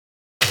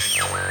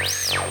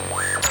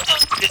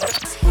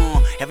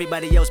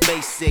Everybody else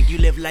basic, you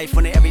live life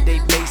on an everyday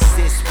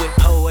basis with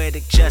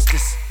poetic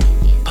justice.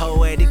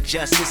 Poetic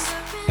justice.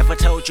 If I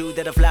told you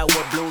that a flower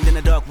bloomed in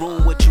a dark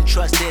room, would you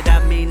trust it?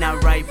 I mean, I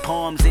write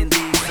poems in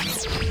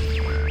these.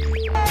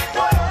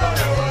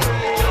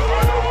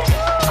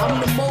 I'm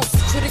the most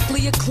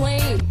critically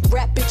acclaimed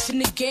rap bitch in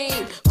the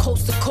game.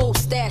 Coast to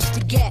coast, stash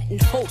the gat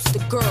and host the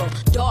girl.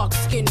 Dark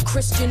skin,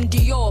 Christian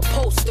Dior,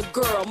 poster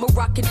girl.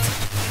 Moroccan.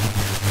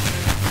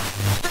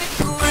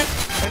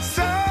 And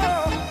so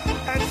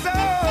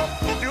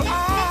you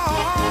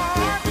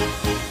are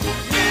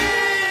me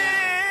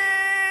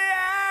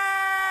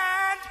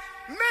and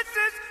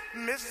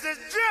Mrs.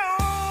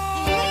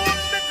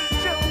 Jones. Mrs.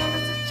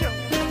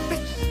 Jones.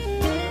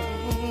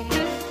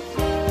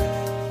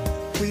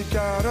 We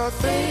got a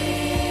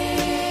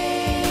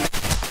thing.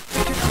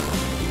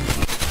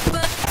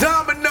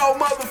 Domino,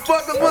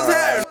 motherfuckers, what's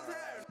happening?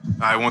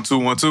 All right, 1 2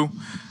 1 2. All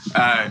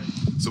right.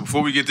 So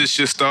before we get this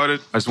shit started,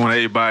 I just want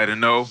everybody to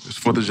know it's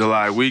 4th of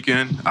July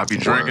weekend. I'll be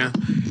drinking.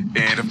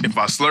 And if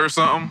I slur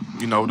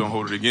something, don't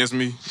hold it against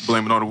me.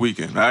 Blame it on the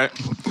weekend, all right?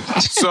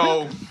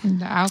 So,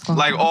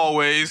 like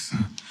always,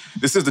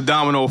 this is the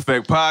Domino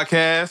Effect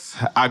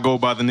Podcast. I go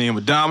by the name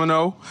of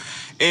Domino.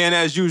 And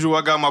as usual,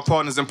 I got my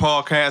partners in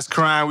podcast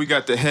crime. We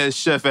got the head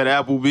chef at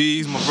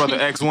Applebee's, my brother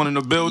X1 in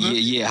the building.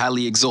 Yeah,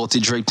 highly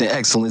exalted, draped in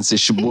excellence.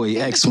 It's your boy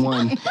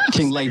X1,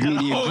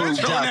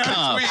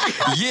 KingLightMediaGroup.com.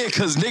 Yeah,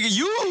 because nigga,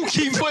 you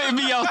keep putting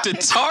me out to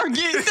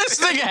Target. This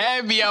nigga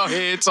had me out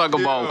here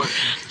talking about,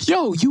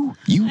 yo, you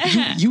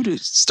the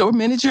store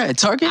manager at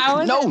Target? I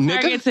was no, at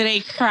nigga. Target today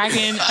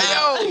cracking up.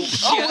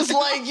 I was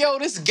like, yo,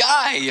 this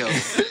guy, yo.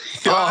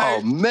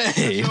 Oh, man.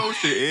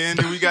 And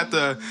then we got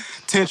the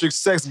tantric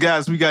sex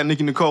guys. We got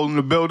Nikki Nicole in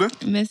the building.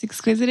 Miss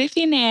Exquisite if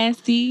you're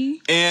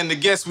nasty. And the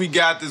guest we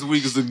got this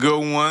week is a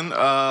good one.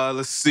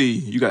 Let's see.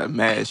 You got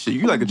mad shit.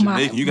 You like a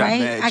Jamaican. You got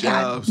mad jobs. I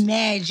got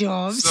mad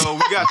jobs. So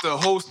we got the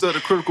host of the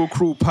Critical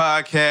Crew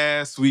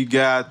podcast. We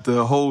got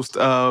the host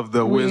of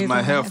the Where's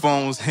My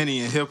Headphones,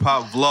 Henny and Hip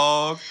Hop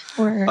vlog.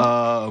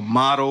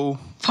 Model.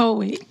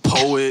 Poet.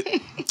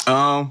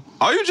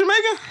 Are you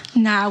Jamaican?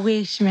 Nah, I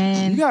wish,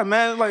 man. You got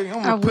mad like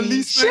I'm a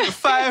policeman, a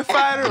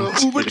firefighter, a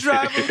Uber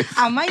driver.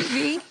 I might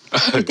be.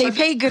 If they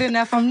pay good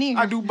enough, I'm near.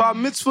 I do bar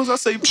mitzvahs. I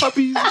say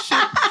puppies and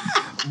shit.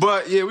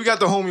 But yeah, we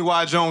got the homie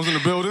Y Jones in the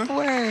building.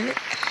 Word.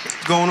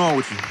 What's going on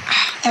with you?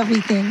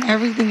 Everything.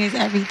 Everything is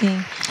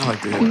everything. I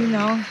like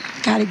that.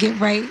 Gotta get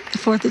right. The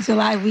 4th of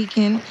July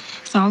weekend.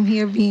 So I'm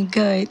here being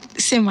good,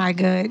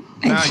 semi-good.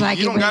 Nah,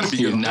 you don't gotta be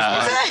good.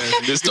 Nah,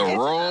 this the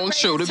wrong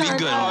show to be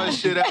good on.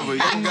 Shit ever. You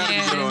don't gotta be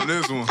good on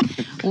this one.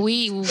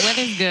 What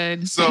is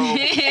good? So,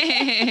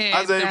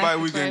 how's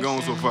everybody weekend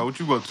going so far? What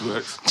you up to,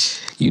 X?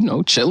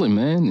 Chilling,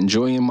 man.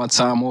 Enjoying my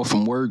time off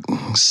from work,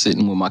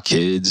 sitting with my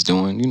kids,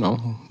 doing,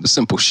 the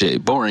simple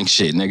shit, boring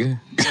shit, nigga.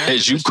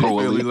 As you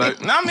call it.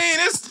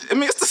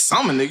 It's the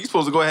summer, nigga. You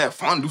supposed to go have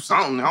fun, do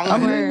something.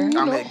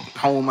 I'm at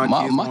home with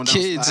my kids. My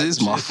kids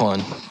is my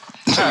fun.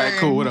 All right,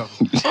 cool. What up?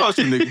 What else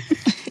you nigga?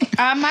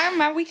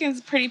 My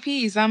weekend's pretty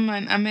peace. I'm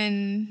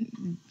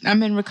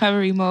in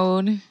recovery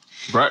mode.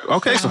 Right.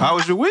 Okay. So how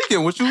was your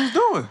weekend? What you was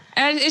doing?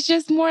 And it's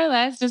just more or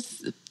less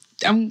just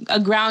a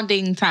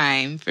grounding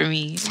time for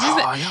me.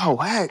 Yo,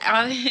 whack.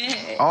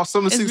 All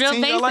summer 16. It's real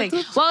basic. Like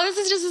this? Well, this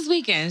is just this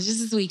weekend. It's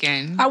just this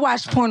weekend. I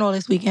watched porno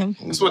this weekend.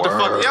 That's what the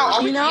fuck? Yo,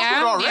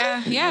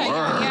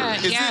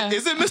 Yeah.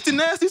 Is it Mr.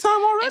 Nasty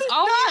time already? It's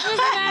always Mr.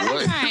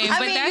 Nasty time.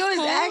 I mean, you was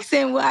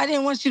asking. Well, I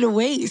didn't want you to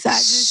wait. So I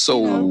just,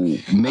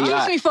 keep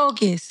me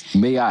focused.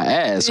 May I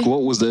ask,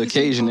 what was the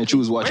occasion that you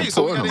was watching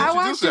porno? I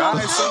watched it.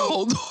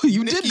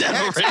 You did that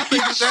already. I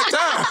think it's that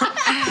time.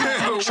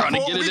 I'm trying to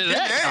get it in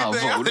that I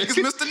think it's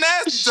Mr. Nasty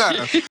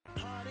time.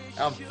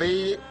 I'm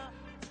fed,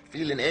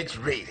 feeling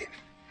X-rated.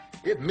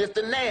 It's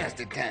Mr.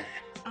 Nasty time.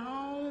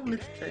 Oh,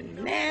 Mr.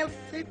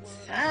 Nasty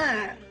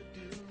time.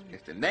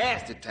 Mr.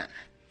 Nasty time.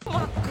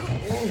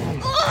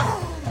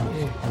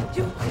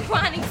 You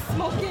chronic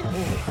smoking,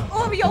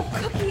 Oreo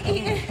cookie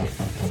eating,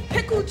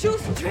 pickle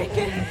juice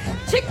drinking,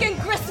 chicken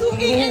gristle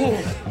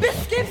eating,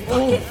 biscuit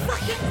fucking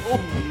sucking,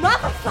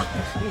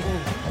 motherfucker,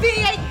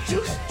 V8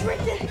 juice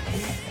drinking,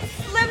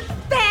 slim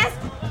fast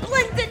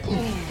blended,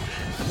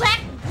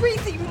 black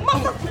greasy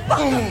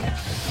motherfucker.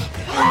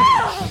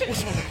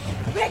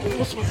 Becky.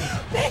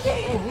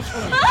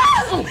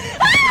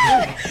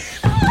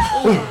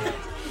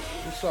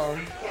 I'm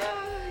sorry.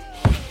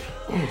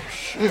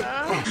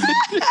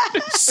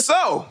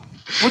 So,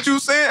 what you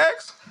saying,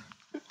 X?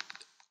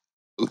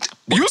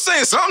 You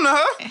saying something to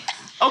her?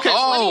 Okay.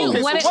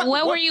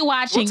 What were you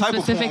watching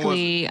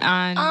specifically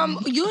on?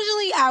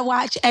 Usually I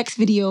watch X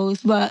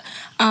videos, but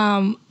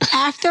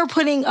after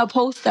putting a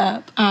post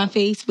up on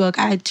Facebook,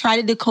 I try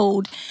to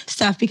decode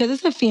stuff because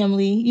it's a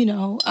family,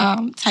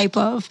 type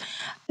of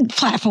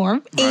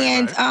platform.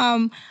 And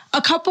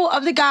a couple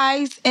of the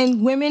guys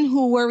and women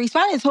who were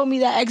responding told me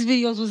that X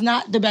videos was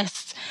not the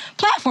best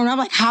platform. I'm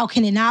like, how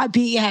can it not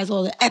be? It has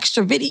all the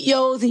extra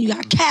videos and you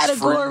got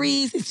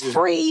categories. It's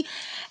free.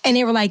 And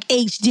they were like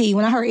HD.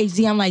 When I heard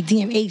HD, I'm like,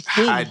 damn,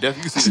 HD. I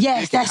definitely see.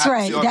 Yes, that's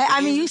right.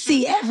 You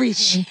see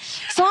everything.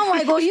 So I'm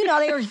like, well,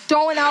 they were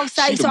throwing out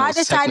sites. So I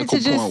decided to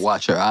just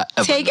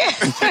take it.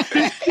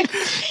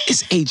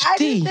 It's HD. I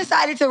just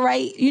decided to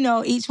write,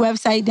 each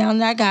website down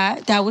that I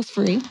got that was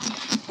free.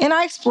 And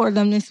I explored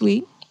them this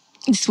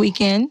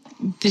weekend.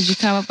 Did you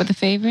come up with a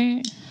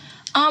favorite?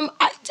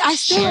 I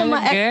still am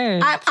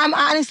I'm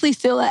honestly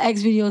still an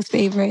X Videos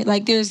favorite.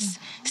 Like, there's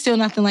still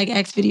nothing like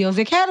X Videos.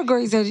 The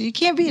categories are, you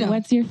can't beat them.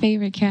 What's your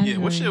favorite category? Yeah,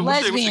 what's your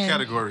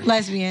category?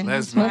 Lesbian.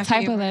 What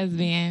type of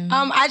lesbian?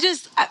 I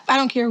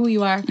don't care who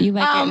you are. You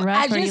like it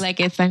rough or you like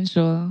it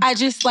sensual? I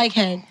just like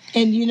head.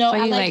 And so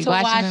I like to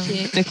watch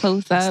it. The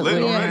close up.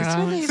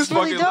 It's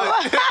really dope.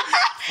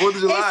 4th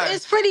of July.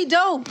 It's pretty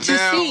dope to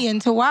see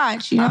and to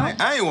watch,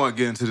 I ain't want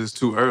to get into this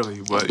too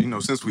early, but,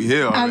 since we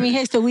here already. I mean,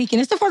 it's the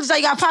weekend. It's the 4th of July.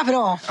 You got to pop it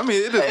off. I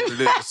mean, it is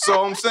what it is.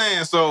 So I'm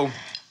saying,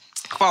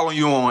 following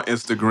you on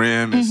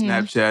Instagram and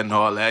Snapchat and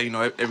all that,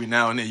 every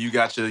now and then you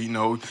got your,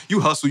 you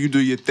hustle, you do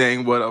your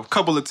thing. But a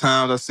couple of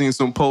times I seen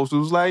some posts, it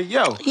was like,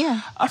 yo,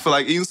 I feel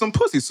like eating some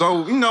pussy.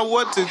 So, you know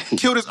what, to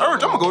kill this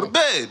urge, I'm going to go to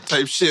bed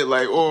type shit,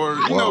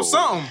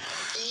 something.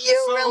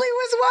 You really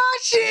was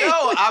watching. Yo,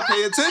 I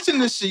pay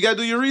attention to shit. You got to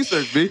do your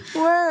research, B.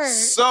 Word.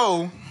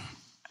 So,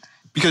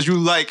 because you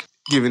like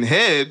giving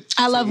head.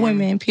 I love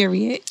women,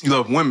 period. You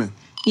love women?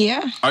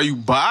 Yeah. Are you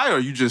bi or are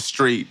you just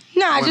straight?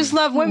 No, I just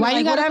love women. Why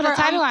you gotta put a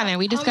title on it?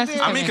 We discussed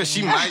it. I mean, because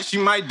she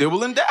might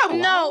dibble and dabble.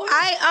 No,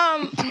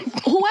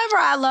 whoever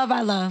I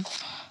love.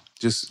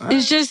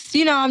 It's just,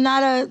 I'm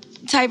not a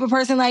type of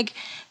person, like,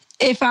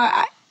 if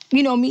I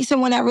meet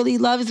someone that really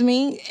loves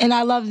me and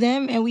I love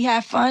them and we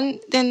have fun,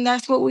 then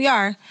that's what we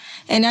are.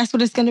 And that's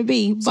what it's going to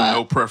be. So but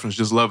no preference,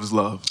 just love is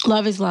love.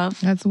 Love is love.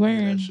 That's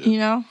word.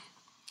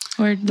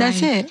 Word.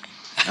 That's it.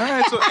 All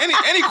right, so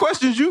any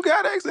questions you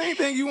got, X?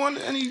 Anything you want?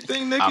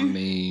 Anything, Nikki? I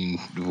mean,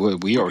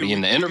 we already in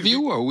the interview,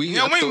 or we?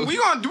 Yeah, we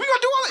gonna do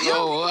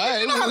all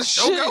that. All right,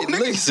 shit.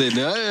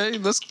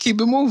 Listen, let's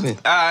keep it moving.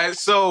 All right,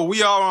 so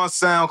we are on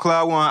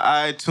SoundCloud, we're on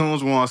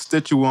iTunes, we're on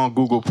Stitcher, we're on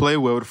Google Play,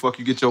 wherever the fuck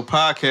you get your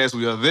podcast,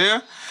 we are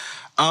there.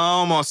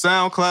 On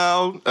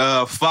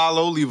SoundCloud,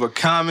 follow, leave a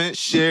comment,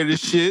 share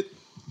this shit.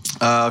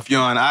 If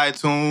you're on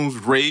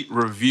iTunes, rate,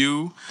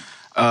 review,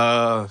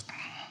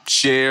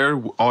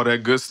 share, all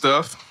that good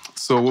stuff.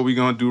 So what we're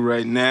gonna do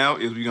right now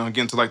is we're gonna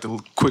get into like the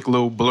quick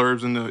little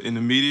blurbs in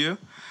the media.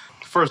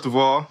 First of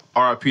all,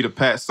 R.I.P. to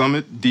Pat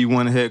Summit,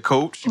 D1 head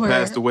coach. He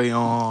passed away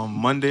on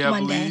Monday, I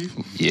believe.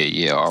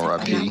 Yeah,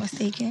 R.I.P. If I'm not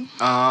mistaken.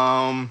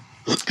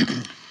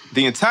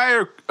 The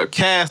entire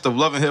cast of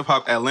Love and Hip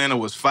Hop Atlanta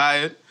was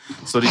fired.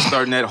 So they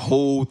starting that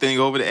whole thing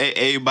over there.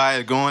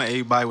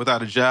 Everybody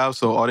without a job.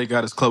 So all they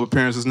got is club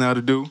appearances now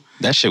to do.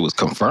 That shit was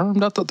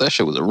confirmed? I thought that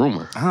shit was a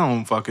rumor. I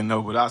don't fucking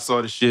know, but I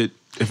saw the shit.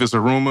 If it's a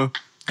rumor,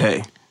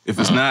 hey. If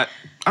it's not,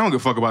 I don't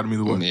give a fuck about them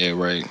either way. Yeah,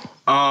 right.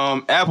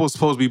 Apple's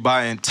supposed to be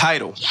buying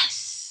Tidal.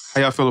 Yes. How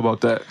y'all feel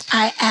about that?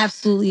 I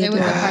absolutely agree.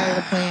 It was a part of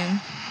the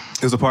plan.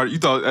 It was a part. You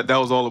thought that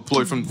was all a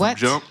ploy from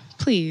jump?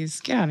 Please,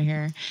 get out of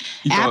here.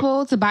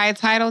 Apple to buy a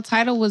Tidal.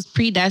 Tidal was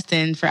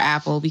predestined for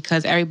Apple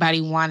because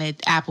everybody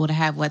wanted Apple to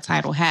have what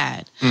Tidal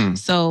had.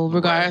 So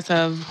regardless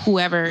of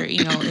whoever,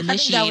 initiated I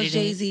think that was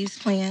Jay-Z's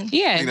plan.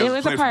 Yeah, it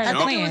was a part of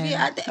the plan.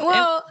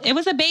 It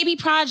was a baby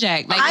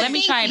project. Like, let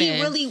me try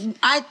this.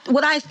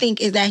 What I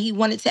think is that he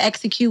wanted to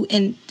execute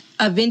and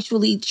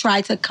eventually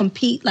try to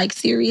compete, like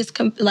serious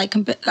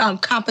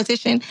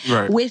competition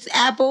with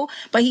Apple.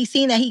 But he's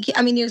seen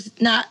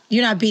that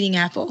you're not beating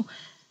Apple.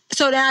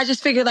 So then I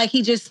just figured, like,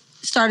 he just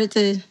started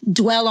to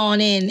dwell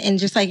on in and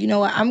just like, you know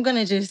what, I'm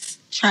gonna just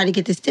try to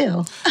get this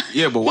deal.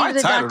 Yeah, but why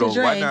Tidal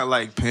though? Why not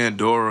like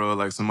Pandora or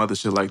like some other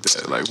shit like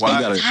that? Like, why?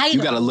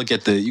 You gotta look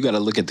at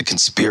the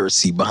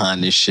conspircy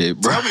behind this shit,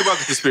 bro. Tell me about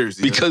the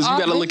conspiracy. Because you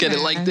gotta look at it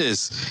like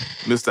this.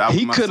 Mr. I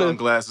put my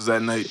sunglasses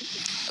at night.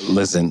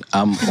 Listen,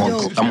 I'm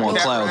on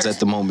clouds at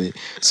the moment.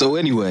 So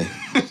anyway,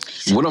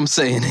 what I'm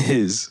saying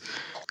is,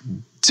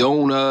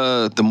 don't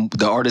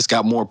the artists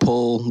got more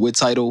pull with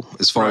Tidal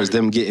as far as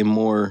them getting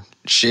more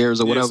shares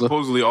or whatever?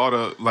 Supposedly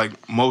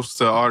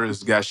most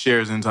artists got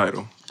shares in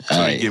Tidal. So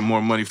they get more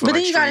money for. But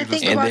then you gotta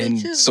think about it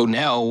too. So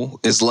now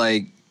it's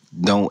like,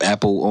 don't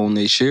Apple own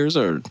their shares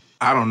or?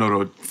 I don't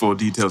know the full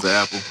details of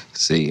Apple.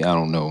 See, I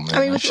don't know, man.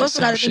 I mean, what's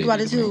what I think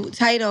about it too?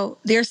 Tidal,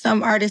 there's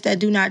some artists that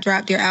do not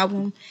drop their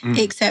album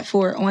except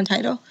for on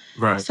Tidal.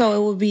 Right. So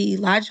it would be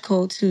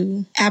logical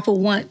to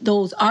Apple want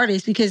those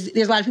artists because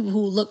there's a lot of people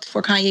who looked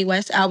for Kanye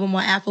West's album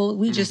on Apple.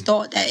 We just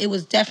thought that it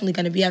was definitely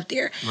going to be up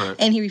there. Right.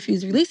 And he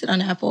refused to release it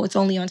on Apple. It's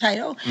only on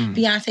Tidal.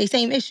 Beyonce,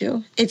 same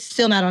issue. It's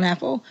still not on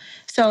Apple.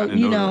 So,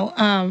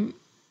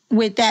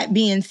 with that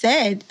being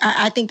said,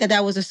 I think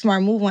that was a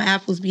smart move on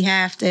Apple's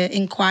behalf to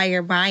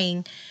inquire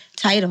buying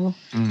Tidal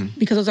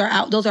because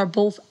those are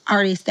both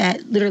artists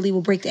that literally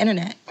will break the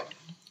internet.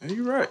 Yeah,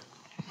 you're right.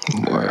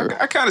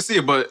 I kind of see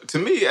it, but to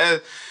me,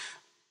 as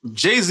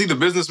Jay-Z, the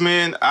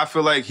businessman, I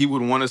feel like he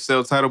would want to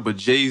sell Tidal, but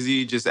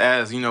Jay-Z, just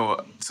as,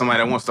 somebody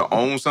that wants to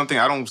own something,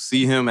 I don't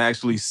see him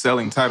actually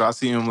selling Tidal. I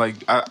see him like,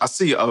 I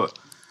see a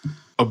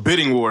a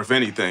bidding war, if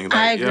anything. Like,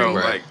 I agree. yo,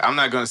 like I'm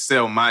not gonna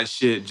sell my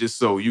shit just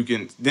so you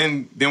can.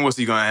 Then what's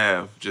he gonna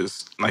have?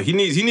 Just like he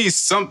needs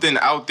something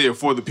out there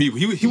for the people.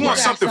 He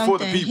wants something for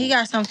the people. He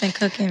got something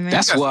cooking, man.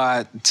 That's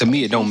why, to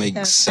me, it don't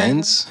make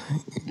sense.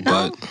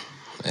 But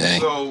hey.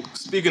 So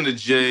speaking of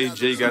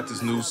Jay got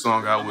this new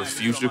song out with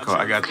Future called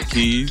 "I Got the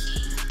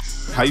Keys."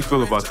 How you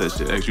feel about that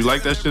shit? X? You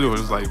like that shit or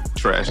it's like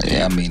trash?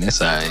 Yeah, I mean, it's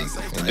alright.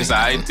 It's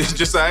alright. It's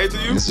just alright to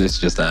you. It's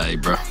just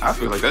alright, bro. I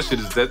feel like that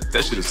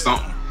shit is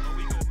something.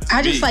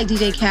 I just like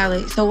DJ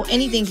Khaled, so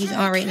anything he's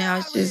on right now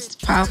is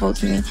just powerful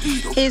to me.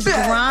 His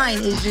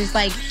grind is just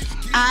like,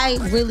 I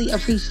really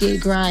appreciate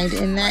grind,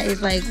 and that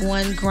is like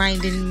one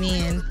grinding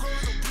man.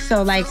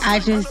 So like, I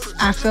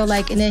feel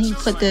like, and then he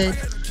put the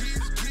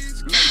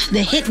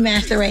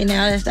Hitmaster right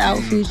now, that's the out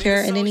Future,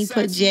 and then he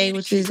put Jay,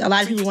 which is a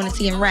lot of people want to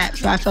see him rap,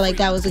 so I feel like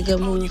that was a good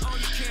move.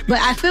 But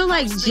I feel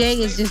like Jay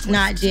is just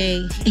not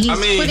Jay. He's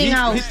putting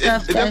out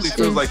stuff it definitely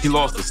feels like he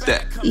lost a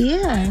step.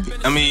 Yeah.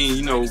 I mean,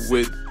 you know,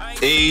 with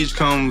age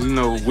comes, you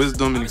know,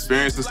 wisdom and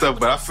experience and stuff.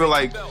 But I feel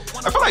like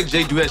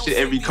Jay do that shit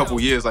every couple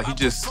years. Like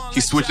he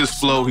switches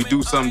flow, he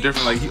do something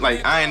different.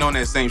 Like I ain't on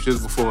that same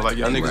shit before. Like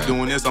y'all niggas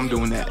doing this, I'm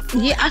doing that.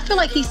 Yeah, I feel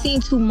like he's seen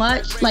too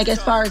much, like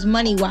as far as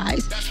money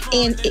wise,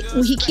 and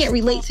he can't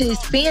relate to his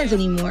fans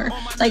anymore.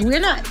 Like we're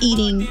not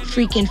eating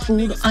freaking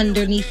food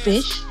underneath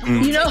fish,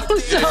 you know.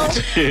 So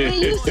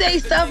when you say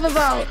stuff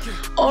about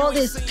all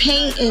this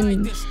paint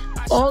and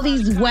all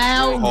these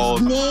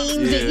wild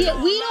names,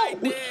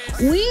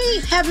 we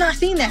have not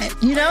seen that,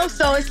 you know.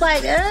 So it's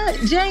like,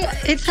 Jay,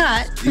 it's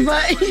hot,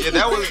 but yeah,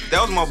 that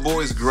was my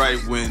boy's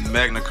gripe when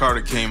Magna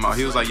Carta came out.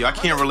 He was like, yo, I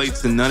can't relate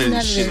to none of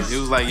this shit. It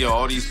was like, yo,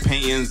 all these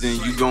paintings and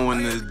you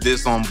going to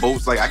this on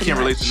boats. Like I can't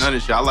relate to none of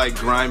this shit. I like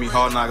grimy,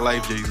 hard knock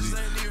life, Jay-Z.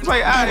 It's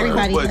like,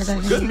 alright, but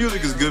good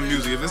music is good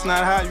music. If it's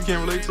not hot, you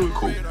can't relate to it,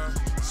 cool.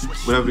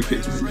 Whatever the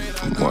case may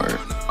be. Word.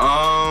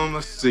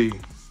 Let's see.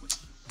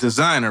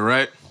 Designer,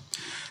 right?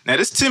 Now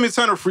this Timmy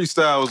Turner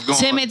freestyle was going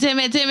Timmy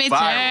Turner.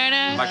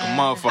 Like a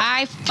motherfucker.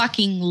 I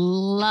fucking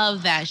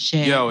love that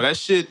shit. Yo, that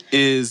shit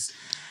is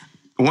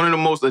one of the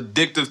most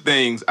addictive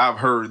things I've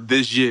heard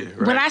this year.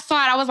 Right? When I saw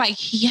it, I was like,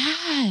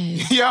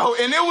 yes. Yo,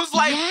 and it was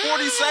like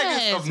 40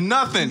 seconds of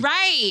nothing.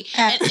 Right.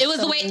 And it was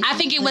the way, I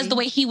think it was the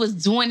way he was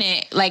doing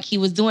it. Like he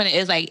was doing it.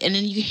 It's like, and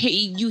then you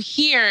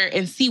hear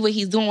and see what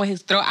he's doing with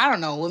his throat. I don't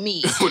know, with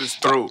me. With his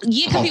throat.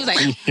 Yeah, because he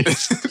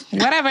was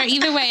like, whatever,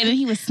 either way. And then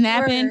he was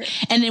snapping.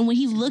 And then when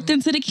he looked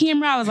into the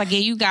camera, I was like, yeah,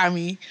 you got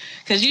me.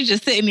 Because you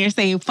just sitting there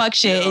saying fuck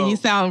shit and you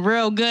sound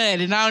real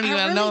good. And I don't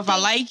even know if I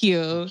like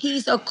you.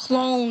 He's a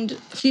cloned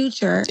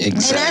Future. Exactly.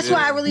 And that's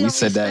why I really don't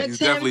respect him. He's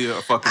definitely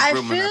a fucking I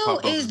real man that feel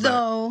popped off as his back.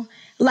 though,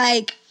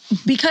 like,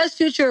 because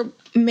Future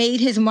made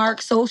his mark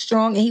so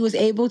strong and he was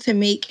able to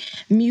make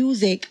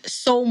music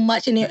so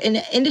much and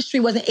the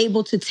industry wasn't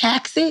able to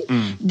tax it,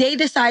 they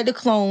decided to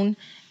clone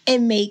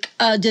and make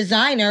a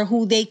designer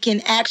who they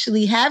can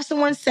actually have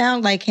someone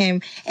sound like him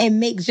and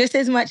make just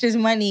as much as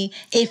money,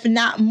 if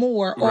not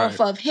more, off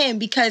of him.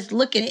 Because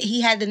look at it,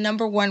 he had the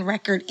 #1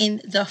 record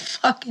in the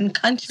fucking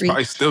country.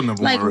 Probably still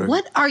 #1 like, record.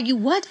 what are you?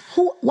 What?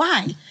 Who?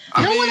 Why?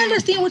 No one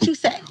understand what you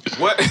say.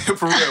 What?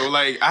 For real,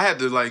 like, I had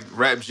to, like,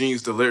 rap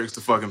Jeans the lyrics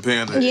to fucking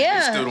Panda. Yeah.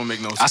 It still don't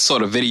make no sense. I saw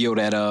the video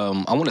that, I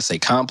want to say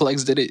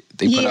Complex did it.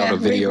 They put out a where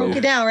they video. broke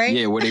it down, right?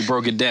 Yeah, where they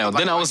broke it down.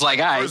 Then I was like,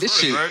 all right, this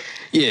shit. Right?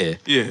 Yeah.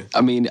 Yeah. I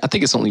mean, I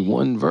think it's only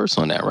one verse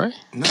on that, right?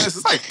 No,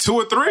 it's like 2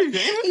 or 3, ain't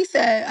it? He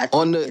said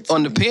On the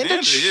Panda? Panda,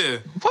 yeah.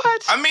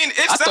 What? I mean,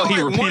 I thought he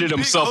like one repeated big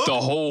himself hook. the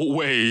whole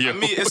way. Yo. I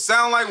mean, it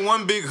sound like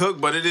one big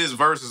hook, but it is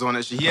verses on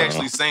that shit. He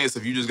actually saying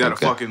stuff. You just gotta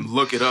fucking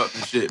look it up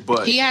and shit.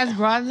 But He has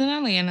broads in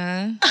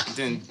Atlanta,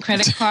 then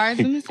credit cards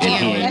in the And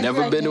he scam. ain't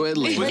never been to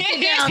Atlanta. Break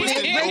it down, Nick.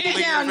 Break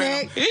it down,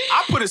 Nick.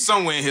 I put it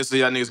somewhere in here so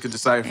y'all niggas can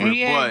decipher it.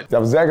 Yeah. But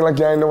Y'all was acting like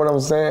y'all ain't know what I'm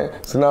saying,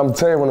 so now I'm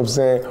telling you what I'm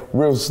saying,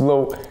 real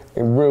slow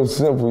and real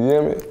simple, you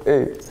hear me?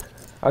 Hey,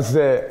 I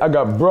said, I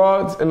got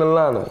broads in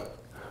Atlanta,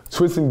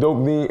 twisting dope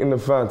lean in the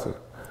Fanta,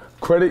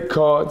 credit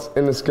cards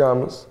in the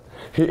scammers,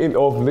 hitting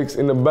off licks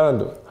in the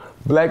bundle,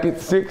 black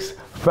at 6,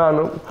 found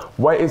 'em,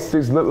 white at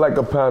 6 look like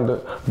a panda,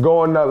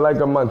 going out like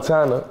a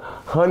Montana,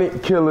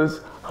 100 killers,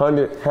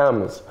 100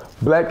 hammers,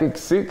 black at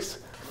 6,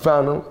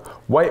 found 'em,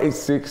 white at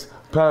 6,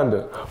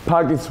 panda,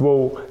 pockets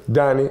swole,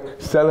 Donnie,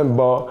 selling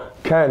bar,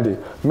 candy.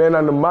 Man,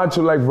 I'm the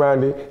macho like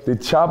Randy. The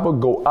chopper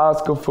go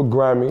Oscar for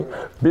Grammy.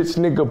 Bitch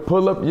nigga,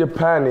 pull up your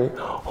panty.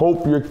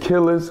 Hope your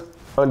killers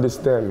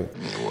understand me.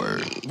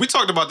 we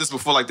talked about this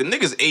before. Like the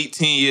nigga's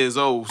 18 years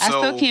old. So I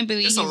still can't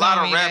believe it's a he's lot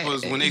of already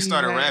rappers when they he's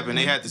started already- rapping,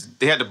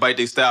 they had to bite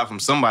their style from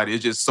somebody. It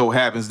just so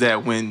happens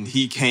that when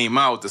he came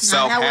out, the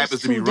South that was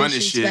happens to be too running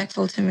shit.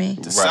 disrespectful to me.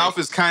 The South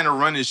is kind of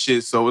running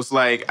shit, so it's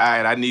like, all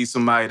right, I need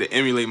somebody to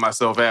emulate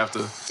myself after.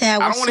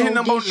 That I was don't want to hear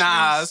so nothing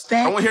about Nas.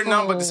 I don't want to hear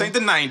nothing about this. Ain't the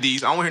disrespectful.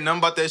 90s. I don't want to hear nothing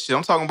about that shit.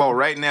 I'm talking about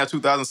right now,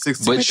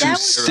 2016. But But you that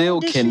was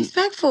still so can.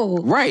 disrespectful.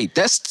 Right.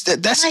 That's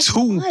Like,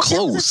 too what? That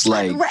close. was a-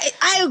 Like, right.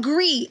 I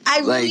agree. I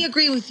really Like-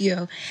 agree with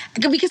you.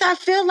 But because I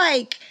feel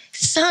like,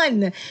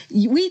 son,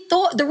 we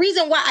thought the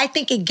reason why I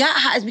think it got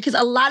hot is because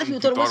a lot of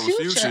people thought it was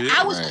Future. Yeah.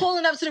 I was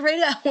calling up to the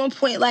radio at one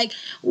point, like,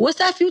 what's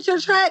that Future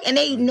track?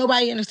 And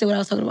nobody understood what I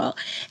was talking about.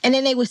 And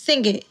then they would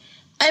sing it.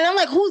 And I'm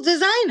like, who's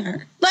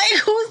Designer? Like,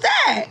 who's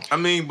that? I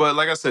mean, but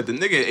like I said, the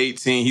nigga at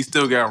 18, he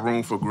still got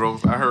room for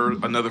growth. I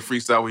heard another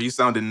freestyle where he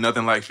sounded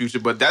nothing like Future,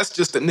 but that's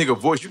just the nigga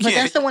voice. But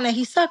that's the one that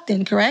he sucked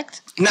in, correct?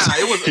 Nah,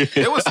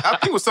 it was. I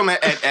think it was something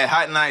at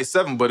Hot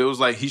 97, but it was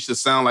like he should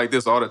sound like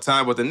this all the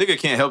time. But the nigga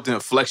can't help the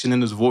inflection in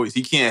his voice.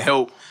 He can't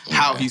help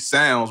how he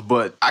sounds.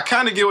 But I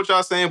kind of get what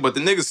y'all saying. But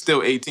the nigga's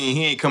still 18.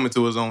 He ain't coming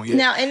to his own yet.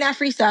 Now in that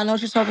freestyle, I know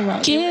what you're talking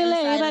about. Kill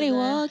everybody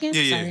walking.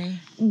 Yeah.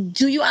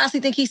 Do you honestly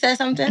think he said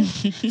something?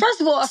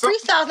 First of all, a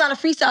freestyle is not a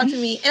freestyle to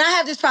me, and I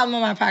have this problem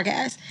on my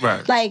podcast.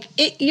 Right. Like,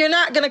 you're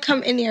not gonna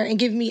come in there and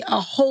give me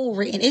a whole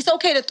written. It's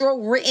okay to throw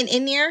written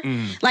in there.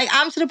 Like,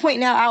 I'm to the point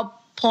now. I'll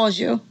pause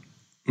you.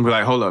 Be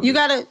like, hold up. You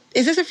gotta.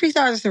 Is this a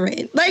freestyle or is this a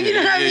written? Like, you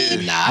know what I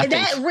mean? Nah,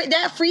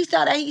 that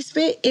freestyle that he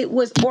spit, it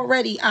was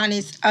already on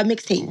his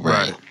mixtape.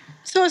 Right.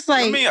 So it's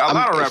like, I mean, a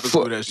lot of rappers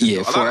do that shit.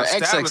 Yeah, though. for an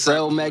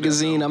XXL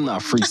magazine, I'm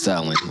not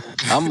freestyling.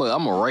 I'm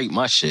gonna write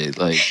my shit.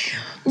 Like,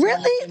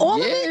 really,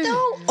 all of it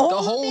though, the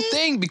whole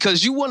thing,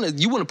 because you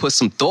wanna put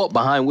some thought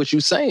behind what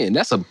you're saying.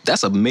 That's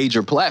a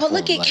major platform.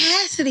 But look at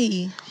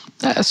Cassidy.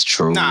 That's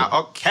true.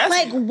 Nah,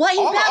 Cassidy. Like, what he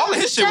all of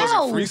his shit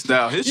wasn't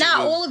freestyle. His not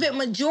shit was, all of it,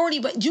 majority,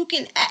 but you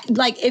can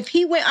like if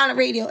he went on the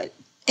radio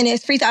and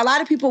it's freestyle. A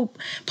lot of people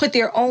put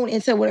their own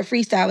into what a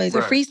freestyle is.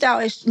 Right. A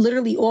freestyle is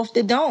literally off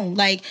the dome.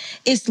 Like,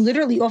 it's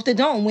literally off the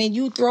dome. When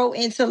you throw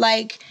into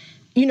like,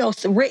 you know,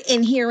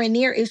 written here and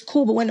there, it's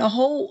cool. But when the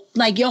whole,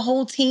 like your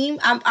whole team,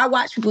 I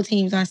watch people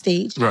teams on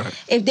stage. Right.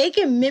 If they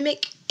can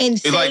mimic and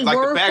say like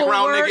word the background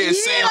for word, nigga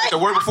is saying like the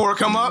word before it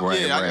come up.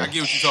 Right, I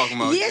get what you're talking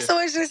about. Yeah, so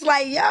it's just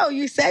like, yo,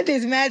 you said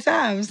this mad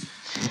times.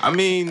 I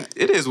mean,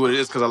 it is what it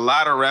is because a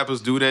lot of rappers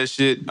do that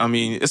shit. I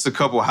mean, it's a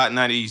couple Hot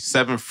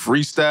 97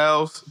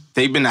 freestyles.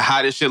 They've been the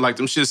hottest shit. Like,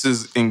 them shits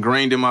is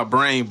ingrained in my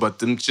brain, but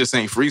them shits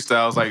ain't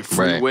freestyles. Like,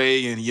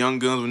 Freeway and Young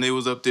Guns when they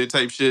was up there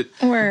type shit.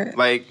 Word.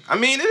 Like, I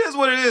mean, it is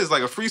what it is.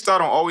 Like, a freestyle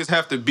don't always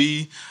have to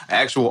be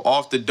actual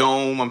off the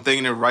dome. I'm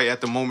thinking it right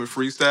at the moment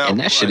freestyle. And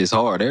that shit is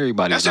hard.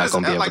 Everybody's not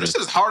gonna be able to. This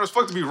shit is hard as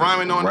fuck to be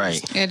rhyming on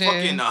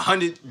fucking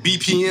 100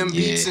 BPM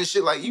beats and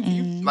shit. Like, you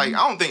like,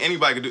 I don't think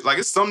anybody could do. Like,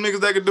 it's some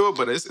niggas that could do it,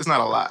 but it's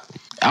not a lot.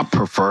 I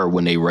prefer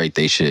when they write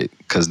they shit,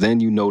 because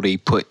then you know they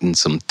put in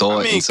some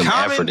thought and some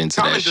effort into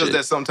Common that shit. does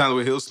that sometimes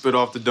where he'll spit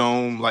off the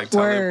dome, like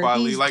Talib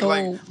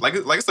Kweli. Like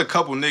it's a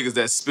couple niggas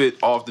that spit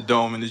off the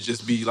dome and it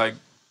just be like,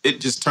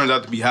 it just turns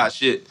out to be hot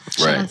shit.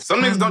 Right.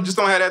 Some niggas don't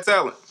have that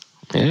talent.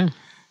 Yeah.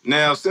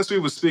 Now, since we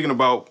were speaking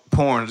about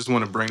porn, I just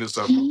want to bring this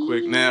up real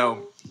quick. Now,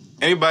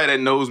 anybody that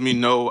knows me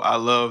know I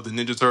love the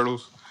Ninja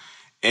Turtles.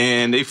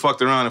 And they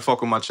fucked around and fucked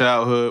with my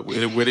childhood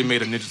where they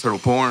made a Ninja Turtle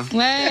porn.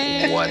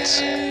 What?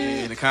 What?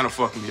 And it kind of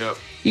fucked me up.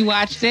 You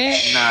watched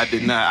it? Nah, I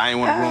did not. I ain't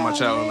want to ruin my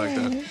childhood like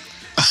that.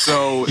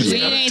 So, you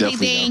ain't think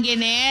they ain't get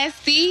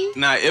nasty?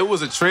 Nah, it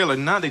was a trailer.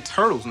 Nah, they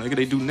turtles, nigga.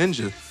 They do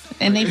ninja.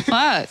 And they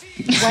fuck.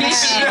 They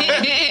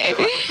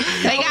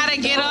gotta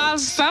get off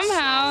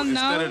somehow,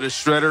 Instead of the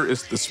shredder,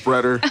 it's the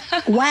spreader.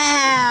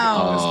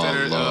 Wow.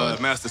 Instead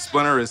of Master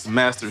Splinter, it's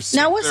Master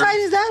Splinter. Now, what site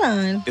is that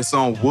on? It's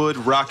on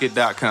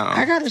woodrocket.com.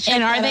 I gotta check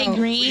And are that they out.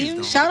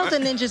 green? Shout out to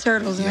Ninja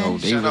Turtles, man. Yo,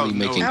 they really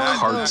making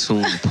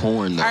cartoon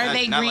porn though. Are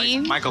they not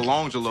green? like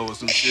Michelangelo or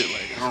some shit.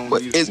 Like, I don't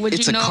What, need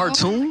it's a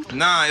cartoon?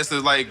 Nah, it's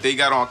like they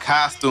got on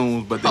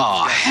costumes, but they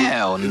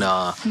hell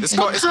nah. It's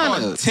called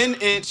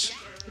 10-inch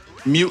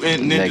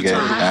Mutant Ninja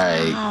Turtles.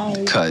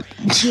 Alright, cut.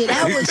 Yeah,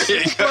 that was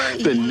super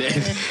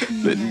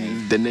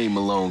the name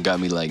alone got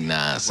me like,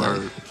 nah,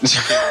 son.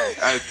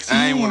 I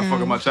ain't want to fuck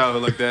with my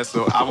childhood like that,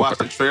 so I watched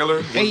the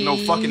trailer. There was no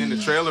fucking in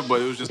the trailer, but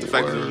it was just the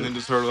fact that it was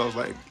Ninja Turtles. I was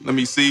like, let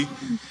me see.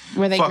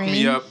 Were they Fuck green?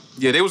 me up.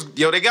 Yeah, they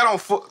got on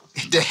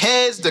the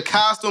heads, the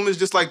costume is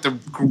just like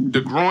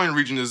the groin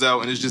region is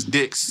out and it's just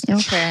dicks.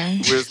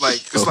 Okay. Where it's like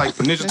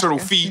Ninja Turtle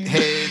feet,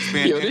 heads,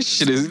 man. Yo,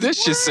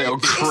 this shit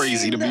sound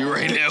crazy to me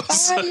right now.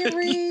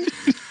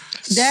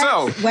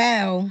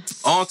 Wow.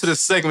 On to the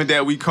segment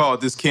that we call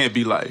This Can't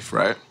Be Life,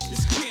 right?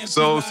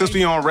 So since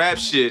we on rap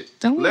shit,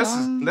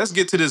 let's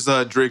get to this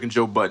Drake and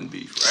Joe Budden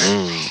beef,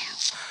 right?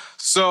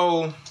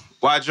 So,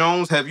 Y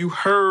Jones, have you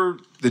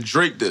heard the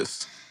Drake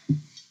diss?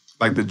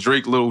 Like the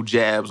Drake little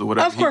jabs or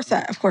whatever. Of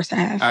course I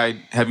have.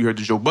 Have you heard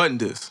the Joe Budden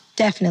diss?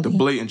 Definitely. The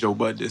blatant Joe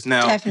Budden diss.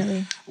 Now,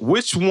 definitely.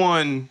 Which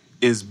one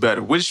is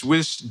better? Which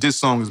diss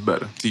song is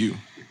better to you?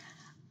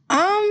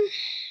 I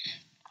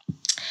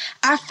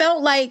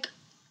felt like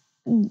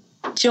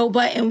Joe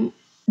Budden,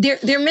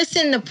 they're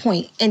missing the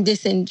point in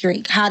dissing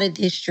Drake. How to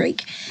diss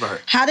Drake. Right.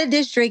 How to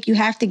diss Drake, you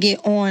have to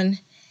get on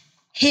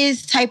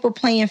his type of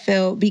playing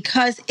field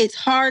because it's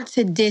hard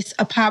to diss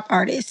a pop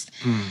artist.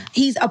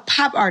 He's a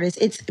pop artist.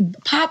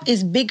 Pop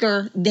is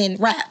bigger than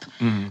rap.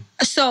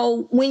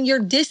 So when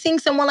you're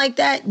dissing someone like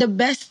that, the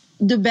best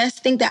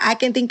thing that I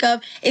can think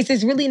of is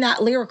it's really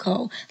not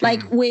lyrical.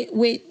 Like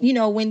with you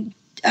know, when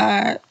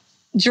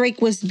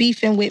Drake was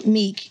beefing with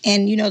Meek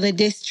and, you know, the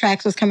diss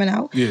tracks was coming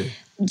out. Yeah.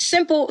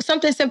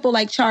 something simple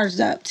like Charged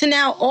Up to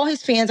now all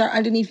his fans are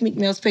underneath Meek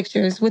Mill's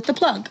pictures with the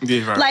plug.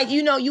 Yeah, right. Like,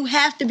 you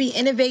have to be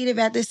innovative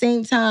at the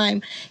same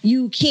time.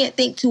 You can't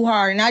think too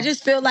hard. And I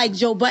just feel like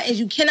Joe Budden,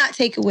 you cannot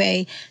take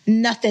away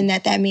nothing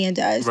that man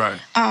does. Right.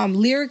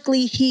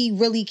 Lyrically, he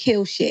really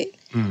kills shit.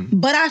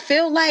 But I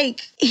feel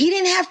like he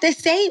didn't have to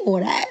say all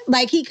that.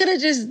 Like, he could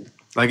have just...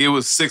 Like, it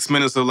was 6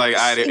 minutes of like,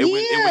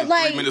 it went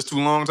like, 3 minutes too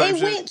long type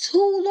shit? It went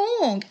too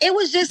long. It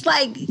was just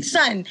like,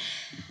 son...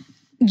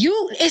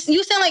 You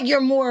sound like you're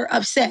more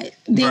upset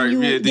than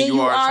you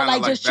are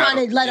like just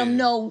trying to let him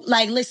know,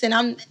 like,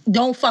 listen,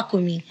 don't fuck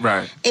with me.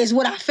 Right. Is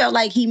what I felt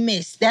like he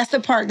missed. That's the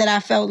part that I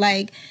felt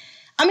like.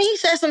 I mean, he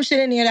said some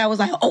shit in there that was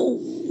like,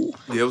 oh,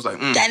 yeah, it was like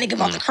that nigga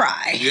about to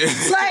cry. Yeah.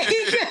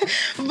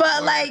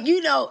 But like,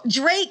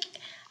 Drake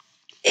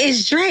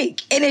is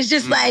Drake, and it's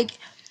just like.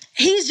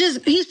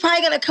 He's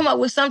probably gonna come up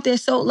with something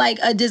so like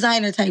a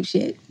designer type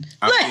shit.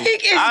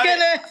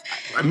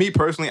 Me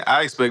personally,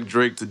 I expect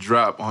Drake to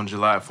drop on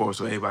July 4th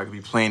so everybody can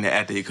be playing the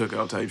at their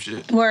cookout type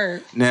shit.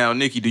 Word. Now,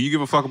 Nikki, do you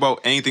give a fuck about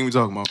anything we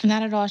talking about?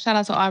 Not at all. Shout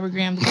out to Aubrey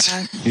Graham.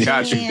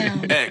 Got you.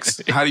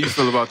 X, how do you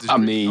feel about this? I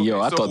mean,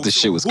 I thought this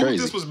shit was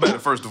crazy. This was better,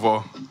 first of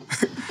all.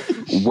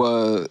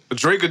 What?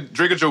 Drake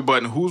or Joe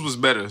Budden? Whose was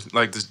better?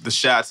 Like the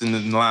shots and the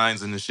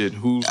lines and the shit.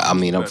 Of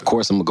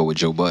course, I'm gonna go with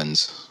Joe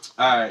Budden's.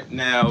 All right,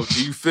 now,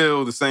 do you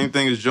feel the same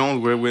thing as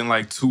Jones, where it went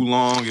like too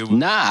long?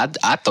 Nah,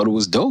 I thought it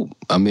was dope.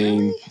 I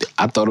mean,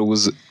 I thought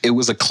it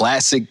was a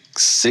classic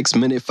 6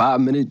 minute,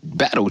 5 minute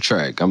battle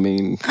track. I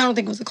mean, I don't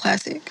think it was a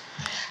classic.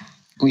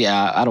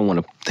 Yeah, I don't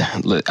want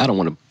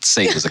to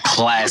say it was a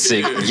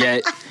classic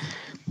yet,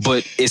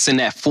 but it's in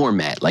that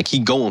format. Like, he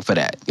going for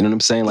that. You know what I'm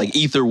saying? Like,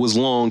 Ether was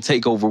long,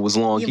 Takeover was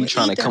long. He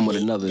trying to come with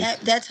another.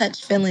 That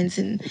touched feelings,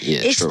 and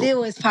it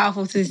still is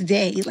powerful to this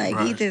day. Like,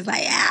 Ether's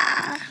like,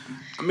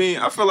 I mean,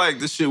 I feel like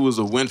this shit was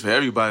a win for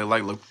everybody.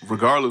 Like,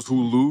 regardless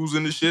who lose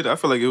in this shit, I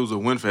feel like it was a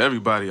win for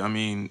everybody. I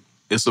mean,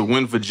 it's a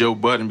win for Joe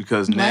Budden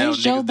because now... Why is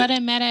Joe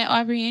Budden mad at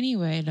Aubrey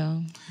anyway,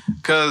 though?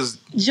 Because...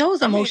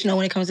 Joe's emotional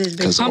when it comes to his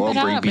business. Because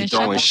Aubrey be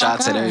throwing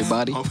shots at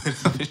everybody. I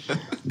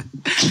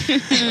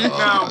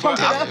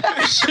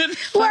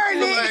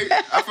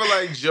feel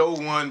like Joe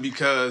won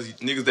because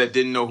niggas that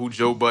didn't know who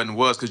Joe Budden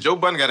was. Because Joe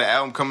Budden got an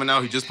album coming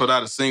out. He just put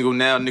out a single.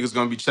 Now niggas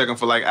gonna be checking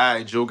for like, all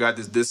right, Joe got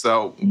this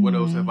out. What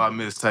else have I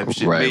missed type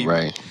shit.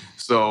 Right.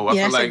 So I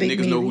feel like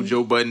niggas know who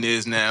Joe Budden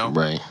is now.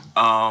 Right.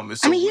 I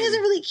mean, he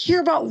doesn't really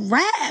care about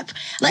rap.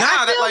 Like,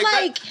 I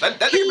feel that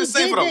nigga been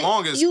saying for the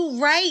longest.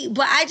 You right,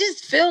 but I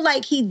just feel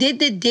like he did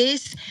the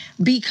diss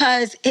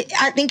because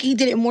I think he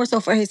did it more so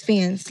for his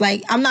fans.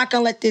 Like, I'm not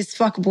gonna let this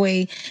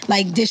fuckboy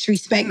like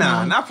disrespect me.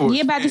 Not for.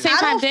 Yeah, but at the same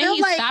time, then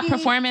he stopped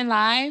performing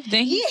live.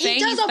 Then he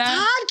does a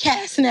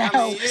podcast now.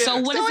 I mean, so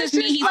what does this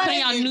mean? He's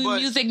putting out new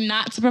music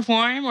not to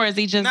perform, or is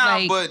he just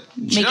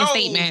making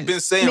statements?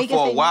 Been saying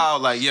for a while,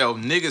 like, yo,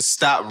 niggas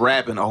stopped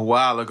rapping a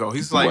while ago.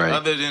 He's like,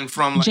 other than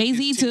from like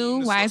Jay-Z too.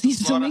 Why is he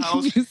still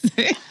making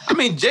music? I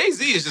mean,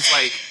 Jay-Z is just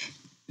like,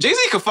 Jay-Z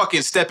could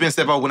fucking step in,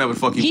 step out whenever the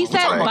fuck he wants. He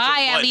said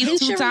bye at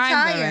least 2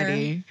 times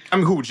already. I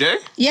mean, who, Jay?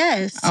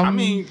 Yes. I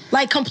mean,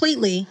 like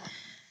completely.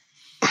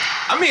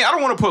 I mean, I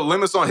don't want to put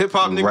limits on hip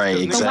hop niggas. Right,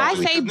 exactly. But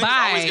why say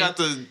bye? Always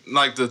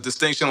got the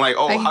distinction like,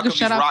 how come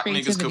these rock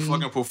niggas could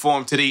fucking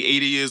perform till they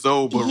 80 years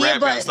old, but rap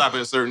gotta stop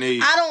at a certain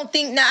age? I don't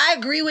think. Now, I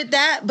agree with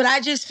that, but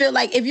I just feel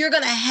like if you're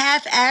gonna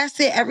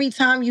half-ass it every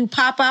time you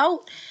pop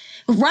out.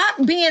 Rock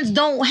bands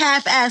don't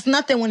half-ass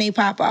nothing when they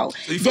pop out.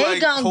 So you feel they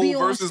like gonna Cole be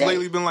on versus stage.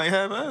 lately been like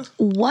half-ass?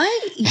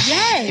 What?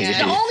 Yes.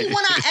 The only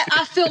one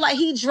I feel like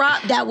he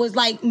dropped that was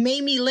like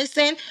made me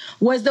listen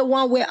was the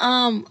one with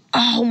oh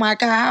my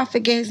God, I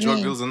forget his Drug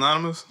name. Dealers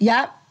Anonymous?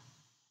 Yep.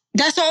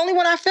 That's the only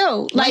one I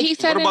felt. Like he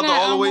said what about in the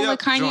All the Way Up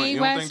Kanye joint? You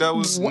don't think that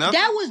was nothing?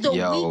 That was the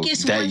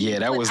weakest one. Yeah,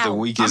 that was the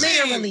weakest.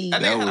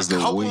 That was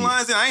the weakest.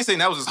 Lines in. I ain't saying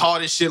that was as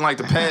hard as shit like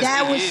the past.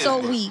 That was so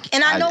weak.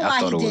 And I know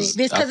why he did it. It's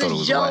because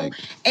it's Joe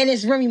and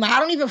it's Remy Ma. I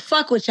don't even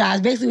fuck with y'all.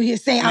 It's basically what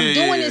he's saying. I'm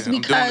doing this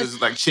because... I'm doing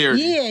this like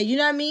charity. Yeah, you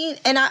know what I mean?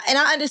 And I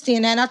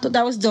understand that. And I thought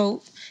that was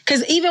dope.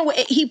 Because even when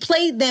he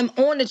played them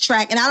on the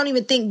track, and I don't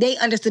even think they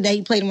understood that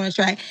he played them on the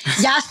track.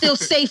 Y'all still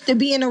safe to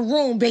be in a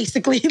room,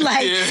 basically.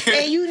 Like,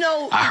 and you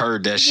know, I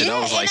heard that shit.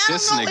 I was like,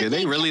 this nigga,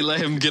 they really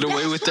let him get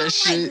away with that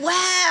shit. Like,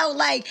 wow,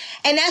 like,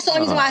 and that's the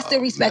only reason why I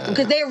still respect him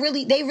because they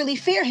really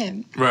fear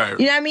him. Right.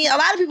 You know what I mean? A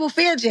lot of people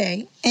fear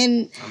Jay,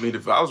 and I mean,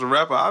 if I was a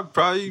rapper, I'd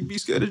probably be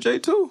scared of Jay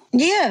too.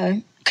 Yeah,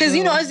 because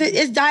you know,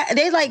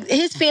 they like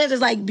his fans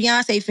is like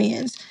Beyonce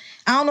fans.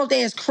 I don't know if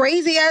they're as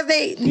crazy as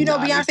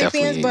Beyonce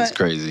fans, but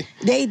crazy.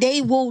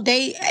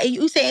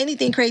 You say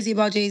anything crazy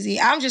about Jay-Z.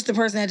 I'm just the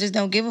person that just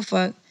don't give a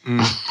fuck.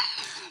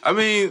 I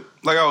mean,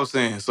 like I was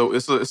saying, so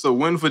it's a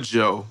win for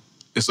Joe.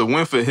 It's a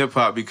win for hip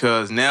hop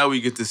because now we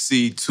get to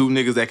see two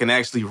niggas that can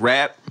actually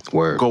rap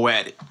go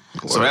at it.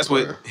 So that's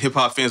what hip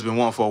hop fans been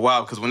wanting for a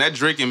while. Because when that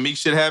Drake and Meek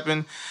shit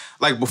happened,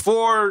 like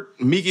before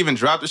Meek even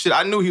dropped the shit,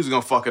 I knew he was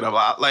gonna fuck it up.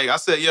 I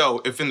said,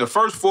 yo, if in the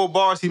first 4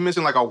 bars he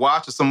mentioned like a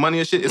watch or some money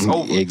and shit, it's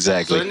over.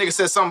 Exactly. So that nigga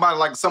said something about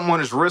like something on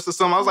his wrist or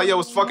something. I was like, yo,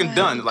 it's fucking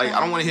done. Like I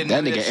don't want to hear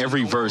that nigga.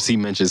 Every verse he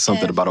mentions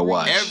something about a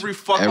watch. Every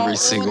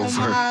single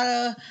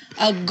verse.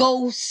 A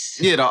ghost.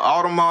 Yeah, the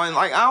Audemars.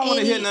 Like I don't want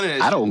to hear none of that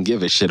shit. I don't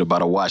give a shit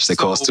about a watch that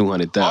costs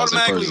 $200,000.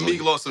 Automatically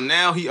Meek lost him.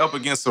 Now he up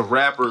against a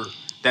rapper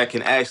that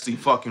can actually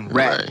fucking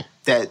rap. Right.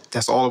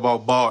 That's all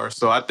about bars.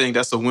 So I think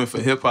that's a win for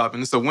hip hop,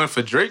 and it's a win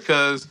for Drake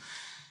because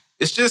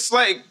it's just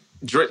like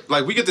Drake.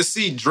 Like we get to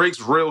see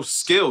Drake's real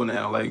skill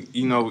now. Like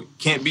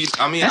can't be.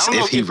 I mean, that's I don't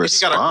know if he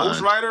got a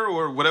ghostwriter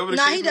or whatever.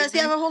 Nah, he does. He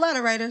have a whole lot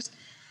of writers.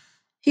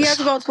 He has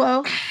about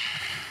 12.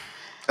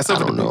 I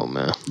don't know,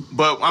 man.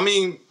 But I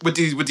mean, with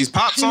these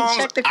pop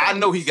songs, I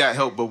know he got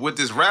help. But with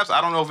this raps,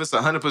 I don't know if it's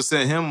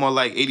 100% him or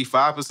like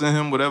 85%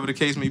 him, whatever the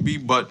case may be.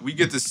 But we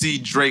get to see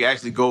Drake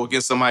actually go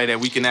against somebody that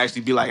we can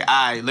actually be like,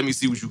 all right, let me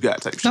see what you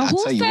got. Type so shit.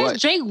 who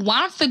says Drake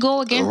wants to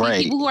go against the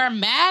people who are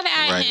mad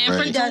at him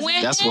for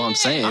doing That's what I'm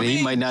saying. I mean,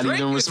 he might not Drake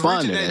even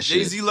respond to that shit.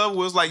 Jay-Z level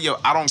was like, yo,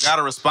 I don't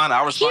gotta respond.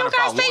 I respond if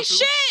I want to. He don't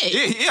gotta say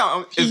shit.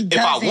 Yeah. If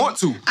I want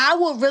to. I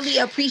would really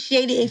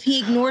appreciate it if he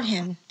ignored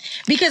him.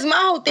 Because my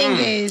whole thing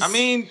is,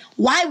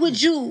 why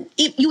would you,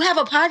 if you have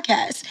a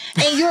podcast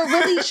and you're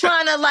really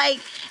trying to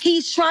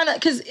he's trying to,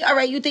 because, all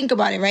right, you think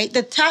about it, right?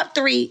 The top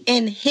 3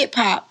 in hip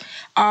hop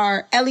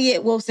are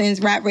Elliot Wilson's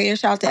Rap Radar.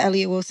 Shout out to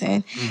Elliot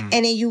Wilson.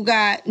 And then you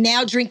got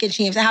now Drinking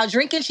Champs. And how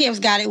Drinking Champs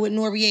got it with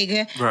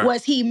Noriega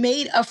was he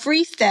made a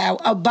freestyle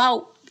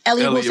about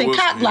Elliot Wilson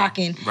cock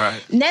blocking. Right.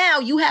 Now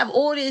you have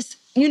all this,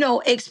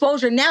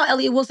 exposure. Now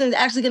Elliot Wilson is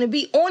actually going to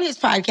be on his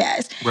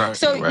podcast. Right.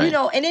 So,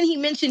 and then he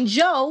mentioned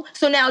Joe.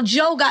 So now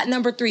Joe got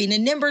number 3. And the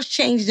numbers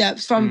changed up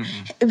from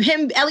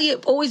him,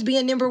 Elliot always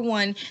being number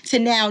 1 to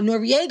now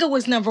Noriega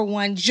was number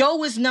 1, Joe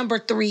was number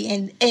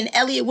 3, and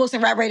Elliot Wilson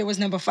Rap Radar was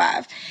number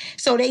 5.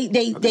 So they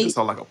it's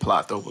all like a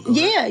plot though.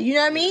 Yeah, you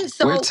know what I mean?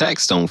 So where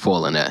Text don't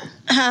fall in that?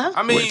 Huh?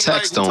 I mean, where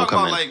Text don't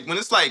come in. Like when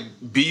it's like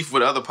beef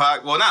with other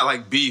podcasts. Well, not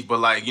like beef, but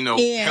like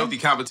healthy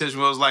competition.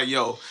 Where it's like,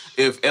 yo,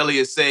 if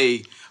Elliot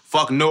say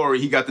fuck Nori,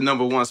 he got the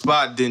number 1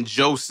 spot. Then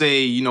Joe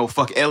say,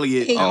 fuck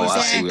Elliot. Exactly. Oh,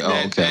 I see.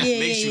 Okay.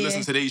 Makes you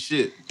listen to their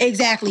shit.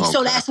 Exactly. Okay.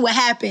 So that's what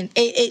happened.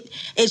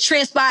 It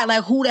transpired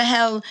like who the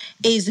hell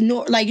is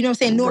Nori? Like, you know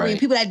what I'm saying? Nori. Right. And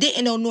people that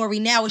didn't know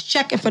Nori now is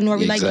checking for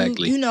Nori. Exactly. Like,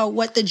 you know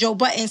what the Joe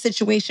Budden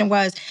situation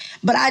was.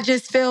 But I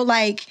just feel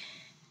like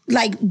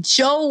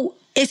Joe,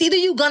 it's either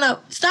you gonna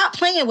stop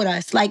playing with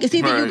us, like it's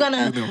either you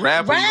gonna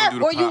rap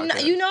or you are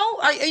you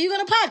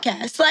gonna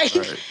podcast? Like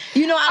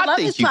I love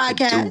this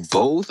podcast. Could do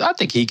both. I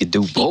think he could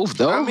do both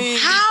though. I mean,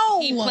 how?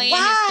 He play his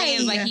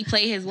fans like he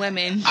play his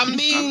women. I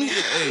mean,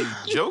 hey,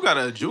 Joe got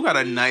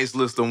a nice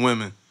list of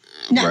women.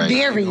 Not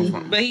very,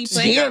 but he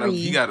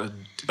got a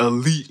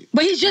elite.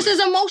 But he's just as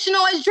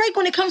emotional as Drake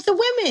when it comes to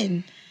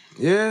women.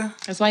 Yeah,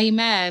 that's why he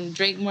mad.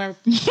 Drake more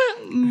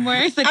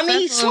successful. I mean,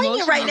 he's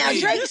swinging right now.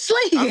 Drake's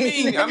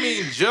swinging.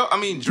 I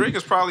mean, Drake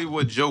is probably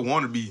what Joe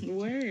want to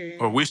be,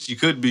 or wished he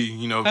could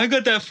be. I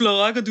got that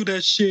flow. I could do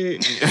that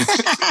shit.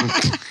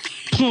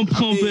 Pump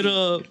it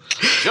up.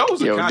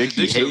 Joe's a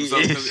contradiction of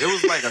something. It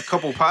was like a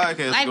couple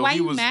podcasts ago.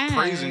 He was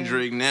praising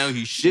Drake. Now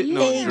he's shitting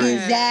on Drake.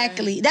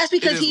 Exactly. That's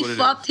because he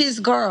fucked his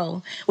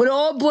girl. What it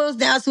all boils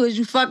down to is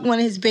you fucked one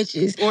of his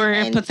bitches, or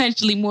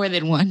potentially more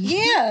than one.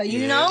 Yeah,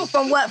 you know,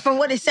 from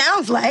what it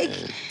sounds like.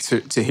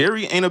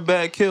 Tahiri ain't a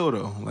bad kill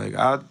though.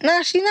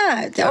 Nah, she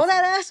not. All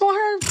that ass on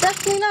her,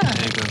 definitely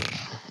not.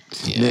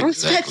 Yeah,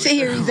 respect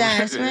Tahiri's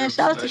ass, man.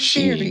 Shout out to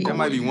Tahiri. That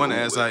might be one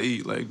ass I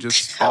eat. Like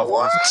just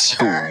whoa.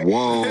 Shout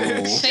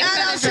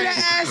out to the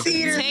ass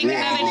eater. Take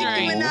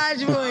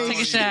another drink.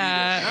 Take a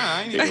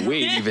shot.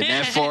 We ain't even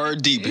that far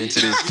deep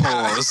into this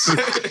pause.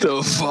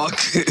 The fuck?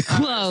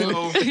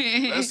 Whoa.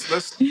 So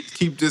let's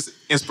keep this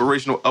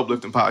inspirational,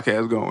 uplifting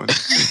podcast going.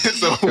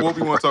 So what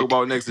we want to talk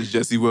about next is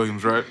Jesse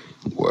Williams, right?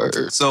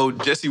 Word. So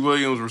Jesse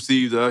Williams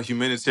received a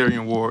humanitarian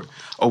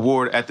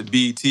award at the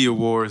BET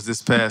Awards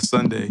this past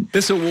Sunday.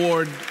 This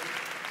award,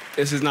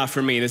 this is not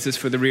for me. This is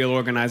for the real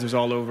organizers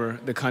all over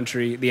the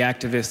country, the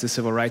activists, the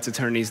civil rights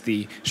attorneys,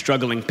 the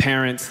struggling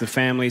parents, the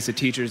families, the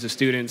teachers, the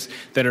students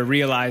that are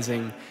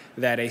realizing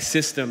that a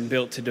system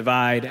built to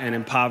divide and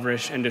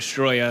impoverish and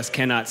destroy us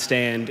cannot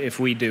stand if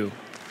we do.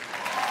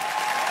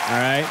 All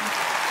right?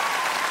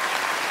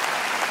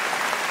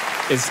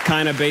 It's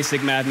kind of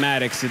basic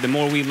mathematics. The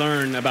more we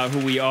learn about who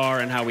we are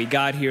and how we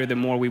got here, the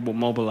more we will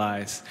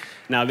mobilize.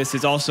 Now, this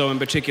is also in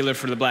particular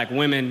for the black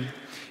women,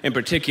 in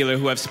particular,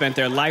 who have spent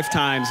their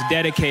lifetimes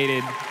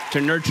dedicated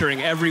to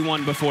nurturing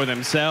everyone before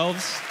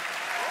themselves.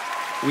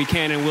 We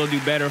can and will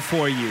do better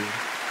for you.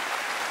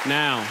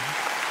 Now,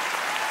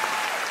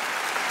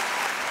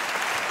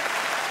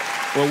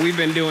 what we've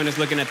been doing is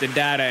looking at the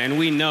data, and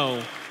we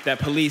know that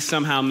police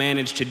somehow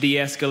manage to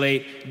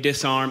de-escalate,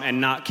 disarm,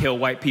 and not kill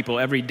white people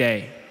every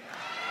day.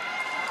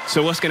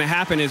 So what's going to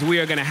happen is we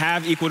are going to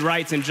have equal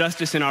rights and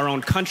justice in our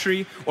own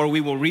country, or we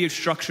will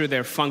restructure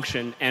their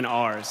function and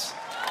ours.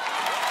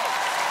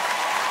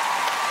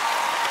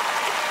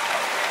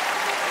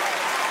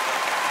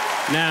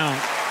 Now,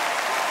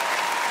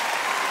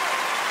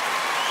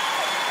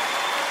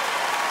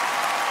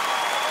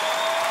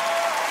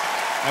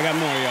 I got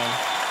more,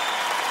 y'all.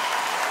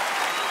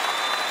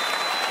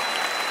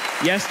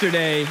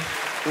 Yesterday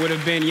would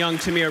have been young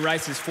Tamir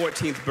Rice's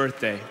 14th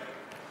birthday.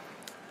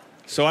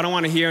 So I don't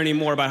want to hear any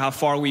more about how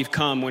far we've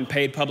come when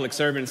paid public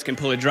servants can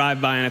pull a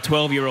drive-by on a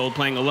 12-year-old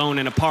playing alone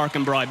in a park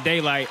in broad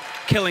daylight,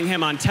 killing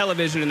him on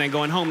television and then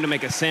going home to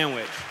make a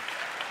sandwich.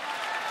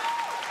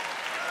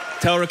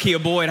 Tell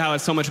Rakia Boyd how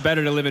it's so much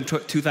better to live in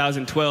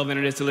 2012 than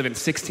it is to live in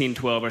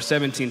 1612 or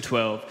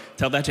 1712.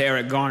 Tell that to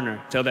Eric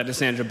Garner. Tell that to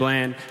Sandra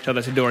Bland. Tell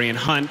that to Dorian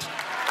Hunt.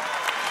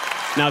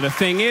 Now the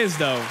thing is,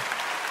 though,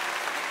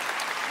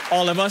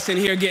 all of us in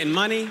here getting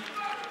money,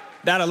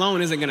 that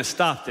alone isn't going to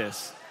stop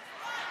this.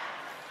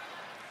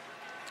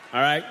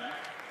 All right?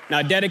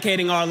 Now,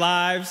 dedicating our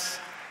lives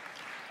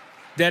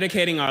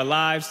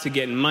to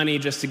getting money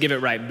just to give it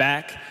right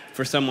back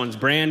for someone's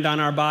brand on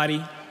our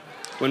body,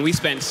 when we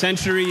spent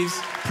centuries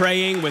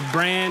praying with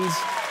brands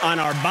on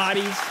our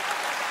bodies,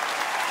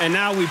 and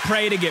now we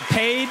pray to get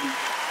paid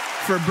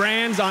for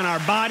brands on our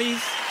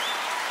bodies.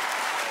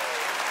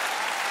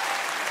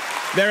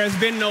 There has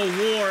been no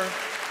war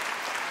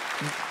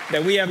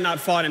that we have not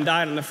fought and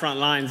died on the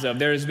front lines of.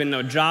 There has been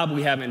no job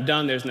we haven't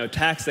done. There's no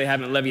tax they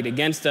haven't levied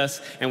against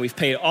us, and we've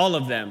paid all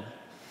of them.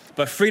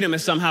 But freedom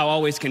is somehow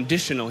always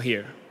conditional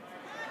here.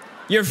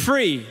 You're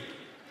free,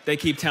 they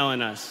keep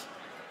telling us.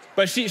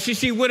 But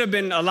she would have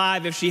been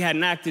alive if she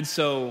hadn't acted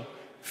so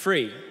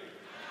free.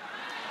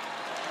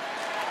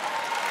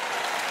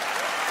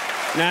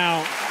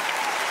 Now,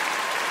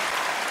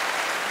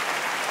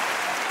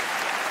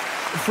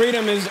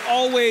 freedom is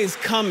always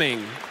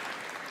coming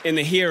in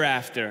the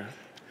hereafter.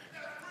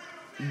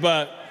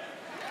 But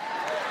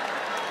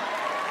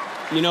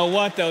you know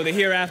what, though? The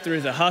hereafter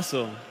is a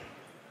hustle.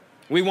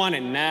 We want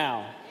it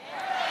now.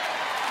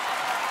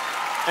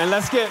 And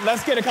let's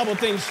get a couple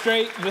things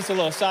straight. Just a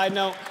little side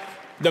note.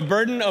 The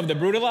burden of the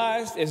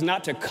brutalized is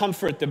not to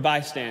comfort the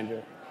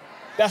bystander.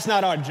 That's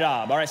not our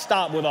job, all right?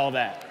 Stop with all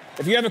that.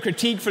 If you have a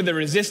critique for the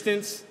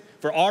resistance,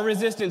 for our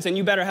resistance, then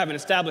you better have an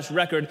established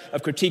record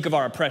of critique of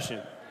our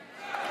oppression.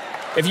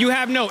 If you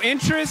have no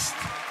interest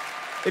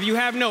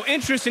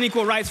in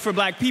equal rights for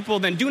black people,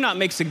 then do not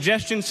make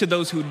suggestions to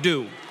those who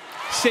do.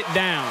 Sit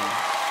down.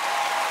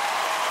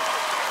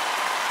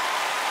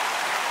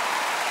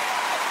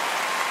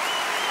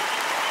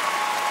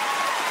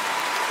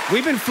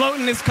 We've been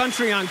floating this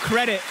country on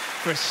credit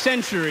for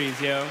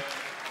centuries, yo.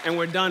 And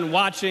we're done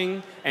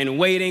watching and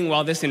waiting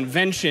while this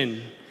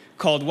invention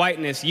called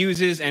whiteness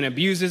uses and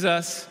abuses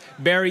us,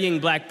 burying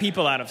black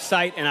people out of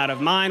sight and out of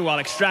mind while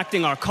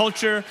extracting our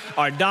culture,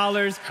 our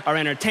dollars, our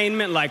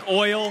entertainment like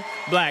oil,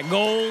 black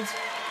gold,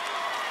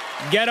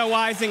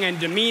 ghettoizing and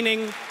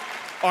demeaning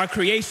our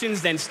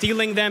creations, then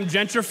stealing them,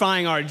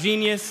 gentrifying our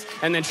genius,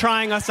 and then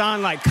trying us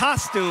on like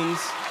costumes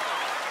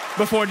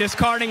before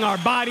discarding our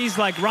bodies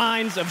like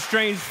rinds of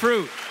strange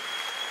fruit.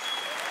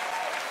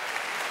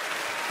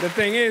 The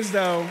thing is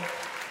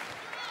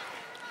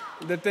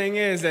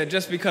that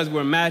just because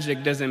we're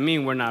magic doesn't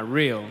mean we're not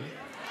real.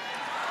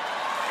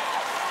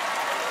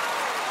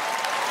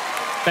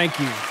 Thank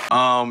you.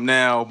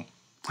 Now,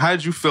 how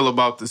did you feel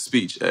about the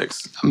speech,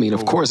 X? I mean,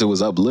 of course it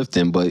was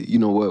uplifting, but you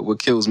know what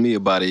kills me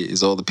about it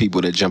is all the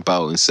people that jump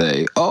out and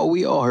say, oh,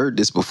 we all heard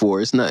this before,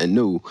 it's nothing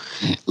new.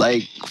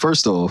 Like,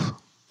 first off,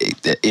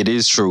 it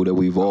is true that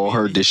we've all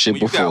heard this shit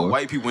before. You got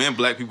white people and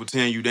black people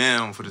tearing you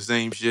down for the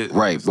same shit.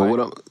 Right,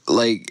 but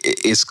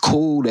it's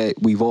cool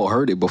that we've all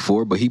heard it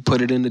before, but he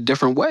put it in a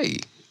different way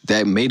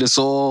that made us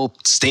all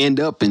stand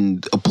up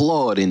and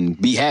applaud and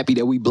be happy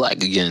that we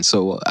black again.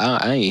 So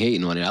I ain't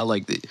hating on it. I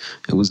liked it.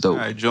 It was dope.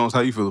 All right, Jones,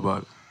 how you feel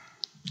about it?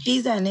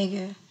 He's that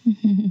nigga.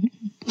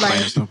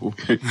 Plain simple.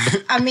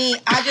 I mean,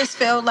 I just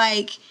feel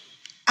like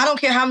I don't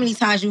care how many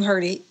times you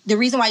heard it. The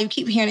reason why you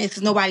keep hearing it is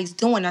because nobody's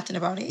doing nothing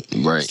about it.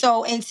 Right.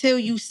 So until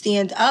you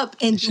stand up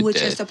and do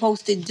what you're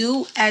supposed to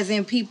do, as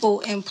in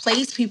people in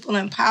place, people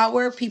in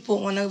power,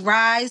 people on the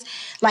rise,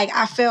 like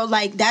I feel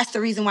like that's the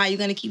reason why you're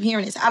going to keep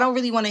hearing this. I don't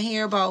really want to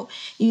hear about,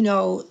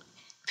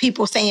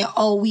 people saying,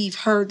 oh, we've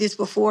heard this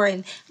before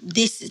and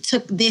this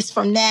took this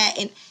from that.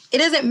 And it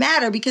doesn't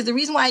matter because the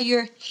reason why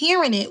you're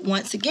hearing it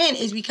once again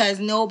is because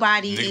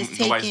nobody's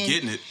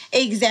getting it.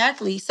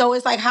 Exactly. So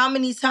it's like, how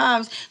many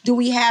times do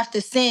we have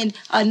to send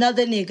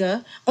another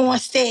nigga on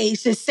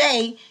stage to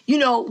say,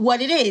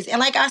 what it is? And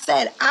like I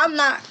said, I'm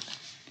not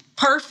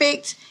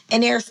perfect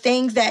and there's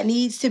things that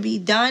needs to be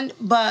done,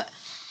 but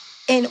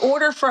in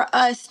order for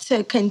us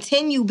to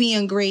continue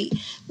being great,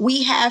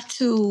 we have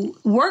to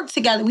work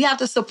together. We have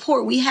to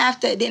support.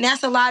 And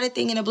that's a lot of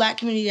things in the black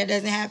community that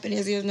doesn't happen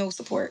is there's no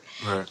support.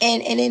 Right.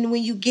 And then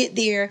when you get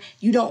there,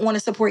 you don't want to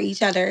support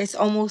each other. It's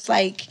almost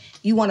like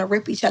you want to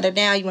rip each other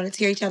down. You want to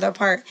tear each other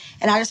apart.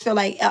 And I just feel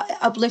like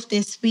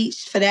uplifting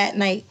speech for that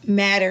night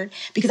mattered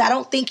because I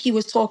don't think he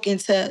was talking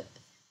to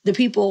the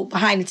people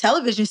behind the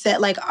television set,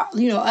 like,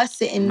 us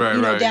sitting,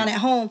 down at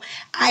home.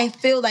 I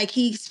feel like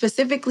he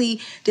specifically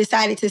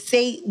decided to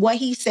say what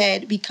he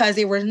said because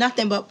there was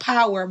nothing but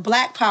power,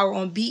 Black power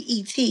on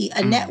BET,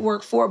 a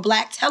network for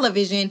Black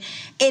television,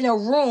 in a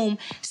room.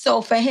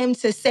 So for him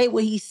to say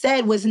what he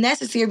said was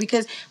necessary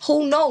because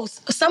who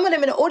knows? Some of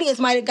them in the audience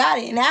might have got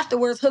it and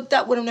afterwards hooked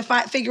up with him to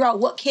figure out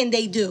what can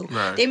they do.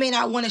 Right. They may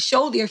not want to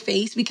show their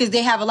face because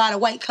they have a lot of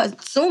white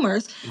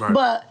consumers,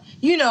 but,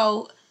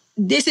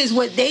 this is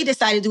what they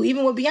decided to do,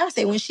 even with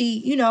Beyonce, when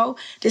she,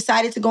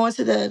 decided to go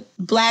into the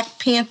Black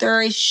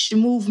Panther-ish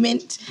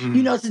movement,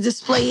 to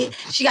display it.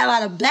 She got a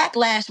lot of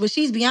backlash, but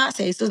she's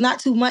Beyonce, so it's not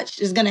too much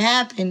is going to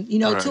happen,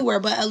 to her,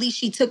 but at least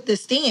she took the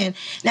stand.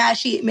 Now, is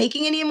she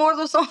making any more of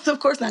those songs? Of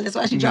course not. That's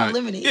why she dropped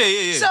Lemonade.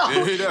 Yeah. So,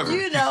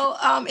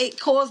 it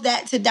caused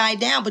that to die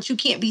down, but you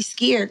can't be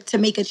scared to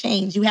make a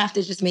change. You have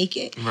to just make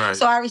it. Right.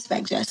 So I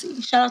respect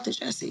Jesse. Shout out to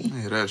Jesse.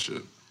 Yeah, that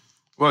shit.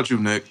 What about you,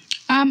 Nick?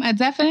 I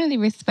definitely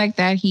respect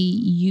that he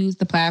used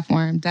the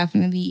platform.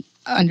 Definitely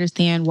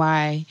understand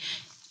why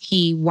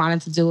he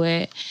wanted to do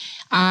it.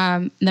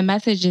 The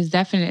message is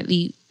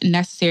definitely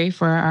necessary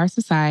for our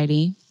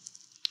society.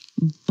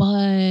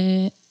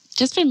 But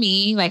just for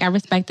me, I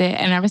respect it.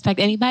 And I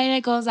respect anybody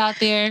that goes out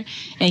there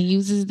and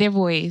uses their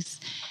voice.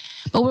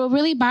 But what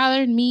really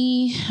bothered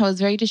me, I was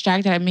very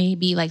distracted. I may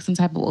be some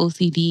type of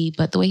OCD,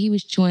 but the way he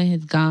was chewing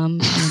his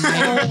gum.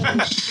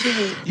 And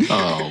shit.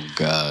 Oh,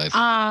 God.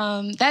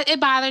 That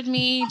it bothered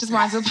me. Just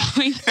wanted to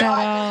point that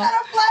out.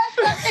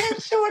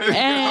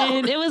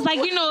 And it was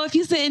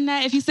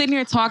if you sitting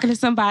here talking to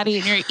somebody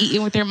and you're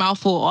eating with your mouth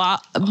full,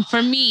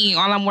 for me,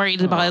 all I'm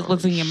worried about is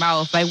what's in your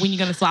mouth. When you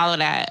gonna swallow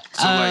that?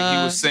 So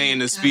he was saying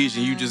the speech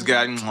and you just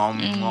got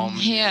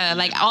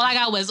yeah, all I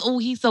got was, oh,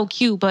 he's so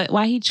cute, but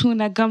why he chewing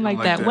that gum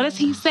like that? What is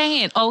he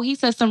saying? Oh, he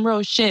said some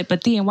real shit,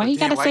 but then why he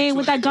gotta say it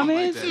with that gum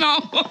is? No.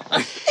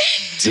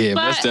 Yeah,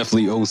 but that's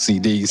definitely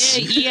OCDs.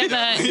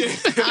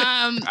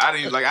 I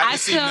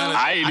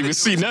didn't even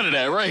see none of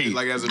that. Right?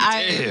 As a kid,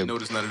 I didn't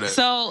notice none of that.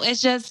 So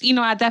it's just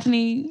I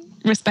definitely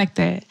respect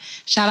that.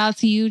 Shout out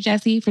to you,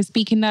 Jesse, for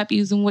speaking up,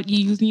 using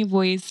your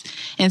voice,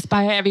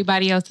 inspire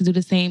everybody else to do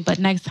the same. But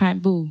next time,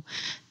 boo,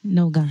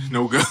 no gun.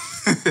 No gun.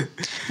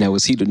 Now,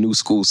 is he the new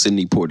school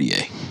Sidney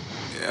Poitier?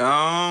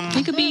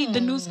 He could be the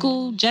new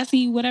school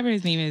Jesse, whatever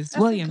his name is,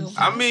 Williams.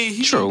 I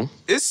mean, true.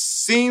 It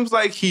seems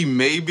like he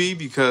may be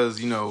because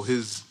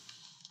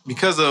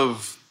because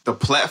of the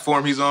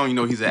platform he's on.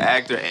 He's an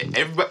actor.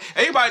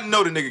 Everybody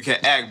know the nigga can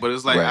act, but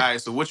it's all right.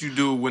 So what you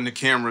do when the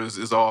cameras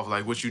is off?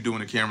 What you do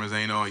when the cameras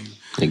ain't on you?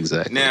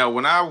 Exactly. Now,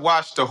 when I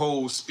watched the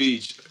whole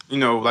speech,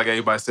 like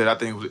everybody said, I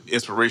think it was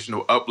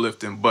inspirational,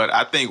 uplifting. But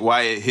I think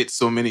why it hit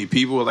so many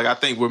people, I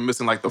think we're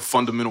missing the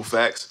fundamental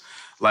facts,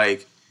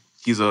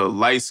 He's a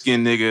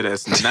light-skinned nigga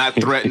that's not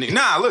threatening.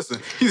 Nah, listen.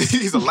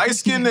 He's a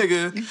light-skinned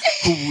nigga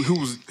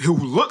who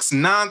looks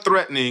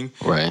non-threatening.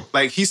 Right.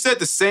 He said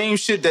the same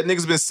shit that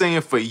niggas been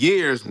saying for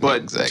years,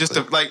 but just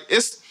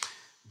it's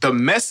the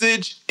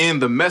message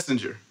and the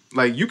messenger.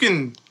 You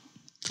can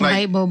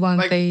light bulb on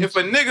stage. If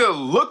a nigga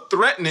look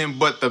threatening,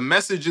 but the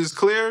message is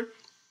clear,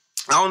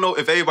 I don't know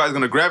if everybody's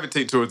gonna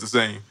gravitate towards the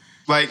same.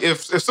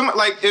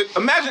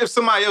 Imagine if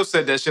somebody else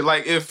said that shit.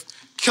 If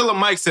Killer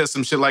Mike said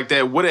some shit like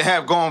that, would it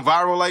have gone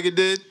viral like it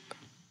did?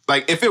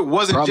 If it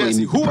wasn't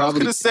Jesse, who else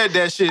could have said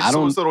that shit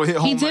so it'll hit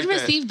home? He did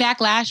receive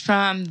backlash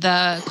from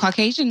the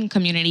Caucasian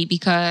community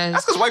because...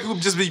 That's because white people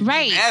just be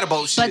mad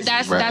about shit.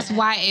 But that's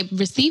why it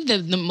received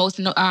the most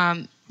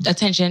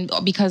attention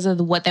because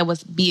of what that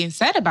was being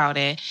said about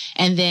it.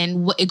 And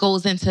then it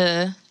goes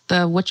into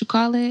the, what you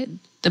call it?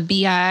 The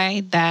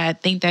BI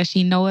that think that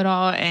she know it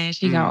all and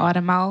she got all the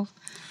mouth.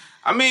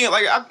 I mean,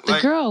 the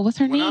girl, what's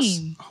her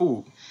name?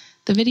 Who?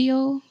 The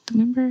video,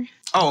 remember?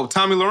 Oh,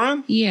 Tommy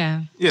Lauren?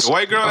 Yeah. Yeah, the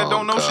white girl that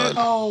don't know shit?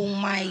 Oh,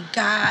 my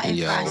God.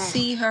 If I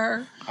see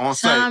her, on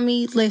site.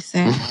 Tommy,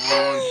 listen.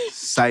 On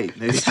site,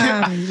 nigga.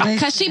 Tommy, listen.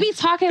 Because she be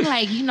talking ooh.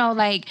 She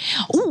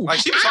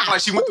be talking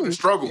like she went through the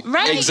struggle.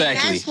 Right.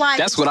 Exactly.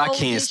 That's what I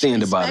can't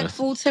stand about her.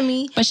 To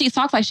me. But she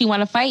talks like she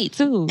want to fight,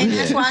 too. And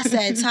that's why I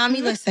said,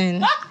 Tommy,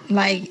 listen.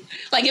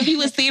 If you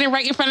was seeing it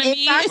right in front of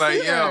me. I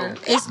see her,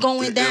 it's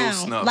going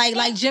down.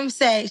 Like Jim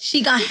said,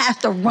 she gonna have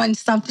to run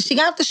something. She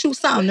gonna have to shoot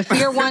something. The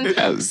fear one,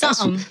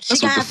 something.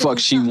 That's what the fuck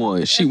she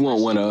want. She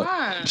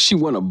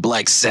want a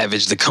black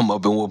savage to come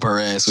up and whoop her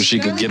ass so she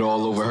could get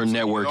all over her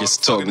network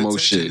and talk more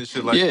shit.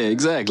 Yeah,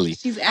 exactly.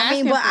 She's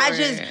asking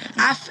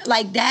I feel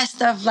like that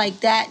stuff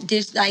like that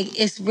just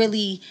it's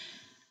really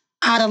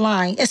out of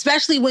line,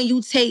 especially when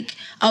you take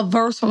a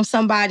verse from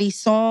somebody's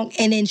song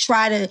and then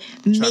try to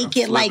make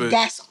it like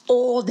that's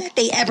all that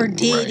they ever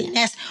did and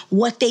that's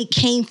what they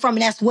came from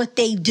and that's what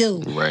they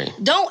do. Right.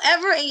 Don't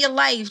ever in your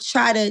life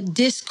try to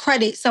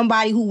discredit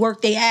somebody who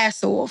worked their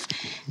ass off,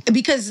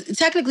 because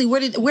technically, where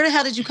the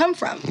hell did you come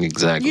from?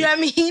 Exactly. You know what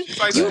I mean?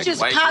 You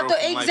just popped up.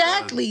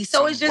 Exactly.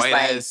 So it's just white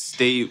ass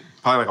state,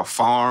 probably a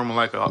farm,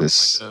 like a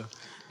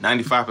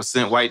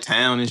 95% white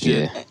town and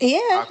shit.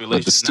 Yeah.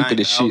 But the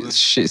stupidest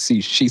shit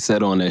she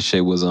said on that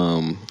shit was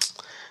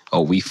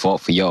oh, we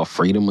fought for y'all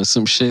freedom or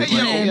some shit.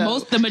 Hey,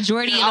 the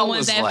majority of the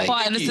ones that like,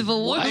 fought in the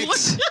Civil War.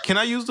 Can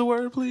I use the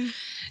word, please?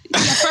 For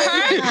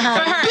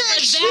her,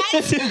 Bitch, you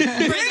fucking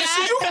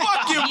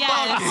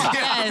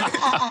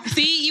yes.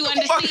 See, you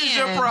understand. What the fuck is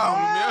your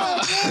problem,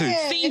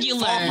 yo?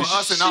 Singular. Fought for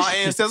us and our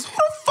ancestors. Who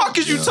the fuck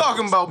is you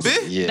talking about,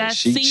 bitch? Yeah, That's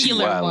she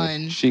singular wildin'.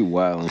 one. She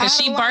wildin'. Cause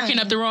she barking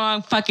up the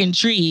wrong fucking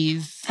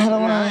trees.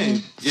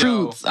 Right.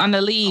 Fruits on the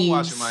leaves. I'm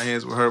washing my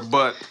hands with her,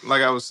 but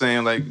like I was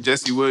saying, like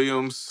Jesse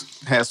Williams,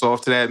 hats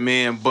off to that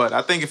man. But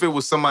I think if it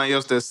was somebody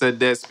else that said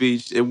that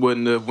speech, it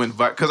wouldn't have went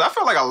viral. Because I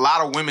feel like a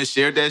lot of women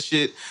shared that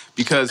shit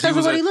because of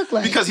what he looked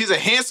like. Because he's a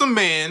handsome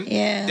man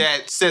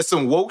that said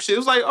some woke shit. It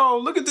was like, oh,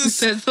 look at this.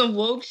 Said some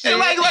woke shit. And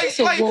like,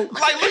 look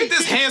at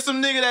this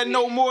handsome nigga that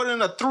know more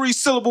than a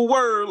 3-syllable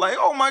word. Like,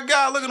 oh my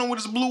God, look at him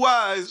with his blue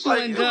eyes.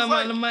 Like, it was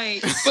like, on the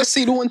mic. But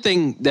see, the one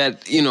thing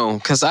that,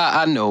 because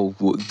I know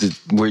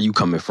where you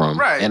coming from.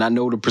 Right. And I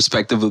know the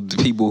perspective of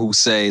the people who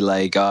say,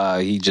 like,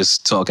 he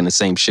just talking the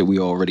same shit we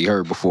already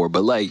heard before.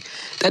 But, like,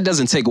 that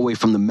doesn't take away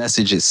from the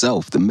message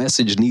itself. The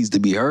message needs to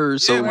be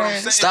heard. So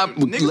let's stop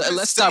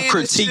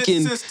critiquing.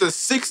 Since the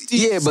 60s.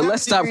 Yeah, but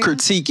let's stop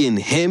critiquing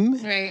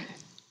him. Right.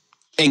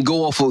 And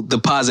go off of the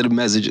positive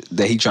message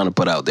that he trying to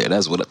put out there.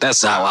 That's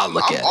how I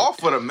look at it. I'm all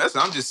for the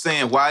message. I'm just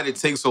saying, why did it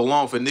take so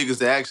long for niggas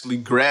to actually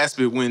grasp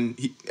it when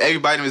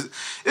everybody was...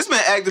 It's been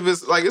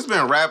activists, like, it's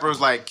been rappers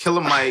like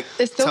Killer Mike,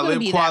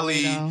 Talib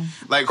Kweli,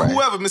 like,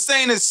 whoever been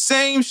saying the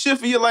same shit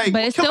for you, like...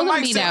 But it's still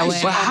gonna be that way.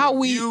 But how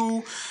we...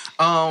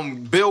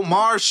 Bill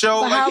Maher's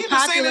show, But like, how he been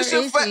saying this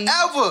shit popular is he?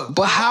 forever.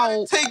 But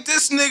how... Take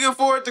this nigga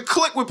for it to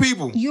click with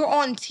people. You're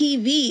on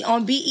TV,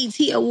 on BET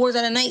Awards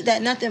at a night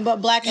that nothing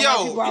but black and white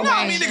people are you know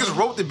how many niggas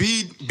wrote the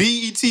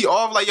BET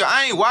off? Like, yo,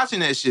 I ain't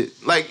watching that shit.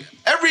 Like,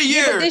 every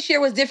year. Yeah, but this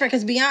year was different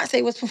because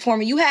Beyonce was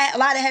performing. You had a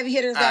lot of heavy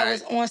hitters that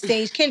was on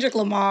stage. Kendrick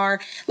Lamar.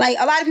 Like,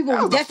 a lot of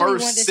people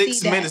definitely wanted to see that. The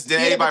first 6 minutes that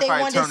everybody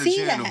probably turned the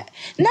channel.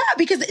 Nah,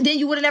 because then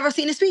you would have never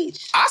seen the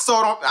speech. I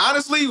saw it on,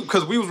 honestly,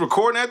 because we was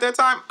recording at that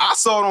time, I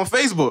saw it on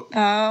Facebook.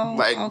 Oh,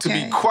 like, to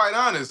be quite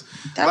honest.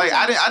 Like,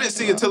 I didn't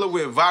see it till it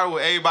went viral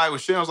with everybody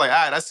was sharing. I was like, all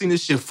right, I seen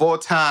this shit 4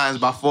 times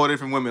by 4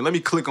 different women. Let me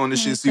click on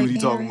this shit, see what he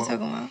talking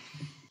about.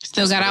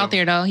 Still got out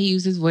there, though. He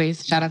used his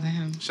voice. Shout out to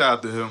him. Shout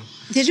out to him.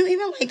 Did you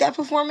even like that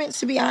performance,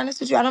 to be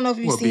honest with you? I don't know if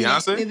you've seen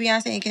Beyonce? it with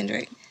Beyonce and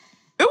Kendrick.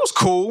 It was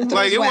cool.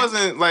 Like, it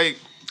wasn't like...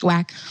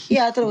 Whack.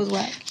 Yeah, I thought it was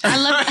whack. I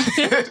love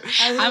it.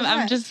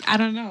 I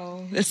don't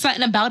know. There's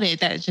something about it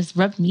that just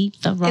rubbed me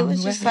the wrong way. It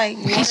was just like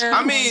water.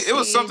 I mean, it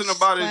was something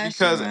about it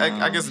because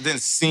I guess it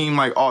didn't seem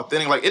like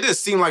authentic. Like, it didn't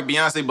seem like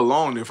Beyonce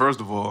belonged there,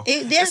 first of all.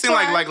 It seemed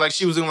like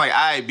she was doing like, all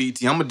right,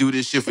 BT, I'm going to do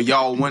this shit for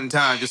y'all one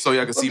time just so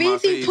y'all can see my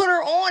face. BT put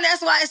her on.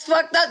 That's why it's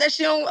fucked up that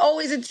she don't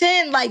always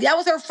attend. Like, that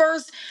was her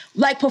first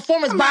like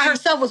performance by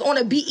herself, was on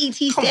a BET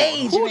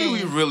stage. Who do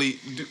we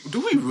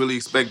really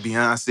expect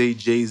Beyonce,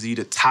 Jay-Z,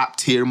 the top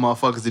tier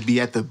motherfuckers to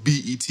be at the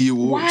BET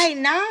Awards? Why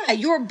not?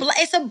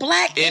 It's a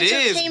black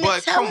entertainment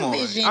but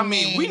television. Come on. I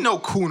mean, we know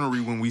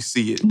coonery when we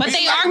see it. But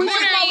they are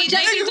coonery.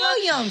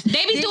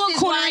 They be doing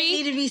This coonery.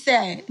 need to be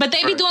said. But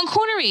they be doing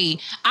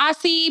coonery. I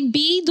see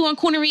B doing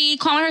coonery,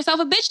 calling herself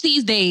a bitch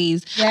these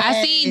days. Yes.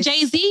 I see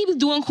Jay-Z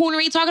doing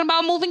coonery, talking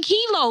about moving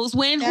kilos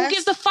when who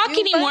gives a fuck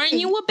anymore? And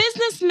you a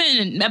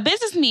businessman.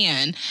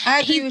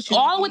 I agree He's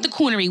all with the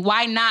coonery.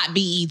 Why not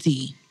BET?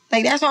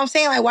 Like, that's what I'm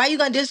saying. Like, why you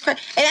gonna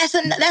discredit? And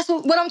that's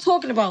what I'm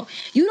talking about.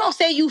 You don't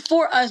say you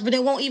for us, but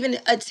then won't even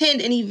attend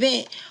an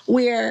event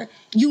where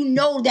you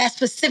know that's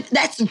specific.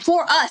 That's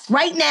for us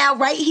right now,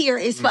 right here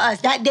is for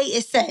us. That date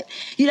is set.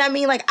 You know what I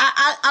mean? Like,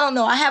 I don't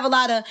know.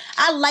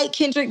 I like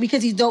Kendrick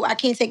because he's dope. I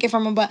can't take it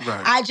from him, but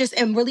I just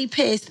am really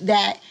pissed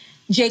that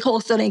J. Cole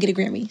still didn't get a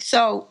Grammy.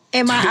 So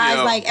in my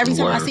eyes, like every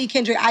time I see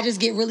Kendrick, I just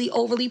get really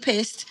overly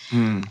pissed.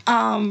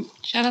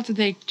 Shout out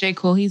to J.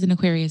 Cole. He's an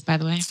Aquarius, by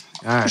the way.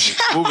 All right,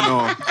 moving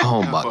on.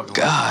 Oh my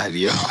God,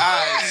 yo. All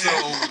right,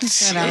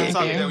 so the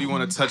topic that we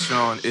want to touch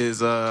on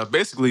is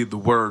basically the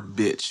word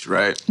bitch,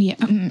 right? Yeah.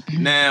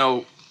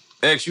 Now,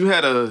 X, you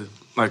had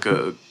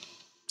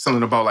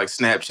something about like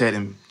Snapchat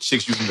and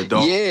chicks using the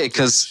dog. Yeah,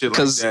 because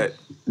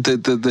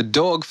the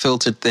dog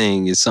filter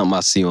thing is something I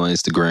see on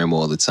Instagram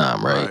all the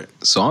time, right?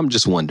 So I'm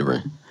just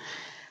wondering,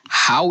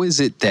 how is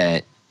it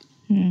that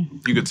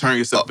you could turn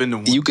yourself into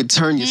one? You could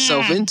turn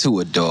yourself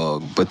into a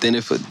dog, but then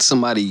if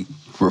somebody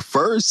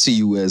refers to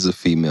you as a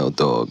female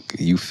dog,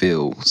 you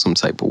feel some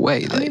type of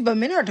way. I mean, but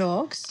men are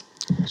dogs.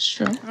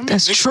 Sure.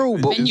 That's true,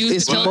 but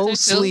it's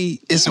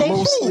mostly a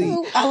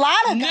lot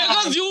of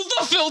niggas use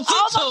the filter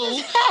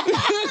too.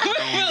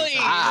 Really?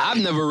 I've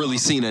never really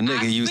seen a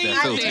nigga use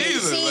that filter.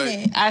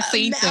 I've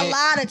seen it a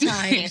lot of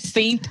times.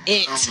 Seen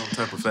it. I don't know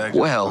type of fact.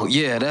 Well,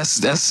 yeah,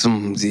 that's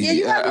some. Yeah,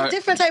 you have a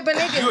different type of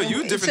nigga.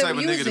 You a different type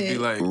of nigga to be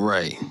like,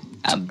 right.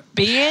 A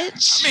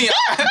bitch.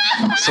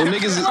 So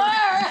niggas.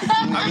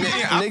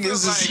 I feel like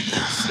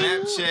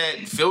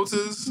Snapchat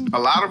filters, a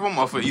lot of them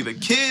are for either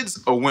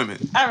kids or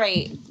women. All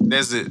right.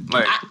 That's it.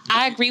 Like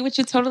I agree with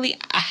you totally.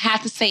 I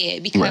have to say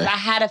it because I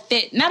had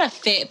not a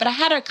fit, but I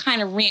had a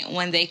kind of rant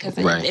one day because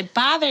it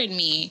bothered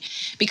me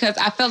because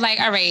I felt like,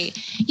 all right,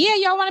 yeah,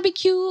 y'all want to be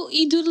cute,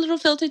 you do the little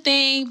filter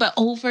thing, but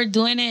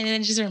overdoing it, and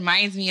it just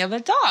reminds me of a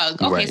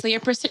dog. Okay, so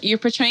you're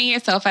portraying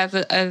yourself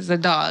as a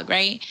dog,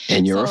 right?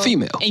 And you're a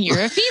female. And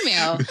you're a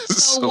female.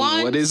 So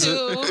one, what is two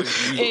it?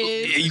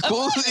 is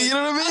Equal. You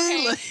know what I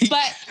mean? Okay.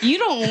 But you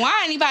don't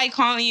want anybody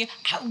calling you.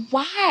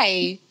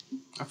 Why?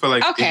 I feel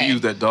like if you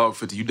use that dog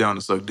filter, you down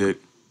to suck dick.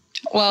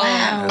 Well,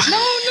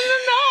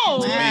 no.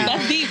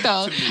 That's deep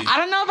though. I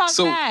don't know about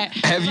that.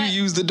 Have you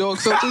used the dog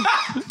filter?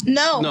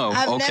 No,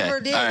 I've okay. never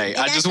did. All right.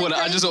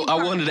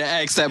 I wanted to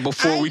ask that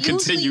before we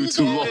continue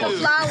too long.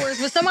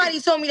 Flowers, but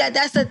somebody told me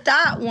that's a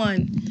thought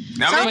one.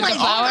 Now, so I'm like,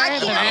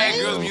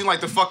 the girls use like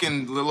the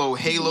fucking little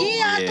halo.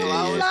 Yeah, I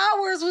thought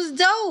flowers was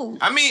dope.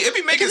 I mean, it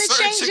be making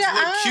certain chicks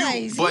look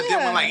cute, but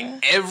then when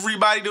like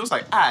everybody do, it's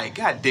like, all right,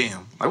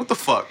 goddamn, like what the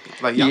fuck?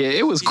 Like, yeah,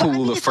 it was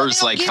cool the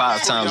first like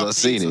 5 times I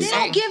seen it. They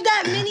don't give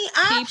that many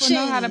options.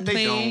 People know how to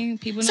play.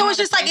 So it's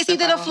just like it's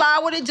either the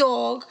flower or the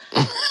dog,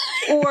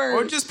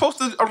 or just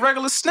post a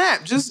regular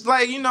snap, just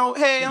like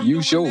hey, I'm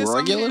use your this,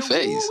 regular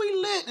face. We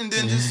lit, and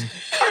then just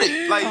cut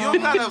it. Like you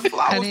don't gotta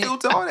flower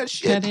filter all that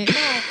shit.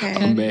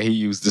 Oh, man, he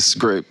used the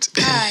script.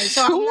 All right,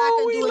 so I'm not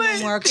gonna do it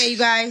anymore. Okay, you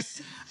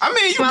guys. I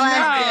mean, you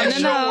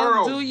can no,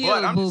 world, do you,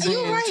 but I'm boo-boo.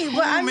 saying You're right,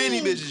 but too many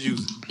bitches use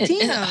it.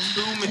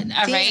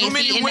 All right. Too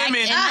many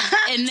women.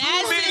 And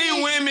Too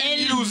many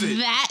women use it.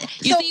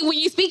 You see, when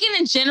you're speaking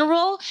in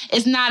general,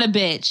 it's not a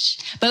bitch.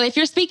 But if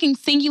you're speaking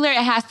singular,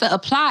 it has to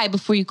apply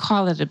before you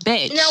call it a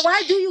bitch. Now,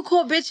 why do you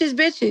call bitches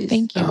bitches?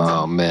 Thank you.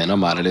 Oh man,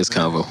 I'm out of this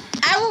convo.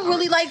 I would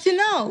really like to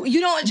know. You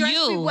don't address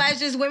people as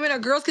just women or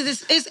girls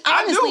because it's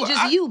honestly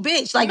just you,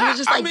 bitch. Like you're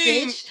just like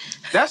bitch.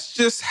 That's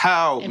just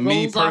how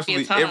me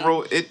personally.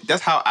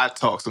 That's how I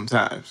talk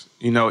sometimes.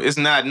 It's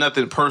not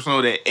nothing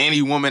personal that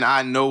any woman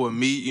I know or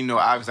meet.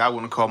 Obviously I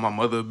wouldn't call my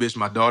mother a bitch,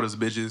 my daughters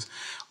bitches.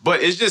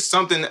 But it's just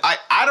something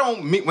I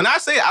don't mean. When I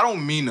say it, I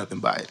don't mean nothing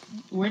by it.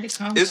 Where'd it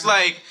come It's from?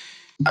 like,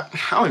 I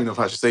don't even know if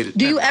I should say it.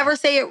 Do you ever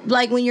say it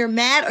like when you're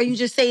mad, or you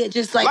just say it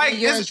just like when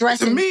you're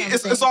addressing to me,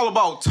 something? it's all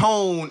about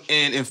tone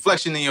and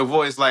inflection in your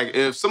voice. Like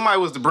if somebody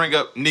was to bring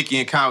up Nikki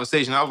in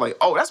conversation, I was like,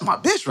 "Oh, that's my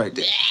bitch right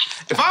there."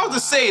 If I was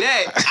to say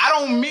that, I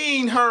don't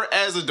mean her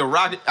as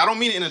I don't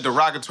mean it in a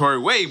derogatory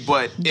way.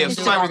 But if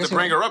somebody was to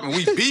bring her up and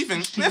we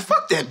beefing, man,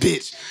 fuck that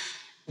bitch.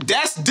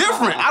 That's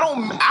different. I don't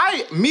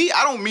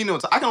mean no.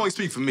 I can only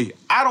speak for me.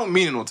 I don't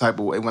mean it no type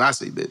of way when I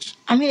say bitch.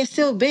 I mean, it's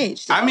still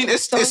bitch. I mean,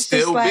 it's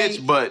still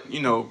bitch, but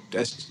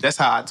that's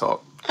how I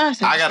talk.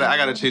 I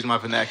gotta change my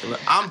vernacular.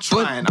 I'm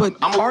trying. But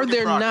I'm are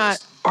there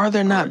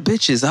not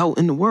bitches out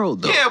in the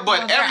world though? Yeah,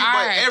 but there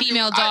are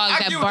female dogs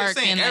that bark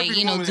and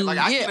do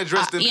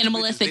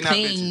animalistic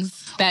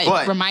things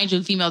that remind you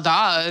of female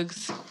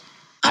dogs.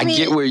 I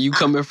get where you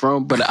coming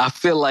from, but I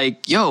feel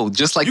like,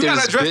 just like you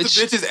there's gotta address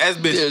the bitches as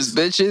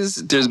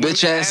bitches. There's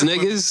bitch ass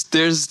niggas.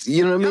 There's,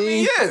 you know what I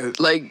mean? Yeah.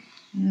 Like,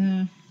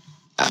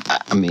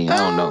 I mean, I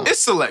don't know. It's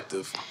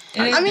selective.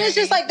 I mean, it's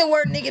just like the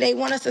word nigga. They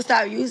want us to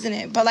stop using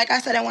it. But like I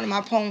said in one of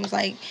my poems,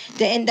 like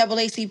the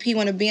NAACP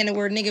want to ban the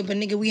word nigga, but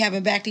nigga, we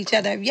haven't backed each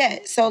other up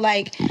yet. So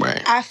like,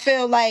 I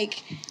feel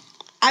like,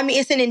 I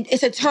mean,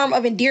 it's a term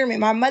of endearment.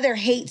 My mother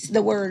hates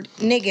the word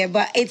nigga,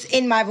 but it's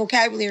in my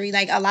vocabulary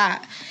like a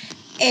lot.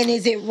 And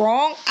is it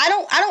wrong? I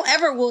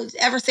don't will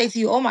ever say to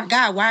you, oh my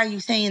God, why are you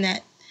saying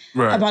that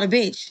about a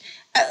bitch?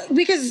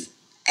 Because,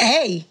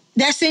 hey,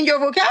 that's in your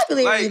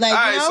vocabulary. Like, all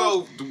right,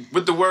 so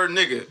with the word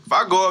nigga, if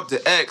I go up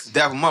to X,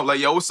 dap him up, like,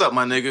 yo, what's up,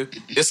 my nigga?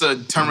 It's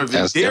a term of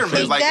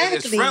endearment. Like,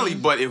 it's friendly.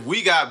 But if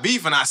we got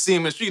beef and I see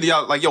him in the street,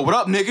 y'all like, yo, what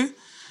up, nigga?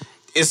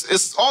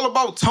 It's all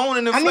about tone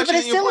and inflection. I mean, but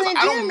it's still an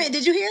endearment.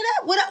 Did you hear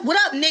that? What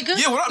up, nigga?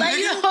 Yeah, what up, like,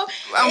 nigga?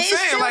 I'm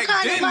saying,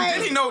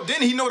 like,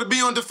 then he know to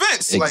be on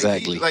defense.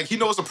 Exactly. Like, he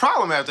knows the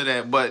problem after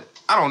that. But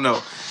I don't know.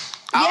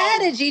 Yeah, I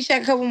had a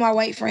G-check a couple of my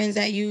white friends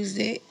that used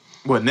it.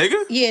 What,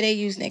 nigga? Yeah, they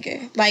use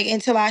nigga. Like,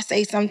 until I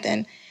say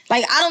something.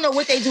 Like, I don't know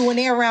what they do when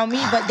they're around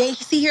me, but they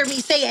hear me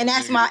say it, and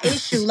that's my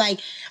issue. Like,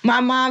 my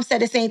mom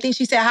said the same thing.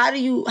 She said,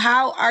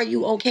 how are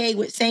you okay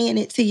with saying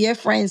it to your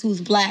friends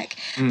who's black?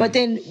 But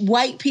then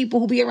white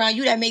people who be around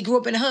you that may grew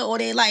up in the hood all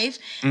their life,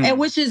 and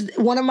which is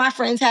one of my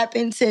friends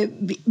happened to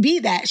be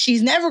that.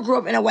 She's never grew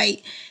up in a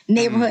white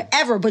neighborhood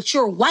ever, but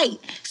you're white.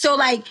 So,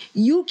 like,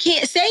 you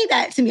can't say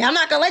that to me. I'm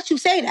not going to let you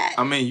say that.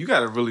 I mean, you got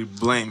to really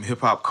blame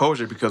hip-hop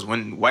culture because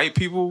when white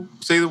people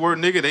say the word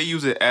nigga, they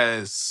use it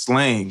as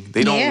slang.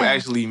 They don't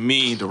actually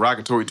mean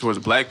derogatory towards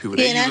black people.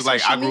 They use it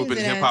like, I grew up in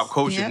hip-hop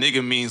culture. Yep.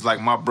 Nigga means like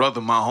my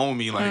brother, my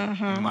homie, like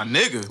my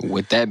nigga.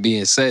 With that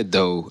being said,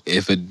 though,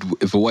 if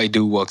a white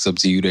dude walks up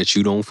to you that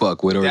you don't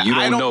fuck with or you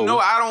don't know,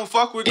 I don't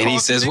fuck with, and he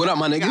says, "What up,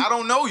 my nigga?" I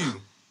don't know you.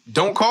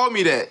 Don't call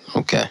me that.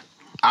 Okay.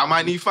 I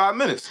might need 5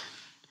 minutes.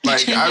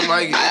 Like,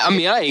 I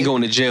mean, I ain't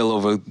going to jail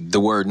over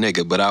the word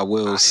nigga, but I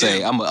will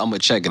say I'm a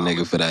check a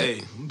nigga for that.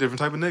 Hey, I'm different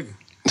type of nigga.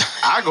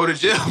 I go to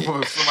jail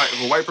for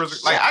somebody, a white person.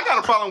 Like, I got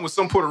a problem with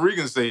some Puerto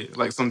Ricans say it,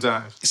 like,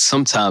 sometimes.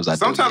 Sometimes I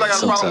got a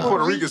problem with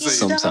Puerto Ricans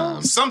say it.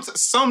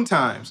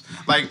 Sometimes.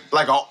 Like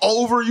an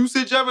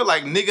overusage of it,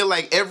 like, nigga,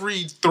 like,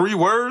 every 3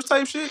 words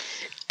type shit.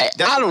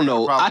 I don't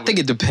know. I think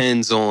it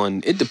depends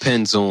on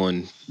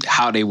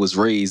how they was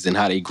raised and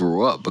how they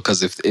grew up.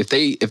 Because if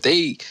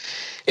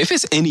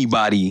it's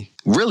anybody,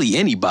 really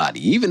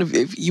anybody, even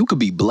if you could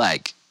be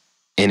black,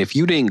 and if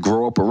you didn't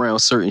grow up around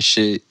certain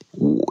shit,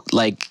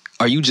 like,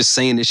 are you just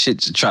saying this shit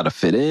to try to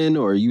fit in,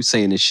 or are you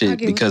saying this shit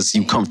because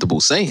you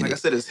comfortable saying it? Like I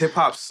said, it's hip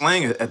hop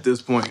slang at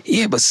this point.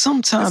 Yeah, but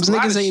sometimes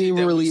niggas ain't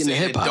even really into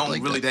hip hop. Don't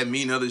like really that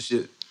mean other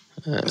shit.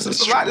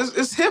 It's a lot.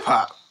 It's hip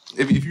hop.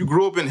 If you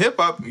grew up in hip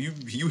hop,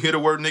 you hear the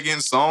word nigga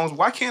in songs.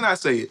 Why can't I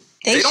say it?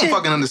 They don't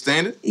fucking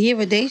understand it. Yeah,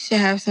 but they should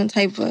have some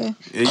type of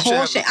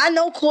caution. I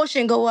know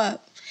caution go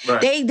up.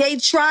 Right. They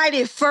tried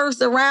it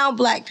first around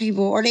black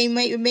people, or they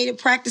made it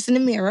practice in the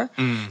mirror.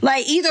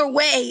 Like, either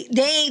way,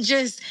 they ain't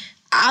just,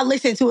 I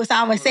listen to it, so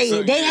I'm gonna say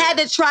it. They had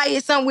to try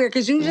it somewhere,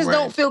 because you just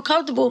don't feel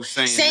comfortable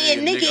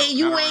saying nigga,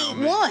 you ain't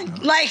one.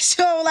 Like,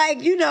 so,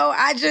 like, you know,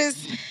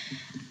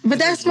 but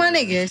that's my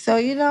nigga, so,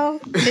 you know,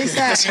 it's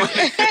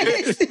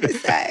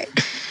that.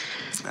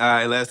 All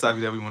right, last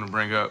topic that we want to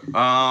bring up.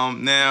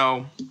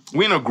 Now,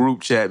 we in a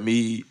group chat,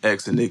 me,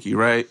 X, and Nikki,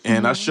 right?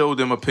 And I showed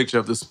them a picture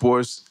of the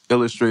Sports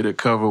Illustrated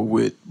cover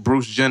with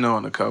Bruce Jenner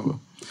on the cover.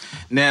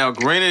 Now,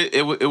 granted,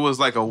 it was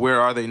like a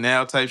Where Are They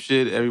Now type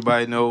shit.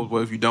 Everybody knows.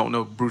 Well, if you don't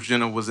know, Bruce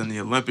Jenner was in the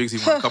Olympics. He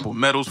won a couple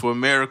medals for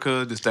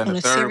America, this, that, and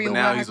the third. But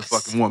now he's a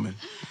fucking woman.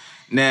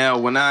 Now,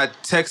 when I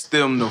text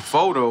them the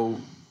photo,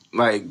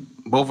 like,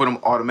 both of them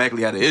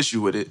automatically had an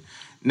issue with it.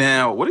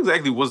 Now, what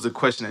exactly was the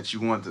question that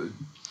you wanted to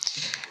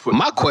put?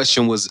 My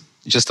question was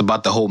just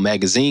about the whole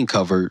magazine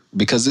cover,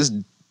 because this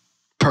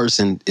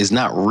person is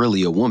not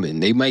really a woman.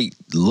 They might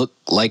look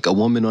like a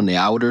woman on the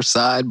outer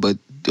side, but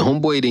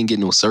homeboy didn't get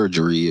no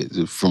surgery,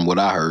 from what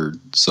I heard.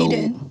 So,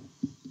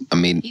 I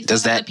mean,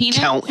 does that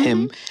count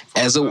him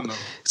as a...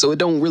 So it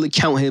don't really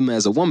count him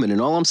as a woman. And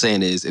all I'm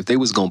saying is, if they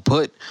was going to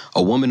put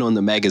a woman on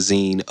the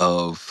magazine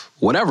of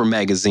whatever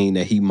magazine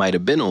that he might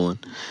have been on,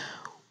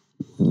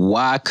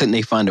 why couldn't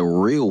they find a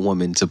real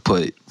woman to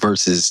put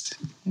versus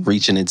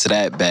reaching into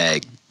that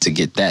bag to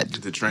get that?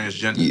 The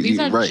transgender. These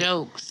are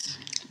jokes.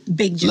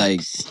 Big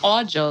jokes. Like,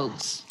 all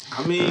jokes.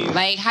 I mean,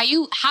 like, how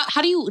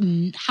do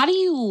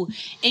you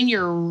in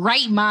your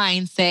right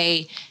mind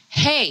say,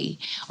 hey,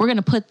 we're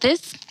gonna put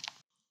this?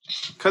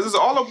 Because it's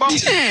all about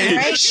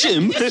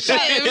Shim. Because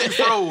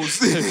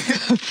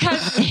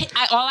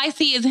all I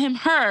see is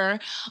her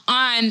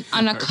on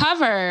a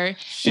cover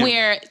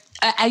where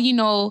you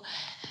know,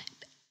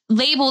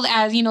 labeled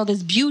as, you know,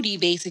 this beauty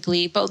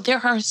basically, but there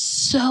are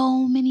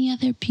so many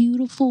other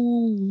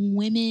beautiful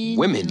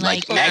women,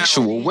 like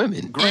actual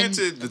women.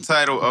 Granted, the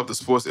title of the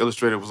Sports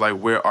Illustrated was like,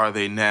 Where Are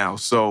They Now?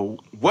 So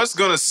what's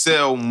gonna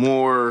sell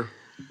more?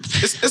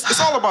 It's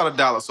all about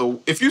 $1.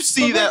 So if you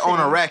see that on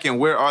a rack and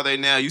Where Are They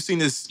Now, you seen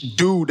this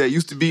dude that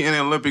used to be in the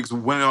Olympics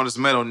winning all this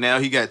medal, now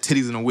he got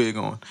titties and a wig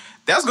on.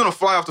 That's gonna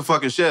fly off the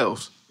fucking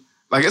shelves.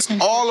 Like, it's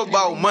all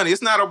about money.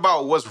 It's not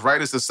about what's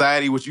right in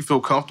society, what you feel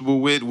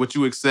comfortable with, what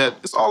you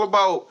accept. It's all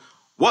about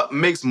what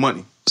makes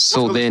money.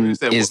 So then,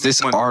 is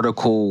this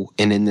article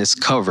and in this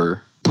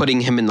cover putting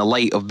him in the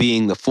light of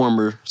being the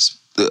former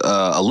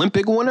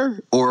Olympic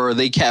winner, or are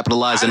they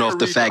capitalizing off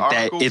the fact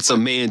that it's a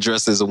man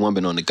dressed as a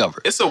woman on the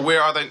cover? It's a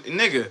Where Are They...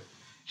 Nigga,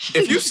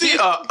 if you see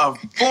a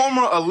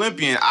former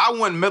Olympian, I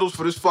won medals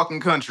for this fucking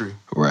country.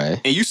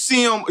 Right. And you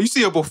see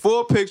a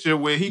before picture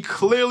where he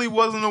clearly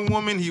wasn't a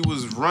woman. He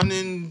was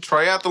running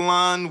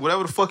triathlon,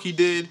 whatever the fuck he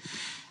did.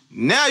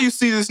 Now you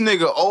see this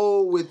nigga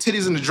old with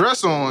titties and a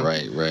dress on.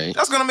 Right.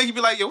 That's gonna make you be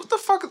like, yo, what the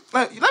fuck?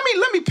 Like,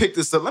 let me pick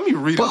this up. Let me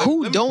read it. But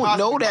who don't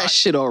know that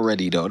shit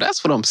already though?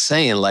 That's what I'm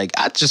saying. Like,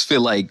 I just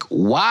feel like,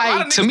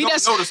 why? To me,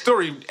 that's know the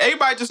story.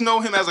 Everybody just know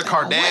him as a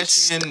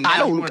Kardashian. I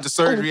don't went to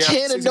surgery.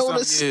 care to know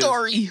the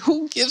story.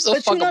 Who gives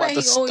a fuck about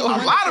the story? A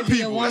lot of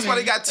people. That's why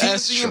they got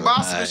TMZ and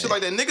Boston and shit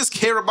like that. Niggas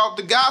care about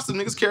the gossip.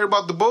 Niggas care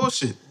about the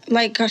bullshit.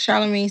 Like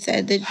Charlamagne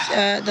said,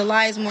 the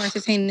lie is more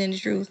entertaining than the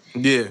truth.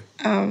 Yeah.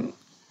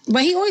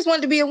 But he always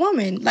wanted to be a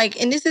woman.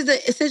 Like, and this is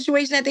a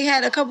situation that they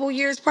had a couple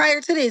years prior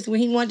to this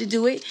when he wanted to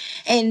do it.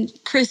 And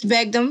Chris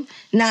begged him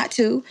not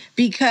to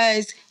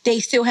because they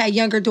still had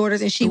younger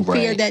daughters and she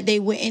feared that they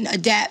wouldn't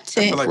adapt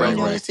to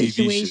the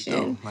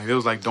situation. Like, it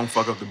was like, don't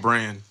fuck up the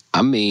brand.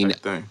 I mean,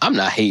 I'm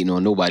not hating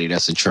on nobody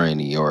that's a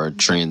tranny or a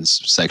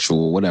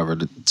transsexual, whatever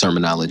the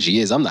terminology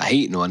is. I'm not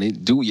hating on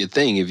it. Do your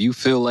thing. If you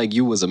feel like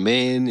you was a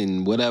man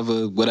and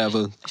whatever.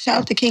 Shout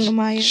out to King of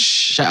Maya.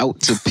 Shout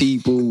to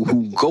people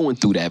who going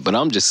through that. But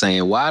I'm just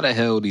saying, why the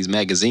hell these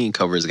magazine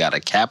covers got to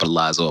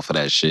capitalize off of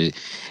that shit?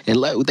 And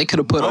they could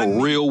have put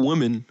a real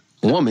woman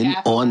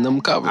on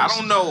them covers. I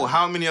don't know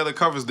how many other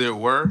covers there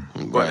were,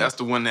 but that's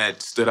the one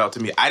that stood out to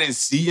me. I didn't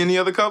see any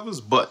other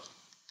covers, but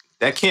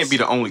that can't be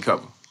the only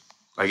cover.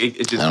 Like,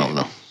 it just... I don't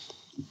know.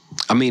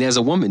 I mean, as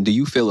a woman, do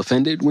you feel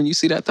offended when you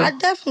see that, though? I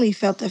definitely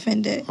felt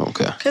offended.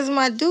 Okay. Because,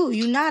 my dude,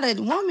 you're not a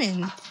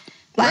woman.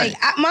 Like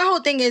my whole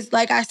thing is,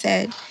 like I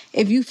said,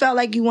 if you felt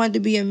like you wanted to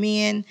be a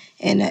man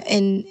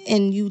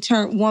and you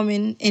turned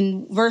woman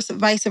and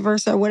vice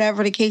versa, or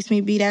whatever the case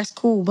may be, that's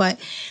cool. But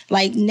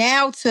like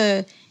now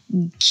to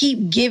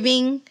keep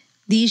giving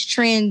these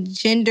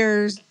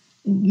transgenders,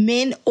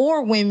 men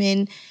or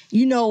women,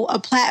 you know, a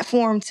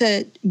platform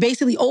to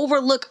basically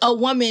overlook a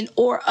woman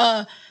or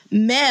a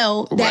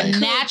male that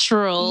could,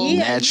 naturally,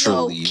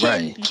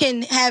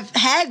 can have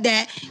had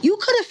that. You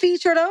could have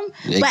featured them,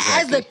 but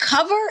as the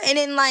cover, and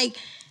then like,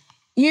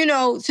 you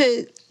know,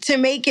 to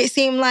make it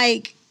seem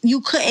like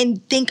you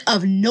couldn't think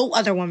of no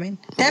other woman.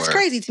 That's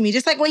crazy to me.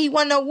 Just like when he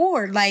won the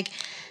award, like.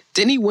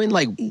 Didn't he win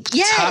like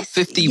top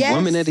 50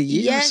 women of the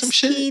year or some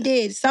shit? Yes, he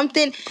did.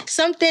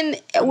 Something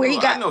where he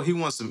got. I know he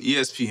won some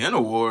ESPN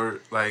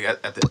award. Like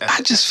at the.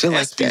 I just feel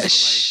like that.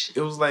 It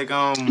was like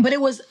But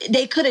it was,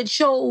 they could have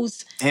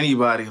chose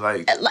anybody.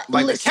 Like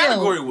the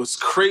category was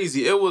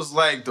crazy. It was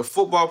like the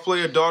football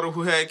player daughter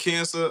who had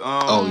cancer.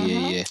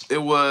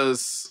 It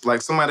was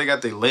like somebody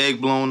got their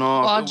leg blown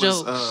off. It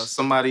was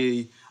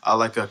somebody.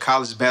 Like a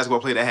college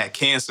basketball player that had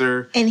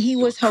cancer. And he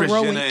was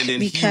heroic and then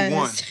because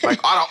he won. Like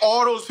out of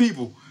all those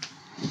people,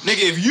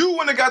 nigga, if you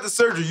wouldn't have got the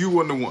surgery, you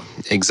wouldn't have won.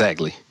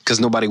 Exactly. Because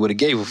nobody would have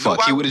gave a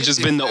fuck. He would have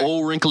just been the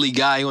old wrinkly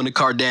guy on the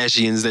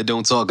Kardashians that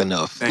don't talk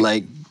enough.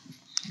 Like,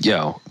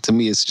 yo, to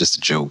me, it's just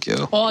a joke,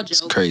 yo. It's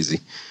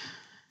crazy.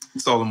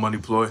 It's all a money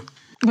ploy.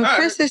 But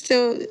Chris is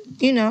still,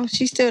 you know,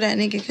 she's still that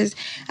nigga, because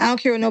I don't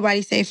care what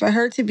nobody say. For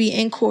her to be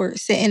in court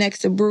sitting next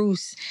to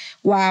Bruce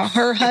while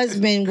her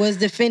husband was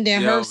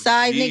defending her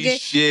side, nigga.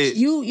 Shit.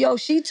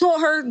 She taught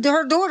her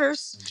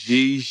daughters.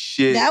 G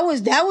shit. That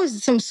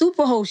was some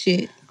super hoe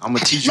shit. I'm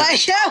gonna teach you.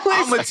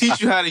 I'm gonna teach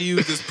you how to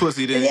use this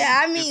pussy. Then.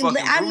 Yeah, I mean, the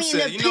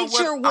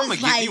picture was I'm gonna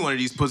give you one of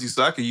these pussies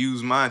so I can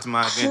use mine to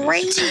my advantage.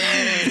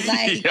 Crazy,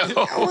 like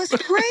that was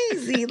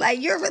crazy.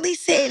 Like you're really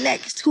sitting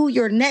next to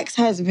your next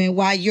husband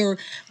while your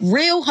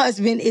real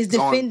husband is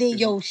defending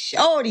your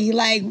shorty.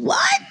 Like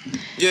what?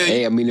 Yeah.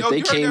 Hey, I mean, if they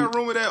you came, heard that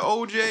rumor that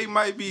OJ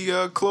might be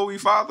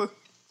Chloe's father.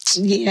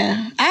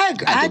 Yeah, I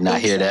agree. I did not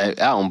hear that.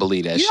 I don't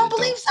believe that. You don't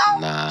believe so?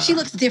 Nah. She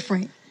looks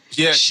different.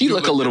 Yeah, she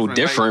look a little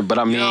different, but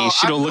I mean,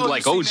 she don't look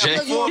like OJ. She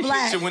look more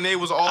black. When they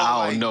was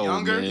all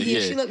younger, man. Yeah,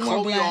 she look more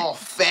Chloe black. all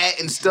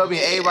fat and stubby,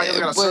 and everybody else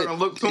got a certain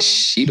look to them.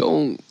 She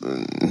don't.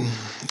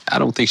 I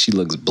don't think she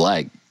looks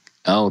black.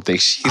 I don't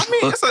think she. I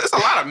mean, it's a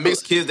lot of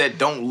mixed kids that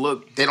don't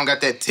look. They don't got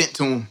that tint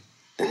to them.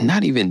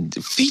 Not even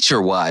feature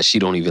wise, she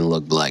don't even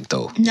look black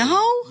though.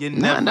 No,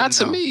 not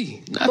to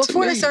me. Not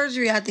before to me. the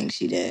surgery, I think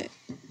she did.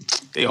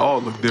 They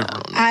all look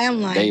different. I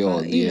am lying. They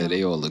all,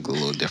 they all look a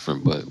little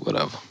different, but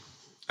whatever.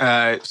 All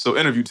right, so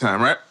interview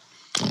time, right?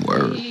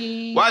 Word.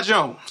 Why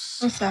Jones?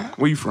 What's up?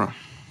 Where you from?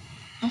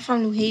 I'm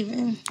from New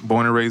Haven.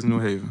 Born and raised in New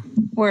Haven.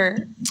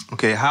 Word.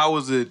 Okay, how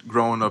was it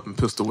growing up in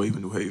Pistol Wave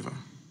in New Haven?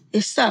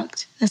 It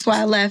sucked. That's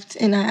why I left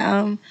and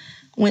I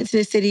went to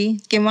the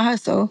city, get my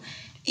hustle.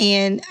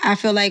 And I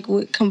feel like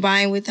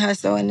combined with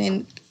hustle and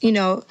then, you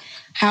know,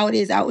 how it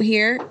is out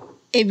here,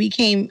 it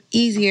became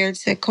easier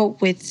to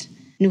cope with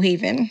New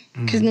Haven.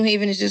 Because New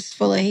Haven is just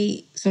full of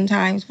hate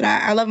sometimes. But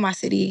I love my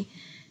city.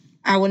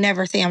 I will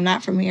never say I'm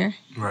not from here.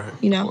 Right.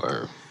 You know?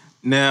 Word.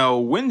 Now,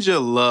 when'd your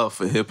love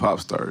for hip-hop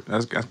start?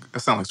 That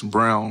sounds like some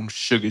brown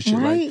sugar shit.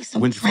 Right? Like,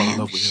 Some when'd you fall in brown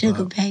love with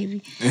sugar, hip-hop?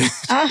 baby.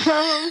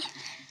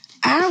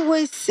 I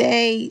would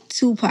say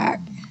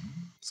Tupac.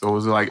 So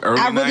was it like early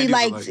 90s? I really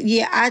liked,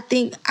 I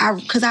think,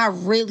 because I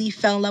really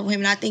fell in love with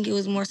him, and I think it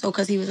was more so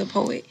because he was a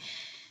poet.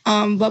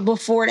 But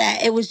before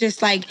that, it was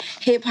just like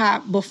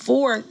hip-hop.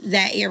 Before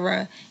that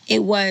era,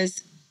 it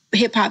was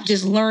hip-hop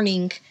just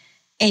learning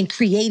and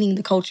creating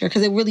the culture,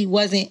 because it really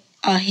wasn't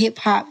a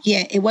hip-hop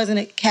yet. It wasn't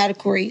a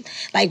category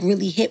like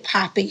really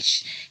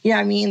hip-hop-ish. You know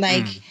what I mean?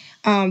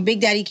 Like,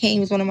 Big Daddy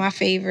Kane was one of my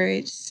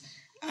favorites.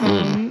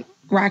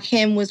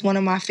 Rakim was one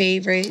of my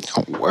favorites.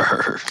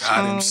 Word.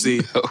 God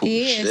MC. So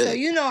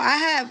you know, I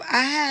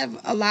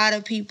have a lot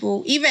of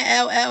people. Even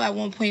LL at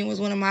one point was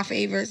one of my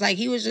favorites. Like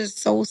he was just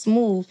so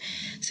smooth.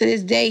 To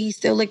this day, he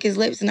still lick his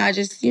lips, and I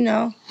just, you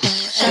know,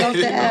 shout out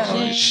to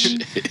L.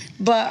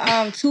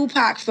 But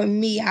Tupac for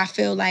me, I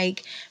feel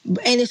like,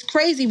 and it's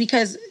crazy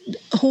because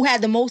who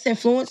had the most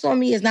influence on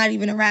me is not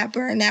even a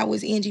rapper, and that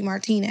was Angie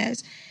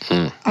Martinez.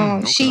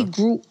 She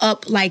grew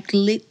up like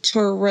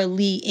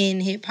literally in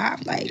hip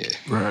hop, like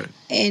right.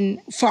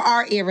 And for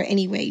our era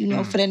anyway, you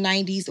know, for the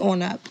 90s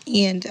on up.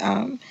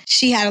 And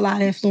she had a lot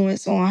of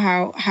influence on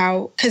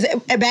how, because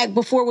back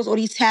before it was all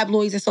these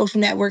tabloids and social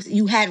networks,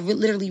 you had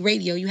literally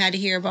radio. You had to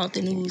hear about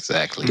the news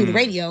through the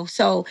radio.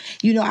 So,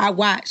 you know, I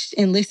watched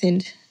and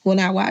listened. Well,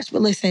 not watched,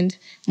 but listened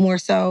more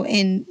so.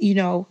 And, you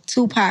know,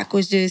 Tupac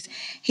was just,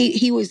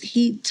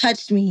 he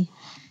touched me.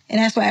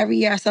 And that's why every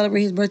year I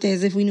celebrate his birthday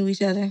as if we knew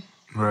each other.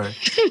 Right.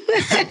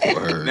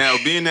 Now,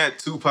 being that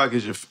Tupac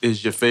is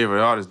your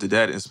favorite artist, did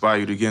that inspire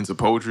you to get into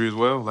poetry as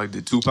well? Like,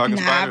 did Tupac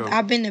inspire you?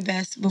 I've been the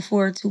best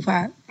before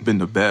Tupac. Been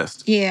the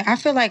best? Yeah, I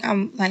feel like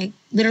I'm like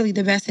literally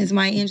the best since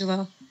Maya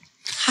Angelou.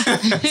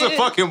 It's a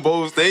fucking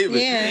bold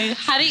statement. Yeah.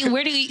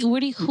 Who do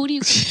you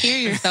compare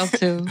yourself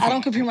to? I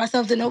don't compare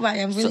myself to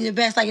nobody. I'm really the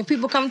best. Like if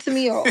people come to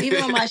me or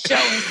even on my show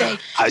and say,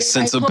 I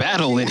sense a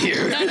battle in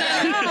here.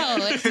 No,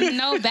 it's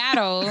no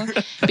battle.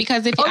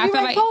 Because if I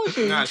feel like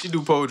poetry? Nah, she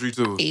do poetry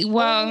too.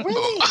 Well,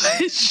 really?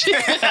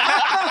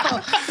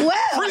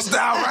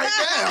 Freestyle right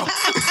now.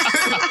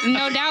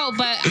 No doubt,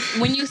 but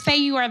when you say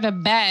you are the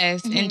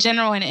best in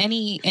general in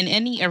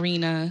any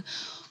arena,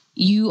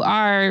 you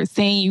are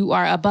saying you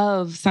are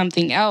above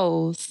something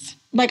else.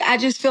 Like I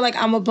just feel like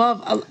I'm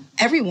above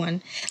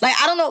everyone. Like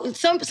I don't know.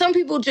 Some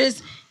people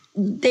just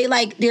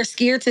they're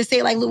scared to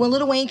say, like when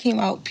Lil Wayne came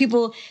out,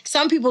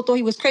 some people thought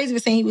he was crazy for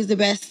saying he was the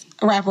best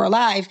rapper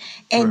alive,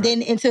 and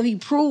then until he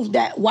proved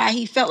that why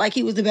he felt like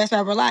he was the best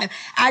rapper alive.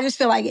 I just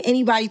feel like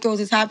anybody throws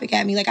a topic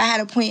at me. Like I had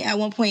at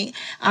one point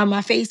on my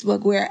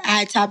Facebook where I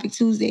had Topic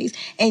Tuesdays,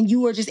 and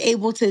you were just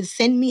able to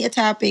send me a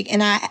topic,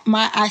 and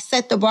I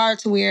set the bar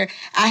to where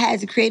I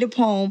had to create a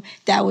poem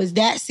that was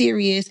that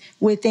serious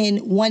within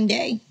one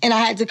day, and I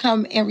had to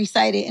come and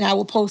recite it, and I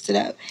would post it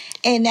up.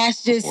 And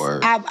that's just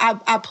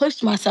I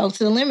pushed myself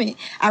to the limit.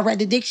 I read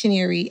the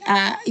dictionary.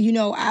 I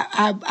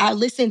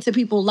listened to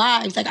people's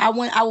lives. Like I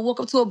would walk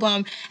up to a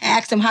bum and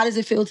ask them, how does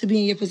it feel to be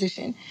in your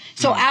position?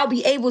 So I'll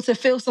be able to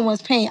feel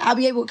someone's pain. I'll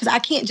be able, because I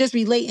can't just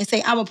relate and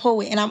say I'm a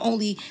poet and I'm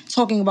only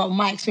talking about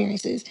my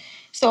experiences.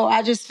 So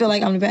I just feel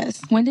like I'm the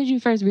best. When did you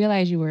first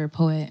realize you were a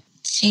poet?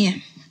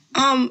 Damn.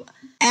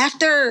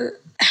 After,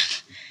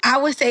 I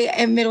would say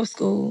in middle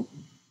school,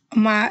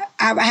 I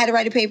had to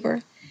write a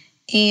paper.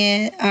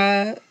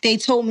 And they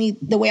told me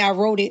the way I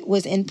wrote it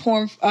was in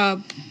porn.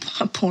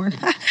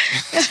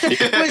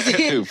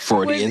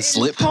 Freudian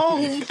slip.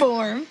 Poem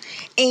form.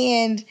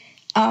 And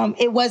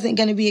it wasn't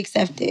going to be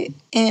accepted.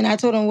 And I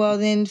told him, well,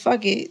 then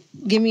fuck it.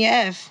 Give me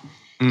an F.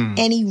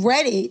 And he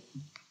read it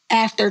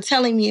after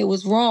telling me it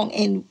was wrong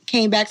and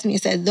came back to me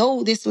and said,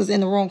 though this was in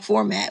the wrong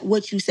format,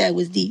 what you said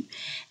was deep.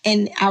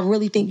 And I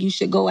really think you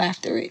should go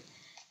after it.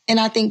 And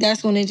I think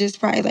that's when it just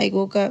probably like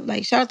woke up.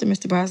 Like, shout out to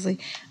Mr. Bosley.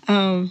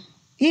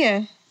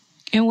 Yeah.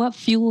 And what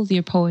fuels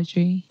your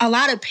poetry? A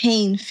lot of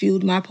pain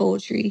fueled my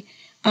poetry.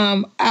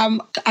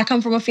 I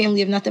come from a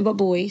family of nothing but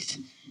boys.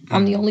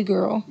 I'm the only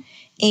girl.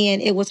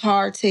 And it was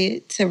hard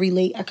to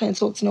relate. I couldn't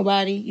talk to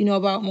nobody,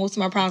 about most of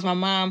my problems. My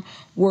mom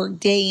worked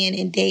day in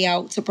and day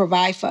out to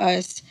provide for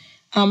us.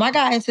 I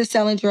got into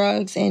selling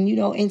drugs and,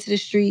 into the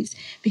streets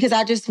because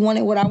I just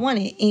wanted what I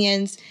wanted.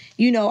 And,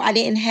 I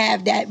didn't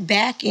have that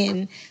back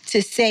end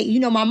to say,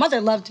 my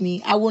mother loved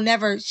me.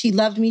 She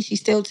loved me. She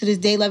still to this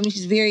day loves me.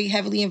 She's very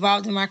heavily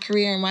involved in my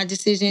career and my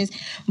decisions,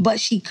 but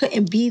she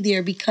couldn't be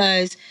there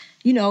because,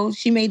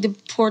 she made the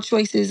poor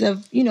choices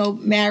of,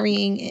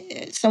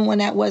 marrying someone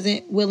that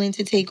wasn't willing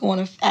to take on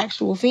an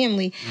actual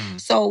family.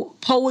 So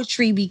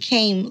poetry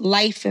became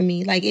life for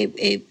me. Like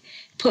it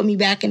put me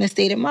back in a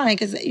state of mind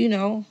because,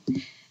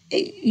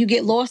 you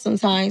get lost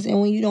sometimes. And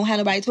when you don't have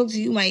nobody to talk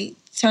to, you might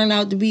turn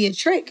out to be a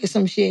trick or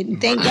some shit.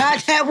 And thank God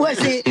that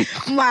wasn't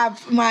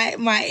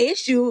my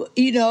issue.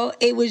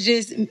 It was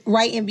just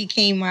writing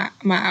became my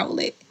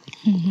outlet.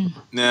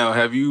 Now,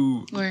 have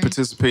you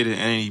participated in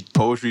any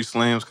poetry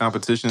slams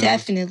competitions?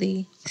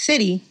 Definitely.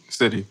 City.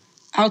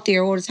 Out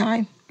there all the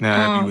time.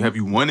 Now, have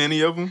you won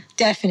any of them?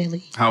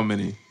 Definitely. How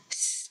many?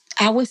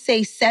 I would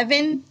say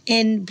 7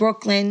 in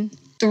Brooklyn,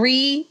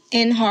 3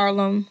 in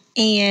Harlem,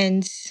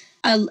 and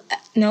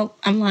no,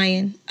 I'm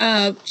lying.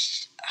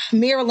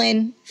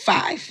 Maryland,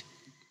 5.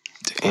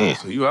 Damn.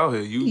 So you out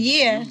here.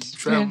 You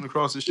traveling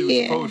across the shit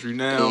with poetry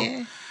now.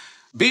 Yeah.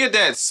 Being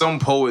that some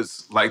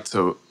poets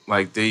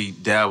they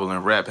dabble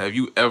in rap, have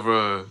you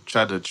ever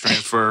tried to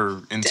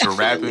transfer into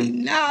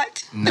rapping?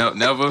 Not. No,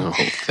 never? Oh,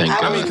 thank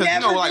God. I mean,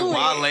 because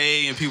Wale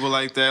and people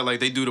like that,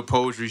 they do the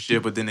poetry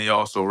shit, but then they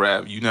also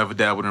rap. You never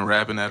dabbled in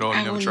rapping at all?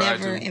 You never tried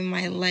to? Never in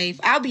my life.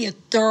 I'll be a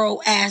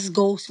thorough-ass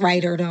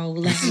ghostwriter, though.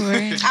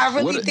 I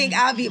really think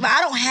I'll be, but I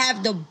don't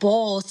have the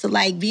balls to,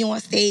 be on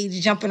stage,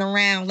 jumping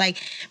around.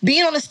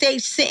 Being on the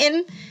stage,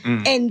 sitting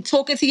and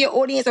talking to your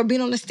audience, or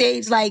being on the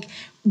stage,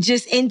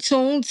 just in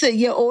tune to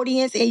your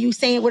audience and you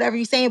saying whatever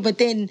you're saying, but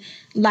then,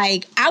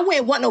 I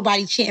wouldn't want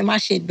nobody chanting my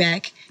shit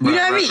back. You know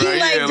what I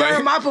mean?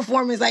 During my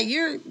performance,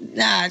 you're,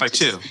 nah.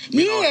 Chill.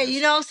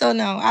 Yeah, so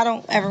no, I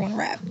don't ever want to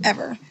rap,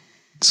 ever.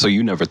 So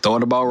you never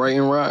thought about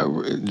writing rap?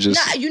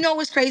 Nah,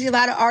 what's crazy? A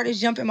lot of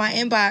artists jump in my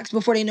inbox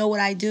before they know what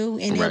I do,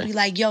 and they'll be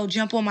like, yo,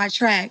 jump on my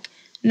track.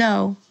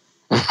 No.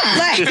 No.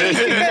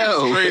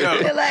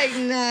 They're like,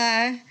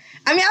 nah.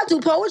 I mean, I'll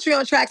do poetry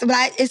on tracks,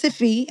 but it's a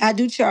fee. I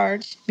do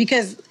charge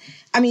because...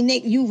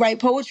 Nick, you write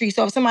poetry,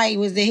 so if somebody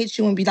was to hit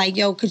you and be like,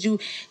 yo, could you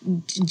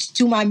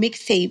do my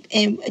mixtape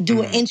and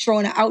do an intro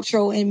and an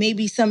outro and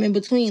maybe some in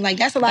between?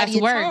 That's a lot of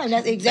your time.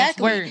 That's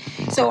exactly.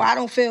 So I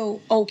don't feel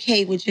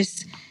okay with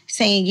just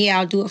saying, yeah,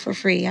 I'll do it for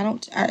free. I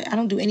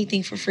don't do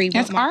anything for free.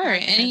 That's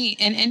art. In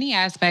any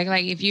aspect.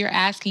 If you're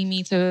asking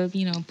me to,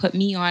 put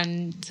me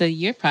on to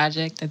your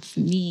project, that's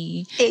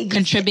me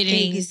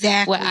contributing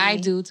what I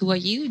do to what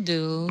you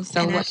do.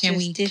 So what can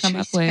we come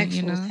up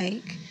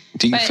with,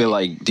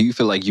 Do you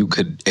feel like you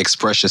could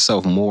express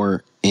yourself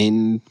more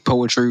in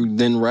poetry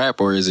than rap,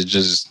 or is it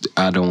just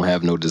I don't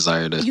have no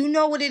desire to? You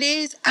know what it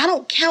is? I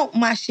don't count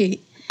my shit.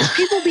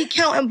 People be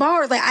counting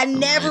bars. Like, I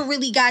never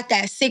really got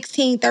that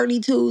 16,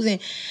 32s. And,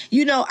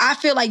 you know, I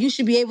feel like you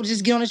should be able to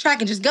just get on the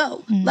track and just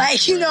go.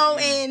 Like, you know,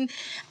 and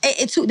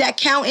that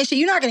count and shit,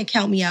 you're not going to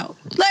count me out.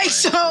 Like,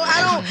 so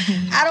I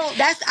don't,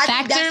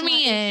 Factor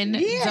me in.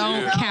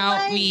 Don't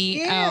count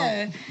me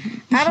out.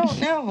 I don't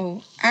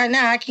know.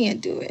 I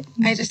can't do it.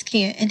 I just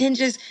can't. And then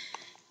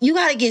you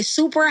got to get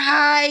super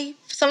high.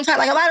 Sometimes,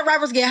 like, a lot of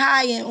rappers get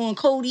high on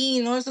codeine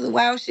and all this other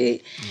wild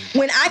shit.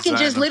 When I can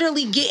just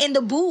literally get in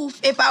the booth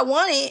if I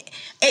want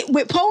it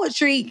with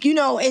poetry, you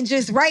know, and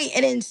just write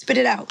and then spit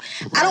it out.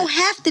 Right. I don't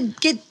have to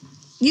get,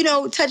 you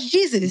know, touch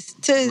Jesus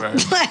to,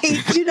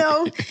 like, you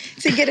know,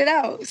 to get it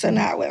out. So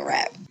now I went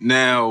rap.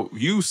 Now,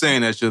 you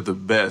saying that you're the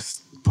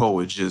best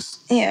poet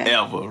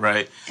ever,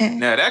 right? Yeah.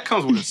 Now, that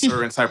comes with a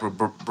certain type of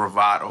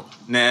bravado.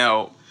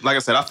 Now, like I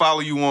said, I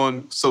follow you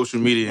on social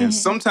media, and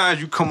sometimes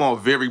you come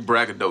off very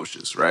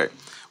braggadocious, right?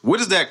 Where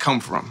does that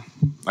come from?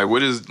 Like,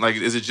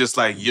 is it just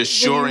like you're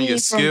sure in your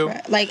skill?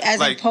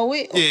 As a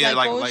poet? Yeah,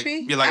 like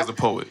poetry? As a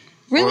poet.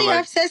 Really?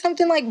 I've said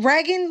something like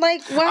bragging?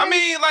 Like, what? I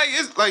mean, like,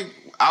 it's like,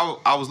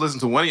 I was listening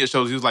to one of your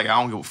shows. He was like,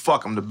 I don't give a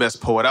fuck. I'm the best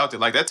poet out there.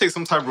 Like, that takes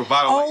some type of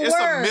bravado. Oh, it's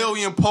a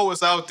million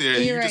poets out there.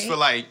 And you just feel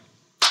like,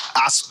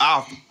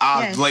 I'll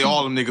lay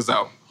all them niggas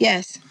out.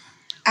 Yes.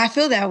 I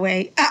feel that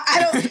way.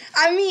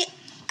 I mean,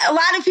 a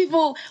lot of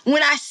people,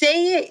 when I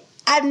say it,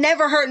 I've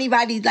never heard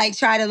anybody, like,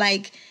 try to,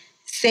 like,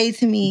 say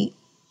to me,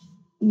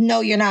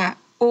 no, you're not,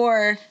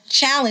 or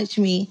challenge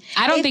me.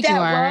 I don't think you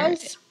are.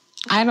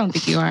 I don't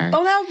think you are.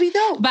 Oh, that would be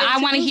dope. But I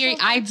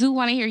do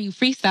want to hear you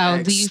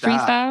freestyle. Do you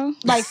freestyle?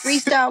 Like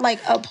freestyle,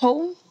 like a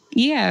poem?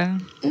 Yeah.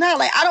 No,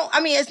 like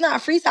it's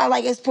not freestyle,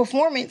 like it's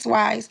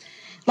performance-wise.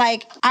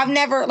 Like, I've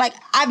never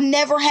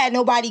had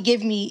nobody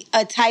give me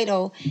a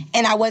title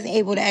and I wasn't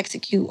able to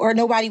execute, or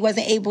nobody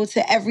wasn't able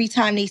to, every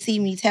time they see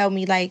me, tell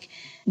me like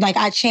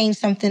I changed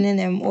something in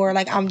them, or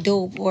like I'm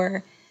dope,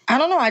 or I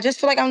don't know. I just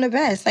feel like I'm the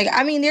best. Like,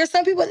 I mean, there's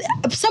some people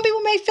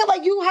may feel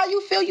like how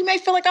you feel. You may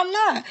feel like I'm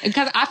not.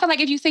 Because I feel like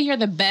if you say you're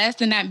the best,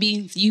 then that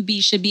means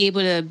should be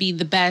able to be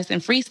the best in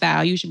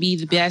freestyle. You should be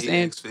the best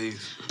and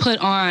put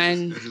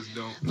on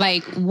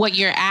like what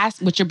you're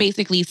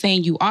basically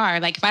saying you are.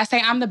 Like, if I say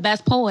I'm the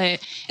best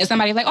poet and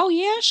somebody's like, oh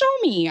yeah, show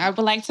me, I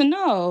would like to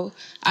know.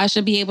 I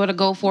should be able to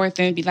go forth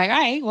and be like, all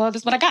right, well,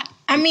 this is what I got.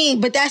 I mean,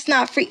 but that's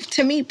not free.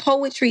 To me,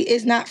 poetry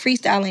is not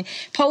freestyling.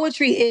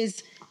 Poetry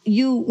is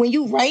when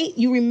you write,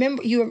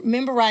 you're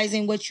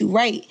memorizing what you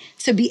write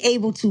to be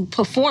able to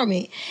perform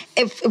it.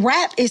 If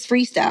rap is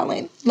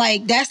freestyling,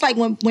 like, that's like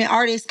when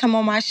artists come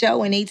on my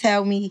show and they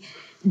tell me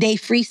they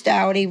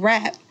freestyle, they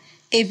rap.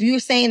 If you're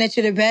saying that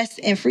you're the best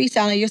in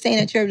freestyling, you're saying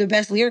that you're the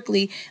best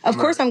lyrically, of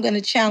course I'm going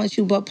to challenge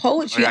you. But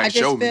poetry, I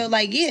just feel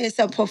like, it's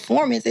a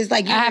performance. It's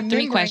like, I have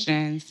 3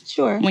 questions.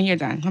 Sure. When you're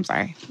done. I'm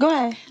sorry. Go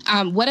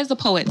ahead. What is a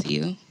poet to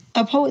you?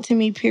 A poet to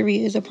me,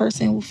 period, is a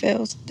person who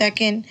feels, that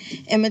can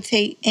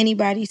imitate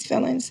anybody's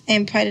feelings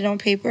and put it on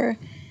paper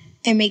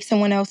and make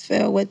someone else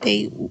feel what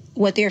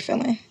they're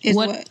feeling. Is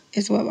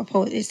what a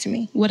poet is to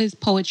me. What is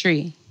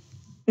poetry?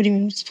 What do you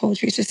mean it's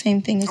poetry? It's the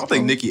same thing as I don't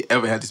think Nikki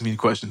ever had this many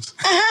questions.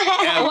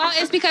 Well,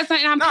 it's because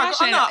I'm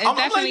passionate. I'm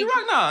letting you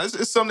rock. Nah,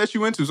 it's something that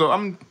you into, so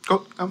I'm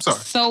sorry.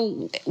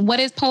 So what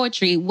is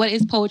poetry? What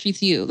is poetry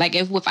to you? Like,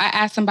 if I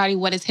ask somebody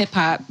what is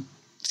hip-hop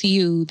to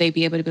you, they'd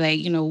be able to be like,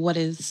 you know, what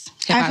is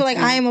hip-hop? I feel like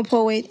I am a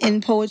poet,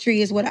 and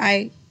poetry is what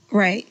I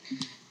write.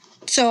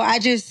 So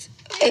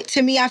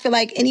to me, I feel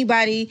like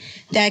anybody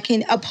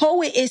a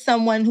poet is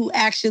someone who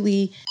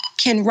actually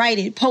can write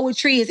it.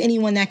 Poetry is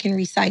anyone that can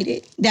recite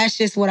it. That's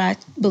just what I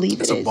believe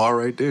it is. That's a bar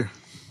right there.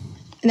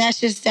 And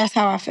that's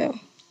how I feel.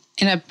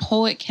 And a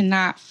poet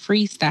cannot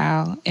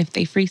freestyle. If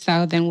they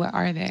freestyle, then what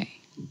are they?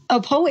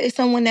 A poet is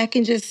someone that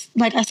can just,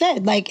 like I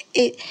said, like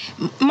it.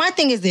 My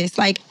thing is this: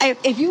 like,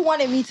 if you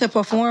wanted me to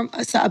perform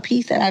a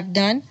piece that I've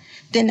done,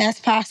 then that's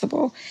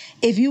possible.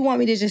 If you want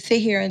me to just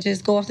sit here and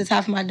just go off the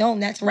top of my dome,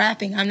 that's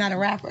rapping. I'm not a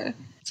rapper.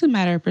 It's a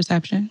matter of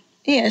perception.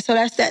 Yeah, so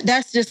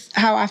that's just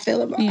how I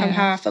feel about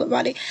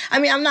it. I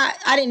mean,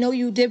 I didn't know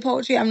you did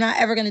poetry. I'm not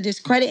ever going to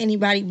discredit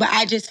anybody, but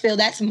I just feel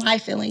that's my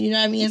feeling. You know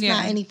what I mean? It's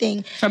not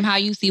anything from how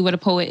you see what a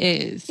poet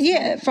is.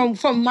 Yeah,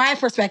 from my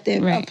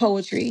perspective of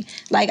poetry.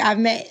 Like, I've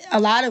met a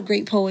lot of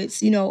great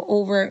poets, you know,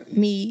 over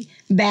me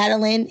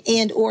battling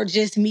and or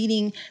just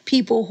meeting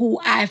people who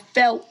I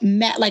felt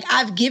like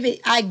I gave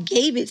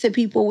it to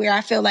people where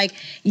I feel like,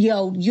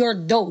 yo, you're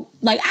dope.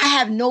 Like, I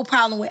have no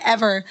problem with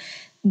ever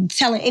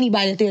telling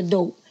anybody that they're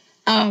dope.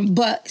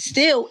 But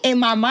still, in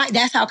my mind,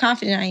 that's how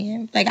confident I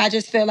am. Like, I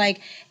just feel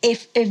like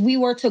if we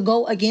were to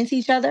go against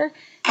each other,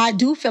 I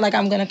do feel like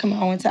I'm gonna come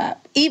out on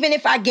top. Even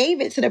if I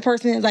gave it to the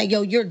person that's like,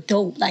 yo, you're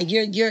dope, like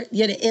you're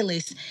the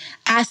illest,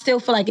 I still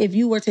feel like if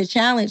you were to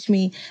challenge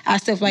me, I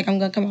still feel like I'm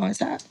gonna come out on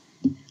top.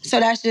 So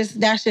that's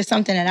just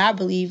something that I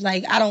believe.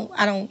 Like, I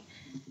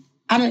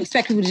I don't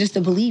expect people just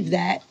to believe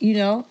that, you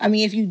know? I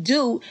mean, if you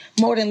do,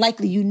 more than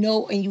likely you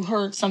know and you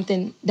heard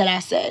something that I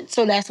said.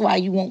 So that's why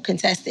you won't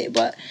contest it.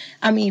 But,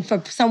 I mean,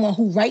 for someone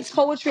who writes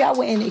poetry, I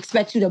wouldn't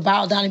expect you to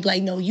bow down and be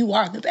like, no, you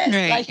are the best.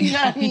 Right. Like, you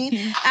know what I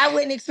mean? I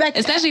wouldn't expect that.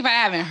 Especially if I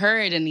haven't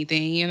heard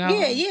anything, you know?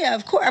 Yeah,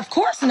 of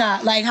course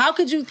not. Like, how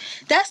could you...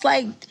 That's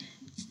like...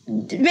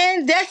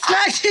 Man, that's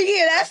not...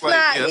 Yeah, that's Like,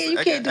 not... yeah, you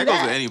can't do that goes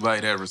that. to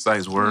anybody that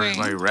recites words,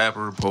 Right. like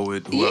rapper,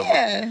 poet, whoever.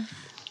 Yeah.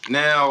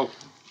 Now,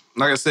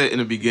 like I said in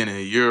the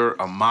beginning, you're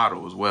a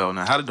model as well.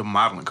 Now, how did the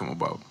modeling come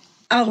about?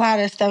 A lot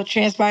of stuff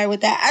transpired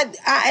with that.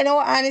 I in all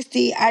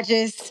honesty, I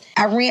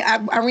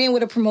ran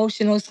with a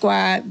promotional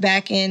squad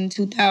back in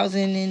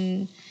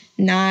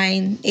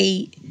 2009,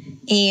 8,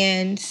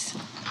 and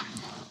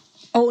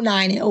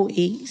 09 and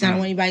 08. So I don't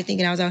want anybody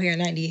thinking I was out here in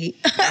 98.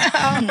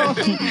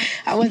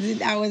 I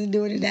wasn't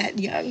doing it that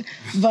young.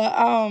 But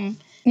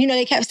you know,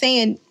 they kept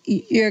saying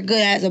you're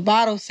good as a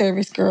bottle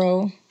service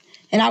girl.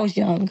 And I was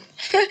young.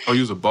 Oh,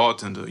 you was a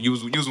bartender. You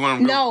was one of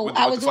them. No, with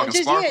I the was fucking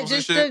just sparkles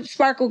just and shit? the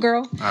sparkle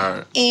girl. All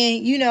right.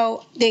 And you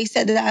know, they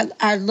said that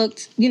I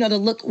looked. You know, the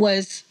look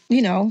was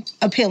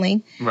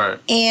appealing. Right.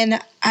 And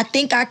I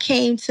think I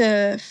came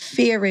to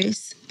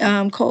Ferris,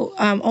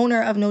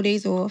 owner of No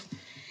Days Off,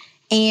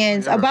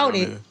 and about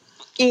it.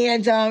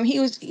 And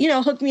he was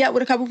hooked me up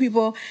with a couple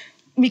people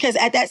because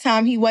at that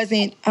time he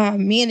wasn't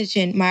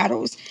managing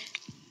models,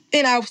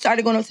 and I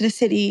started going up to the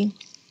city.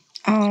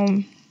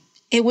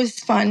 It was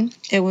fun.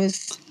 It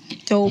was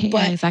dope. Hey but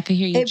guys, I could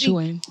hear you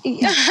chewing.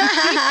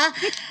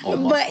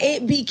 But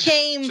it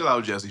became... Chill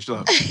out, Jesse. Chill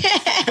out.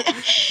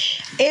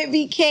 It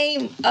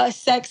became a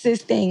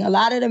sexist thing. A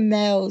lot of the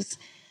males,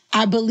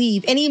 I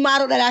believe, any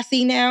model that I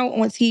see now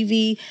on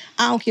TV,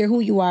 I don't care who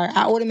you are,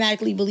 I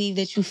automatically believe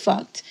that you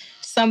fucked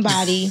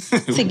somebody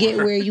to get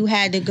where you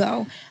had to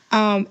go.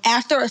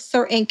 After a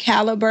certain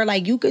caliber,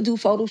 like you could do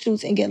photo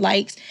shoots and get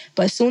likes,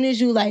 but as soon as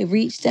you like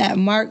reach that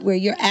mark where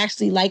you're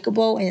actually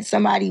likable and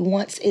somebody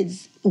wants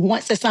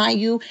to sign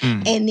you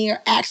and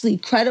they're actually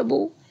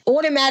credible,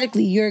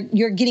 automatically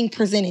you're getting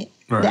presented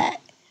that.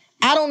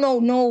 I don't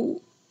know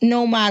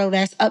no model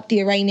that's up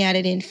there right now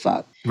that didn't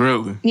fuck.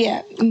 Really?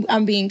 Yeah,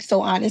 I'm being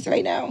so honest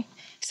right now.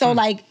 So,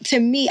 like, to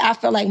me, I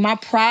felt like my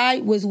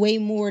pride was way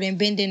more than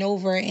bending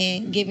over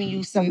and giving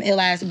you some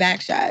ill-ass back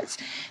shots.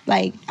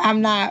 Like,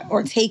 I'm not,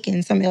 or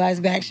taking some ill-ass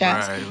back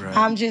shots. Right.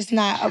 I'm just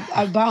not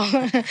about...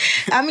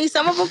 I mean,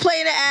 some of them play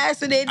in the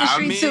ass in the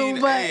industry,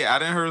 too, but... Hey, I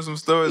done heard some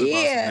stories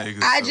about some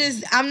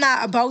niggas. I'm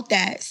not about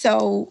that.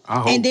 So,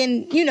 and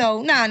then,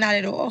 not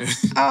at all.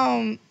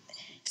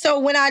 So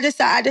when I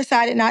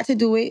decided not to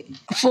do it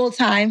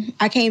full-time,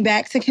 I came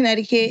back to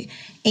Connecticut,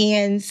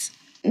 and...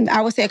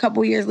 I would say a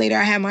couple years later,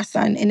 I had my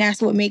son, and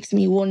that's what makes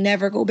me will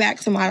never go back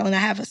to modeling. I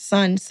have a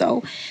son,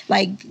 so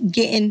like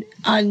getting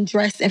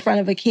undressed in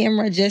front of a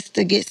camera just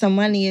to get some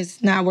money is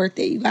not worth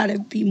it. You got to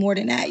be more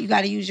than that. You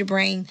got to use your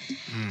brain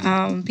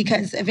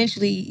because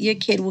eventually your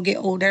kid will get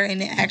older and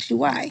they ask you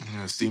why.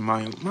 Yeah, see,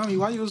 mommy,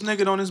 why you was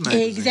naked on this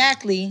magazine?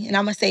 Exactly, and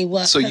I'm gonna say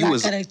what? So you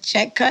was got a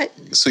check cut.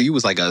 So you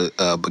was like a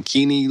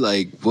bikini,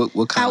 like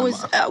what kind? I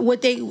was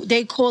what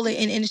they call it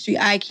in industry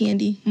eye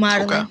candy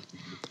modeling. Okay.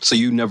 So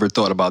you never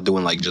thought about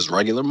doing like just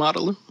regular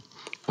modeling?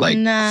 Like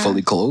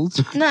fully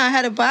clothed? Nah, I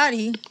had a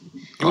body.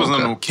 It wasn't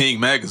on no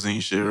King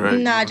magazine shit, right?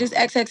 Nah, just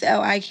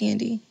XXL eye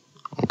candy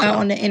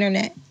on the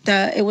internet.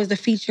 It was the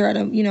feature of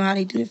them, how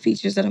they do the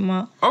features of the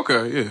month.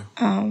 Okay,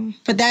 yeah.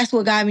 But that's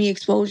what got me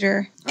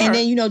exposure. And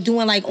then,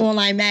 doing like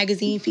online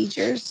magazine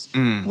features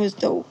was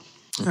dope.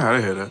 Yeah,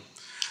 I hear that.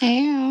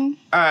 Damn.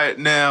 All right,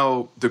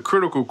 now, the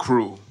Critical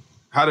Crew.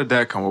 How did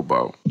that come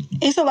about?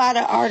 It's a lot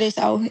of artists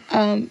out,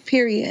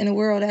 period, in the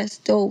world that's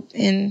dope,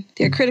 and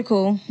they're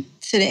critical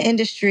to the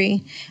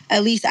industry.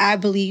 At least I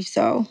believe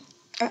so.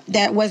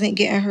 That wasn't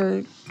getting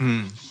heard.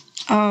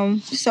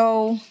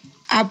 So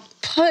I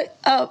put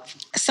up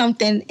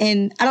something,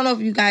 and I don't know if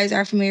you guys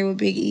are familiar with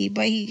Big E,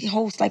 but he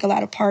hosts like a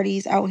lot of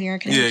parties out here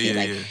in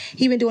Connecticut.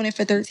 He's been doing it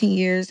for 13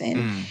 years,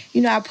 and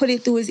I put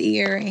it through his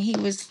ear, and he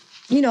was,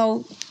 he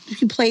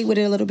played with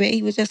it a little bit.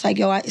 He was just like,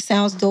 yo, it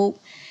sounds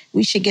dope.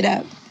 We should get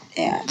up.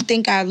 I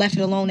think I left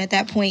it alone at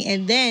that point.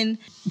 And then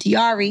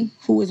Diari,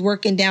 who was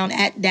working down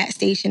at that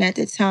station at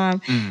the time,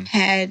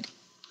 had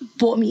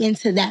brought me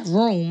into that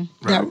room,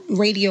 that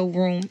radio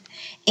room,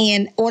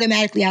 and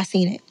automatically I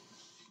seen it.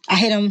 I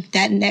hit him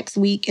that next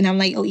week, and I'm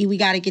like, oh, we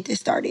got to get this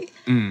started.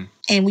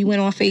 And we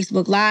went on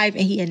Facebook Live,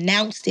 and he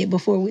announced it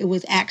before it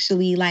was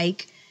actually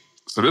like...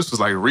 So this was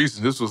like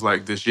recent. This was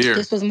like this year.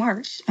 This was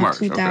March of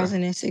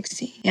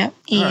 2016. Okay. Yep.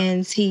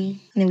 And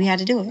we had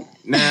to do it.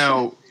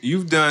 Now,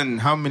 you've done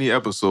how many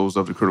episodes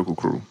of the Critical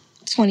Crew?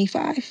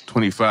 25.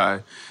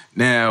 25.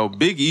 Now,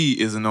 Big E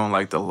isn't on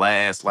like the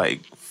last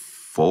like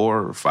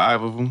 4 or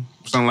 5 of them,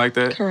 something like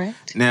that.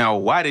 Correct. Now,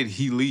 why did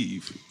he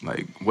leave?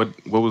 Like, what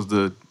was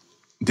the?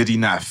 Did he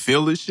not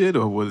feel this shit,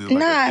 or was it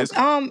like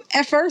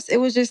at first it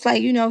was just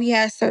like he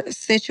has certain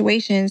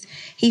situations.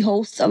 He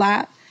hosts a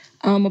lot.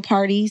 of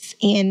parties,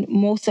 and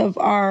most of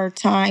our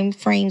time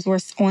frames were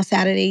on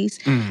Saturdays.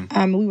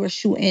 We were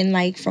shooting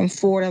like from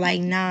 4 to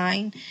like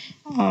 9.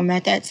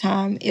 At that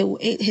time, in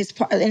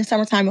the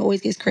summertime, it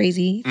always gets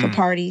crazy for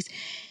parties.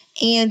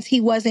 And he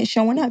wasn't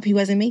showing up. He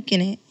wasn't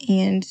making it.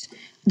 And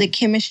the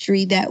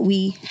chemistry that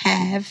we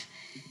have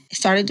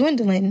started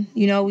dwindling.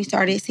 You know, we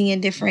started seeing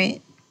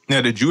different.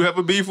 Now, did you have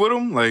a beef with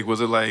him? Like, was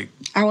it like...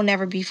 I will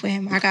never beef with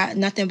him. I got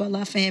nothing but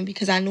love for him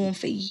because I knew him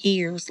for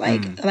years.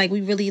 Like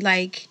we really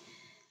like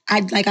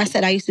I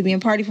said, I used to be in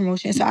party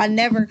promotion. So I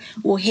never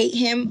will hate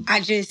him. I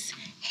just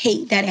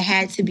hate that it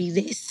had to be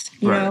this,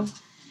 you know?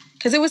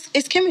 Because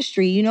it's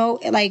chemistry, you know?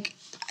 Like,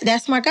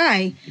 that's my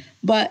guy.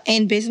 But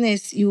in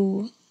business,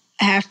 you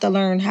have to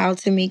learn how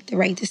to make the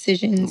right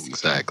decisions.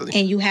 Exactly.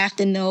 And you have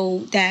to know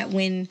that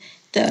when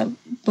the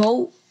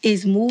boat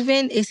is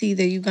moving, it's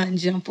either you're going to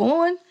jump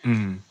on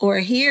or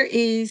here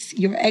is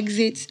your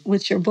exit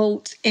with your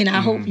boat, and I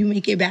hope you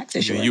make it back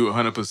to shore. You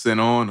 100%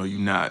 on or you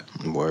not?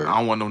 Word. I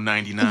don't want no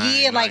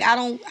 99. Yeah, like I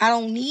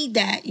don't need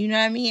that. You know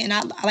what I mean?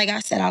 And like I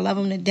said, I love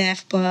him to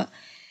death, but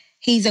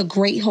he's a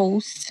great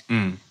host,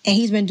 and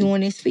he's been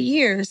doing this for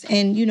years.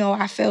 And, you know,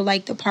 I feel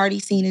like the party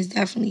scene is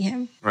definitely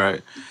him.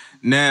 Right.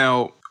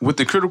 Now, with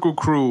the Critical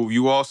Crew,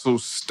 you also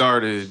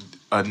started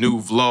a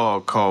new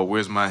vlog called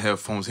Where's My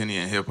Headphones, Henny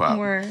and Hip Hop.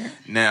 Word.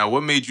 Now,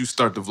 what made you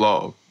start the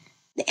vlog?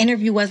 The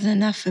interview wasn't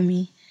enough for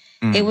me.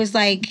 It was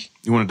like...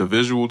 You wanted the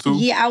visual, too?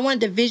 Yeah, I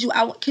wanted the visual.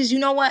 Because you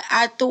know what?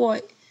 I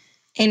thought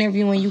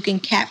interviewing, you can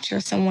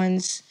capture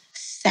someone's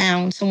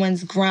sound,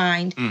 someone's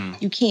grind.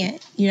 You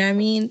can't. You know what I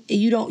mean?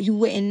 You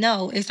wouldn't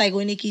know. It's like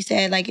what Nikki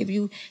said, like, if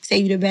you say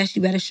you're the best,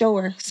 you better show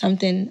her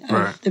something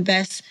of the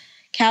best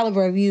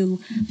caliber of you.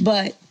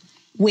 But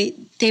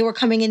they were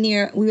coming in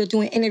there, we were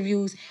doing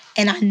interviews,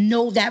 and I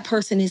know that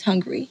person is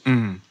hungry.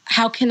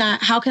 How can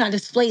I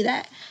display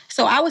that?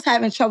 So I was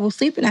having trouble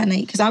sleeping that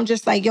night because I'm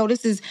just like, yo,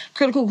 this is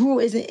Critical Crew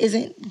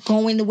isn't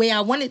going the way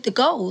I want it to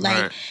go.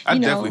 Like, I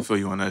definitely feel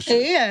you on that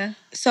shit. Yeah.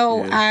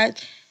 So I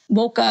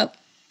woke up.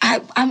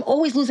 I'm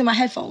always losing my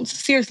headphones,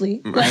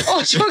 seriously. Like,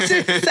 all jokes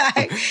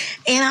aside.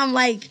 And I'm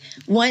like,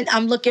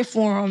 I'm looking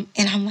for them,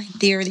 and I'm like,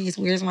 there it is.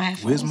 Where's my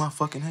headphones? Where's my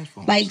fucking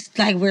headphones?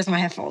 Like, where's my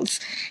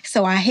headphones?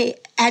 So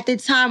at the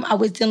time, I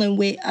was dealing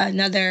with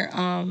another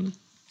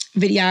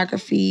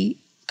videography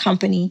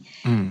company.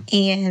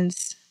 And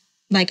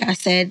like I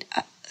said,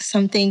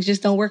 some things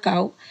just don't work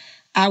out.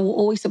 I will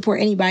always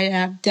support anybody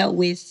that I've dealt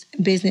with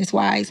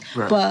business-wise.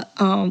 Right. But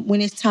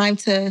when it's time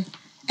to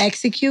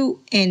execute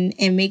and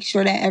make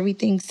sure that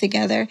everything's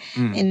together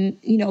and,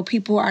 you know,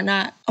 people are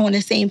not on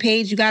the same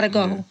page, you gotta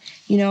go,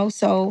 you know,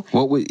 so.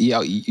 What would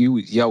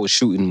y'all was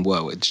shooting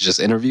what? Just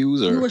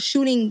interviews or? We were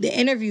shooting the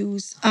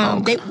interviews.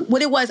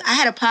 What it was, I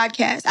had a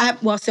podcast. I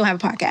still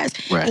have a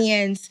podcast. Right.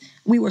 And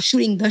we were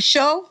shooting the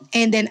show,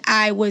 and then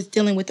I was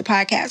dealing with the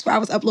podcast where I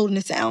was uploading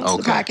the sound to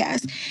the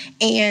podcast.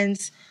 And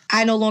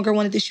I no longer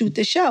wanted to shoot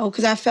the show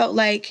because I felt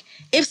like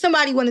if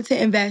somebody wanted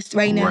to invest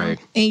right now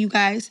in you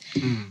guys,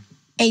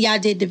 and y'all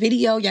did the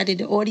video, y'all did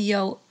the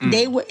audio,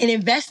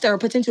 a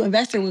potential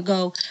investor would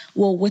go,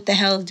 well, what the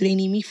hell do they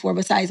need me for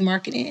besides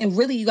marketing? And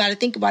really, you got to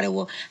think about it.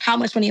 Well, how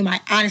much money am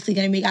I honestly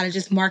going to make out of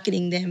just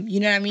marketing them? You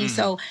know what I mean?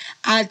 So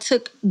I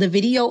took the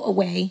video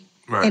away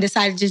and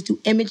decided to just do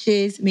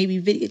images,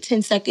 maybe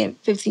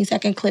 10-second,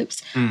 15-second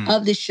clips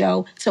of the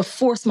show to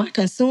force my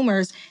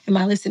consumers and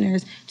my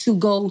listeners to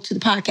go to the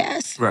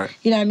podcast. Right.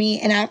 You know what I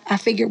mean? And I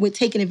figured with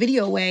taking the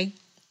video away,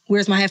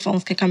 Where's My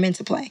Headphones could come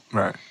into play.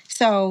 Right.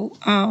 So,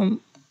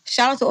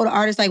 shout out to all the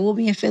artists. Like, we'll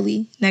be in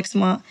Philly next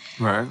month.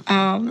 Right.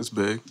 That's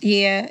big.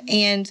 Yeah,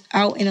 and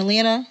out in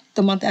Atlanta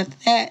the month after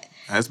that.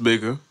 That's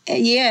bigger.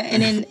 Yeah,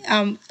 and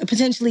then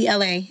potentially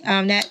LA.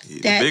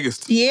 The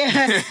biggest. Yeah.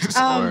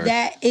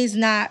 That is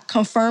not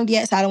confirmed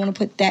yet, so I don't want to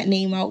put that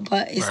name out,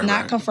 but it's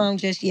not confirmed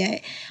just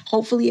yet.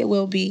 Hopefully it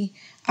will be.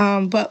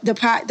 But the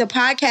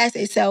podcast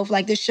itself,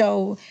 like the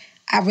show,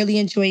 I really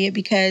enjoy it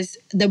because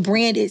the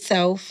brand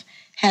itself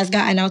has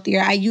gotten out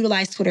there. I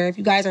utilize Twitter. If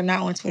you guys are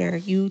not on Twitter,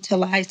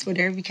 utilize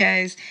Twitter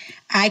because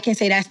I can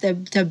say that's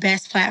the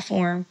best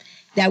platform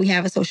that we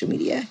have of social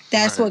media.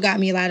 That's what got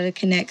me a lot of the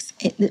connects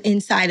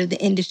inside of the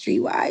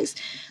industry-wise,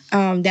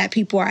 that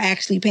people are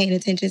actually paying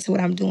attention to what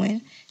I'm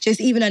doing. Just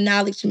even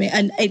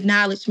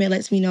acknowledgement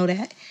lets me know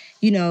that,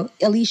 you know,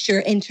 at least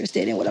you're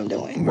interested in what I'm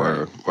doing.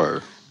 Word.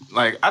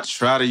 Like, I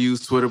try to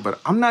use Twitter,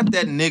 but I'm not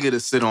that nigga to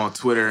sit on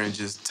Twitter and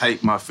just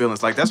type my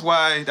feelings. Like, that's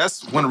one of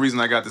the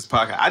reasons I got this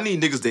podcast. I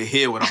need niggas to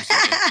hear what I'm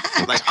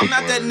saying. Like, I'm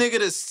not that nigga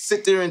to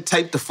sit there and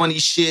type the funny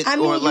shit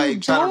or,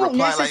 like, try to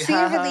reply like,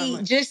 ha.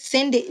 Just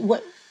send it.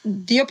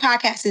 Your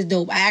podcast is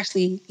dope. I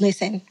actually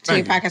listen to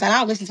your podcast. I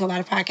don't listen to a lot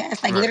of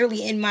podcasts. Like,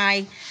 literally in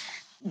my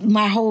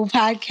whole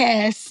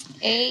podcast,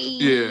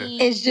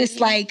 it's just,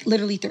 like,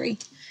 literally 3.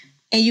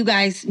 And you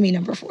guys, me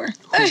number 4.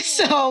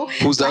 So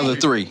who's the other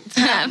 3?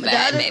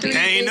 The other 3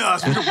 ain't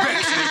us.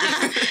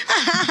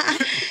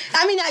 I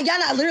I mean, y'all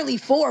not literally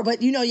 4,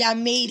 but you know, y'all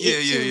made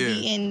it to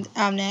be in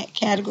that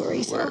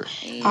category. So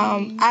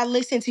I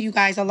listened to you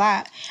guys a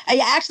lot.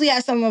 I actually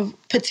had some of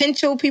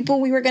potential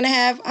people we were gonna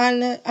have on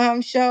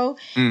the show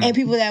and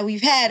people that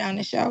we've had on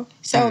the show.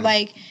 So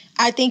like,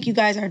 I think you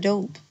guys are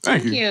dope.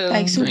 Thank you.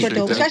 Like super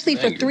dope, especially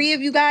for 3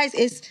 of you guys.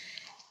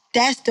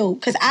 That's dope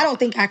because I don't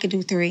think I could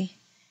do 3.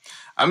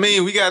 I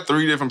mean, we got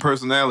 3 different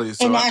personalities,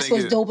 so and that's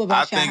what's dope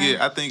about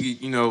I think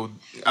it, you know,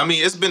 I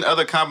mean, it's been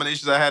other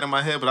combinations I had in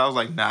my head, but I was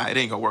like, nah, it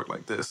ain't gonna work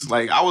like this.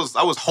 Like, I was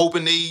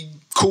hoping they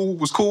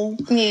was cool,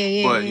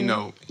 but you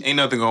know, ain't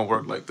nothing gonna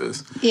work like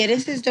this. Yeah,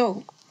 this is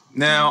dope.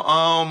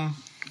 Now,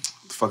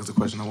 the fuck is the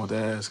question I want to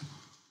ask?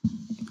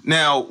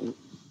 Now,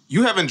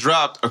 you haven't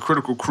dropped a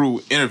Critical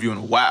Crew interview in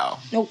a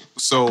while. Nope.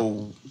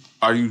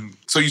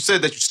 So you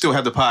said that you still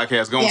have the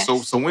podcast going.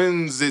 Yes. So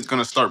when's it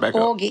gonna start back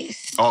up?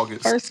 August.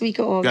 First week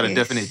of August. Got a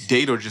definite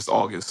date or just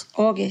August?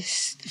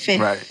 August 5th.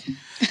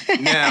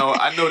 Right. Now,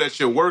 I know that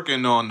you're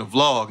working on the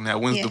vlog. Now,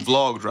 when's the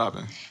vlog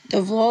dropping? The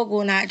vlog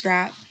will not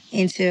drop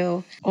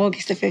until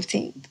August the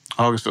 15th.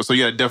 August 5th. So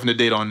you got a definite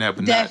date on that,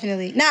 but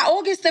definitely. Now,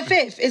 August the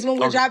 5th is when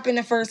we're dropping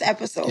the first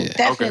episode. Yeah.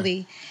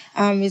 Definitely.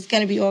 Okay. It's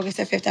going to be August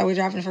the 5th that we're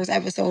dropping the first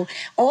episode.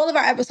 All of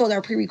our episodes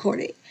are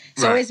pre-recorded.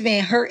 So it's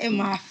been hurting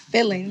my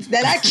feelings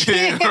that I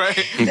can't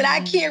that I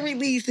can't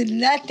release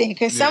nothing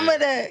because some of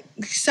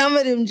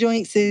them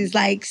joints is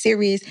like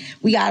serious.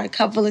 We got a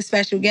couple of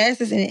special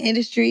guests in the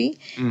industry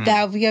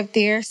that'll be up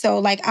there. So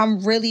like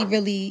I'm really,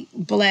 really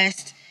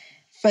blessed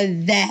for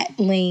that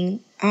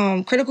lane.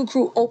 Critical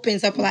Crew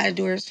opens up a lot of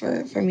doors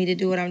for me to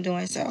do what I'm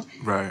doing. So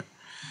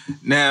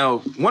Now,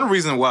 one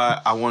reason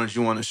why I wanted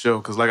you on the show,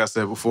 because like I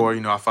said before, you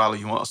know, I follow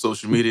you on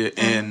social media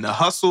and the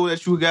hustle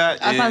that you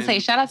got. I was about to say,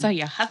 shout out to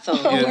your hustle.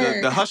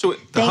 Yeah, the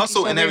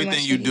hustle and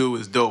everything you do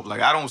is dope.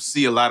 Like, I don't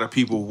see a lot of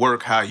people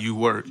work how you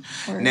work.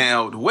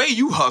 Now, the way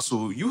you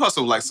hustle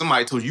like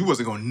somebody told you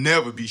wasn't going to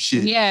never be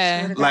shit.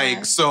 Yeah.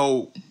 Like,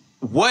 so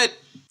what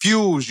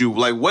fuels you?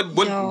 Like, what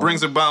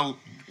brings about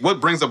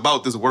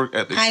this work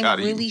ethic out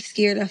of you? I'm really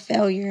scared of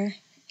failure.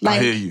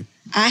 Like, I hear you.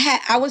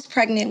 I was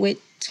pregnant with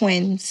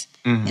twins.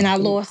 And I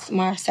lost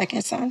my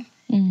second son.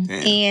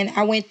 And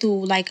I went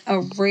through like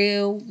a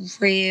real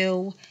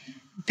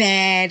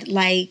bad,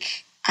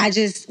 like I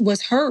just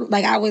was hurt.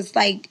 Like I was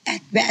like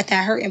at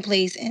that hurting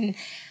place. And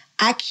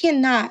I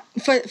cannot,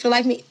 for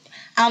like me,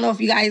 I don't know if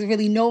you guys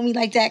really know me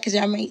like that because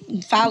y'all might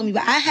follow me,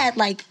 but I had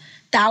like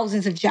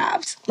thousands of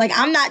jobs. Like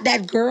I'm not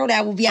that girl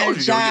that will be at a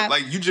job.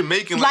 Like you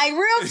Jamaican. Like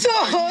real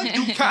talk.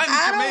 You kind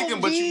of Jamaican,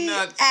 but you're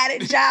not at a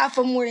job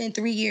for more than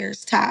 3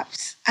 years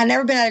tops. I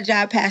never been at a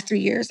job past 3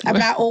 years. I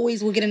mean, I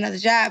always will get another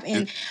job.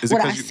 And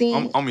what I've seen.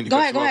 I don't mean to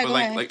cut you off,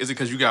 but like, is it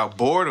because you got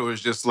bored, or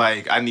it's just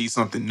like I need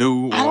something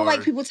new? I don't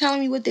like people telling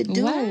me what to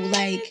do.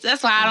 Like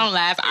that's why I don't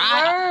laugh.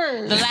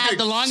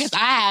 The longest I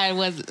had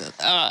was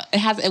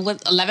it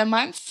was 11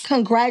 months.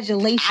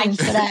 Congratulations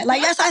to that.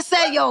 Like that's what I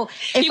said, yo.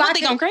 If people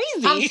think I'm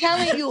crazy. I'm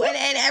telling you,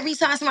 and every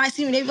time somebody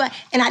see me, they be like,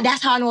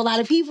 that's how I know a lot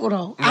of people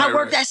though. I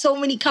worked at so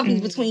many companies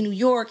between New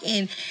York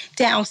and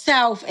down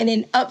south, and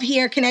then up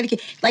here,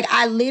 Connecticut. Like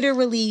I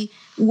literally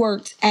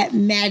worked at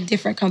mad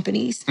different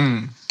companies.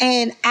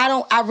 And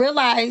I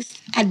realized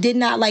I did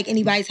not like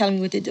anybody telling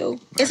me what to do.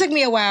 It took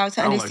me a while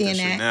to understand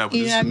that. Now,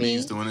 you know what I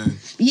mean?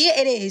 Yeah,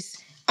 it is.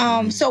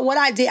 So what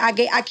I did,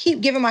 I keep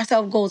giving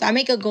myself goals. I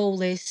make a goal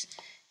list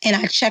and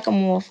I check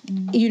them off,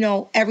 you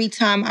know, every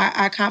time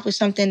I accomplish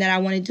something that I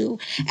want to do.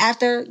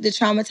 After the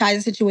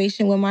traumatizing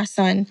situation with my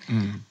son,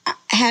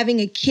 having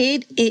a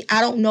kid,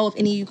 I don't know if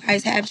any of you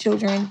guys have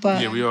children,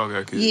 but... Yeah, we all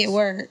got kids. Yeah,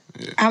 word.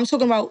 Yeah. I'm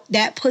talking about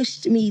that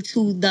pushed me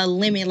to the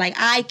limit. Like,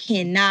 I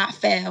cannot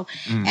fail.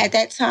 At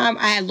that time,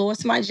 I had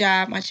lost my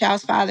job. My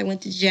child's father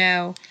went to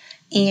jail,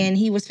 and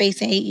he was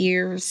facing 8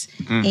 years.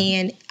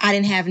 And I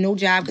didn't have no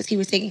job because he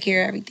was taking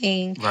care of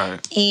everything.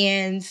 Right.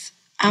 And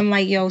I'm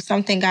like, yo,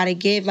 something got to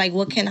give. Like,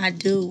 what can I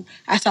do?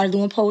 I started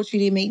doing poetry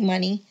to make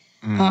money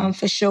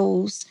for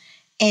shows.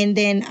 And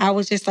then I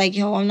was just like,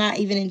 yo, I'm not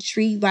even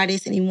intrigued by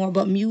this anymore.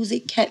 But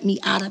music kept me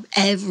out of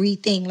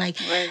everything. Like,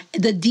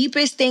 the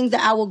deepest things that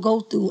I would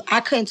go through,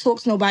 I couldn't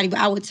talk to nobody, but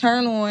I would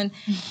turn on,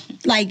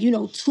 like, you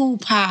know,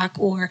 Tupac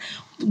or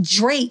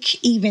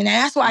Drake even. And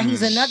that's why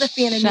he's another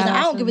fan of music.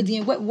 I don't give a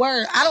damn what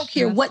word. I don't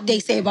care what they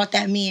say about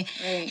that man.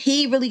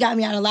 He really got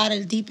me out of a lot of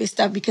the deepest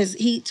stuff because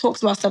he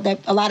talks about stuff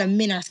that a lot of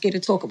men are scared to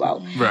talk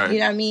about. Right. You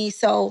know what I mean?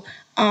 So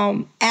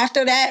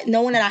after that,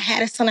 knowing that I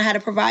had a son I had to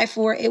provide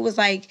for, it was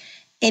like,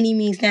 any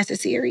means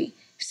necessary.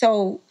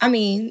 So, I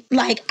mean,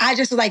 like, I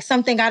just was like,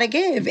 something gotta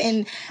give.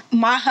 And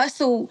my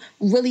hustle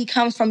really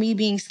comes from me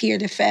being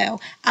scared to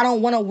fail. I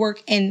don't wanna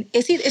work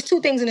it's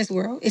two things in this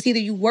world. It's either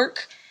you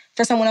work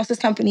for someone else's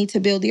company to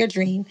build their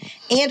dream,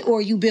 and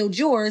or you build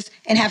yours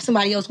and have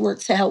somebody else work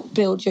to help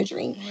build your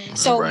dream.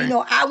 So, you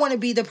know, I wanna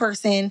be the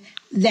person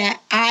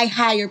that I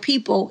hire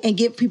people and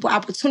give people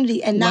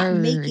opportunity and not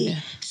make it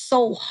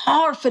so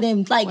hard for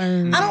them. Like,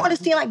 I don't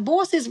understand, like,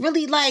 bosses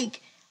really,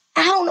 like,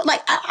 I don't know.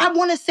 Like, I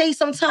want to say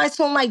sometimes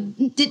to him, like,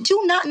 did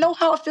you not know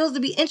how it feels to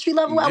be entry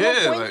level at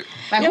one point?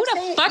 Like who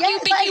the fuck you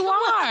think you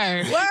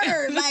are?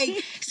 Word.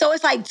 Like, So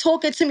it's like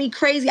talking to me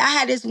crazy. I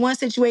had this one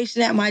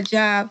situation at my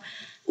job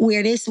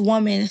where this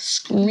woman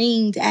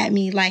screamed at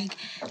me like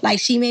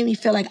she made me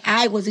feel like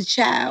I was a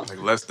child.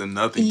 Like less than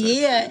nothing.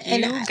 Yeah,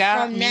 and You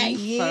got from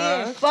me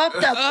that,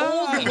 fucked up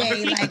all the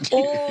way, like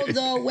all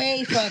the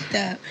way fucked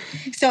up.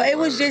 So it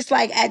was just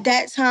like at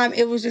that time,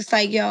 it was just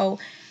like, yo,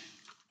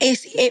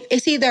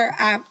 it's either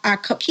I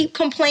keep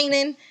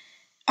complaining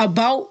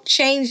about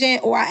changing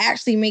or I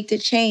actually make the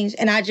change.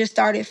 And I just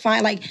started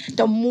finding, like,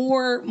 the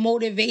more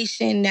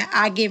motivation that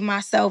I give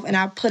myself and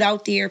I put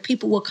out there,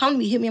 people will come to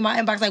me, hit me in my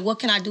inbox, like, what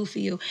can I do for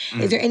you?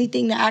 Is there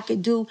anything that I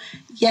could do?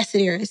 Yes,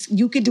 there is.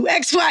 You could do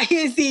X, Y,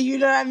 and Z, you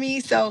know what I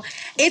mean? So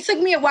it took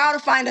me a while to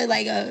find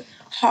a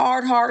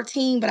hard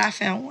team, but I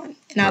found one.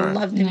 And I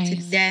love them to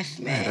death,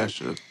 man. Yeah, that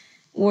shit.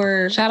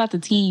 Word. Shout out to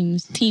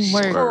teams,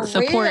 teamwork,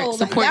 support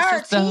Like, y'all are a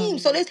system. team.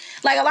 So this,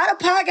 like, a lot of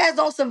podcasts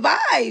don't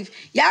survive.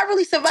 Y'all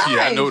really survive.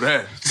 Yeah, I know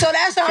that. So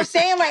that's what I'm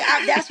saying. Like,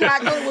 that's what I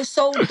thought was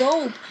so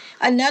dope.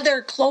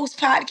 Another close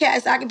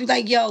podcast, I could be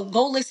like, yo,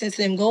 go listen to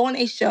them. Go on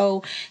a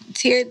show,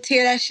 tear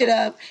that shit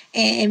up,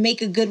 and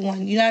make a good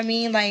one. You know what I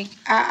mean? Like,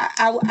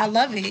 I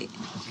love it.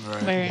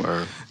 Right.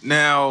 Word.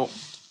 Now,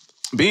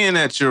 being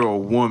that you're a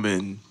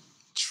woman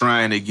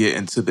trying to get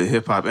into the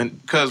hip hop, and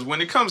because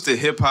when it comes to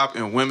hip hop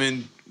and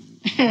women,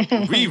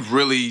 we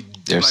really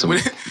there's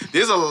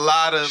a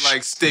lot of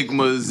like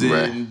stigmas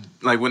and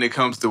like when it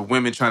comes to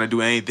women trying to do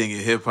anything in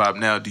hip hop.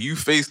 Now, do you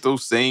face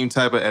those same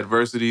type of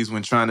adversities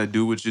when trying to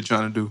do what you're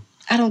trying to do?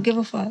 I don't give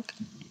a fuck.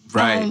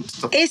 Right.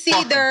 It's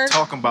either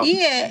talking about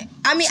I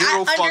mean,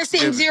 I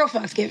understand zero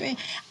fucks given.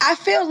 I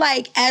feel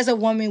like as a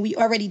woman, we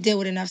already deal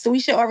with enough, so we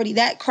should already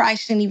that cry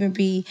shouldn't even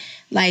be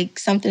like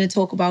something to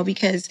talk about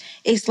because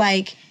it's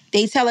like.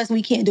 They tell us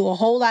we can't do a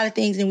whole lot of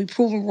things and we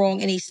prove them wrong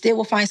and they still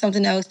will find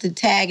something else to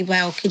tag and be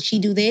like, oh, could she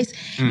do this?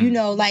 You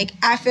know, like,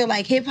 I feel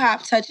like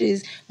hip-hop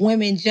touches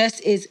women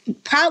just as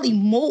probably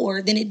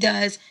more than it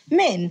does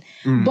men.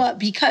 But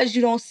because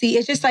you don't see,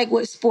 it's just like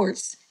with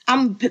sports.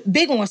 I'm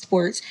big on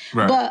sports,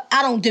 but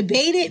I don't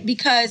debate it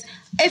because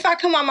if I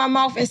come out my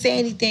mouth and say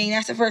anything,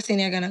 that's the first thing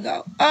they're going to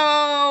go,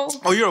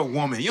 oh, you're a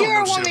woman. You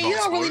you're don't know a woman. shit about You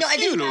don't really know.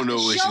 And you don't know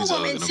what she's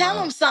talking about. Tell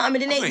them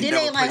something, and then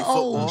they like,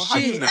 oh,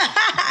 shit.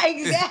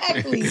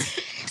 Exactly.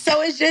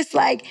 So it's just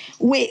like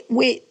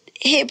with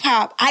hip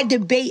hop, I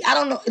debate. I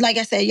don't know. Like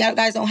I said, y'all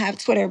guys don't have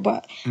Twitter,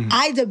 but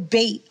I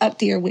debate up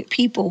there with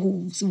people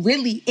who's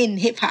really in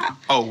hip hop.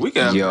 Oh, we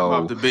can have hip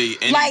hop debate.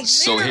 And like,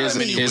 so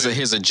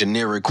here's a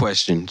generic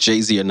question: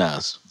 Jay-Z or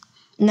Nas?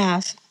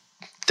 Nas.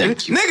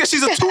 Thank you. Nigga,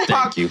 she's a Tupac.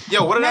 Thank you.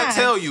 Yo, what did I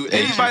tell you?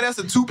 Anybody that's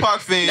a Tupac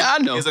fan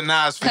is a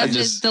Nas fan. Because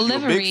his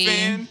delivery. You a big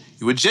fan,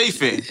 you a Jay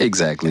fan.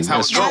 Exactly.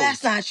 That's No,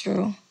 that's not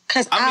true.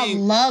 Because I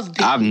love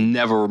Biggie. I've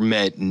never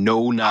met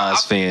no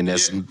Nas fan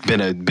that's been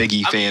a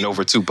Biggie fan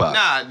over Tupac.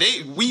 Nah,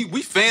 we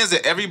fans of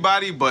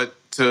everybody, but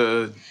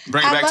to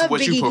bring it back to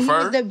what Biggie. you prefer.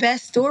 He was the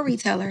best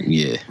storyteller.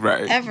 Yeah.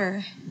 Right.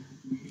 Ever.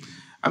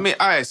 I mean,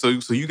 all right, so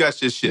you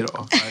got your shit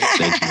off. Right?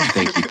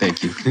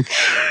 Thank you.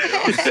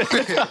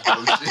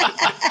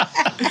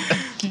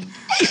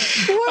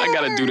 I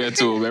gotta do that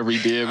to him every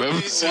damn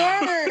episode.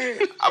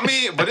 I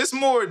mean, but it's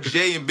more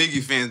Jay and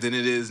Biggie fans than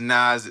it is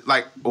Nas.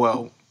 Like,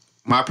 well,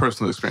 my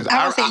personal experience.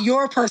 I would say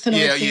your personal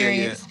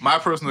experience. Yeah. My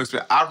personal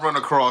experience. I've run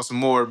across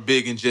more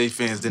Big and Jay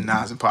fans than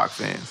Nas and Pac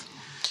fans.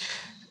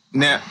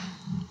 Now,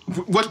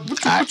 what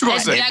you gonna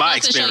say? My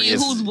experience. To show you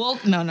who's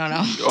woke. No.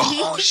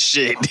 Oh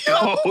shit!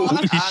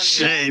 Holy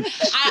shit!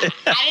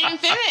 I didn't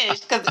finish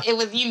because it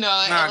was, it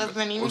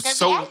wasn't even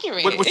gonna be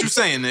accurate. What you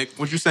saying, Nick?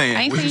 What you saying?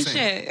 I ain't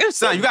saying shit.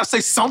 Son, you gotta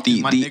say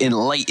something. The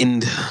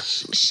enlightened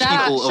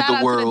people of the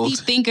world. To the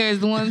deep thinkers,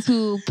 the ones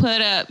who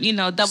put up,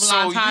 double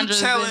entendres.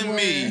 So you telling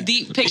me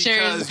deep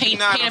pictures,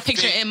 paint a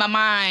picture in my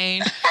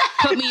mind,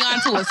 put me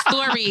onto a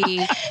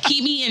story,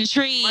 keep me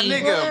intrigued. My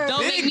nigga,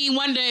 don't make me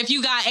wonder if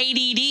you got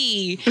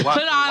ADD.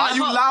 Put on. Why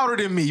you louder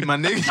than me, my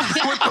nigga?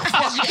 What the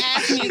fuck? You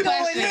asked me a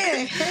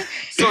question.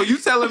 So you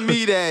telling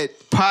me that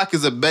Pac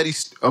is a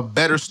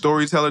better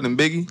storyteller than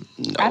Biggie?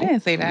 No. I didn't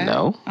say that.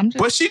 No.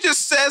 But she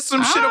just said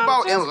some shit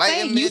about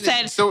enlightenment. You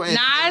said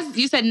Nas.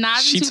 You said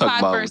Nas and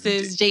Tupac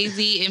versus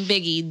Jay-Z and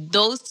Biggie.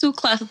 Those two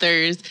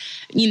clusters,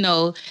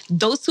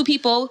 those two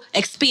people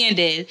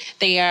expanded.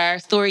 They are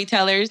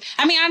storytellers.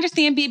 I mean, I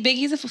understand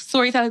Biggie's a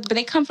storyteller, but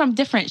they come from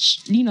different,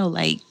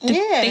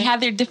 they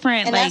have their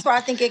different. And that's where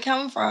I think it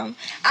comes from.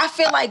 I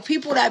feel like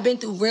people that have been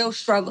through real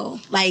struggle,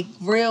 like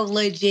real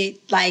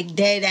legit, like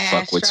dead ass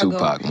fuck with struggle.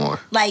 Tupac more.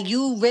 Like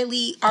you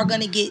really are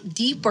gonna get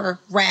deeper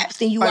raps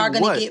than you are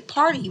gonna get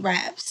party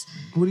raps.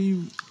 What do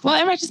you? Well,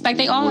 in retrospect,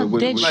 they all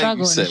did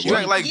struggle. You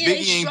act like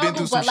Biggie ain't been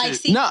through some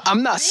shit. No,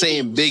 I'm not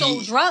saying Biggie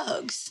sold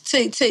drugs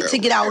to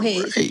get out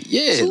his. Right,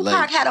 yeah,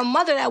 Tupac had a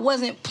mother that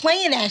wasn't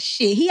playing that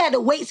shit. He had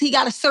to wait till he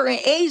got a certain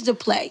age to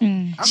play.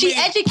 She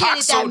educated Pac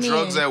that sold man.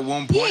 drugs at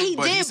one point, Yeah, he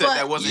but did, he said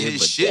that wasn't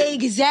his shit.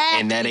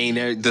 Exactly. And that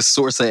ain't the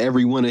source of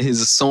every one of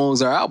his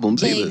songs or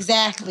albums either.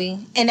 Exactly.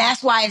 And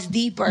that's why it's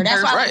deeper.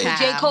 That's why with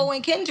J. Cole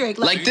and Kendrick.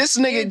 Like this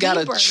nigga got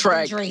a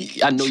track.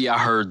 I know y'all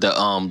heard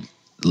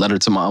Letter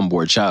to My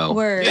Unborn Child.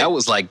 Word. That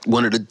was like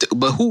one of the.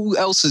 But who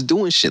else is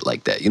doing shit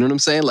like that? You know what I'm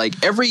saying? Like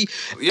every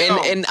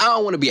and I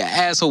don't want to be an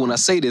asshole when I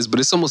say this, but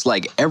it's almost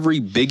like every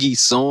Biggie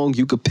song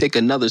you could pick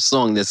another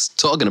song that's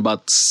talking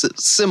about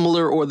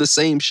similar or the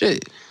same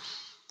shit.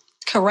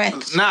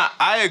 Correct. Nah,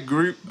 I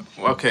agree.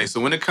 Okay, so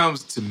when it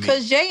comes to me,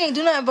 Because Jay ain't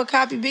do nothing but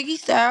copy Biggie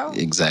style.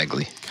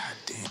 Exactly.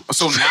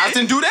 so Nas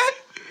didn't do that?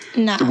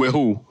 Nah. With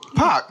who?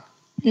 Pac.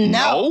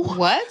 No.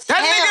 What? That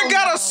Hell nigga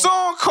got no. a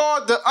song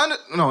called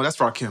No, that's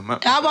Rakim.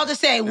 I'm about to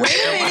say, wait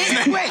a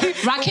minute. Wait.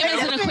 Rakim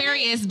is an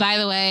Aquarius, by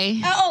the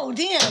way. Oh,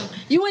 damn.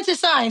 You went to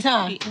signs,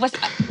 huh? What's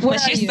What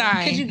your are you?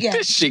 sign? Could you guess?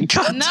 This shit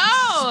got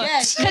No,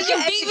 Yes. because you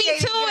beat me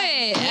to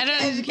it. I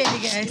don't.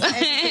 Educated guess.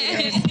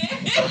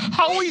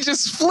 How we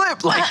just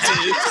flip like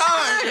this?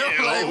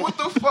 Like, what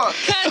the fuck?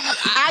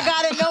 I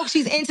gotta know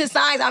she's into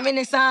signs. I'm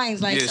into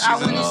signs. Like, Yeah, so I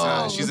she's into wanna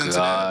signs. know. She's into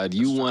God,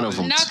 you one of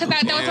them. No, because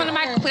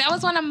that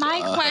was one of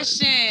my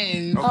questions.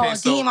 Okay, Oh,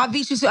 so damn, I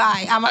beat you to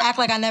I. I'm gonna act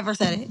like I never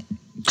said it.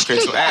 okay,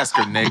 so ask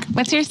her, Nick.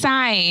 What's your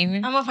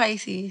sign? I'm a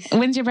Pisces.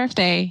 When's your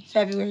birthday?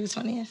 February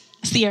 20th.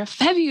 So you're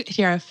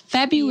a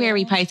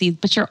February Pisces,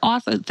 but you're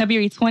also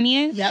February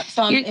 20th. Yep,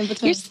 so I'm in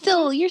between.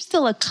 You're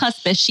still a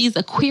cusp. She's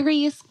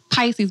Aquarius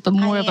Pisces, but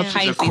more of a am.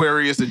 Pisces.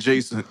 Aquarius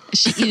adjacent.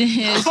 She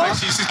has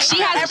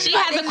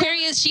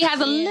Aquarius. She has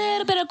a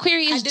little bit of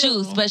Aquarius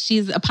juice, but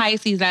she's a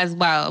Pisces as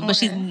well. But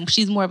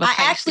she's more of a Pisces.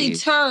 I actually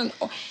turned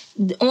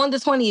on the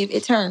 20th.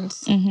 It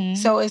turns,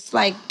 so it's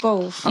like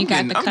both. I'm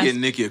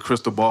getting Nikki a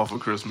crystal ball for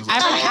Christmas. I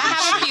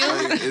have a few.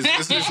 Like,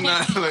 it's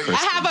not like I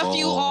have a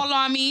few all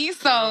on me,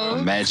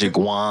 so Magic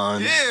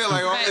wand. yeah,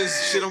 like all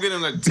this shit. I'm getting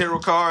like tarot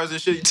cards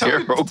and shit. Tell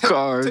me what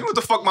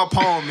the fuck my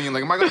palm mean.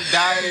 Like, am I gonna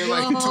die in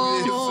like 2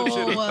 years or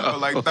some shit? Or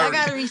like 30? I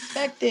gotta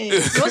respect it.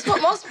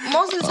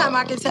 Most of the time,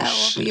 I can tell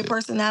off of your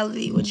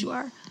personality what you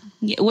are.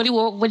 Yeah, what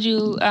would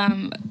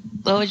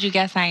you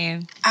guess I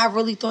am? I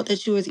really thought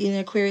that you was either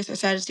Aquarius or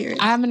Sagittarius.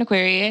 I'm an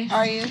Aquarius.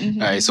 Are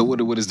you? All right, so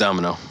what is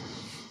Domino?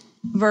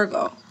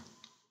 Virgo.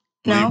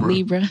 No,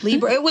 Libra.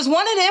 It was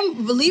one of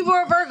them,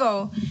 Libra or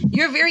Virgo.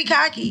 You're very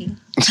cocky.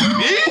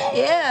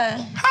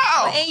 Yeah.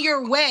 How? But in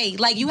your way,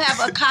 like you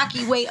have a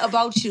cocky way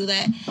about you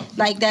that,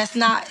 like that's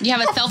not. You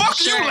have a self Fuck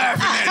you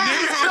laughing at,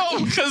 nigga?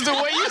 No, because the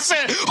way you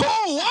said,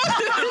 oh,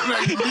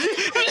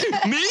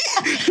 what? Me?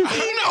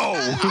 No.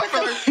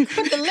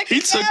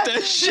 He took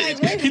that shit.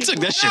 He took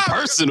that shit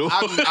personal.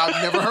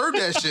 I've never heard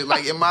that shit.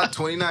 Like in my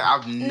 29,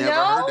 I've never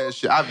heard that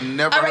shit. I've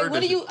never All right, heard what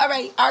that do you? All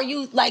right, are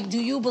you like? Do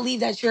you believe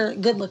that you're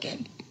good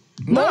looking?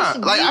 Nah, Most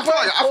like I feel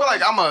Libra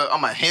like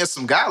I'm a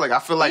handsome guy. Like I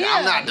feel like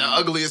I'm Yeah. not the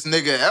ugliest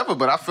nigga ever,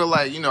 but I feel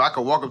like I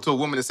could walk up to a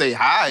woman and say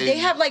hi. They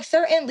have like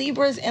certain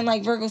Libras and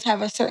like Virgos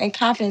have a certain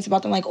confidence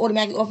about them, like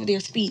automatically off of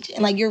their speech,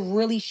 and like you're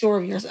really sure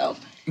of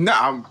yourself.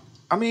 Nah,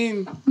 I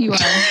mean you are.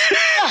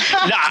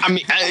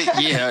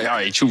 Yeah, all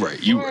right, you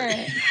right. You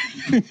right.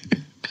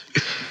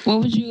 What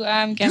would you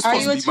guess? Are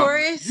you a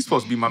Taurus? You're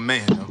supposed to be my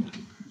man, though.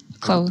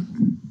 Close.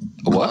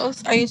 What?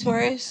 Close? Are you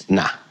Taurus?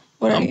 Nah.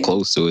 What are I'm you?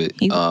 close to it.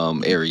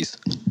 Aries.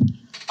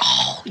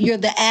 You're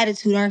the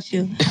attitude, aren't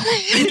you? You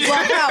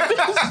bug out.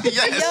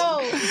 Yes.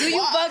 Yo, do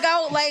you bug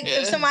out like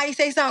if somebody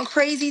say something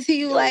crazy to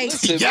you? Like,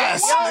 Yes.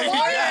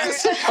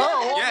 Yes. Yes.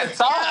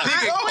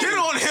 Nigga, get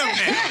on him,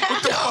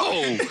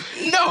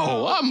 man.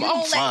 No, I'm You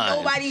don't fine. let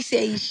nobody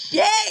say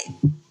shit.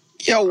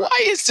 Yo, why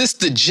is this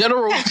the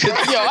general? Yo,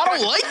 I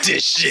don't like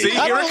this shit. See,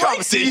 I here don't it comes.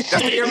 like See, this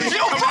that's the shit. Aries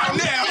come out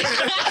now.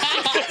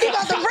 He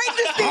about to break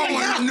this thing. I don't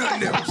want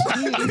nothing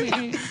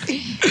else.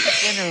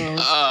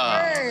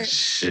 Oh,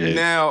 shit.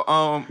 Now,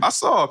 I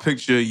saw a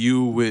picture of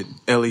you with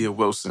Elliot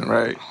Wilson,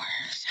 right?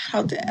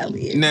 Shout out to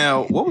Elliot.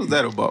 Now, what was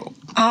that about?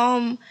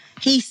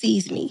 He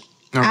sees me.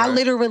 All I right.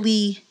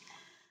 literally,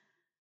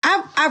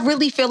 I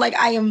really feel like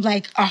I am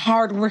like a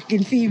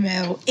hardworking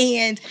female,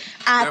 and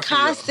I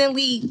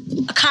constantly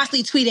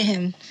tweeted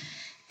him.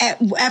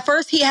 At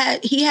first, he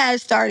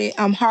had started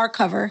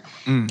hardcover,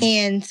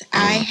 and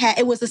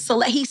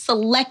he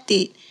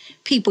selected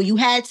people. You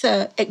had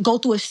to go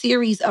through a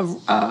series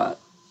of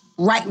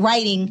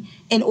writing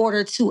in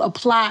order to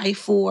apply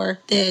for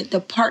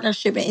the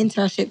partnership and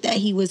internship that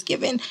he was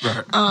given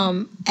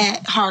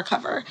at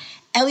hardcover.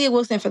 Elliot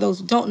Wilson, for those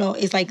who don't know,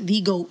 is like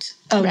the GOAT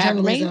of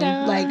journalism,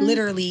 like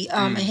literally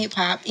in hip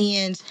hop.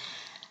 And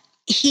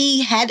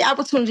he had the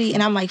opportunity,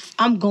 and I'm like,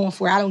 I'm going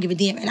for it. I don't give a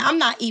damn. And I'm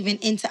not even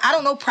I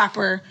don't know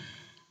proper,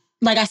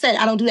 like I said,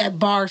 I don't do that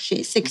bar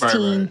shit,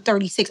 16,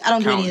 36. I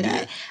don't do any of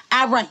that.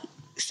 I write.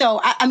 So,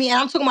 I mean,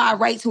 I'm talking about I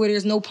write to where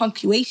there's no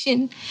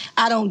punctuation.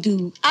 I don't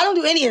do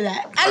any of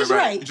that. I just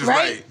write,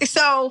 right?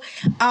 So,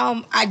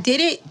 I did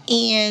it,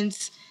 and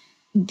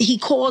he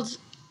called,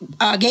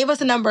 gave us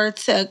a number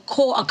to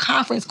call a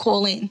conference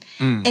call in.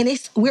 And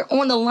we're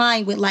on the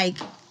line with like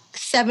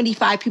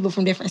 75 people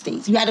from different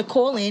states. You had to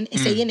call in and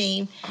say your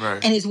name.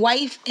 Right. And his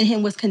wife and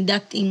him was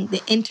conducting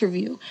the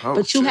interview. Oh,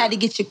 but you shit. had to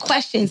get your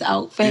questions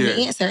out for him to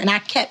answer. And I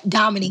kept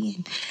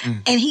dominating.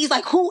 And he's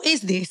like, who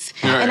is this?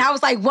 Right. And I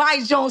was like,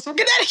 Wise Jones from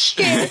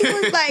Connecticut. He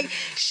was like,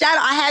 shout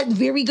out. I had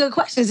very good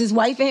questions. His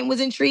wife and him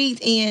was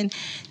intrigued. And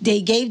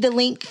they gave the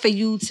link for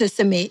you to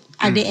submit.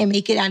 I didn't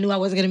make it. I knew I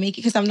wasn't going to make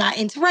it because I'm not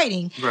into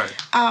writing. Right.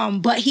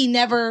 But he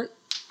never...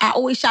 I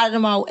always shouted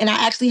him out, and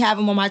I actually have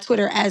him on my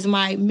Twitter as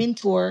my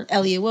mentor,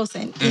 Elliot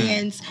Wilson.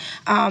 And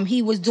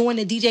he was doing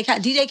the DJ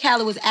Khaled. DJ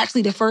Khaled was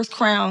actually the first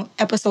Crown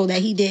episode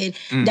that he did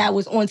that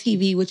was on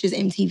TV, which is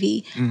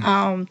MTV.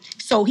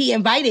 So he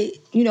invited,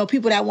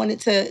 people that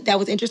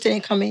was interested in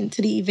coming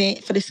to the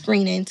event for the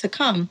screening to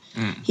come.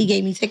 He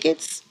gave me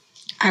tickets.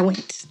 I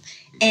went.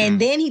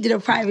 And then he did a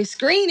private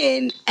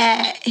screening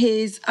at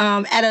his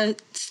at a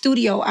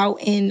studio out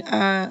in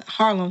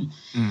Harlem.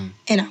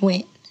 And I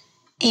went.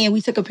 And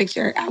we took a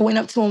picture. I went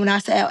up to him and I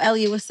said,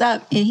 Elliot, what's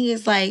up? And he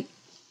was like,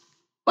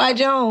 Why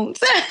Jones?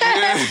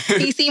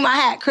 He seen my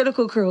hat,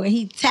 Critical Crew, and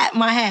he tapped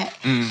my hat.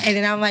 And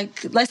then I'm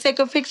like, let's take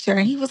a picture.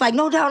 And he was like,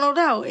 no doubt, no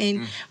doubt.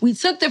 And we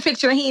took the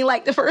picture and he ain't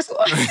like the first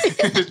one.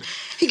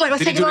 He's like,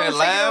 let's take it over, let's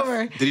take it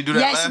over. Did he do that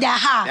yes, laugh?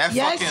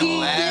 Yes, That he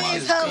laugh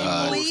did. is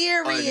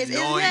Hilarious.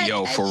 Isn't that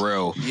Yo, for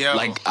real. Yo.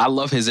 Like, I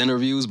love his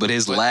interviews, but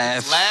his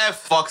laugh. His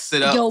laugh fucks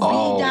it up. Yo,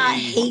 B-Dot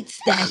hates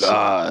that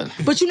God.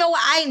 shit. But you know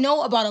what? I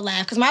know about a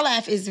laugh because my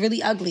laugh is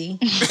really ugly.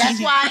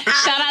 That's why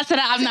Shout out to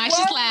the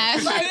obnoxious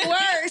laugh. Like,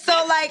 word.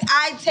 So, like,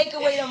 I take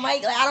away the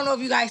mic. Like, I don't know if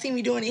you guys see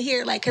me doing it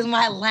here, like, because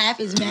my laugh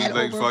is mad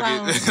Like, fuck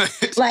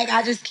overpowered. it. Like,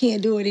 I just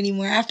can't do it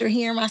anymore. After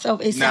hearing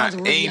myself, it sounds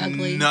really ain't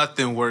ugly.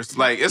 nothing worse.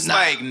 Like, it's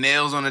like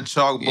nails on a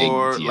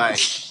chalkboard, like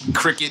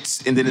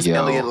crickets, and then it's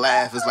Elliot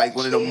laugh. It's like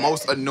one of the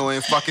most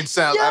annoying fucking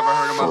sounds I ever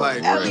heard in my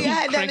life. Elliot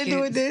had nothing to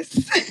do with this.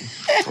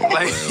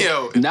 Like,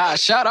 yo. Nah,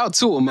 shout out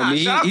to him. I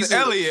mean, shout out he's to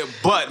Elliot,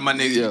 but my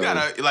nigga, you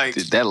gotta like.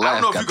 that laugh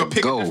I don't know if you got can to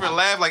pick go. a different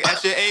laugh like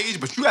at your age,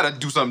 but you gotta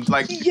do something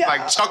like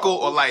chuckle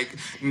or like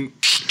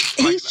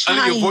He's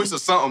under your trying. voice or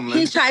something. Like.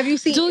 He's trying. Have you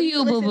seen? Do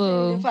you, boo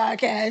boo? The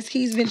podcast.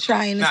 He's been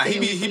trying to. Nah, stay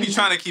he be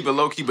trying to keep it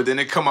low key, but then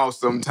it come out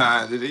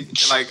sometimes.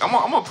 Like I'm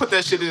gonna put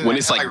that shit in when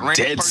it's like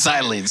dead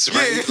silence,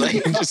 right? Yeah.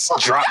 Like just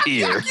drop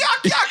here.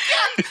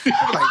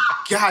 Like,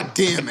 God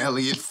damn,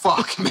 Elliot,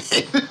 fuck, man.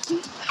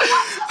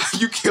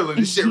 You killing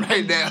this shit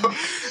right now.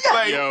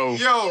 Like, yo,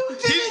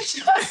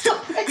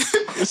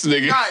 This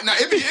nigga. nah,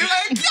 it be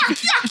like,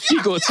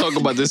 He gonna talk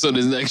about this on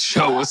his next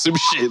show or some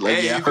shit.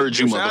 Like, yeah, I heard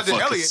you, shout out to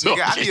motherfucker. Elliot,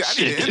 nigga. I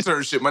need an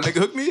internship. My nigga,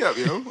 hook me up,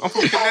 yo. I'm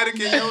from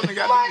Connecticut, yo.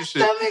 Nigga, I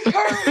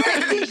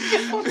need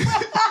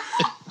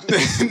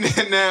this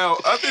shit. Now,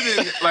 other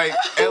than like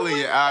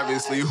Elliot,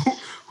 obviously,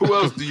 who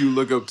else do you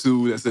look up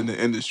to that's in the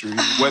industry,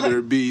 whether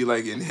it be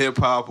like in hip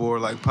hop or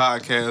like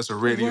podcasts or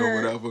radio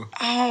or whatever?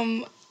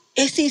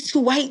 It's these two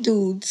white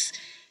dudes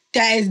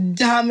that is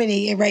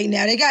dominating right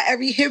now. They got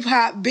every hip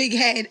hop big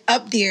head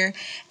up there,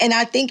 and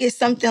I think it's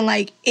something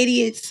like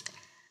Idiots.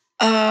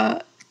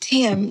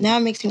 Damn, now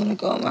it makes me want to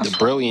go on my The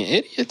Brilliant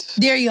Idiots.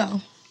 There you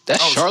go.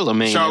 That's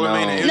Charlamagne.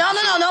 Charlamagne.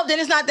 No. Then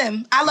it's not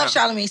them. I love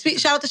Charlamagne.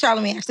 Shout out to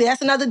Charlamagne. Actually,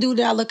 that's another dude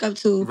that I look up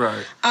to.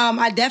 Right.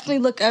 I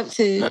definitely look up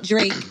to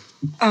Drake.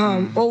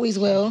 Always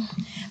will.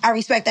 I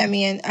respect that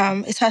man.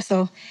 It's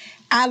hustle.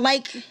 I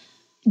like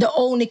the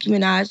old Nicki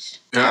Minaj.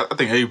 Yeah, I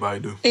think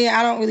everybody do. Yeah,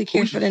 I don't really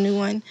care for the new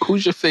one.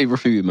 Who's your favorite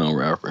female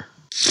rapper?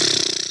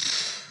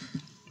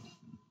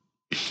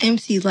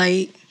 MC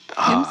Light.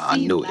 I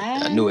knew it.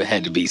 I knew it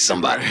had to be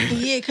somebody.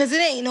 Yeah, because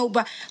it ain't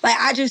nobody. Like,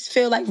 I just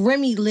feel like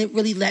Remy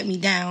really let me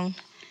down.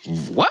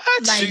 What?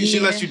 Like, She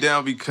let you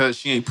down because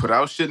she ain't put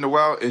out shit in a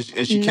while, and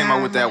she came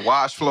out with that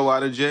wash flow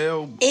out of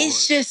jail.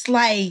 It's just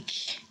like,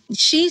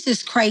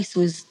 Jesus Christ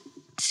was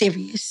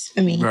serious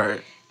for me.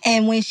 Right.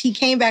 And when she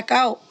came back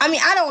out, I mean,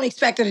 I don't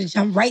expect her to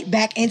jump right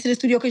back into the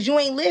studio because you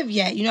ain't live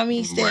yet. You know what I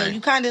mean? Still, Right. you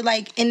kind of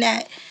like in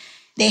that.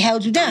 They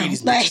held you down.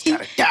 Like,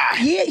 gotta die.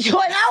 Yeah, yo,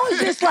 and I was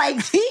just like,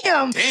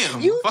 damn,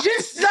 you fuck.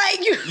 just like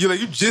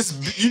You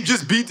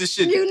just beat the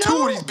shit. You know,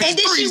 Two of these bitches, and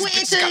then she three went of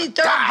these into bitches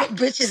gotta the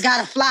third bitches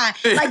gotta fly.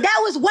 Like, that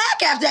was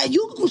whack after that.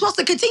 You were supposed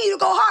to continue to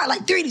go hard.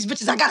 Like, 3 of these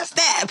bitches I gotta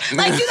stab.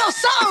 Like, you know,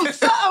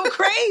 something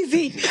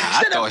crazy.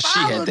 I thought she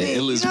had the it,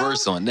 illest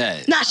verse on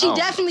that. Nah, she Oh,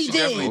 definitely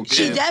did.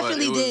 She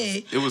definitely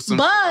did. It was some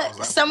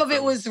but some of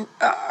it was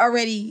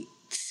already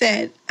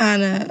said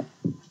on a.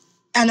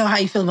 I know how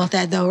you feel about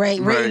that though, right?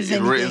 Right,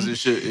 ratings and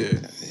shit, yeah.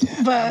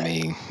 But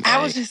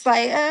I was just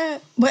like,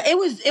 but it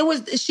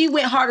was. She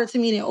went harder to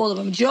me than all of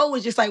them. Joe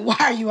was just like, "Why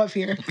are you up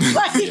here?"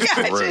 Like,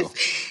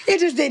 it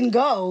just didn't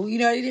go. You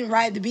know, it didn't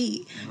ride the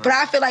beat. Right. But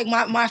I feel like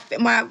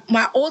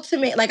my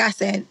ultimate, like I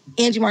said,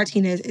 Angie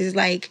Martinez is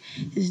like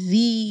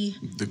the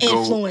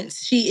influence.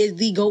 GOAT. She is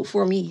the GOAT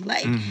for me.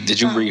 Like,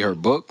 did you read her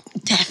book?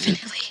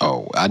 Definitely.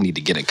 Oh, I need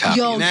to get a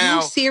copy. Yo,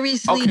 you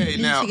seriously need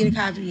to get a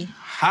copy.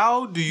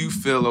 How do you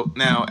feel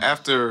now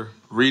after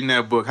reading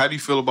that book? How do you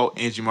feel about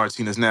Angie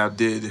Martinez now?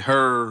 Did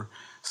her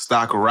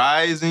stock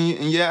rise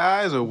in your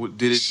eyes, or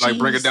did it like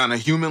bring her down to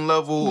human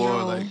level,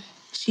 or like?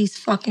 She's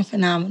fucking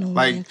phenomenal.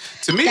 Like, man.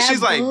 to me, that she's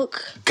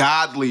book, like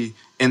godly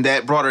and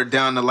that brought her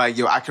down to like,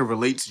 yo, I can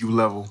relate to you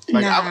level.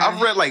 Like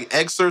I've read like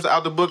excerpts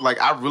out the book.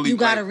 Like I really you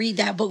gotta read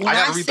that book. When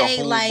I read say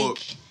the whole like. book.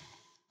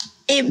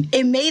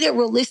 It made it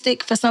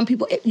realistic for some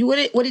people.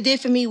 What it did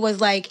for me was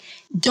like,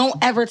 don't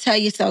ever tell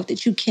yourself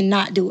that you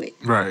cannot do it.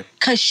 Right.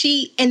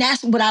 And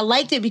that's what I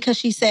liked it because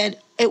she said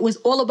it was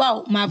all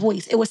about my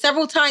voice. It was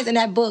several times in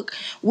that book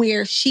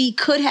where she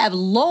could have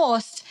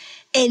lost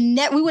and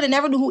we would have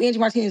never knew who Angie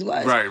Martinez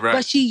was. Right.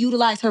 But she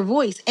utilized her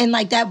voice. And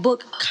like that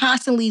book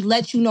constantly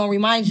lets you know,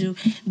 remind you,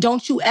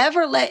 don't you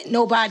ever let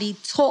nobody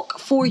talk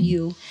for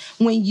you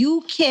when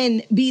you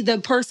can be the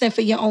person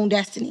for your own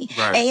destiny.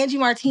 Right. And Angie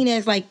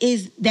Martinez like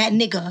is that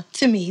nigga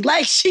to me.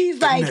 Like she's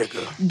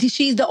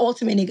she's the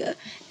ultimate nigga.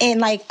 And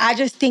like I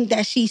just think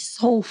that she's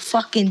so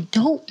fucking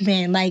dope,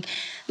 man. Like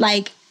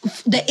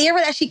the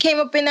era that she came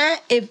up in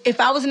that, if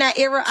I was in that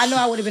era, I know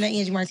I would have been an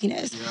Angie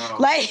Martinez. Yo.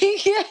 Like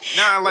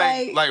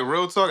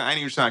real talk, I ain't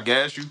even trying to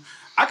gas you.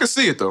 I can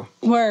see it though.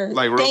 Word.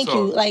 Like real thank talk.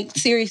 you. Like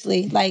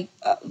seriously. Like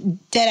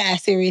dead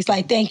ass serious.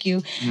 Like thank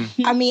you.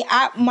 I mean,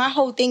 my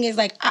whole thing is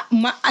like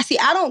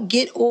I don't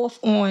get off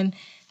on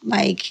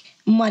like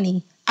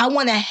money. I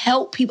want to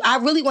help people. I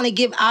really want to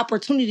give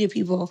opportunity to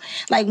people.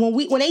 Like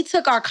when they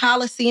took our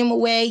Coliseum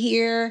away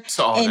here,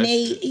 and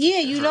they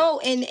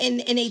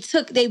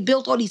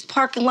built all these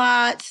parking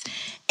lots,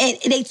 and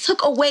they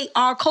took away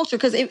our culture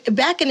because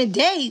back in the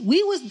day,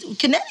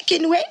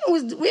 Connecticut, New Haven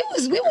we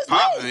was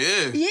poppin',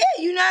 yeah,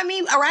 you know what I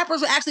mean. Our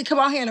rappers would actually come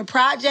out here in the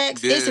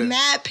projects. There's some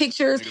mad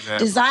pictures,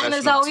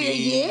 designers out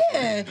here,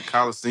 the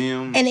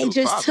Coliseum, and they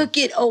just took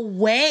it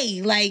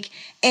away, like.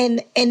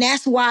 And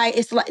that's why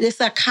it's like it's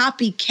a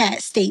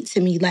copycat state to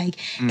me. Like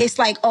it's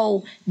like,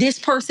 oh, this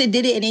person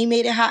did it and they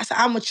made it hot, so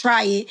I'm gonna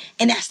try it,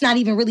 and that's not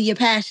even really your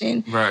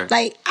passion. Right.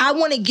 Like I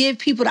want to give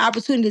people the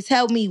opportunity to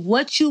tell me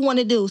what you want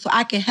to do, so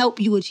I can help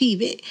you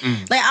achieve it.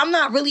 Like I'm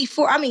not really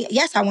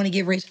yes, I want to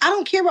get rich. I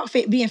don't care about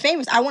being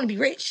famous. I want to be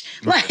rich.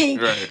 Like you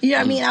know what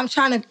I mean. I'm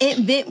trying to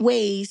invent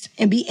ways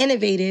and be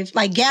innovative.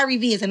 Like Gary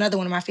Vee is another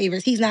one of my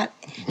favorites. He's definitely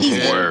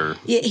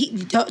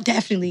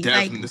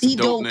like the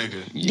dope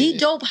nigga. The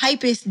dope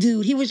hypest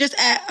dude. He was just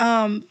at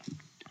the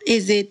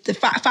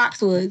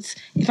Foxwoods,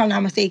 if I'm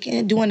not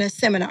mistaken, doing a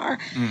seminar,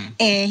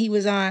 and he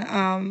was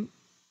on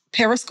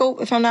Periscope,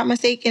 if I'm not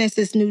mistaken. It's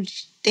this new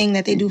thing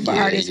that they do for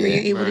artists where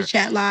you're able to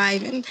chat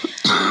live, and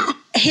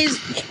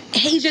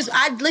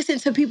I listen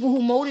to people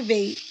who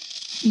motivate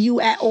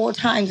you at all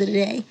times of the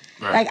day.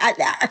 Right. Like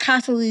I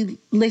constantly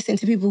listen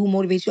to people who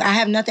motivate you. I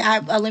have nothing.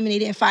 I've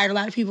eliminated and fired a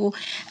lot of people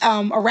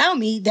around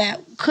me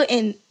that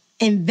couldn't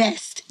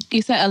invest.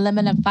 You said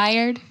eliminate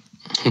fired?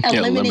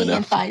 Eliminate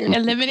and fired.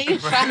 Eliminate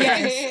and fired.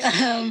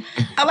 Yes.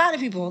 A lot of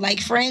people, like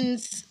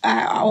friends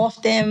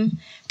off them,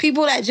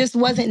 people that just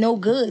wasn't no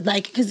good.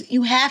 Like, because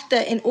you have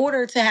to, in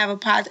order to have a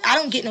positive, I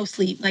don't get no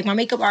sleep. Like, my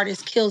makeup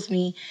artist kills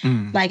me.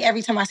 Like,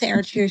 every time I say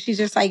her cheer, she's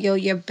just like, yo,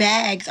 your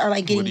bags are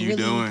like getting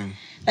really... What are you doing?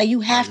 Like,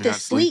 you have to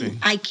sleep. Sleeping?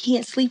 I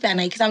can't sleep at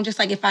night because I'm just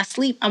like, if I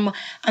sleep, I'm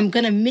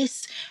going to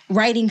miss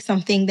writing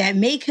something that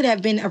could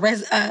have been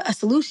a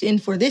solution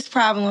for this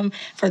problem,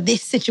 for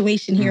this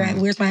situation here at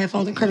Where's My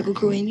Headphones and Critical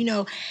Crew. And, you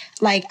know,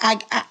 like,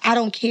 I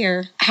don't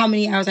care how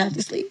many hours I have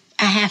to sleep.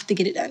 I have to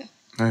get it done.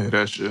 I hear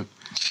that shit.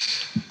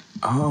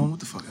 What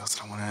the fuck else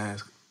did I want to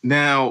ask?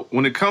 Now,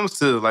 when it comes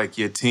to, like,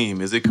 your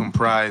team, is it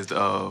comprised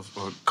of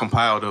or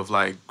compiled of,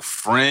 like,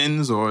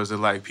 friends, or is it,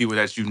 like, people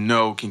that you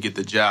know can get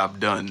the job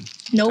done?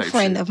 No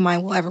friend of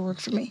mine will ever work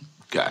for me.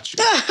 Gotcha.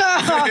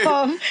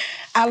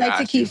 I like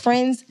to keep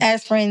friends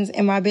as friends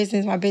and my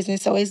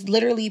business. So it's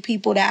literally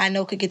people that I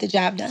know could get the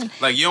job done.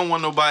 Like, you don't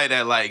want nobody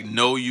that, like,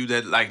 know you,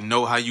 that, like,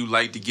 know how you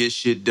like to get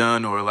shit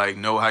done, or, like,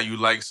 know how you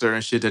like certain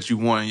shit that you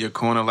want in your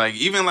corner. Like,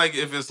 even, like,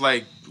 if it's,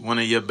 like, one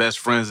of your best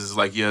friends is,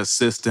 like, your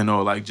assistant,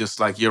 or, like, just,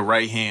 like, your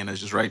right hand is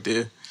just right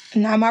there.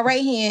 Now, my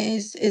right hand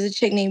is a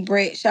chick named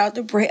Britt. Shout out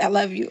to Britt. I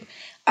love you.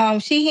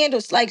 She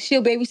handles, like,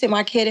 she'll babysit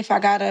my kid if I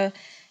gotta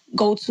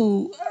go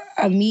to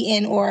a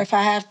meeting, or if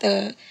I have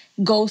to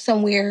go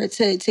somewhere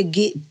to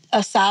get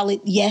a solid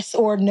yes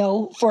or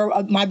no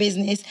for my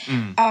business.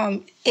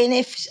 And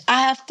if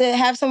I have to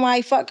have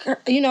somebody fuck her,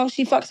 you know,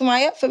 she fucks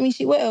somebody up for me,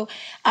 she will.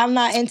 I'm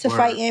not into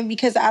fighting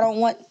because I don't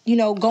want, you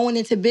know, going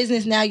into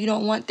business now, you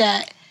don't want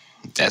that.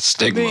 That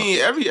stigma.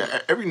 I mean,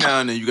 every now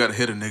and then you gotta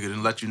hit a nigga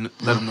and let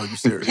them know you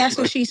serious. That's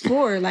what she's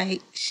for.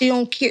 Like, she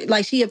don't care.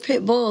 Like, she a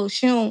pit bull.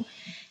 She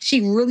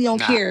really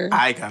don't care.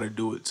 I gotta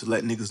do it to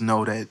let niggas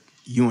know that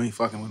you ain't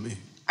fucking with me.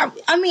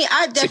 I mean,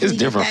 I definitely. It's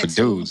different for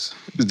dudes.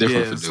 It's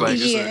different for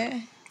dudes.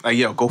 Like,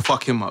 yo, go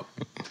fuck him up.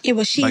 Yeah,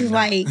 but she's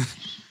like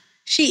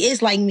she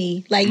is like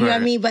me. Like, you know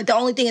what I mean? But the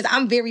only thing is,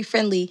 I'm very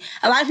friendly.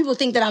 A lot of people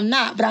think that I'm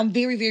not, but I'm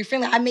very, very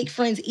friendly. I make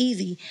friends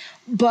easy.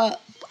 But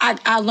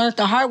I learned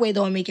the hard way,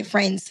 though, in making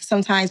friends.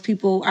 Sometimes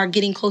people are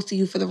getting close to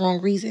you for the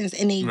wrong reasons,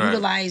 and they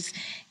utilize,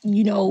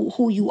 you know,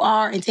 who you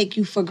are and take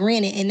you for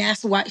granted. And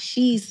that's why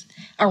she's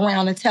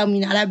around to tell me,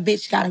 now that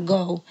bitch gotta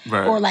go.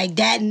 Right. Or, like,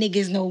 that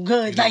nigga's no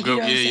good. Like, you know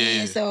what I'm saying?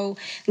 Yeah. So,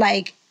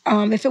 like,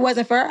 if it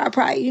wasn't for her, I'd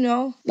probably, you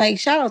know, like,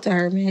 shout out to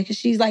her, man, because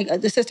she's, like,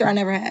 the sister I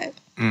never had.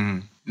 Mm-hmm.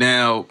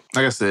 Now,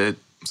 like I said,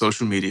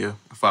 social media.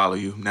 I follow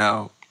you.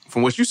 Now,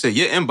 from what you say,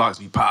 your inbox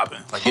be popping.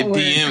 Like, your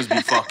DMs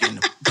be fucking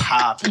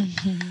popping.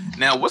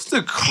 Now, what's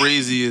the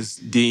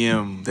craziest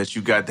DM that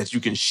you got that you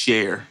can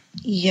share?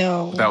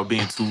 Yo. Without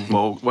being too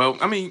vulgar. Well,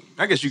 I mean,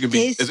 I guess you can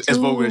be as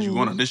vulgar as you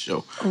want on this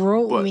show.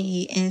 Wrote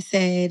me and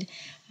said,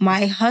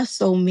 my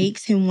hustle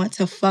makes him want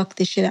to fuck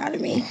the shit out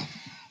of me.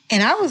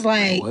 And I was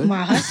like,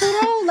 my hustle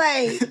though?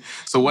 Like,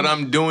 so what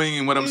I'm doing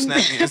and what I'm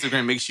snapping on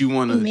Instagram makes you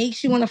want to...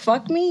 Makes you want to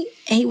fuck me?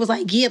 And he was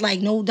like, yeah, like,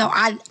 no doubt.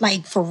 I,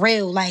 like, for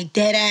real, like,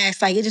 dead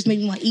ass. Like, it just made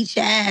me want to eat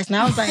your ass. And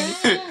I was like,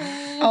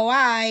 oh, all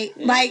right.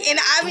 Like, and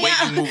I mean... The way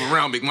you move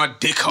around, make my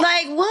dick hard.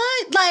 Like,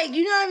 what? Like,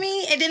 you know what I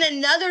mean? And then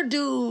another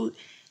dude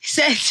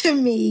said to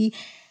me,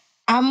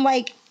 I'm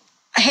like...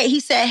 Hey, he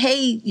said,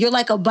 hey, you're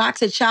like a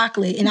box of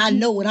chocolate, and I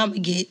know what I'm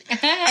going to get.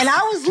 And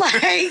I was like,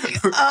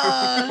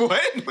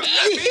 what?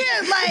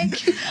 Yeah,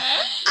 like,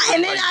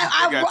 and then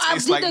I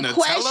did like the Nutella?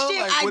 question.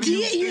 Like, I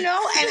did, you know,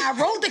 and I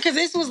wrote it because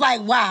this was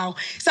like, wow.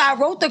 So I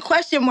wrote the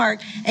question mark,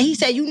 and he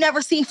said, you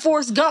never seen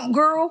Forrest Gump,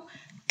 girl?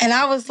 And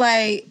I was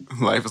like...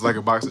 Life is like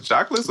a box of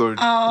chocolates or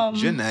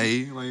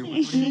Janae? Like,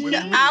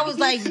 I was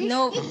like,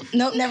 nope,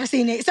 never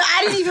seen it. So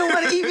I didn't even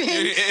want to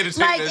even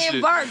like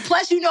embark.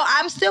 Plus, you know,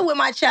 I'm still with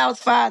my child's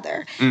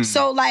father.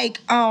 So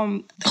like,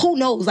 who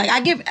knows? Like,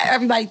 I give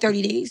everybody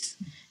 30 days.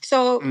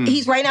 So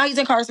he's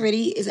incarcerated.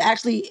 He is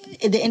actually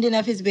at the ending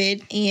of his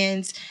bid.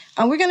 And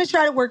we're going to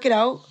try to work it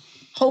out.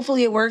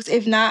 Hopefully it works.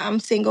 If not, I'm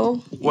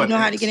single. You know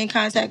how to get in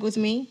contact with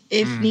me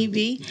if need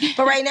be.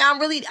 But right now,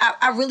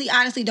 I really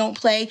honestly don't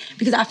play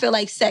because I feel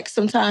like sex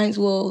sometimes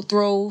will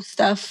throw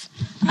stuff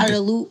out of the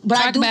loop. But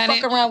I do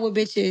fuck around with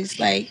bitches,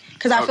 like,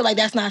 because I feel like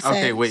that's not sex.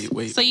 Okay,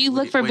 wait. So you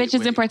look for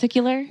bitches in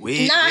particular?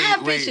 I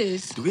have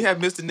bitches. Do we have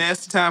Mr.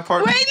 Nasty Time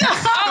Party? Wait, no.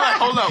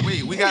 Hold up.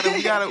 Wait, we gotta.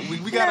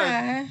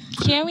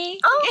 Can we?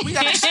 Oh, we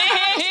gotta.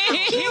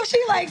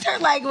 She likes her.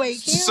 Like, wait.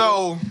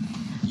 So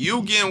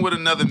you getting with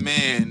another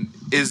man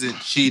isn't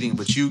cheating,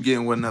 but you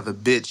getting with another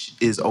bitch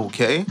is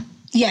okay?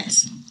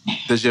 Yes.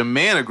 Does your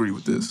man agree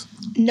with this?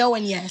 No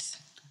and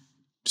yes.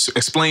 So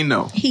explain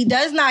no. He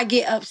does not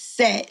get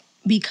upset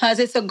because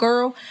it's a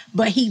girl,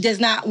 but he does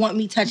not want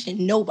me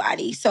touching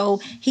nobody.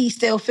 So he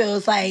still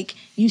feels like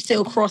you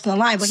still crossing the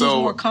line, but he's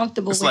more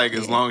comfortable with it. It's like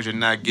as long as you're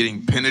not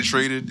getting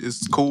penetrated,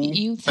 it's cool?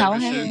 You tell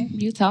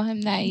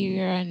him that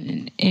you're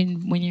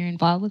in when you're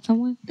involved with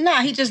someone?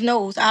 Nah, he just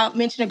knows. I'll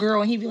mention a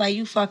girl and he'd be like,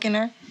 you fucking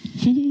her?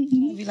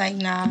 He'd be like,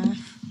 nah.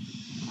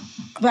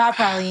 But I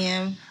probably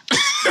am.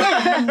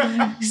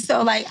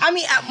 So like, I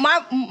mean,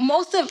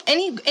 most of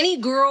any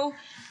girl,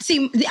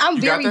 see,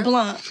 I'm very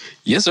blunt.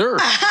 Yes, sir.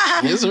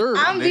 Yes, sir.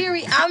 I'm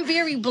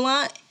very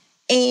blunt.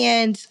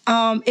 And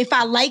if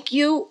I like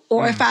you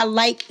or if I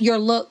like your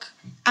look,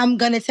 I'm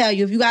gonna tell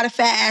you. If you got a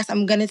fat ass,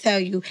 I'm gonna tell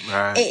you.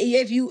 Right.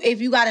 If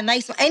you got a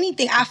nice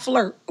anything, I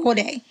flirt all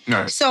day.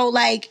 Right. So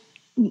like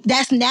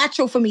that's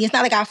natural for me. It's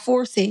not like I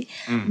force it.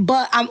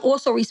 But I'm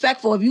also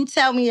respectful. If you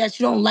tell me that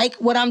you don't like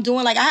what I'm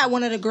doing, like I had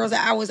one of the girls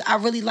that I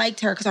really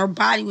liked her because her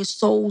body was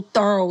so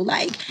thorough.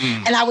 Like,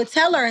 and I would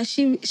tell her, and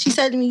she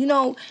said to me, you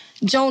know,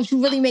 Jones,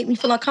 you really make me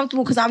feel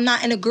uncomfortable because I'm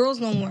not into girls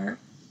no more.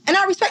 And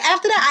I respect.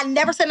 After that, I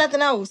never said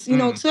nothing else, you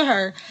know, to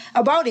her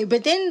about it.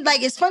 But then,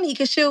 like, it's funny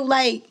because she'll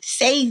like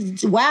say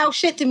wild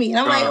shit to me, and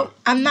I'm like,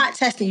 I'm not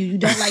testing you. You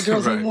don't like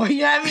girls anymore.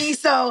 You know what I mean?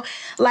 So,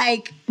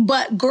 like,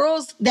 but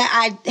girls that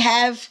I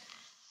have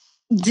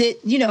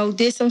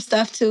did some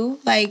stuff too.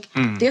 Like,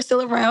 they're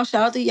still around.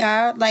 Shout out to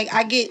y'all. Like,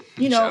 I get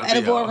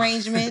edible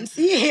arrangements.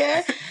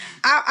 Yeah.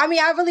 I mean,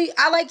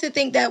 I like to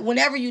think that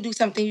whenever you do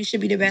something, you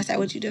should be the best at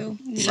what you do.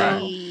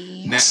 So.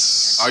 Now,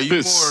 are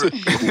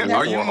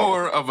you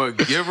more of a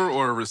giver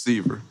or a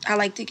receiver? I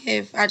like to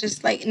give. I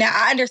just like now.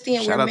 I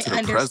understand where men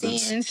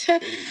understands.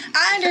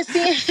 I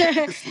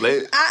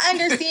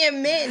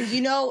understand men.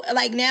 You know,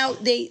 like now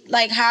they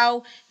like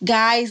how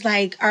guys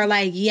like are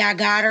like, yeah, I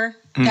got her.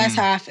 That's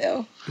how I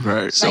feel.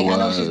 Right. Like, so I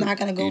know she's not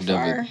gonna go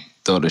far.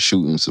 Thought of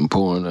shooting some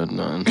porn or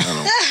none.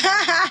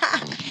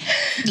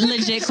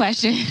 Legit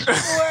question.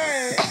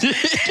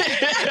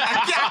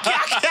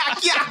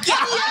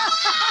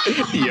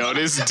 Yo,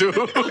 this dude.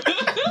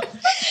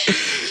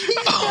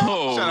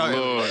 Oh,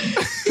 Lord.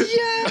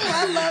 Yeah,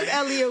 I love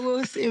Elliot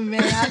Wilson,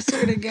 man. I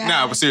swear to God.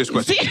 Nah, but serious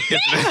question.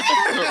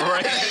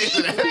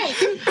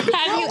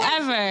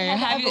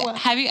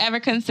 Have you ever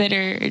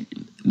considered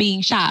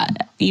being shot?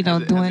 You know,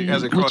 doing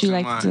what you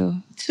like to do.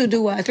 To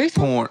do what?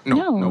 Porn?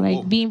 No,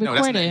 like being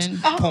recorded.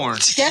 Porn.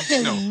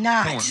 Definitely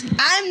not. Porn.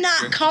 I'm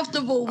not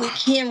comfortable with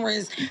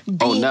cameras.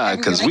 Oh, nah,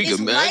 because I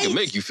can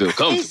make you feel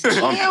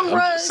comfortable.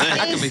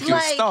 I can make you a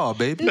star,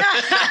 baby. Nah,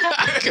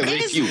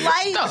 it's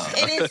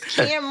lights and it's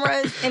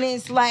cameras and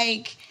it's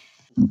like.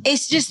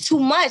 It's just too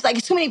much. Like,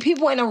 it's too many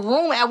people in a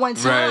room at one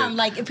time. Right.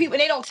 Like, if people,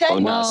 they don't tell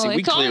you. Oh, no. See,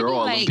 we clear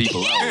all them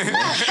people out.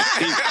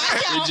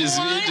 It just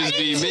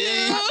be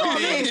me.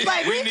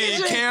 We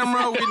need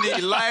camera. We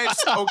need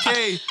lights.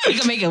 Okay. We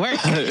can make it work.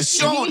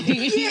 Sean. Yeah,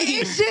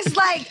 it's just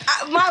like,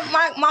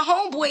 my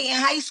homeboy in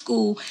high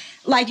school,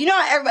 like, you know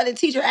how everybody, the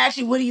teacher asked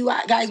you, what do you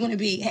guys want to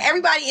be? And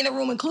everybody in the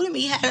room, including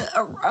me, had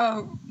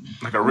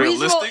Like a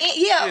realistic?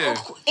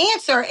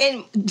 answer.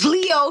 And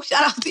Leo,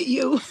 shout out to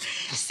you,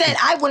 said,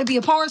 I want to be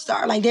a porn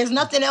star. Like, there's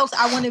nothing else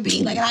I want to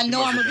be. Like, and I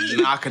know I'm going to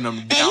be. Knocking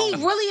them down. And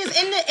he really is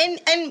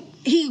and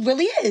he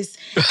really is.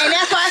 And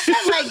that's why I said,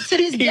 like, to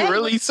this day. He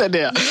really said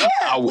that.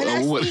 Yeah. When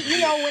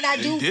I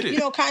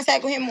do,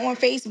 contact with him on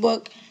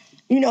Facebook,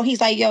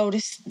 he's like, yo,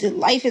 the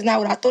life is not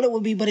what I thought it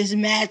would be, but it's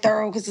mad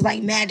thorough because it's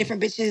like mad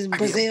different bitches,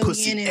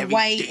 Brazilian and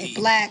white and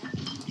black.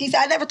 He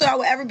said, I never thought I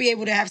would ever be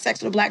able to have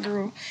sex with a black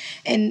girl.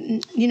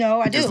 And,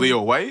 I do. Is Leo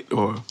white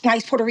or? No,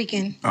 he's Puerto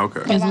Rican.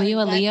 Okay. Is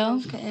Leo a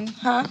Leo?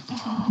 Huh?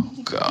 Oh,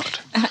 God.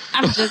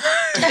 I'm just,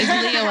 is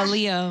Leo a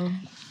Leo?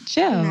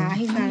 Chill. Nah,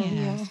 he's not a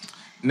Leo.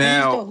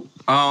 Now,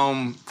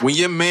 when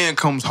your man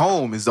comes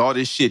home, is all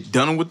this shit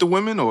done with the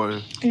women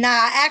or? Nah,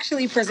 I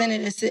actually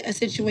presented a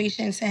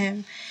situation to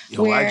him.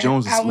 Yo, where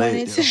Jones is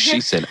lit. She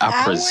said,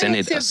 I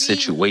presented a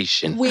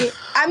situation. Of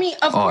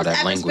course,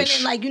 after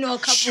spending a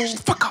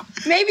couple,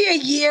 maybe a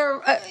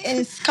year and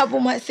a couple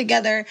months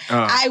together,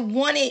 I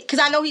wanted, because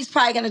I know he's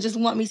probably going to just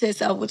want me to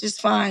himself, which is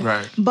fine.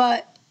 Right.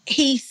 But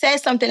he said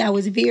something I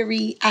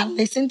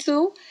listened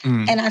to,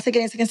 and I took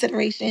it into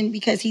consideration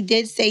because he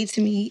did say to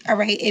me, all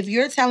right, if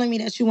you're telling me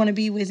that you want to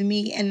be with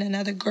me and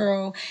another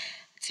girl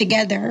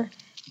together,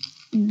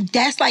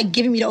 that's like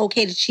giving me the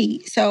okay to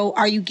cheat. So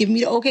are you giving me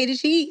the okay to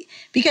cheat?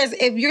 Because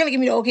if you're going to give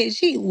me the okay to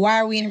cheat,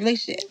 why are we in a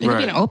relationship? It could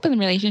be an open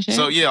relationship.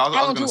 So, yeah, I was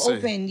don't going do to say.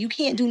 open. You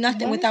can't do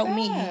nothing without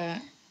me.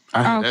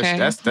 Okay.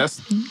 That's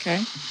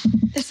okay.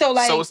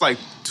 So it's like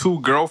two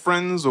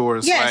girlfriends or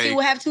it's yes, like... he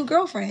will have two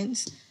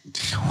girlfriends.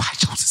 Why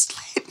Jones is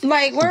lit?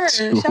 Like, word.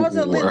 Shout out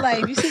to Lit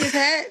Life. You see his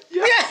hat?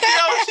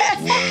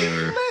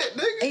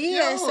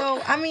 Yeah,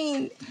 so, I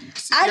mean...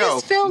 I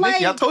just feel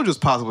Nikki, like... I told you it's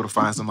possible to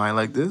find somebody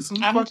like this.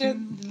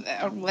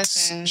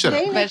 Listen. Shut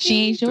up. But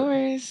she ain't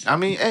yours. I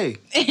mean, hey.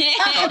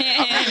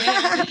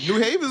 New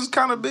Haven's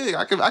kind of big.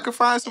 I could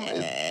find some...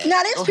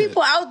 Now, there's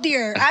people out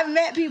there. I've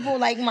met people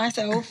like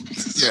myself.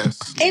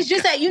 Yes. It's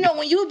just that,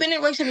 when you've been in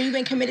a relationship and you've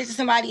been committed to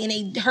somebody and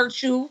they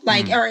hurt you,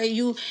 like, or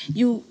you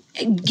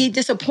get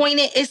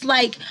disappointed, it's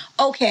like,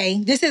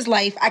 okay, this is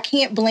life. I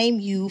can't blame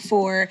you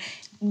for...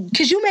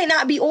 Because you may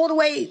not be all the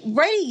way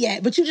ready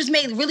yet, but you just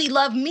may really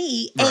love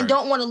me and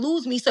don't want to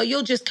lose me, so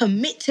you'll just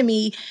commit to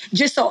me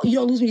just so you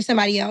don't lose me to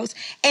somebody else.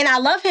 And I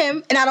love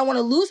him, and I don't want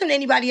to lose him to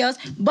anybody else,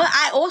 but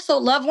I also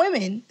love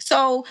women.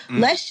 So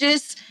let's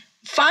just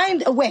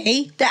find a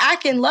way that I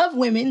can love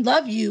women,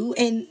 love you,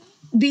 and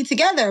be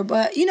together.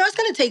 But, it's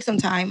going to take some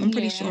time, I'm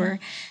pretty sure.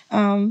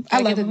 I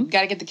love him.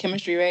 Got to get the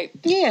chemistry right.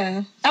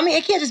 Yeah. I mean,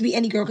 it can't just be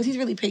any girl because he's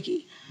really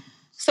picky.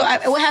 So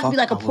it would have to be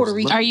like a Puerto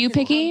Rican. Are you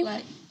picky?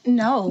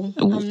 No,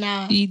 I'm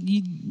not.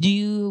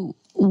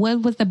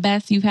 What was the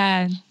best you've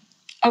had?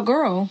 A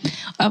girl.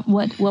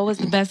 What was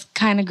the best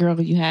kind of girl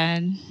you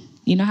had?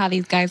 You know how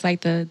these guys like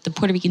the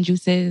Puerto Rican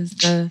juices,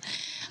 the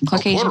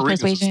Caucasian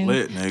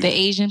persuasions, the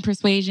Asian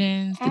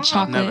persuasions, the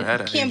chocolate. Never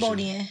had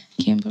Cambodian.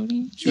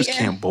 She was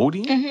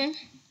Cambodian?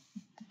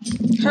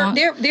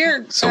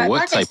 They're so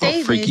what type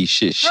of freaky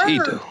shit she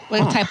do?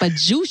 What type of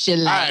juice you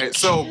like? All right,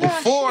 so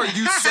before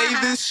you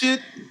say this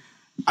shit,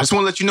 I just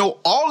want to let you know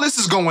all this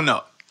is going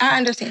up. I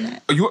understand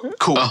that. Are you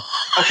cool?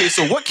 Okay,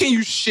 so what can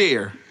you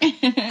share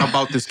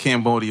about this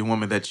Cambodian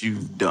woman that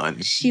you've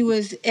done? She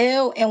was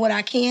ill, and what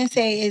I can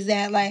say is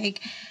that,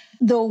 like,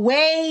 the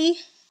way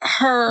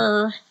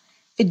her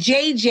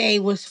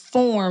JJ was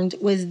formed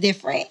was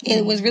different.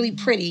 It was really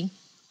pretty.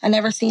 I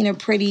never seen a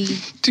pretty...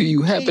 Do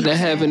you happen to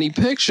have any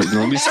pictures?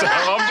 Let me stop.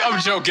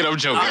 I'm joking. No.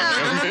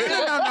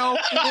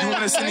 You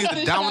want to send me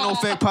the Domino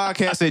Effect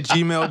Podcast at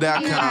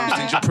gmail.com.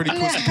 Send your pretty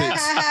pussy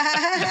pics.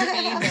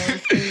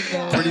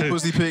 Pretty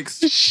pussy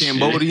pics.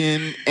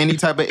 Cambodian, any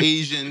type of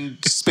Asian,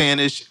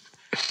 Spanish.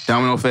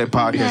 Domino Effect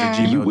Podcast at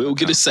gmail. You will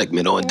get a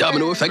segment on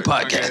Domino Effect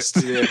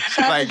Podcast. Yeah.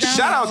 Like,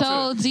 shout out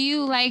So, do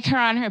you like her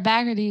on her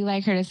back or do you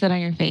like her to sit on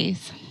your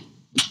face?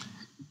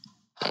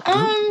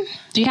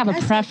 Do you have a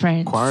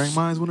preference? Inquiring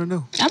minds want to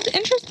know. I'm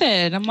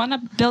interested. I'm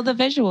gonna build a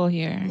visual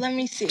here. Let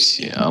me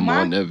see. Yeah, I'm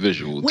on that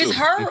visual with too.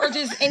 her or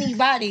just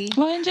anybody?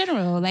 Well, in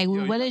general, like,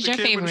 what is your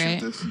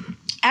favorite?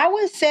 I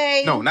would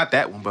say no, not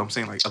that one, but I'm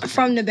saying like other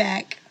from the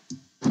back.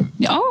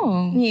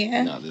 Oh,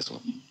 yeah. Not this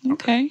one.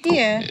 Okay. Cool.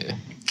 Yeah.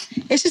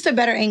 It's just a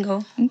better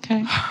angle.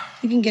 Okay.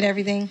 You can get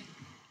everything.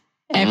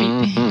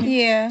 Everything.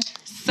 Yeah.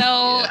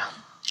 So,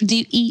 do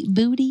you eat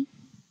booty?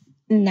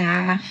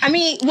 Nah. I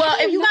mean, well,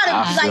 if you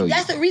gotta,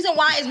 that's the reason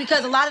why is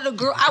because a lot of the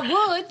girls, I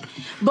would,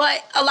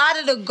 but a lot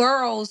of the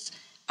girls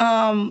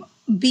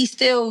be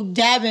still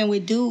dabbing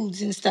with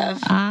dudes and stuff.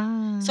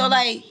 So,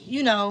 like,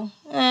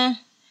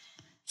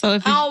 so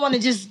if I don't want to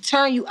just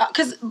turn you up,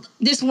 because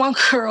this one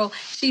girl,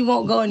 she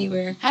won't go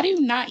anywhere. How do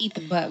you not eat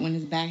the butt when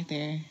it's back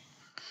there?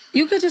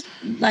 You could just,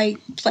 like,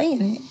 play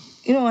in it.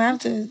 You don't have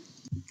to.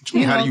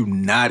 How do you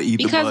not eat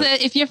the butt?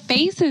 Because if your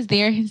face is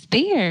there, it's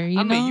there. You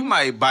know? mean, you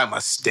might by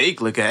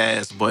mistake lick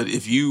ass, but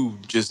if you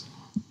just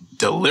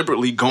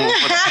deliberately going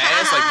for the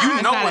ass. Like,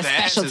 you know what the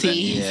ass is.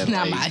 It's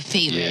not my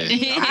favorite.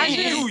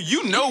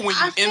 You know when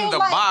you in the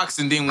box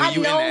and then when you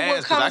in the ass.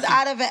 What comes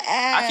out of an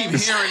ass. I keep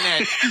hearing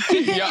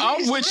that. Yeah,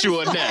 I'm with you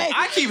on that.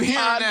 I keep hearing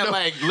that,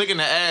 like, licking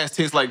the ass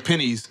tastes like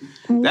pennies.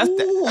 That's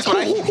what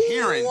I keep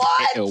hearing.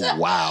 What?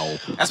 Wow.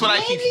 That's what I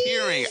keep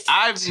hearing.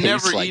 I've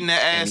never like eaten the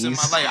ass in my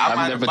pennies? life.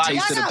 I've never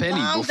tasted a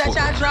penny before.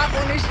 That y'all drop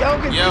on this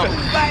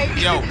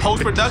show. Yo,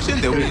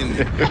 post-production, they'll be in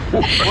there.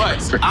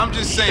 What? I'm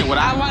just saying what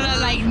I want to,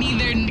 like,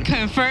 neither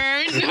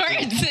confirm nor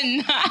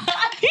deny.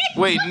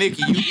 Wait,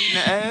 Nikki, you eating the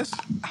ass?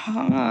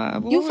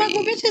 You fuck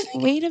with bitches?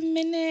 Wait a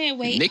minute.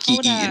 Wait, Nikki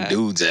hold eating up.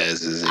 dudes'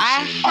 asses.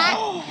 And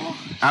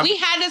shit. We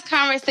had this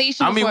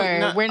conversation I mean,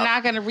 before. We're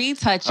not going to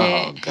retouch Oh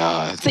it.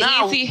 God. To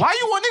Nah, answer- why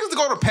you want niggas to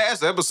go to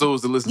past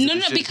episodes to listen to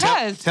this shit?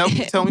 Because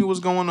tell me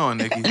what's going on,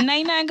 Nikki.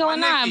 ain't nothing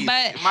going on,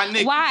 but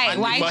why?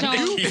 Why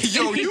don't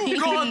Yo, you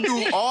going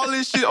through all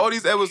this shit, all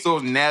these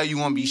episodes. Now you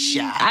want to be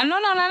shy. I don't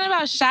know nothing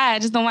about shy. I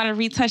just don't want to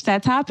retouch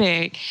that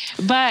topic.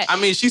 But I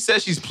mean, she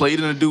said she's played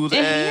in a dude's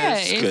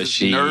ass it's- because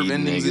she nerve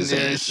endings in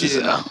there. and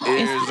Shit.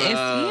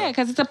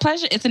 because it's a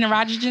pleasure. It's an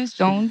erogenous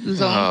zone.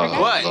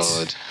 What?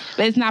 Lord.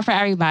 But it's not for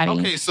everybody.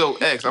 Okay, so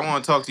X, I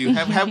want to talk to you.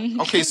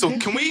 Okay, so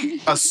can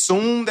we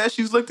assume that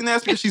she's licked an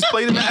ass because she's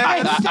played in the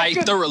ass? I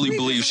thoroughly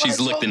believe she's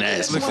licked an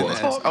ass before.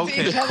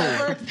 Okay,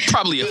 cool.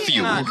 Probably a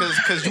few. Nah,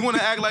 because you want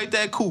to act like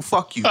that? Cool,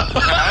 fuck you. Just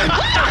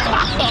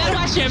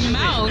watch your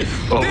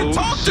mouth. Then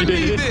talk to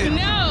me then.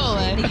 No.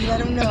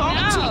 Let him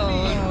know.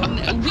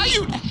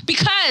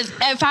 Because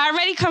if I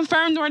already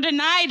confirmed or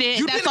denied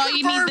it, that's all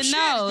you need to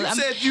know. You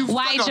said you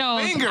White stuck a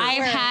Jones. finger.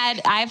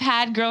 I've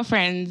had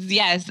girlfriends.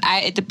 Yes,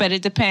 but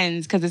it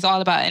depends because it's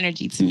all about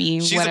energy to me.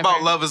 She's whatever.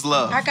 about love is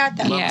love. I got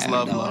that. Love is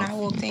love, When love. I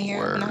walked in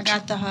here and I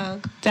got the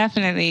hug.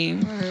 Definitely.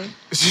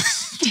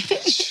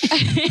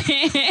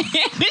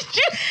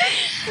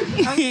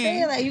 I'm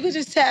saying, like, you could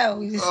just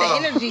tell. You just say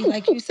energy,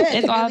 like you said.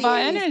 It's It all really about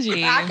is.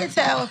 energy. I can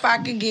tell if I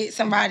can get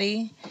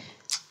somebody.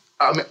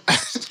 I mean,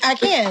 I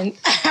can.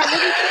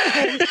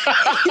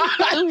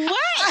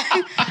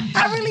 What?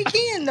 I really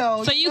can,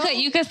 though. So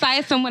you could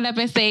size someone up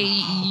and say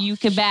you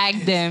could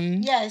bag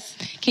them. Yes.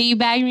 Can you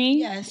bag me?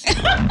 Yes.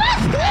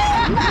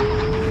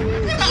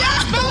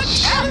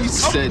 You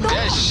said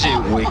that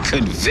shit with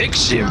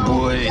conviction,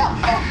 boy.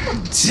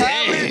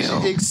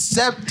 Damn.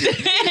 Accepted.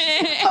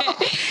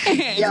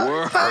 Yo,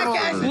 Word.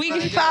 podcast. We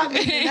can pop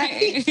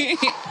it.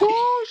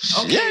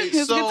 Okay,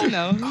 It's so good to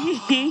know.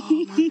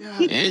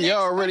 And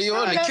y'all already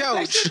on the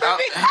couch. I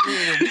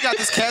mean, we got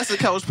this castle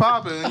couch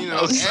popping. You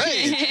know,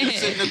 hey,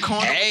 sit in the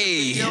corner.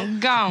 Hey.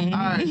 Gone. All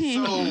right,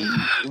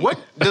 so what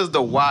does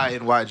the Y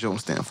in Y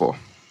Jones stand for?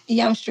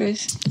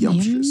 Yumstress.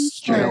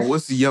 Yumstress. Now,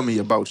 what's yummy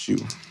about you?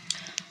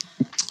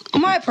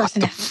 My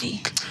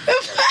personality.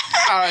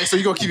 All right, so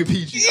you're going to keep it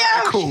PG. Yeah.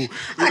 All right, cool.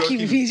 I keep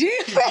it PG.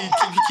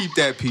 Keep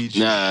that PG.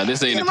 Nah,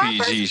 this ain't a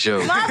PG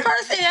show. My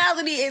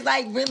personality is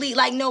like really,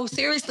 like, no,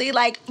 seriously,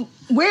 like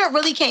where it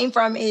really came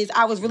from is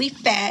I was really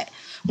fat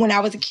when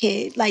I was a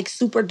kid, like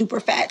super duper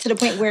fat to the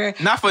point where.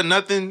 Not for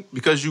nothing,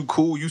 because you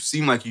cool, you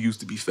seem like you used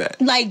to be fat.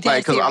 Like,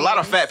 because a lot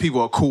of fat people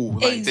are cool.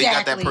 Like, they got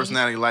that Exactly.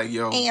 personality, like,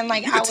 yo. And,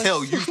 like, you I could was-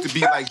 tell you used to be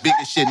like big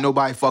as shit,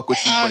 nobody fuck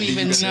with you. I but don't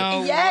even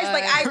know. Yes,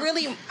 like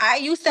I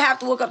used to have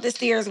to walk up the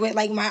stairs with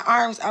like my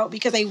arms out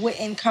because they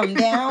wouldn't come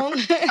down.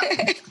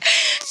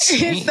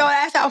 So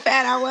that's how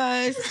fat I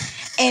was.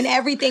 And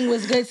everything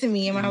was good to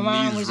me. And my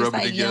mom was just rubbing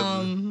like, together.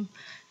 yum.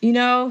 You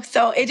know?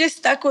 So it just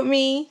stuck with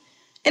me.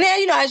 And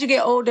then, you know, as you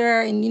get older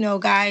and, you know,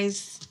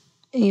 guys,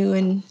 you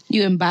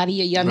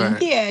embody a yummy.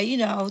 Right. Yeah, you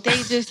know, they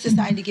just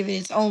decided to give it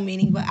its own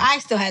meaning. But I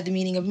still had the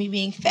meaning of me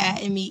being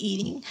fat and me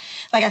eating.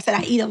 Like I said,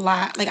 I eat a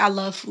lot. Like I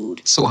love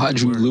food. So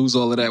how'd you lose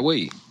all of that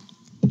weight?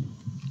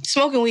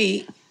 Smoking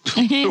weed.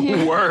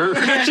 Word.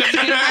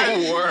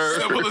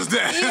 Word. Simple as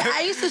that. Yeah,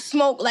 I used to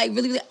smoke like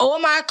really. All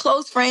my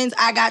close friends,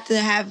 I got to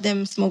have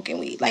them smoking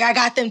weed. Like I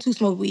got them to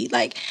smoke weed.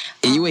 Like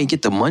And you ain't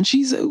get the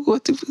munchies?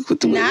 What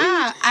the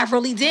nah, I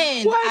really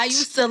didn't. What? I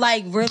used to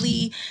like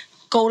really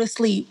go to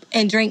sleep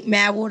and drink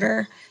mad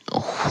water.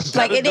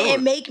 Like it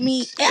didn't make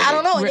me. I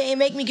don't know. It didn't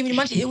make me give me the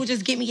munchies. It would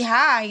just get me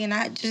high, and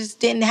I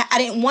just didn't. I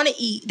didn't want to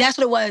eat. That's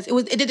what it was.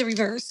 It did the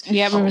reverse.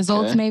 Yeah, but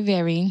results may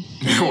vary.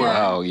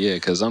 Wow, yeah,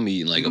 because I'm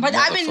eating like a But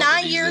I've been motherfucker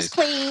 9 these years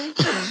days.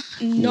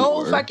 clean. No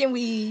Word. fucking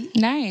weed.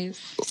 Nice.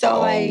 So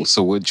like.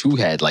 So what, you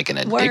had like an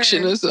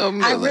addiction Word. or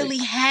something? I Like- really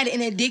had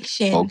an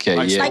addiction. Okay,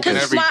 Like yeah. Like, smoking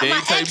cause every my day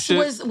type ex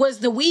shit? was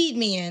the weed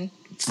man.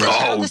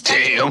 Oh,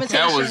 damn.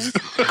 That was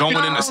going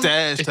in the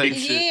stash type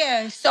shit.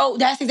 Yeah, so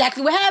that's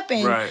exactly what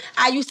happened. Right.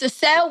 I used to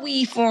sell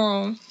weed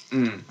for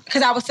him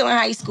because I was still in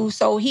high school.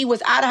 So he was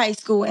out of high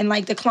school, and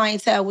like the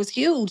clientele was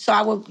huge. So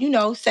I would, you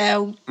know,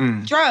 sell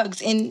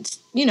drugs, and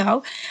you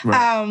know,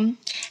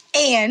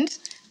 and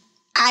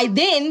I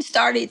then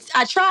started.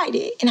 I tried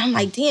it, and I'm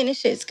like, damn, this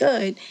shit's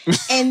good.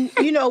 And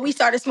you know, we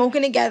started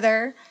smoking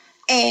together.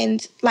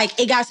 And like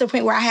it got to the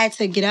point where I had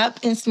to get up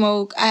and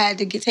smoke. I had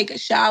to take a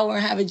shower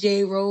and have a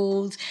J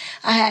rolled.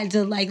 I had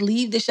to like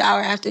leave the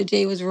shower after a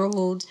J was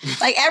rolled.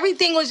 Like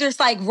everything was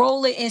just like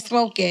roll it and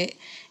smoke it.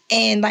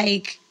 And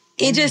like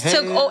it just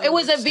took. It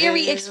was a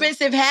very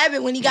expensive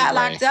habit when he got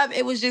locked up.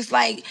 It was just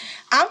like,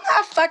 I'm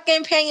not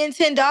fucking paying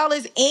 $10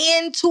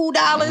 and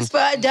 $2 for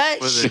a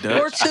Dutch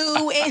or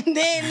two, and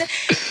then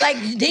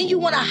then you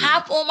want to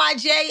hop on my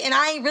J, and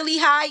I ain't really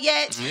high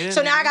yet. Yeah,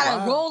 so now I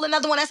gotta roll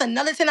another one. That's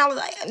another $10.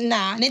 Like,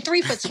 nah, and then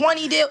 3 for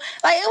 $20 deal.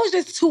 Like, it was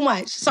just too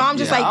much. So I'm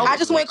just I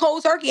just went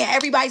cold turkey, and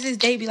everybody's this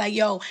day be like,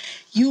 yo,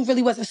 you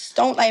really was a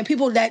stone. Like,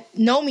 people that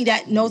know me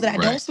that knows that I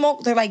don't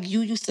smoke, they're like,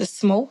 you used to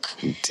smoke.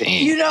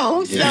 Damn. You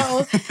know?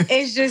 So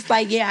it's just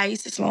like, yeah, I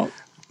used to smoke.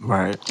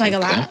 Right. Like a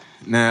lot.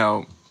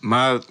 Now,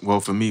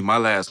 for me, my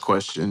last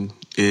question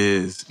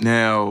is,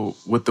 now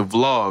with the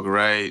vlog,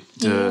 right?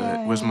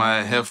 Was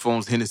my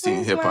headphones Hennessy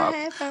and hip hop?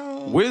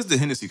 Where's the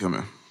Hennessy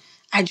coming?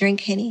 I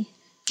drink Henny.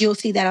 You'll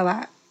see that a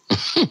lot.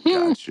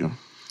 Got you.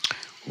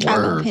 I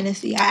love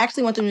Hennessy. I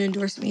actually want them to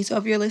endorse me. So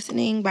if you're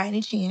listening by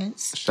any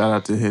chance, shout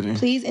out to Henny.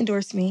 Please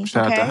endorse me.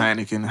 Shout out to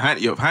Heineken.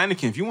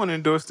 Heineken, if you want to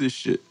endorse this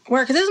shit.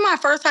 Because this is my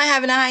first time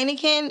having a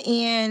Heineken,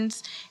 and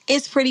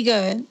it's pretty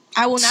good.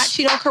 I will not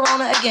cheat on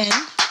Corona again.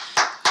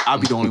 I'll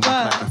be the only one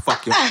clapping.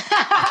 Fuck you.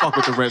 Fuck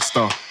with the Red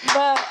Star.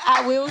 But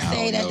I will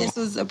say that this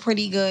was a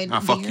pretty good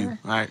beer. Fuck you.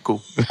 All right, cool.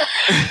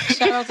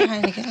 Shout out to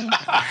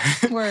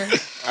Heineken. Word.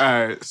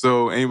 All right,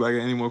 so anybody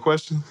got any more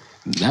questions?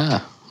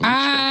 Nah.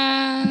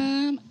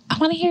 I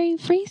want to hear you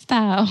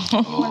freestyle.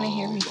 I want to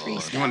hear me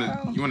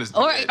freestyle. You want to?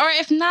 Or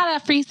if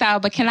not a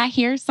freestyle, but can I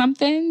hear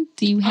something?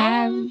 Do you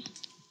have?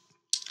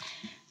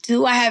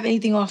 Do I have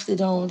anything off the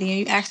dome? Then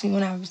you asked me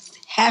when I was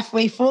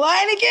halfway full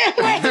again.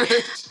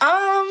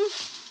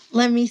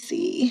 Let me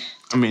see.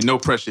 I mean, no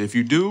pressure. If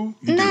you do,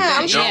 you do.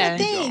 I'm trying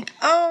to think.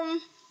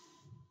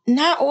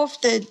 Not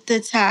off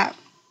the top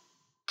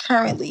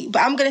currently,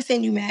 but I'm gonna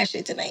send you mad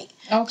shit tonight.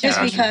 Okay.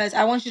 Just because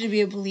I want you to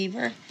be a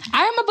believer.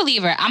 I am a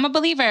believer. I'm a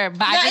believer,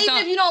 but now, even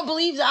if you don't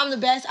believe that I'm the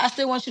best, I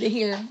still want you to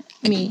hear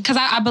me. Because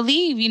I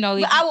believe, you know.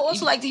 But I would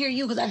also like to hear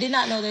you, because I did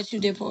not know that you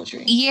did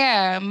poetry.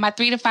 Yeah, my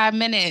 3 to 5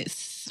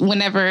 minutes.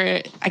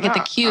 Whenever I get the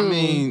cue. I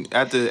mean,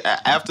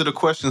 after the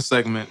question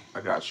segment,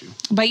 I got you.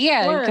 But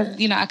yeah,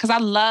 because I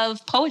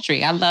love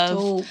poetry. I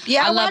love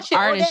I love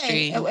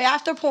artistry.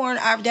 After porn,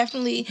 I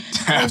definitely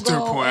after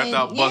I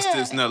bust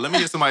this nut. Let me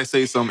hear somebody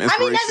say something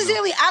inspirational. I mean,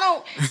 necessarily,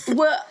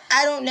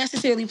 I don't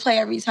necessarily play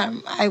every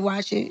time I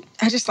watch it.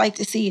 I just like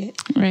to see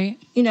it. Right.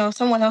 You know,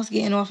 someone else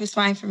getting off is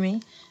fine for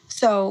me.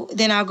 So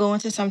then I'll go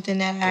into something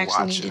that I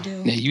actually need to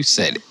do. Now, you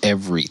said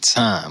every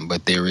time,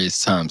 but there is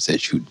times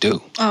that you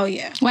do. Oh,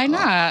 yeah. Why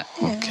not?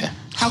 Yeah. Okay.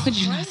 How could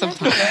you not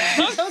sometimes?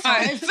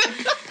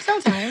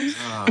 Sometimes.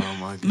 Oh,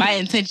 my God. My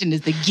intention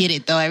is to get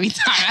it, though, every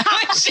time.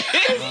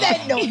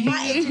 No,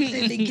 my intention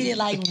is to get it,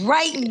 like,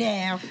 right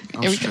now.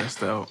 I'm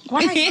stressed out.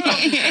 Why not?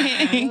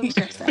 Don't be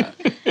stressed out.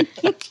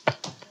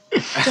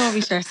 Don't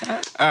be stressed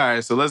out. All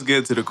right, so let's get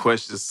into the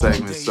question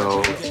segment.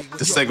 So,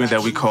 the segment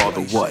that we call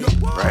the what,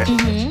 right?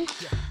 Mm-hmm.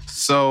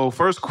 So,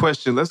 first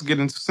question, let's get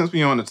into, since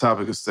we're on the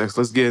topic of sex,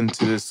 let's get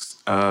into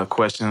this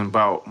question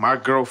about my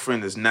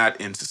girlfriend is not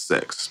into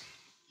sex.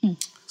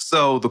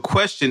 So, the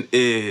question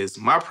is,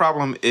 my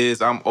problem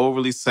is I'm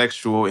overly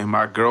sexual and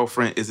my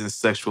girlfriend isn't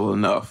sexual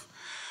enough.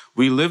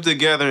 We live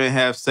together and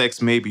have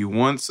sex maybe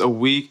once a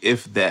week,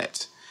 if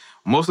that.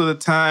 Most of the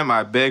time,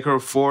 I beg her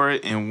for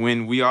it, and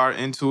when we are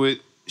into it,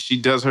 she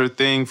does her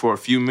thing for a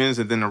few minutes,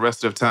 and then the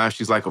rest of the time,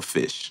 she's like a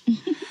fish.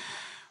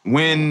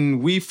 When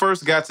we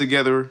first got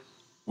together,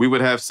 we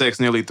would have sex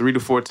nearly 3 to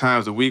 4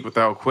 times a week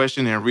without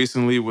question, and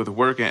recently, with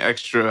work and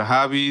extra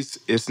hobbies,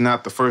 it's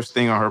not the first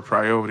thing on her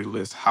priority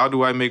list. How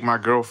do I make my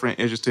girlfriend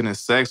interested in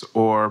sex,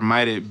 or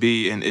might it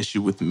be an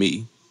issue with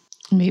me?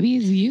 Maybe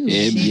it's you.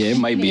 It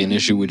might be an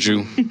issue with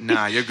you.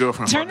 Nah, your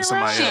girlfriend fucking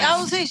somebody else.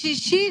 I would say she's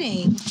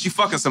cheating. She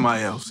fucking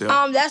somebody else.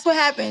 Yeah. That's what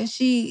happened.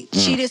 She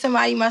cheated.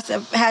 Somebody must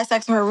have had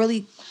sex with her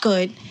really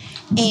good,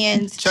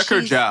 and check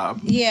her job.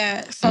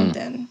 Yeah,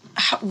 something.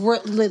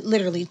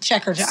 Literally,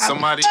 check her job.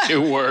 Somebody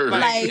word.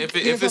 Like if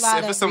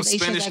it's some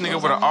Spanish nigga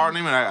with an R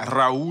name like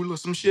Raul or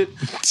some shit,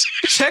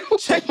 check the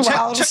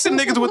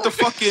niggas with the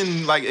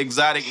fucking like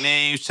exotic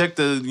names. Check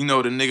the the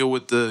nigga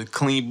with the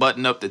clean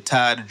button up, the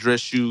tie, the dress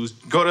shoes.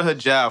 Go to her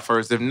job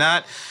first. If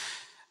not,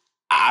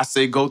 I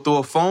say go through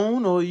a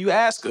phone or you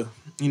ask her.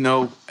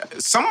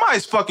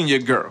 Somebody's fucking your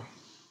girl.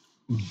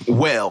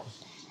 Well,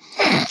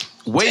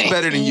 way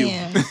better than you.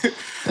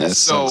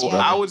 So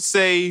I would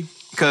say,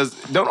 because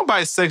don't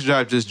nobody's sex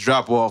drive just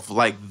drop off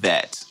like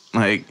that.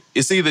 Like,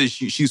 it's either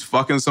she's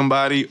fucking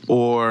somebody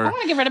or... I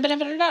want to give her the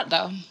benefit of the doubt,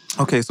 though.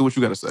 Okay, so what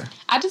you got to say?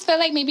 I just feel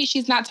like maybe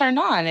she's not turned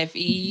on. If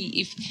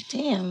he's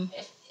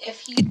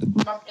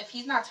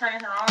not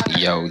turning her on...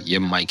 Yo, your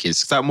mic is...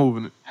 Stop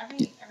moving it. All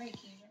right,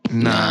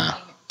 nah.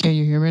 Can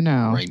you hear me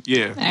now? Right.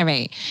 Yeah. All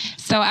right.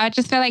 So I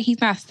just feel like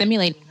he's not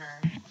stimulating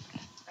her.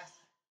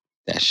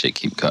 That shit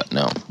keep cutting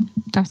out.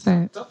 That's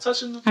it. Stop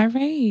touching them. All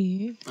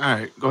right. All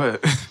right, go ahead.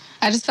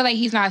 I just feel like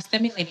he's not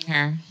stimulating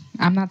her.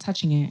 I'm not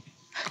touching it.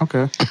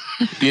 Okay.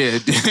 Yeah,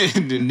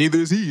 neither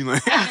is he.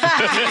 Like,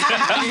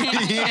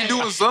 he ain't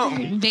doing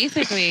something.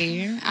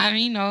 Basically. I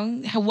mean,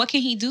 what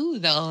can he do,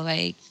 though?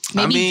 Like,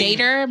 maybe date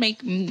her,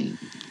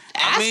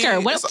 Ask her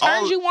what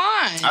turns you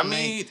on. I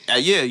mean,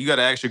 yeah, you got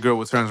to ask your girl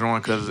what turns her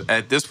on because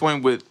at this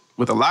point with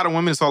a lot of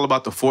women, it's all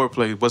about the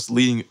foreplay, what's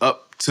leading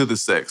up to the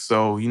sex.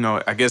 So, you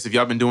know, I guess if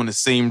y'all been doing the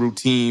same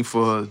routine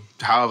for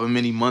however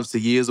many months to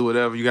years or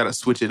whatever, you got to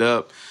switch it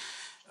up.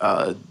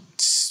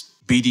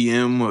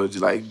 BDM or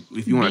like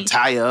if you want to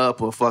tie her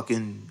up or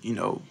fucking, you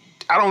know,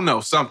 I don't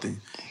know, something.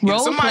 Either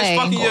somebody's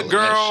fucking your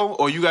girl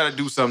or you got to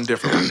do something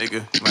different, my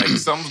nigga. Like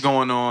something's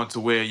going on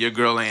to where your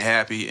girl ain't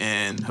happy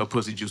and her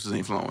pussy juices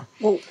ain't flowing.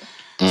 Whoa.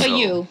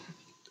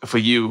 For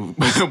you.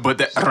 But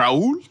that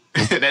Raul,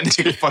 that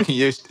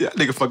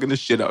nigga fucking the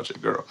shit out your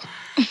girl.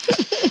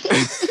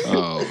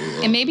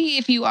 And maybe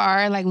if you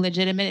are like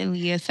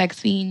legitimately a sex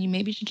fiend, you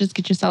maybe should just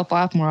get yourself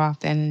off more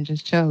often and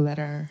just chill, let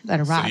her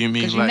rock. you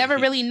mean Because you never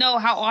really know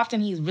how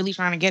often he's really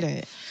trying to get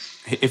it.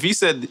 If he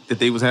said that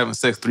they was having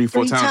sex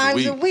 3-4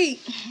 times a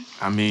week,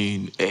 I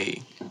mean,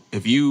 hey,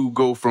 if you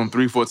go from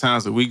 3-4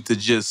 times a week to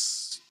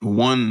just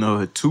 1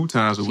 or 2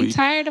 times a week, She's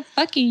tired of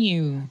fucking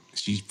you.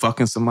 She's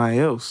fucking somebody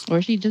else.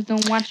 Or she just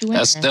don't want you in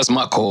That's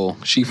my call.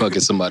 She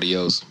fucking somebody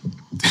else.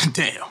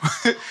 Damn.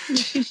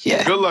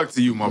 Yeah. Good luck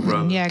to you, my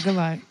brother. Yeah, good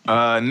luck.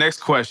 Next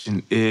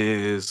question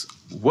is,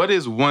 what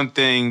is one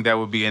thing that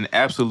would be an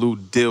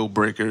absolute deal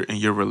breaker in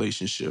your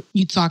relationship?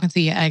 You talking to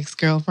your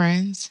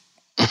ex-girlfriends?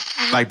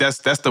 Like that's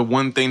the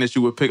one thing that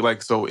you would pick.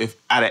 Like, so if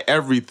out of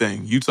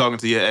everything, you talking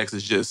to your ex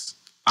is just,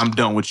 I'm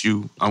done with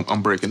you.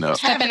 I'm breaking up.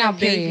 Having a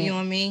baby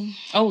on me.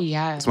 Oh,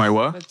 yeah. Somebody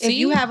what? If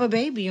you have a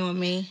baby on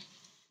me.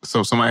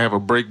 So somebody have a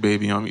break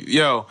baby on me.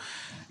 Yo,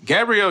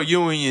 Gabrielle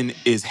Union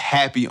is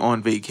happy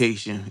on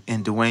vacation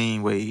and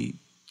Dwayne Wade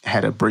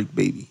had a break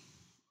baby.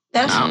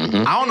 That's I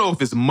don't know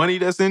if it's money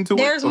that's into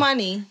There's it.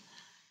 money.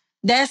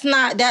 That's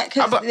not that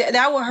because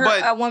that would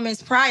hurt a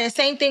woman's pride. The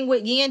same thing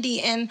with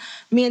Yandy and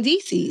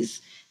Mendeecees.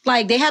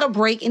 Like they had a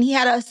break and he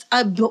had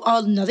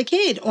another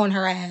kid on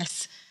her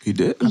ass. He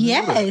did?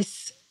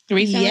 Yes.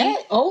 Recently? Yeah.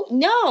 Oh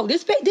no,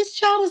 this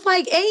child is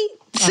like 8,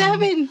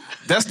 7.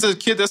 That's the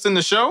kid that's in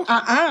the show?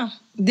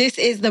 This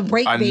is the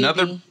break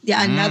baby.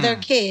 Yeah, another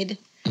kid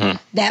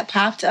that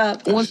popped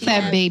up. What's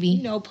that, baby?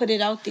 You know, put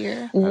it out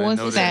there.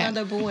 What's that?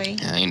 Another boy.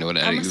 I ain't know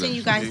that I'm either. gonna send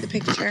you guys the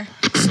picture.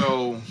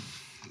 So,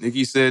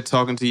 Nikki said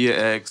talking to your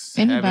ex,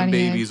 having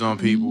babies on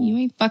people. You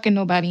ain't fucking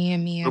nobody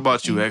in me. What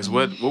about you, ex?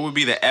 What would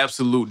be the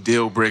absolute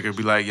deal breaker?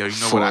 Be like, yo, you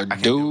know For what?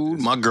 a dude,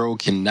 my girl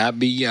cannot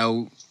be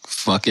out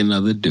fucking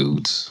other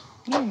dudes.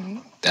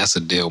 That's a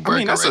deal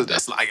breaker. I mean, right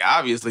that's like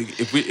obviously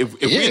if we in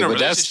a but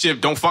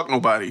relationship, don't fuck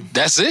nobody.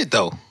 That's it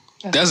though.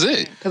 That's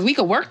it. Because we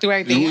could work through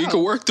everything. We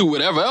could work through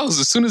whatever else.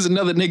 As soon as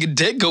another nigga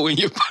dick go in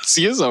your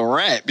pussy, it's a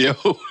wrap, yo.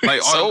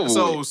 Like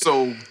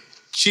so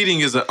cheating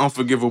is an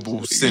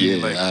unforgivable sin.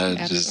 Yeah, like,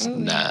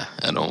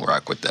 I don't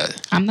rock with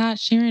that. I'm not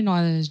sharing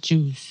all this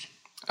juice.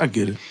 I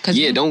get it.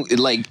 Yeah, don't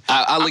like.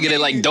 I look at it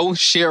like, don't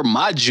share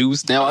my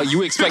juice. Now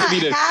you expect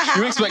me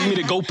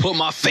to go put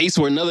my face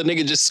where another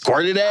nigga just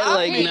squirted at?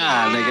 Like,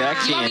 nah, nigga, I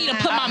can't. You want me to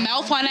put my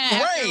mouth on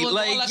that? Right,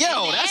 like,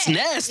 yo, that's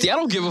nasty. I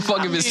don't give a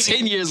fuck if it's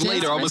 10 years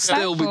later. I'ma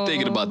still be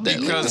thinking about that.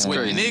 Because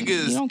with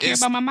niggas, You don't care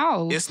about my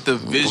mouth. It's the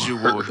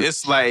visual.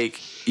 It's like,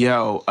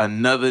 yo,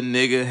 another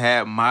nigga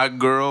had my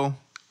girl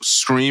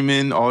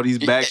screaming all these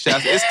back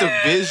shots. It's the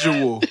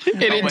visual of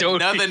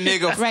another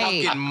nigga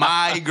fucking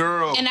my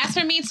girl. And that's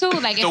for me too.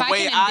 Like if The I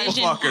way can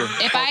envision, I fuck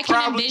her. if I can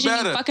Probably envision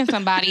better. you fucking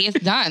somebody, it's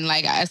done.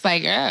 Like it's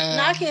like, No,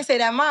 I can't say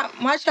that.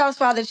 My child's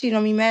father cheated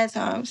on me mad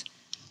times.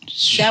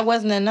 That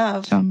wasn't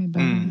enough. Tell me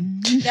about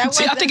it.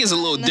 See, I think it's a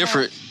little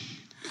different.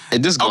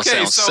 And this is gonna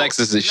sound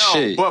sexist as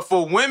shit. But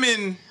for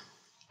women,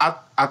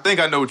 I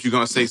think I know what you're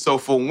gonna say. So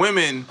for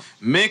women,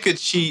 men could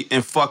cheat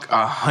and fuck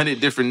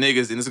 100 different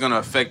niggas, and it's gonna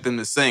affect them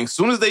the same. As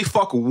soon as they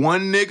fuck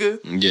one nigga,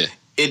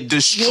 it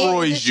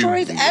destroys you.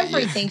 It destroys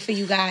everything for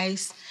you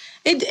guys.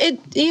 It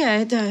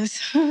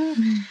does.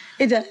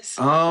 It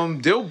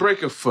does. Deal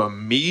breaker for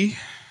me.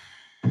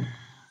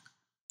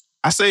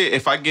 I say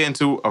if I get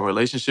into a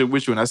relationship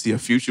with you and I see a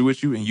future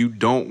with you and you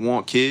don't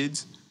want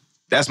kids,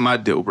 that's my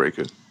deal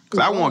breaker. Because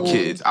I want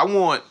kids. I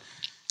want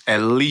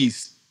at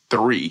least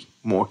 3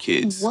 more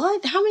kids.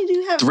 What? How many do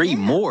you have? 3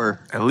 more?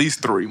 At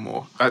least 3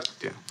 more. I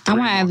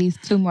want at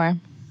least 2 more.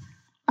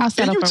 I'll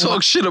settle you for talk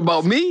one. shit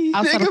about me.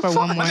 I'll settle for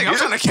one more. I'm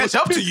trying to catch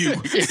up to you. You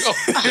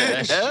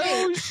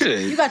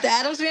got the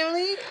Addams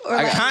family? Or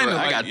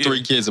I got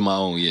 3 kids of my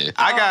own, yeah.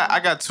 I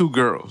got 2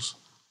 girls.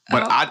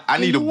 But I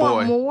need a you boy.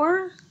 Want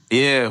more?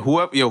 Yeah,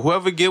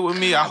 whoever get with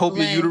me, I hope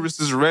your uterus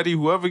is ready.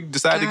 Whoever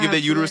decide to give their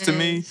uterus to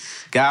me,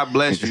 God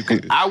bless you. 'Cause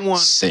I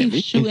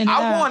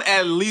want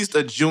at least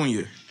a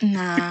junior.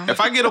 Nah. If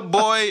I get a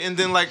boy and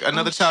then like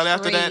another child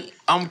after that,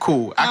 I'm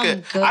cool.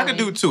 I could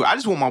do 2. I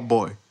just want my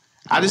boy.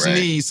 I just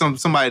need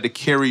somebody to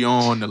carry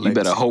on the legacy.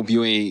 You better hope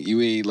you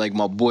ain't like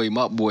my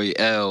boy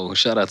L.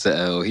 Shout out to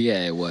L. He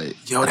had what?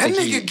 Yo, that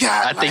nigga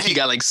got. I think he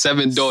got like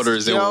 7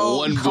 daughters and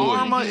 1 boy.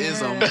 Karma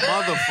is a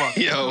motherfucker.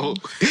 Yo,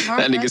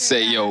 that nigga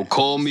say, yo,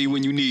 call me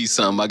when you need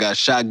something. I got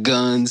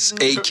shotguns,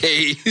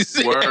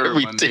 AKs, Word,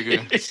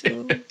 everything.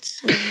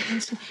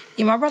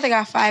 Yeah, my brother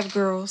got 5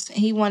 girls and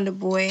he wanted a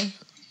boy.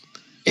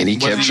 And he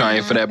kept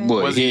trying for that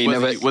boy. Was he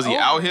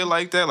out here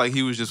like that? Like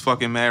he was just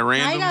fucking mad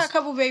random? I got a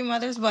couple baby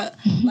mothers, but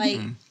like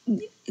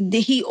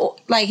he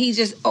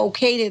just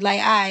okayed it.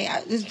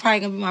 Like, this is probably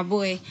gonna be my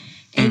boy.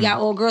 And he got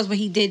all girls, but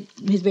he did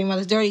his baby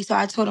mothers dirty. So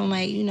I told him,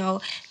 like, you know,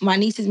 my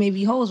nieces may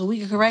be hoes, but we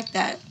can correct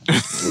that.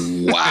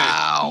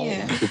 Wow.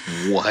 Yeah.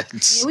 What?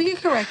 Yeah, we can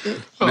correct it.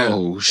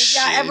 Oh, if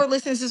y'all ever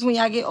listen to this when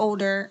y'all get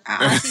older,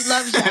 Auntie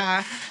loves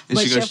y'all.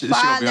 But your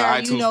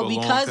father, you know,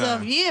 because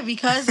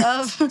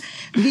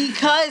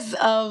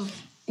of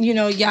you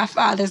know, your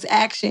father's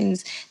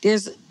actions,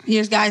 there's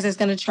guys that's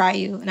gonna try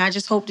you. And I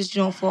just hope that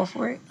you don't fall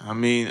for it. I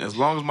mean, as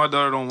long as my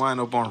daughter don't wind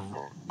up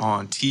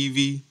on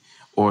TV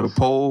or the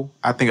pole,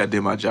 I think I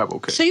did my job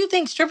okay. So you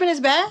think stripping is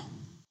bad?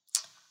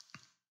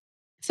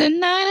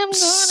 Tonight I'm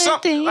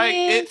gonna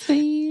dance for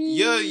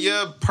you.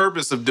 Your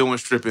purpose of doing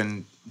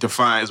stripping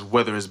defines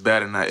whether it's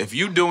bad or not. If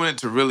you doing it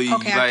to really for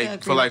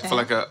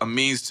a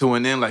means to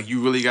an end, like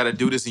you really got to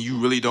do this and you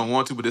really don't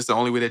want to, but it's the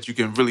only way that you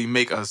can really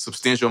make a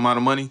substantial amount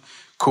of money.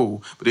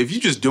 Cool. But if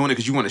you're just doing it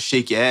because you want to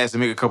shake your ass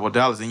and make a couple of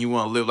dollars and you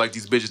want to live like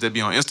these bitches that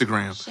be on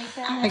Instagram,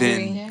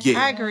 then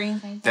I agree.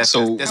 That's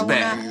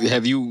bad.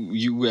 Have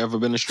you ever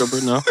been a stripper?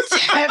 No?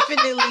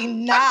 Definitely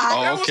not.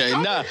 Oh, okay.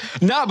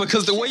 Nah,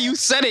 because the way you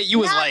said it, you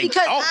was like,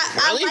 because oh,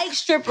 really? I like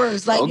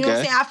strippers. Like, you know what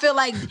I'm saying? I feel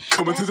like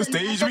coming to the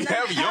stage, we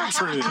have Young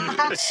Trend.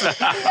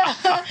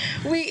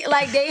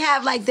 They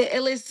have like the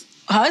illest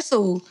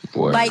hustle.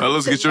 What? Like,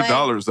 let's get your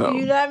dollars out.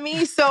 You know what I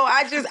mean? So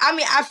I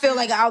feel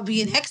like I'll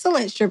be an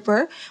excellent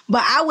stripper,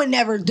 but I would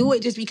never do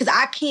it just because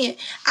I can't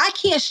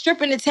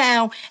strip in the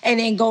town and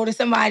then go to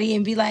somebody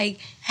and be like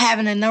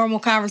having a normal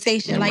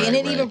conversation. And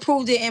it even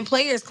proved it in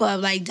Players Club.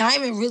 Like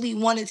Diamond really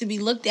wanted to be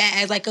looked at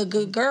as like a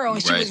good girl,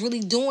 and she was really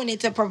doing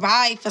it to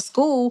provide for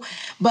school.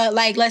 But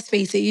like, let's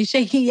face it, you're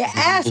shaking your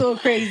ass so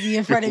crazy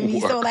in front of me.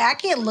 So like, I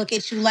can't look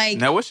at you like.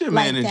 Now, what's your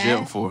man in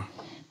jail for?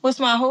 What's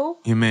my who?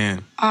 Your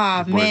man.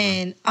 Oh,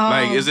 man.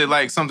 Like, is it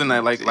like something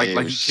that like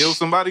he killed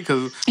somebody?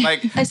 Because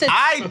like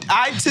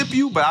I tip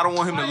you, but I don't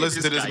want him to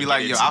listen to this and be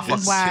like, yo, I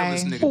fucking kill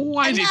this nigga.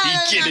 Why did he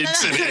get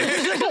into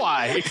this?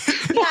 Why?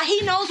 Nah,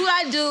 he knows what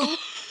I do,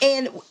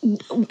 and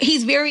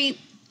he's very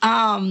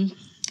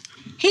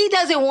he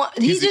doesn't want.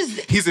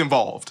 He's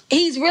involved.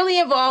 He's really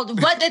involved.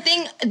 But the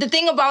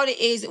thing about it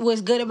is, what's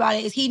good about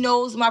it is he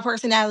knows my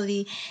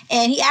personality,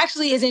 and he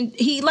actually isn't.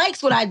 He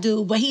likes what I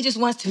do, but he just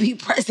wants to be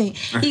present.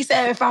 He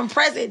said, if I'm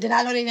present, then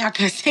I know they're not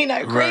gonna say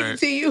nothing crazy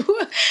to you.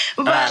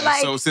 But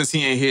so since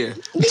he ain't here,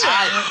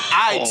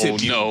 I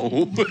tip you.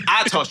 No.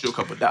 I toss you a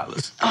couple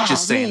dollars.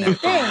 Just saying that.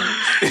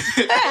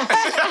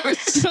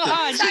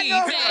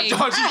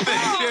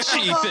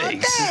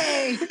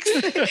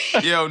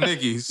 Thanks. Yo,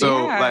 Nikki.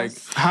 So like,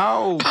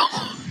 how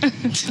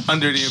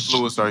under the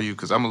influence are you?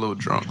 Because I'm a little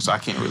drunk, so I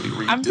can't really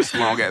read this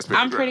long ass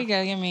paragraph. I'm pretty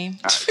good. Give me.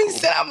 He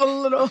said I'm a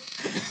little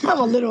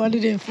under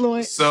the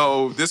influence.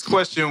 So this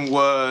question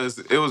was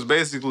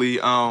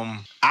basically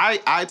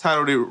I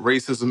titled it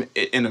 "Racism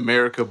in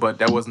America," but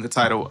that wasn't the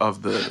title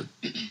of the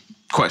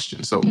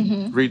question. So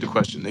read the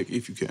question, Nikki,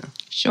 if you can.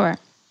 Sure.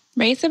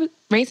 Racism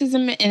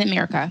in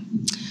America.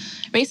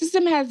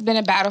 Racism has been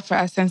a battle for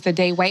us since the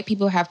day white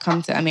people have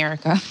come to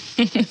America.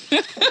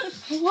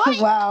 What?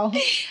 Wow.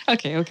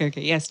 Okay.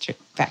 Yes, true.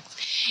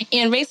 Facts.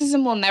 And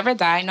racism will never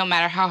die, no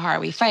matter how hard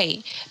we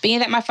fight. Being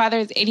that my father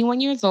is 81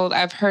 years old,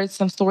 I've heard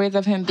some stories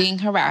of him being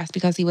harassed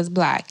because he was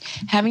Black,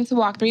 having to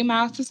walk 3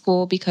 miles to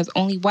school because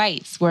only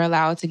whites were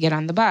allowed to get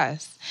on the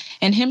bus,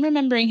 and him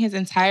remembering his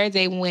entire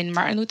day when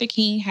Martin Luther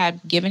King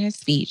had given his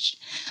speech.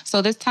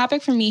 So this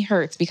topic for me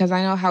hurts because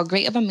I know how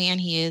great of a man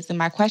he is, and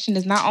my question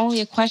is not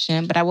only a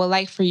question, but I would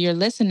like for your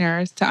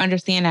listeners to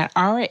understand at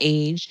our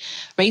age,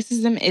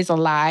 racism is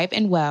alive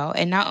and well,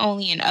 and not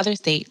only in other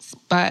states,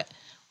 but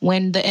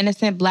when the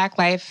innocent Black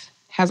life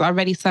has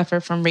already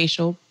suffered from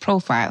racial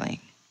profiling.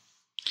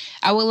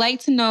 I would like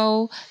to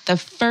know the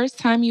first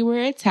time you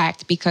were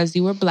attacked because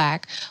you were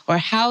Black, or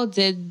how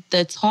did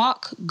the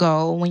talk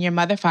go when your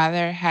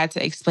father had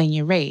to explain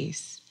your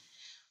race?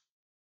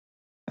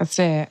 That's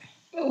it.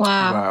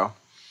 Wow.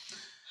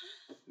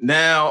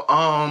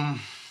 Now,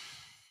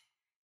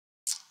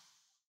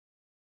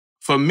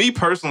 for me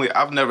personally,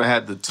 I've never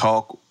had to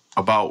talk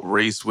about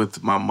race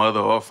with my mother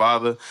or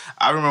father.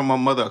 I remember my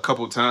mother a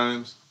couple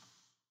times,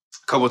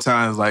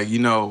 like, you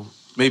know,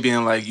 maybe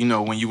in like, you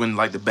know, when you in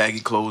like the baggy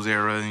clothes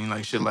era and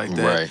like shit like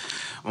that. Right.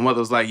 My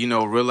mother was like, you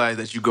know, realize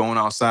that you going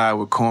outside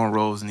with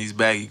cornrows and these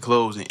baggy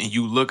clothes and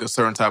you look a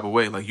certain type of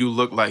way. Like you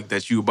look like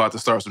that you about to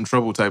start some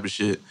trouble type of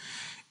shit.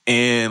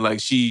 And like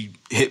she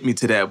hit me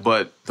to that.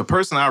 But the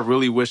person I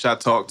really wish I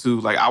talked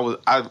to, like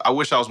I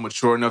wish I was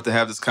mature enough to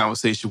have this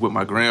conversation with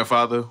my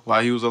grandfather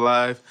while he was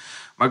alive.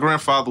 My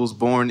grandfather was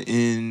born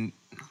in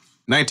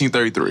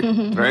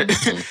 1933, right?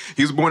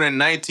 He was born in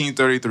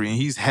 1933, and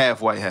he's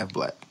half white, half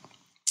Black.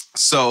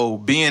 So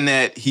being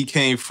that he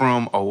came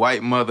from a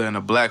white mother and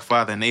a Black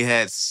father, and they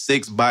had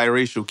 6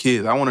 biracial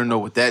kids, I want to know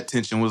what that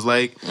tension was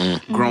like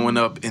growing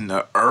up in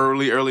the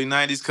early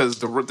 90s, because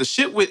the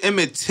shit with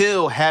Emmett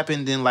Till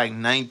happened in like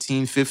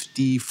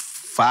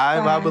 1954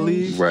 1955, I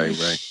believe.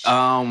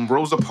 Right.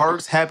 Rosa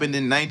Parks happened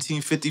in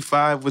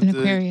 1955 with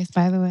Aquarius,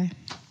 by the way.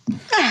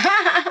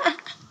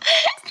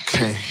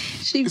 Okay.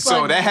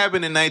 So that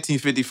happened in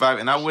 1955,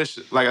 and I wish,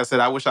 like I said,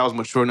 I wish I was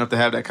mature enough to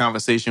have that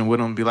conversation with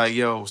him. Be like,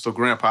 yo, so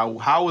Grandpa,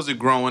 how was it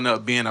growing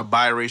up being a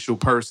biracial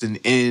person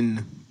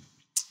in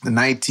the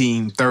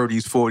 1930s,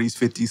 40s,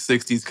 50s,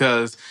 60s?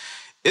 Because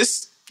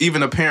it's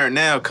even apparent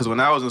now, because when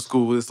I was in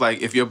school, it's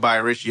like, if you're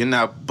biracial, you're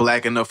not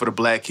black enough for the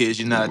black kids,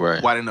 you're not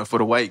white enough for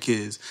the white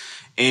kids.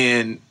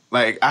 And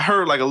like, I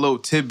heard like a little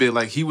tidbit,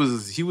 like he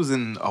was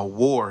in a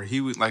war.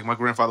 He was like, my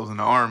grandfather was in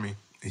the army.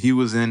 He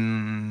was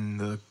in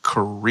the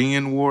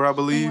Korean War, I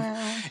believe.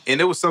 Wow. And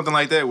it was something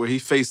like that where he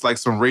faced like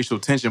some racial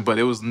tension, but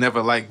it was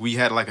never like we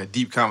had like a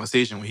deep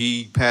conversation. When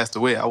he passed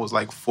away, I was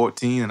like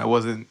 14 and I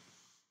wasn't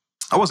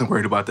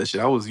worried about that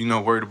shit. I was,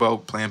 worried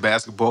about playing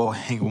basketball,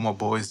 hanging with my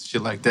boys,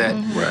 shit like that.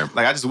 Mm-hmm. Right.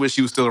 Like, I just wish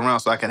he was still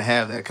around so I could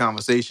have that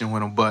conversation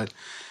with him. But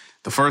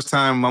the first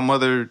time my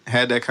mother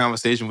had that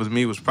conversation with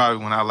me was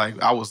probably when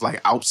I was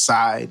like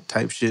outside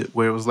type shit,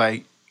 where it was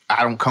like,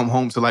 I don't come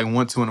home till like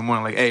 1, 2 in the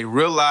morning. Like, hey,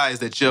 realize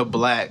that you're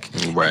black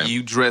and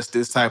you dress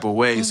this type of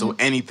way, so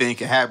anything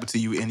can happen to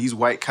you. And these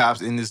white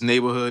cops in this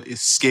neighborhood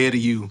is scared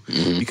of you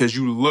because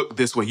you look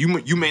this way.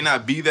 You may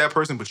not be that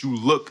person, but you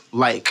look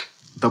like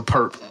the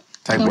perp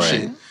type of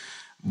shit.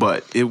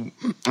 But I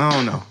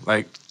don't know.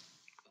 Like,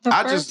 the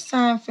first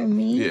time for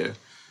me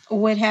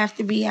would have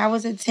to be I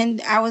was attending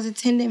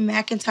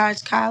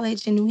McIntosh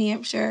College in New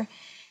Hampshire.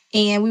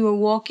 And we were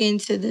walking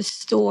to the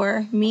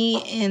store,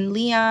 me and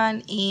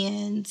Leon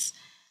and,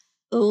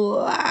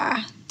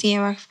 I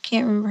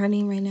can't remember her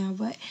name right now,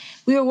 but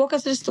we were walking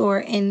to the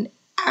store and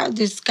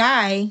this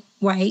guy,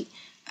 white,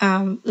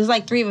 it was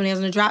like 3 of them. They was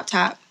in a drop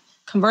top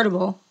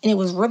convertible and it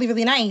was really,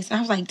 really nice. And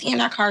I was like, damn,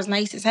 that car's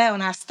nice as hell.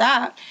 And I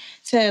stopped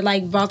to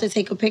like about to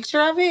take a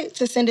picture of it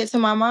to send it to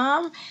my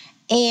mom.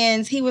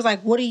 And he was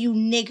like, what are you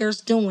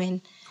niggers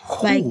doing?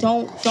 Like,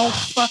 don't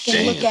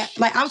fucking look at...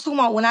 Like, I'm talking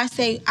about when I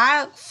say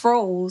I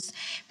froze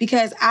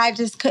because I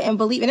just couldn't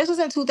believe... And this was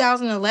in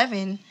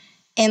 2011.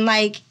 And,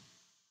 like,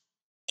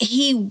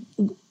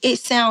 it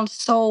sounds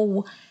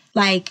so...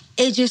 Like,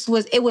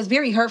 it was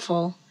very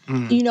hurtful.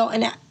 And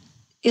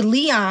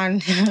Leon,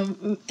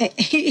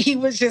 he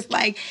was just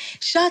like,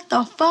 shut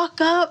the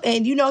fuck up.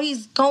 And,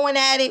 he's going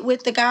at it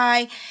with the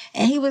guy.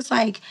 And he was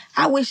like,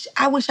 I wish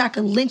I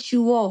could lynch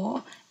you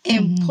all.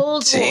 And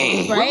pulled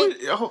off, right?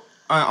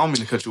 I don't mean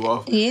to cut you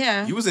off.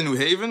 Yeah. You was in New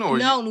Haven or?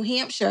 No, New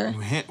Hampshire.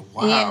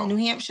 Wow. Yeah, New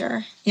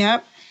Hampshire.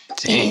 Yep.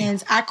 Damn.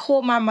 And I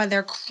called my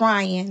mother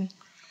crying.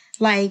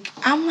 Like,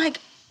 I'm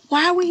like,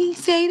 why would he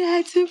say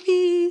that to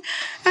me?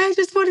 I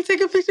just want to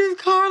take a picture of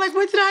his car. Like,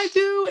 what did I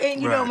do?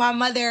 And, my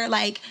mother,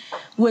 like,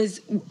 was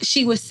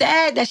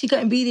sad that she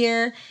couldn't be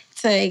there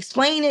to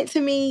explain it to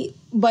me,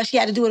 but she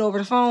had to do it over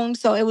the phone.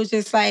 So it was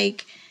just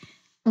like...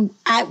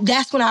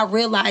 that's when I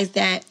realized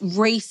that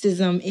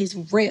racism is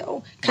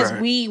real. Because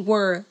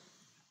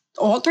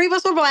all 3 of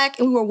us were black,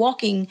 and we were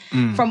walking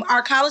from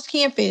our college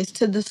campus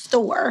to the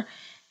store.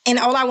 And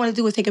all I wanted to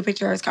do was take a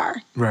picture of his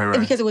car. Right.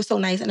 Because it was so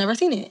nice. I never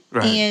seen it.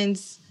 Right. And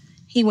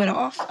he went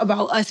off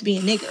about us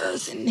being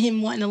niggers and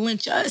him wanting to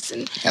lynch us.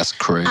 And that's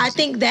crazy. I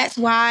think that's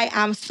why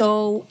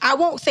I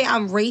won't say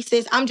I'm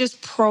racist. I'm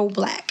just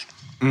pro-black.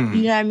 You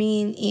know what I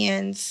mean?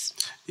 And...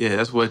 Yeah,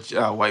 that's what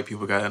white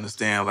people got to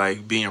understand.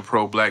 Like, being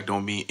pro-black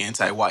don't mean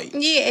anti-white.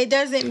 Yeah, it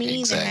doesn't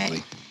mean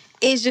that.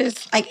 It's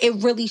just, like, it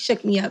really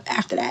shook me up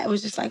after that. It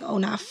was just like, oh,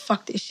 nah,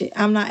 fuck this shit.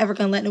 I'm not ever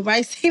going to let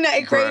nobody say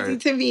nothing crazy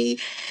to me.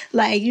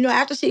 Like,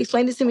 after she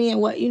explained it to me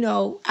and what,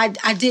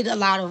 I did a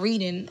lot of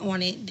reading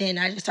on it. Then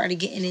I just started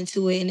getting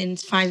into it and then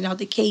finding out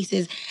the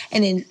cases.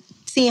 And then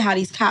seeing how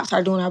these cops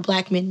are doing our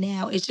black men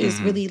now. It's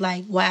just really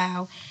like,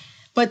 wow.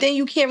 But then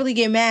you can't really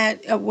get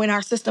mad when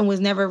our system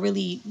was never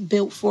really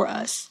built for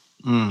us.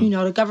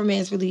 The government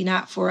is really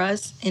not for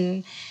us.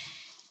 And,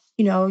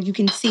 you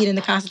can see it in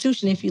the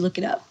Constitution if you look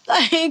it up.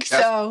 Yeah,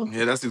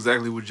 that's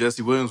exactly what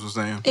Jesse Williams was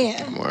saying.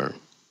 Yeah. Word.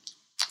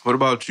 What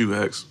about you,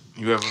 X?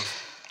 You ever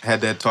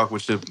had that talk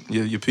with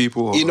your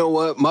people? Or? You know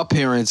what? My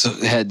parents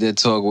had that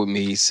talk with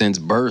me since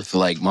birth.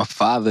 Like, my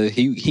father,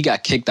 he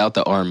got kicked out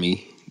the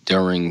Army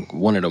during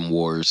one of them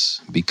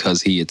wars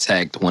because he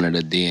attacked one of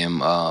the damn...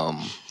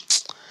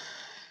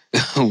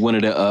 one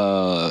of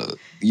the,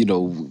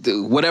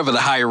 whatever the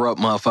higher up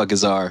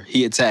motherfuckers are,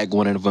 he attacked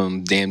one of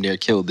them, damn near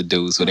killed the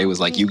dude. So they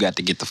was like, you got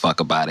to get the fuck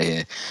up out of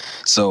here.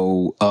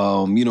 So,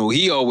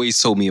 he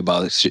always told me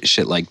about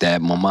shit like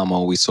that. My mom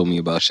always told me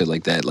about shit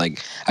like that.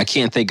 Like, I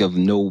can't think of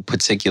no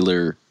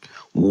particular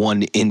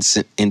one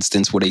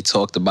instance where they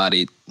talked about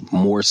it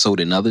more so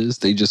than others.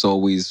 They just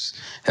always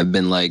have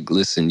been like,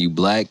 listen, you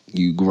black,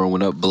 you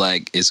growing up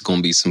black, it's going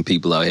to be some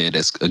people out here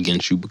that's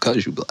against you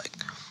because you black.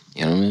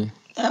 You know what I mean?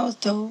 That was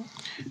dope.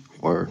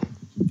 Word.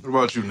 What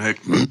about you, Nick?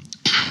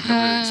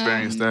 Ever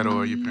experienced that,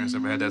 or your parents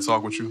ever had that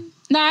talk with you?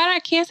 No, I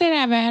can't say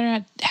that I've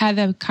ever had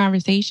the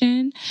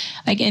conversation.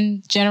 Like,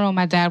 in general,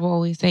 my dad will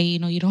always say, you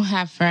know, you don't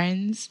have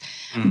friends.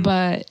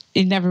 But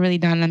it never really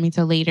dawned on me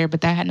till later.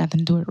 But that had nothing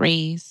to do with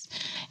race.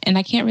 And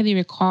I can't really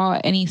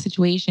recall any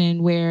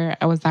situation where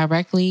I was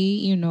directly,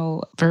 you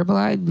know,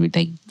 verbalized,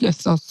 like,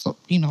 so,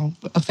 you know,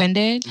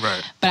 offended.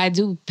 Right. But I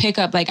do pick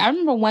up, like, I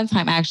remember one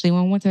time, actually,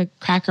 when we went to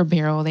Cracker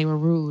Barrel, they were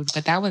rude.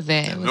 But that was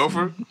it.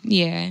 Milford?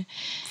 Yeah.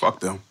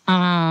 Fuck them.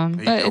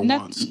 But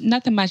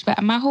nothing much.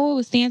 But my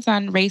whole stance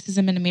on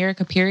racism in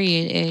America,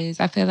 period, is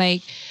I feel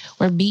like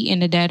we're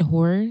beating a dead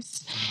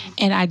horse.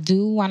 And I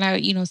do want to,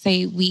 you know,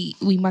 say we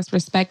must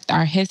respect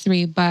our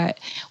history. But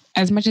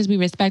as much as we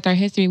respect our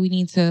history, we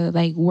need to,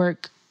 like,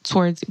 work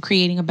towards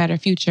creating a better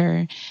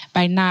future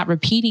by not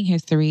repeating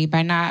history,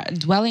 by not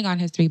dwelling on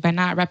history, by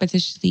not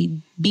repetitiously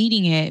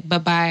beating it,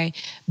 but by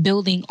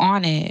building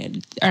on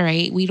it. All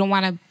right. We don't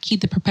want to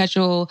keep the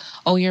perpetual,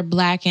 oh, you're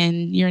black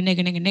and you're a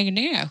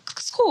nigga.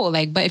 It's cool.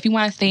 Like, but if you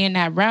want to stay in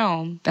that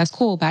realm, that's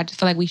cool. But I just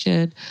feel like we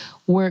should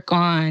work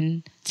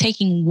on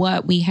taking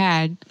what we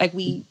had, like,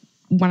 we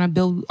want to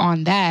build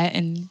on that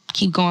and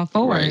keep going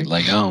forward. Right.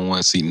 Like, I don't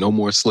want to see no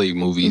more slave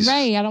movies.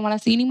 Right. I don't want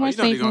to see any more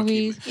slave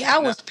movies. Yeah, I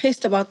was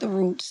pissed about The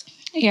Roots.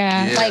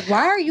 Yeah. Like,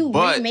 why are you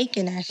But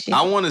remaking that shit?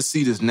 I want to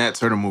see this Nat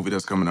Turner movie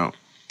that's coming out.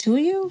 Do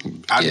you?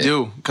 I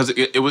do, because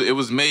it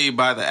was made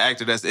by the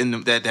actor that's in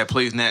that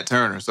plays Nat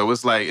Turner. So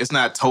it's like, it's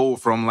not told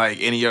from like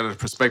any other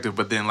perspective,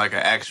 but then like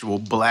an actual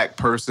black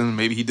person.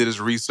 Maybe he did his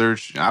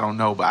research. I don't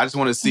know, but I just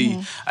want to see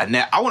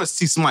I want to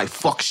see somebody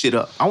fuck shit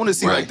up. I want to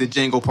see like the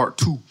Django Part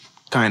 2.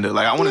 Kind of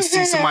like, I want to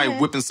see somebody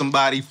whipping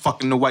somebody,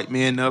 fucking the white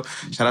man up.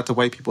 Shout out to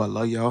white people, I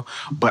love y'all.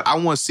 But I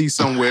want to see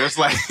somewhere it's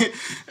like,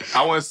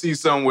 all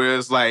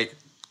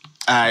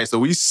right, so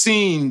we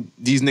seen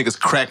these niggas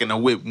cracking the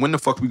whip. When the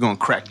fuck we gonna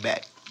crack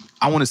back?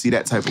 I want to see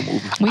that type of movie.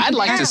 I'd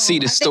like to see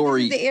the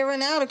story. I think this is the era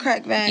now to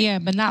crack back. Yeah,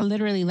 but not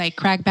literally like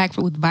crack back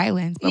with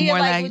violence, but more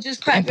like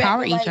just crack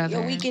empower back, each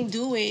other. Yo, we can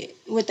do it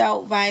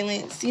without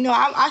violence. You know,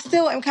 I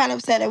still am kind of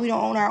upset that we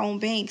don't own our own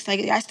banks. Like,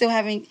 I still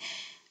haven't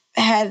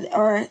had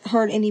or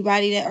heard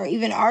anybody that, or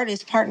even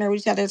artists, partner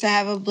with each other to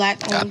have a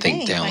black-owned I think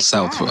bank. down like,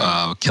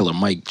 south, Killer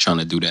Mike trying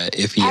to do that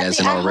if he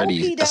hasn't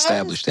already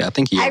established it. I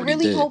think he already did. I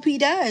really hope he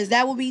does.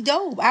 That would be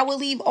dope. I would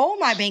leave all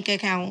my bank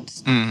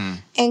accounts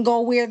and go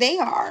where they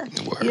are.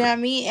 You know what I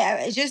mean?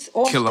 It's just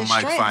off Killer the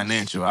Mike strength.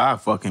 Financial. I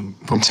fucking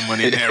put my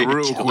money in that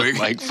real quick.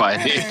 Mike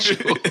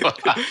Financial.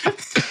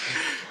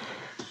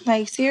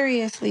 Like,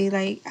 seriously,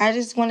 like, I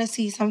just want to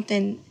see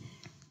something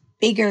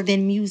bigger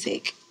than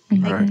music.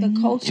 Like, the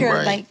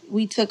culture, like,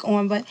 we took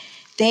on, but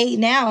they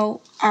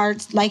now are,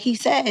 like he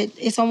said,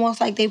 it's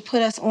almost like they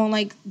put us on,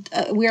 like,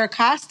 wear a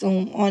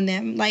costume on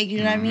them. Like, you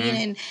know what I mean?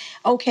 And,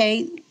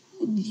 okay,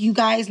 you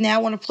guys now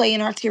want to play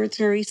in our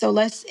territory, so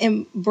let's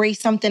embrace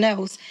something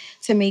else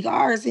to make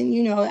ours. And,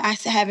 you know, I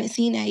haven't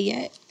seen that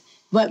yet.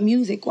 But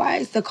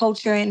music-wise, the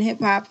culture and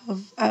hip-hop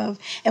of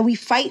and we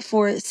fight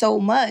for it so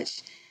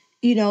much.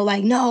 You know,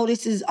 like, no,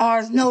 this is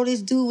ours. No,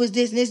 this dude was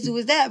this and this dude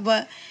was that.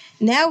 But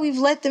now we've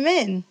let them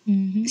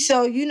in.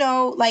 So, you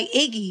know, like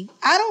Iggy,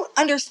 I don't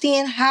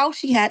understand how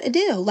she had a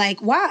deal. Like,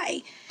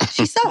 why?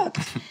 She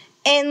sucked.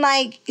 And,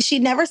 like, she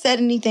never said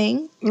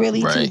anything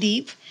really too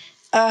deep.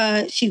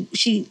 She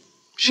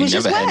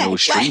never had no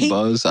street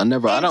buzz. I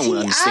don't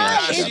understand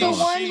how she is got the on.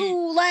 one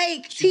who,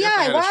 like, T.I.,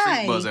 Had a why?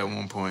 street buzz at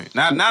one point.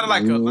 Not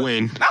like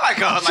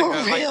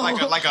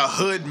a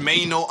hood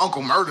Mano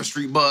Uncle Murder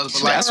street buzz.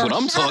 But like, That's what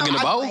I'm talking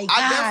about.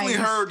 I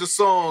definitely heard the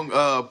song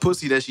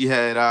 "Pussy" that she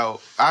had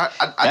out.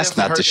 That's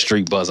not the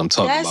street buzz I'm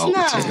talking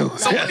about.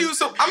 So what do you?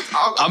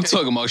 I'm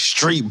talking about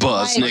street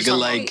buzz, nigga.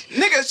 Like,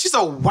 nigga, she's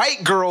a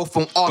white girl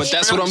from Australia. But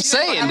that's what I'm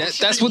saying.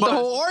 That's what the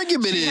whole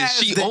argument is.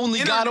 She only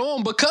got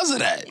on because of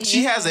that.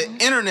 She has an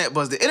internet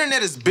buzz. The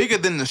internet is bigger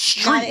than the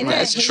street.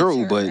 That's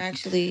true, but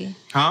actually,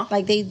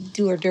 like, they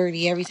do her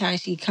dirty every time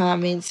she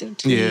comments or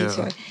tweets.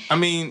 Yeah, I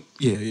mean,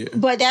 yeah.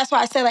 But that's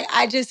why I said, like,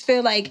 I just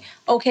feel like,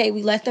 okay,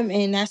 we let them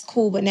in, that's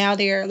cool, but now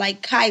they're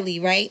like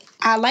Kylie, right?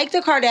 I like the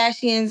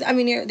Kardashians. I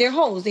mean, they're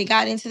hoes. They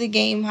got into the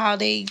game how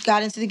they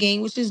got into the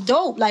game, which is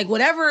dope. Like,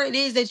 whatever it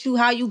is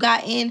how you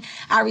got in,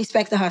 I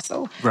respect the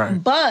hustle.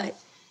 Right. But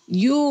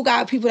you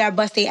got people that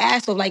bust their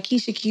ass off, like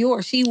Keisha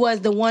Kior. She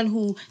was the one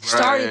who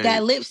started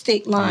that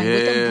lipstick line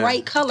with the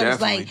bright colors.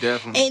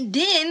 Definitely. And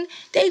then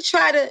they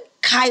try to,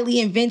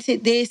 Kylie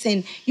invented this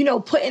and, you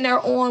know, putting her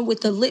on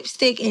with the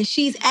lipstick, and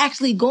she's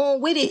actually going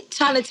with it,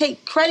 trying to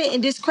take credit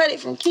and discredit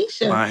from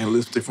Keisha. Buying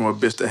lipstick from a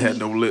bitch that had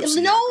no lips.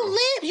 No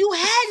lip. You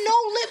had no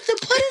lip to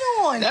put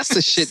it on. That's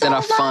the shit that I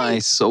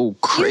find so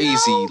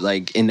crazy,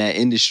 like, in that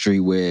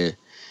industry where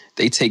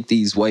they take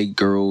these white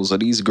girls or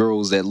these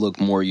girls that look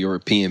more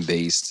European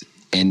based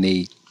and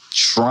they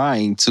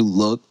trying to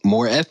look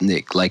more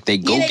ethnic. Like, they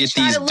go get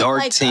these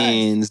dark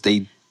tans.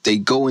 They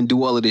go and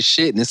do all of this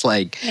shit, and it's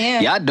like,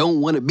 y'all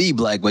don't want to be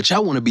black, but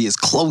y'all want to be as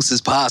close as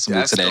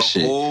possible to that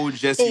shit. The whole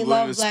Jesse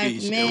Williams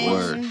speech.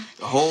 The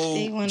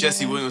whole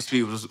Jesse Williams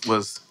speech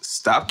was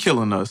stop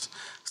killing us,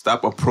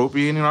 stop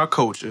appropriating our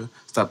culture,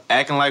 stop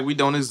acting like we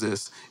don't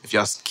exist. If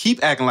y'all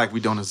keep acting like we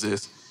don't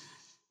exist,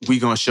 we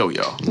gonna show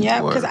y'all.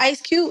 Yeah, because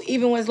Ice Cube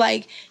even was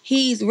like,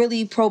 he's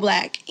really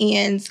pro-black.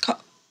 And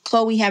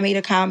Chloe had made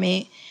a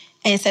comment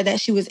and said that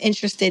she was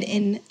interested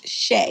in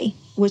Shay,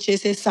 which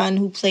is his son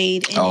who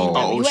played in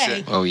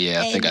NWA. Oh,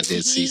 yeah, I think I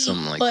did see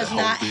something like that. He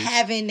was not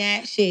having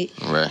that shit.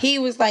 Right. He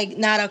was like,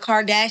 not a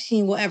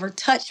Kardashian will ever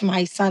touch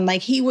my son.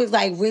 Like, he was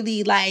like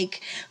really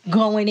like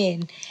going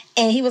in.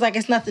 And he was like,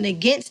 it's nothing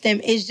against him.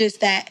 It's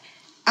just that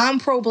I'm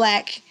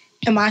pro-black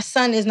and my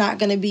son is not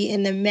going to be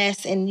in the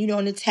mess and, you know,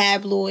 in the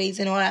tabloids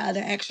and all that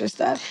other extra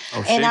stuff.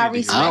 And I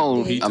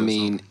respect it. I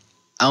mean,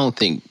 I don't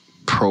think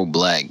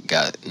pro-black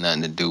got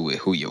nothing to do with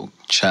who your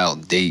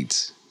child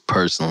dates,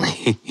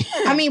 personally.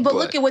 I mean, but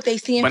look at what they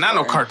stand for. But not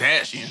no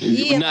Kardashian.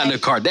 Yeah, not no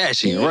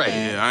Kardashian, right.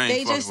 Yeah, I ain't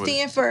they just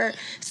stand for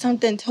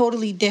something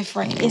totally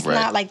different. It's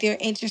not like they're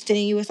interested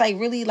in you. It's like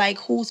really like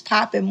who's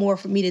popping more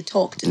for me to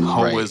talk to.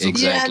 Right,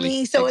 exactly. You know what I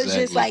mean? So it's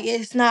just like,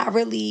 it's not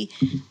really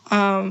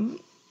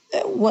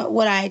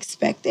what I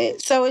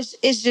expected. So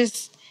it's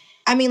just,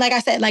 I mean, like I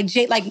said, like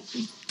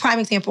prime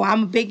example,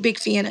 I'm a big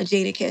fan of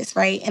Jadakiss,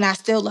 right? And I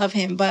still love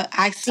him, but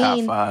I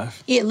seen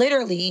it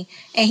literally,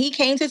 and he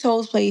came to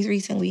Toll's Place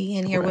recently,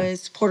 and there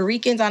was Puerto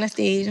Ricans on the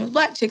stage and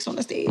black chicks on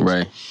the stage.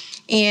 Right.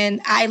 And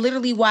I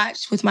literally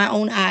watched with my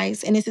own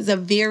eyes, and this is a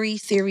very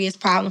serious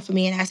problem for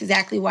me, and that's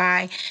exactly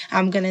why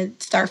I'm gonna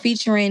start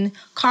featuring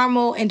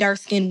caramel and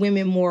dark-skinned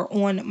women more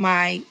on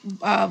my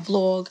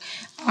vlog.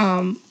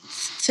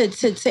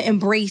 To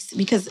embrace,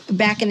 because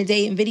back in the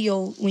day in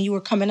video, when you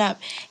were coming up,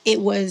 it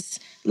was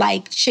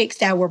like chicks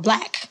that were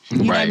black. You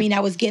know what I mean?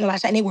 I was getting a lot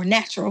of shit, and they were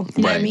natural.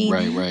 You know what I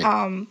mean?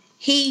 Right.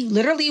 He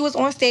literally was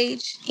on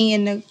stage,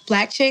 and the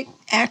black chick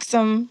asked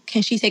him,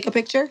 can she take a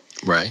picture?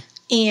 Right.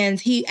 And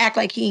he act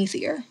like he ain't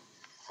see her.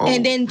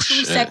 And then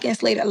 2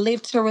 seconds later,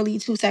 literally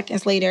 2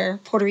 seconds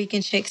later, Puerto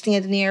Rican chick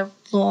standing there,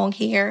 long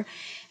hair,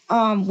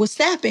 was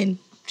snapping.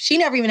 She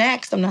never even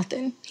asked him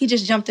nothing. He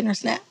just jumped in her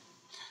snap.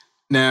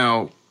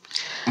 Now,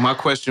 my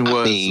question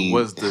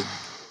was the...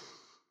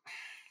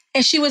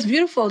 And she was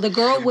beautiful. The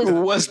girl was...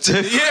 You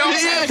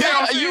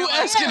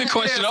asking the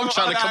question. I'm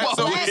trying to come up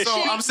with.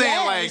 So I'm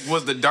saying, like,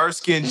 was the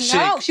dark-skinned chick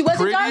No, she wasn't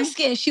pretty?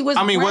 dark-skinned. She was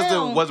I mean,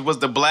 brown. was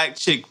the black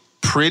chick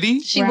pretty?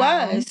 She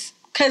was.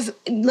 Because,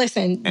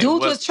 listen,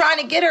 dudes was trying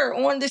to get her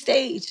on the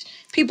stage.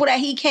 People that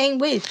he came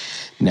with.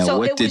 Now, so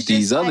what did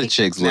these other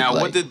chicks look like?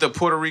 Now, what did the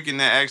Puerto Rican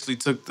that actually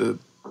took the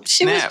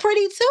She was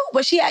pretty, too.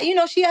 But she had,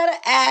 she had an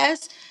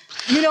ass,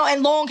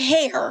 and long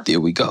hair. There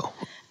we go.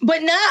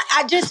 But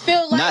I just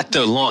feel like... Not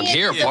the long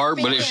hair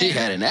part, but if she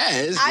had an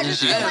ass, I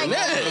just feel like...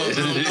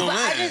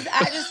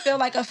 I just feel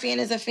like a fan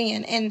is a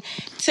fan. And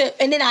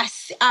then I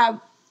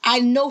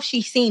know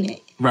she's seen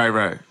it.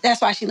 Right.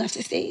 That's why she left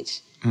the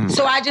stage.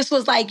 So I just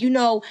was like,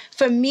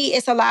 for me,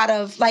 it's a lot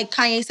of, like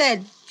Kanye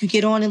said, you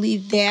get on and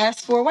leave the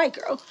ass for a white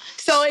girl.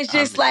 So it's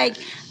just like,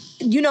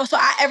 so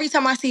every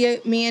time I see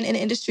a man in the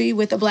industry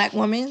with a black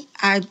woman,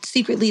 I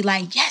secretly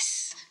like, yes.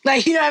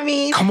 Like, you know what I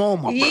mean? Come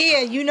on, my brother.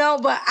 Yeah,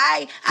 but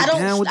I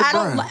don't,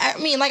 I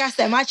mean, like I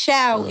said, my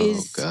child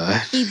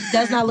he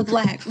does not look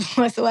black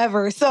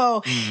whatsoever.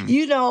 So,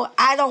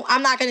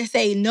 I'm not going to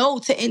say no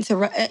to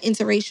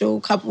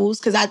interracial couples,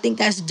 because I think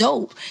that's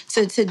dope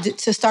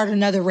to start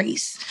another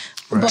race.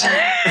 Right. But,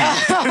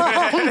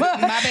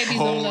 my babies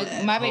don't look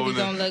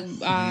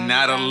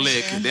not a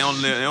lick. They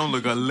don't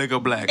look a lick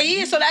of black.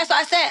 Yeah, so that's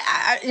why I said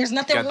there's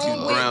nothing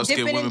wrong with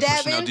dipping and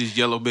dabbing. Out these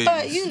yellow babies.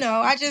 But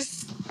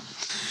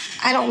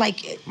I don't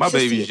like it. My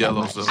baby's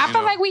yellow, so I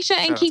feel like we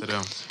shouldn't keep.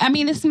 I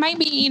mean, this might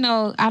be,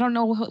 I don't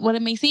know what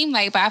it may seem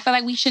like, but I feel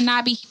like we should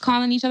not be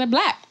calling each other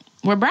black.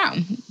 We're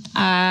brown.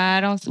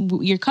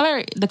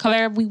 The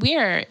color we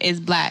wear is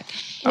black.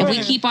 If we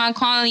keep on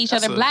calling each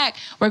other black,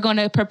 we're going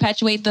to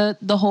perpetuate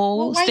the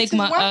whole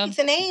stigma of.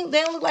 And they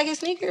don't look like a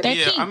sneaker. They're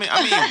pink. I mean,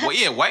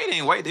 white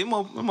ain't white. They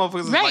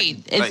motherfuckers right.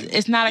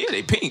 It's not.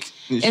 They pink.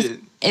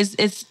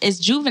 It's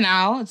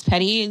juvenile. It's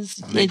petty. It's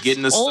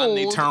getting the sun.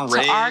 They turn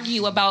red. To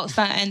argue about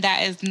something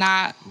that is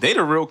not. They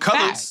the real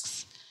colors. Facts.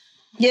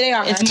 Yeah, they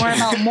are. It's more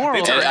about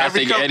morals. I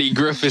think Eddie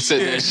Griffith said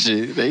that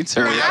shit. They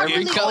turn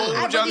every color.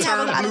 I really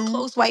have a lot of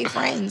close white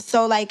friends.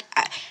 So, like,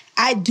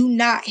 I do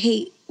not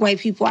hate white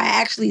people. I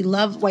actually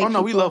love white people. Oh,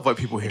 no, we love white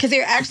people here. Because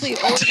they're actually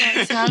older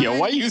in time. Yo,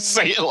 why you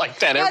say it like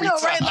that every time?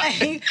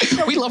 Right?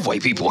 We love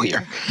white people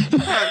here.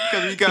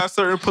 Because we got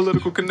certain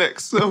political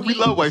connects. So we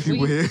love white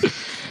people here.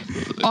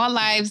 All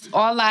lives.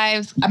 I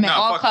mean,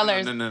 all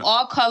colors. No.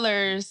 All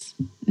colors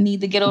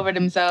need to get over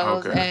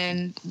themselves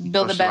and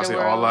build a better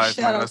world. All lives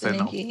matter. I said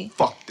no.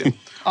 Fuck them.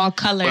 All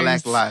colors.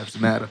 Black lives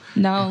matter.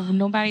 No,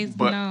 nobody's.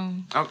 No.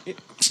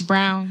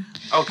 Brown.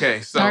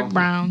 Okay, so dark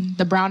brown.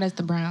 The brown is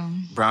the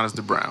brown. Brown is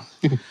the brown.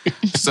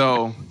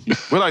 So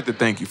we'd like to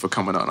thank you for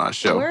coming on our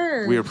show.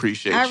 Word. We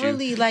appreciate you. I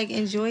really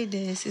enjoyed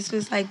this. This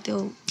was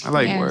dope. I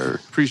like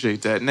word.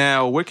 Appreciate that.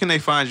 Now, where can they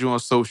find you on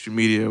social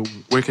media?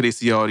 Where can they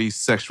see all these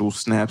sexual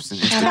snaps and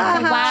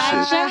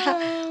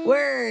Instagram?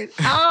 Word.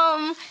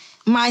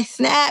 My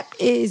snap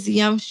is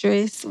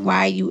Yumstress,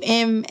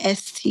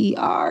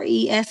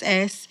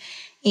 YUMSTRESS.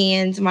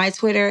 And my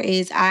Twitter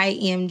is I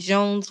am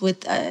Jones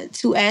with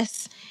 2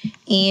 S.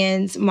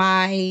 And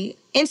my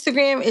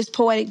Instagram is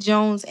Poetic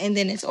Jones, and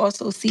then it's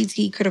also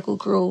CT Critical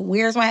Crew.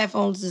 Where's My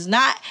Headphones does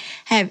not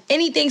have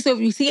anything. So if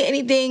you see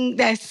anything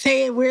that's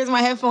saying Where's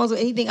My Headphones or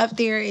anything up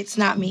there, it's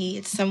not me.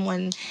 It's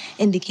someone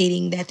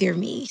indicating that they're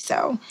me.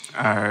 So.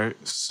 All right.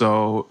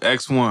 So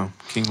X1,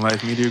 King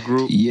Life Media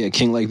Group. Yeah,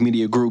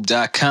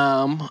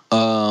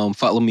 kinglifemediagroup.com.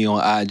 Follow me on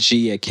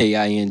IG at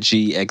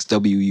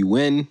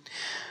KINGXWUN.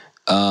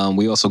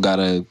 We also got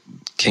a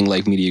King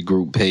Life Media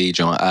Group page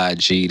on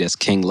IG. That's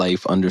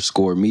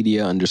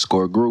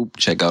KingLife_media_group.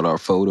 Check out our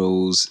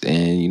photos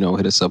and,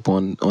 hit us up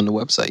on the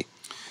website.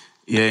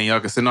 Yeah, and y'all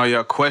can send all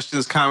your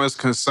questions, comments,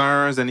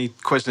 concerns, any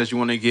questions that you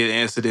want to get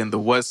answered in the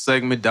What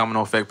segment,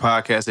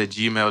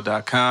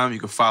 dominoeffectpodcast@gmail.com. You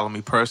can follow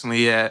me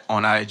personally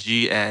on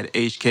IG at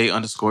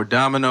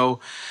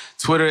HK_Domino.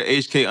 Twitter,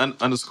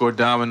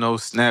 HK_Domino.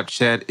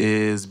 Snapchat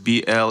is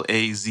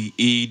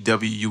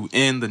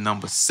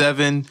BLAZEWUN,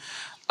 7.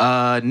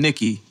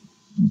 Nikki,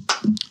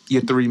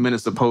 your 3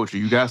 minutes of poetry.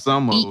 You got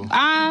some? So,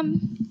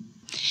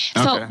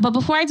 Okay. But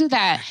before I do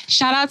that,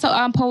 shout out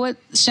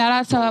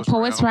to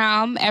Poets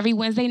Realm every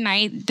Wednesday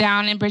night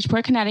down in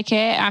Bridgeport,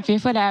 Connecticut on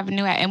Fairfield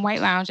Avenue at M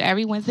White Lounge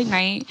every Wednesday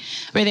night.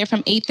 We're there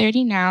from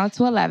 8:30 now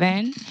to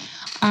 11.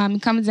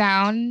 Come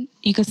down.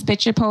 You could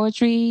spit your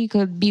poetry. You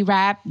could be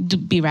rap.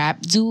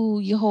 Do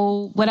your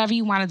whole whatever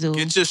you want to do.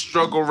 Get your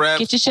struggle rap.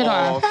 Get your shit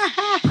off.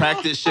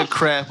 Practice your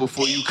craft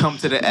before you come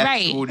to the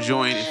actual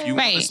joint. If you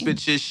want to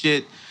spit your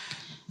shit,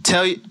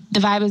 tell you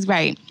the vibe is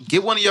right.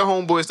 Get one of your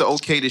homeboys to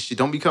okay this shit.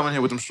 Don't be coming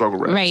here with them struggle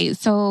raps. Right.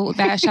 So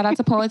that shout out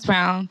to Poets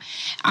Realm.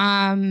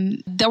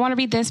 Don't want to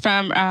read this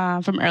from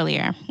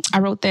earlier. I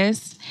wrote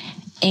this,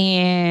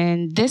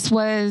 and this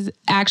was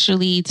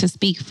actually to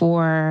speak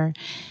for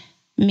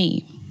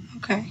me.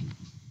 Okay.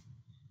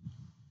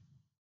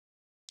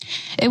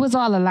 It was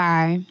all a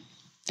lie.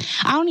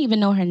 I don't even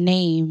know her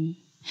name.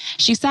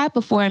 She sat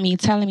before me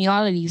telling me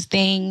all of these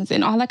things,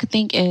 and all I could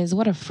think is,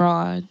 what a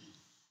fraud.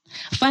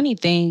 Funny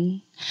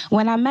thing,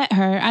 when I met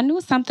her, I knew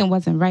something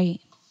wasn't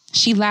right.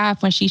 She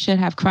laughed when she should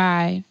have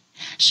cried.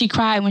 She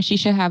cried when she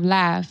should have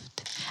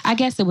laughed. I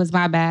guess it was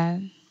my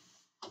bad.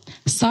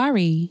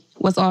 Sorry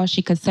was all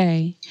she could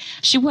say.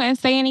 She wouldn't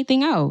say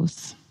anything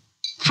else.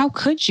 How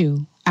could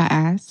you? I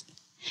asked.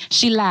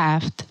 She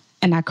laughed,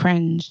 and I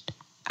cringed.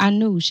 I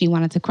knew she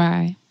wanted to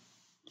cry.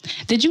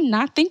 Did you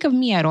not think of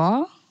me at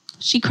all?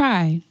 She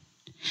cried.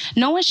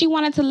 Knowing she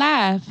wanted to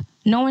laugh,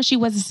 knowing she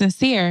wasn't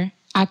sincere,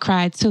 I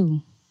cried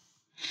too.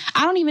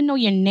 I don't even know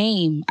your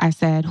name, I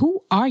said.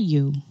 Who are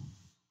you?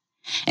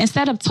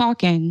 Instead of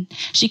talking,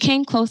 she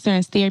came closer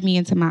and stared me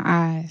into my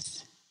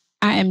eyes.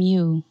 I am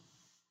you.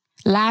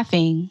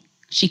 Laughing,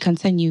 she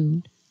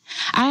continued.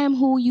 I am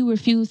who you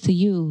refuse to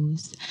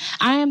use.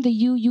 I am the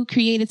you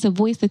created to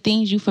voice the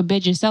things you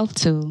forbid yourself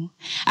to.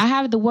 I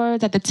have the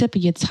words at the tip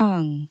of your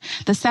tongue,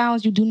 the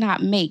sounds you do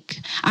not make.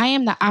 I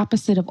am the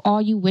opposite of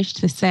all you wish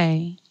to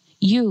say.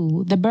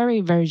 You, the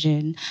buried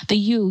version, the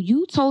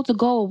you told to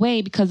go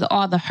away because of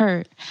all the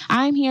hurt.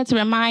 I am here to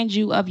remind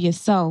you of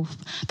yourself,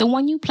 the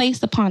one you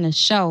placed upon a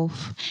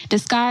shelf,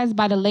 disguised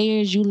by the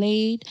layers you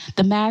laid,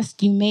 the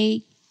mask you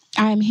made.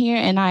 I am here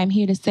and I am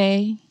here to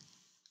say,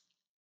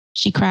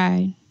 she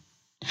cried.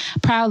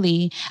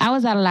 Proudly, I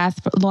was at a loss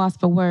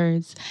for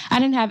words. I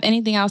didn't have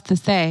anything else to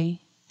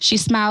say. She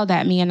smiled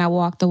at me and I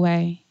walked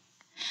away.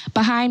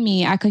 Behind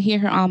me, I could hear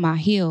her on my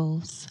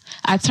heels.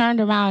 I turned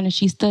around and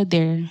she stood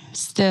there,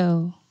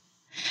 still.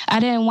 I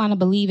didn't want to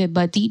believe it,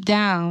 but deep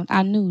down,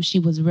 I knew she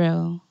was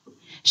real.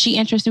 She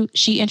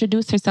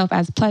introduced herself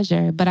as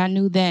Pleasure, but I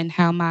knew then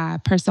how my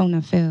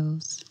persona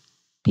feels.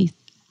 Peace.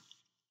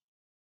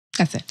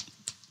 That's it.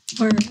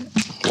 Word.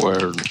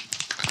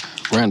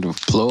 Round of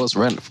applause.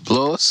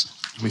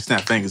 Let me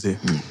snap fingers here.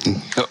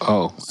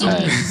 Oh.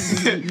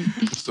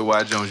 So,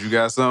 Y Jones, you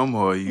got something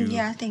or you?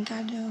 Yeah, I think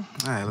I do.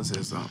 All right, let's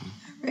hear something.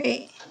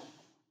 Right.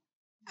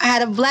 I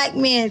had a black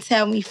man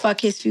tell me fuck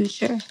his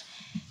future.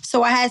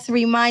 So I had to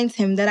remind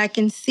him that I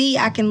can see,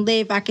 I can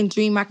live, I can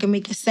dream, I can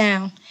make a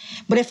sound.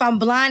 But if I'm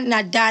blind and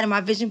I die, then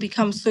my vision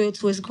becomes soil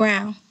to his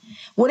ground.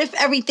 What if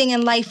everything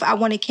in life I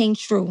wanted came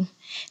true?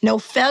 No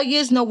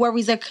failures, no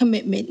worries of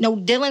commitment, no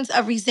dealings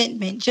of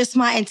resentment, just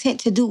my intent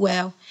to do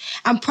well.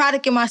 I'm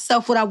producing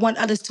myself what I want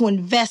others to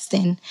invest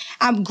in.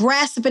 I'm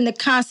grasping the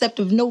concept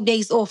of no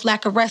days off,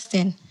 lack of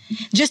resting.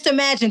 Just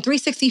imagine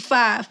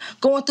 365,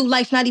 going through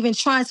life not even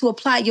trying to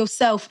apply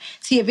yourself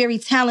to your very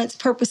talents,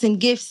 purpose, and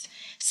gifts.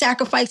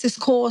 Sacrifices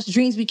caused,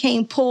 dreams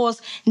became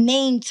pause,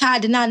 name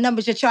tied to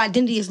non-numbers, yet your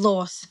identity is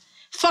lost.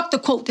 Fuck the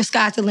quote, the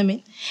sky's the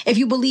limit. If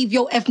you believe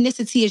your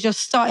ethnicity is your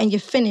start and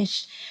your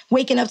finish,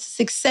 waking up to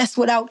success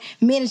without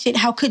managing it,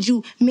 how could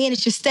you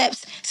manage your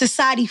steps?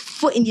 Society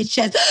foot in your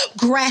chest,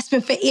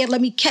 grasping for air,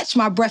 let me catch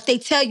my breath. They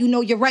tell you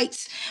know your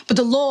rights, but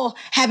the law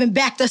haven't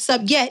backed us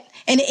up yet.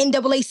 And the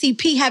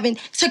NAACP haven't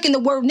taken the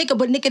word nigga,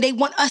 but nigga, they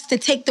want us to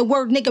take the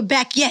word nigga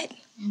back yet.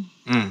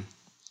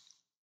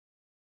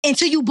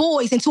 into you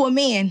boys, into a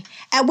man,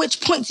 at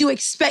which point you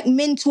expect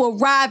men to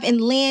arrive and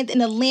land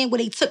in a land where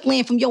they took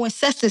land from your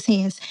ancestors'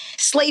 hands.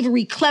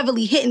 Slavery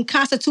cleverly hidden,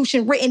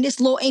 constitution written, this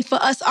law ain't for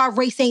us, our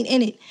race ain't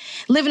in it.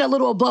 Living a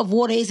little above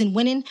water isn't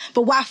winning,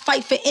 but why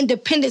fight for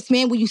independence,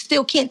 man, when you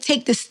still can't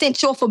take the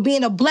stench off of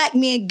being a black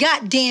man?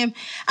 Goddamn,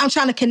 I'm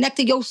trying to connect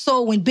to your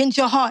soul and bend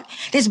your heart.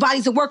 This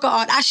body's a work of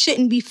art, I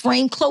shouldn't be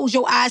framed. Close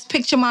your eyes,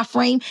 picture my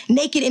frame,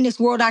 naked in this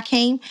world I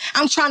came.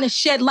 I'm trying to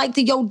shed light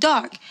to your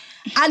dark.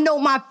 I know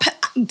my...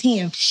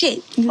 Damn,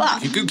 shit.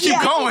 Fuck. You can keep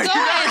going. You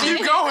gotta keep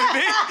going,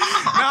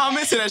 bitch. No, I'm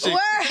into that shit.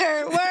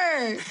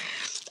 Word.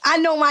 I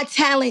know my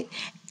talent.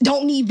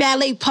 Don't need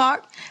ballet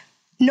park.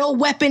 No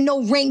weapon,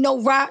 no ring, no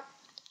rock.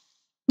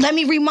 Let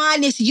me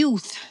remind this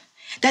youth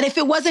that if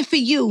it wasn't for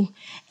you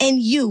and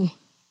you...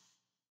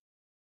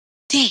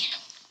 Damn.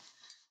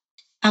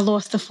 I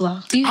lost the flow.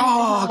 Word,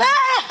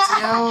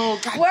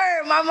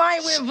 my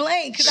mind went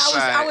blank because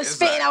I was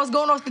spitting. I was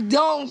going off the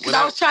dome because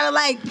I was trying to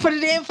like put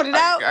it in, put it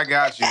out. I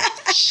got you.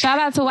 Shout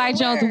out to White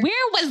Jones. Where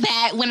was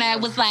that when I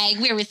was like,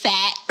 where was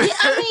that? Yeah,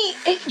 I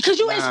mean, because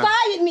you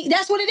inspired me.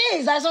 That's what it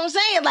is. That's what I'm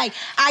saying. Like,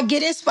 I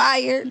get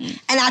inspired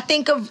and I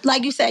think of,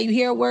 like you said, you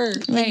hear a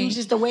word. Right. It was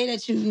just the way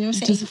that you know what I'm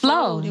saying? Just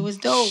flowed. It was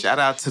dope. Shout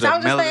out to so the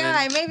I'm just melanin. like, all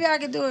right, maybe I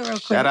could do it real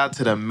quick. Shout out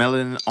to the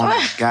melanin on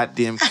the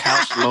goddamn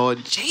couch,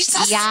 Lord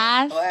Jesus.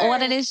 Yes,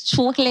 order this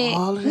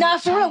chocolate. Nah,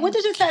 for real. What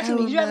did you say to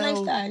me? You have nice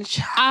thighs.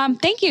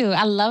 Thank you.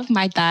 I love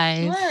my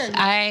thighs. Word.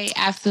 I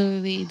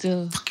absolutely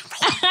do.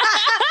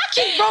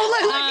 Keep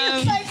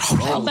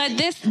rolling. But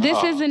this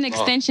is an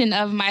extension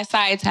of my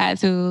side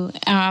tattoo.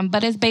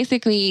 But it's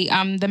basically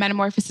the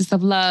metamorphosis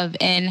of love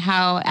and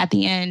how at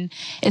the end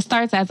it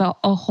starts as a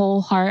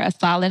whole heart, a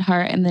solid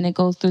heart, and then it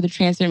goes through the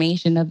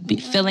transformation of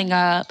filling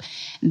up,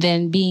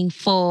 then being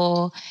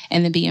full,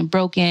 and then being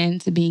broken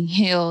to being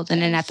healed.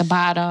 And then at the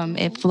bottom,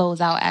 it flows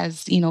out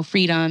as,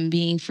 freedom,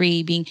 being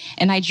free,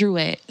 and I drew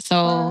it.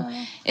 So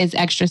it's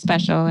extra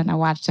special, and I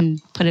watched him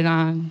put it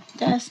on.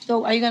 That's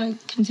dope. Are you going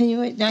to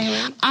continue it down your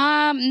way?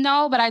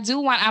 No, but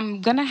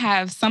I'm going to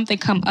have something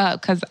come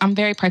up because I'm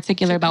very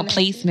particular about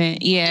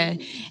placement. Yeah.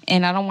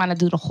 And I don't want to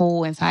do the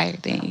whole entire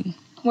thing.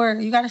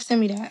 Word. You got to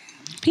send me that.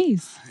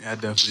 Peace. Yeah, I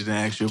definitely didn't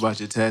ask you about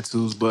your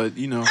tattoos, but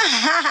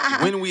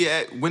when we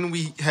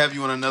have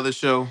you on another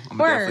show, I'm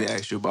gonna definitely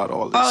ask you about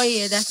all this. Oh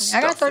yeah, definitely.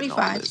 I got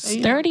 35.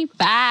 So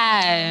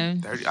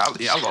 35. 30.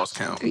 I lost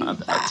count.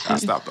 I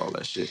stopped all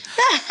that shit.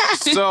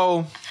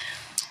 So,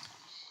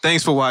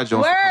 thanks for watching.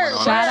 Word.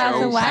 Shout out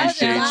to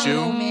Appreciate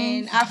you,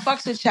 man. I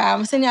fucks with y'all.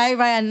 I'm sending y'all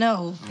everybody I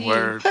know.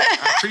 Word.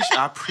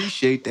 I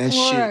appreciate that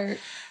shit.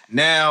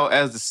 Now,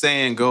 as the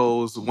saying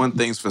goes, one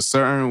thing's for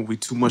certain, we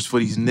too much for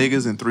these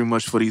niggas and three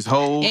much for these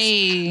hoes.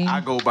 Hey. I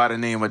go by the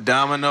name of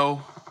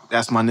Domino.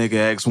 That's my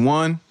nigga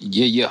X1.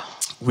 Yeah.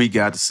 We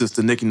got the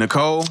sister Nikki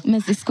Nicole.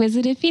 Miss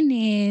Exquisite if you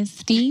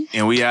nasty.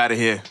 And we out of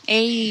here.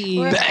 Hey.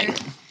 Bang.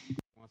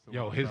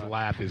 Yo, his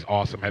laugh is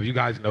awesome. Have you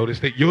guys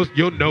noticed it?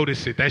 You'll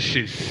notice it. That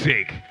shit's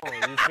sick.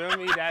 You feel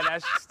me?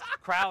 That's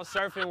crowd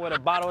surfing with a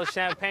bottle of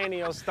champagne in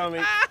your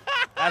stomach.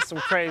 That's some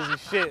crazy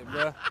shit,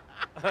 bro.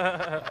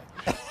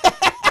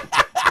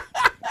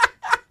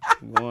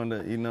 Going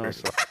to,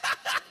 so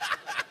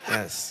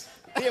yes.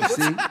 You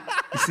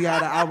see how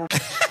the album?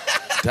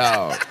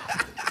 Dog.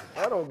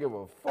 I don't give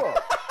a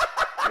fuck.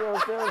 You know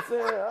what I'm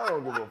saying? I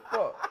don't give a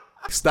fuck.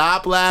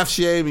 Stop laugh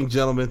shaming,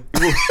 gentlemen.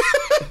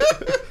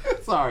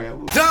 Sorry.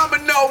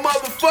 Domino,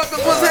 motherfuckers,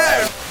 what's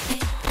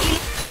happening?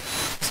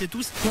 C'est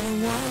tout.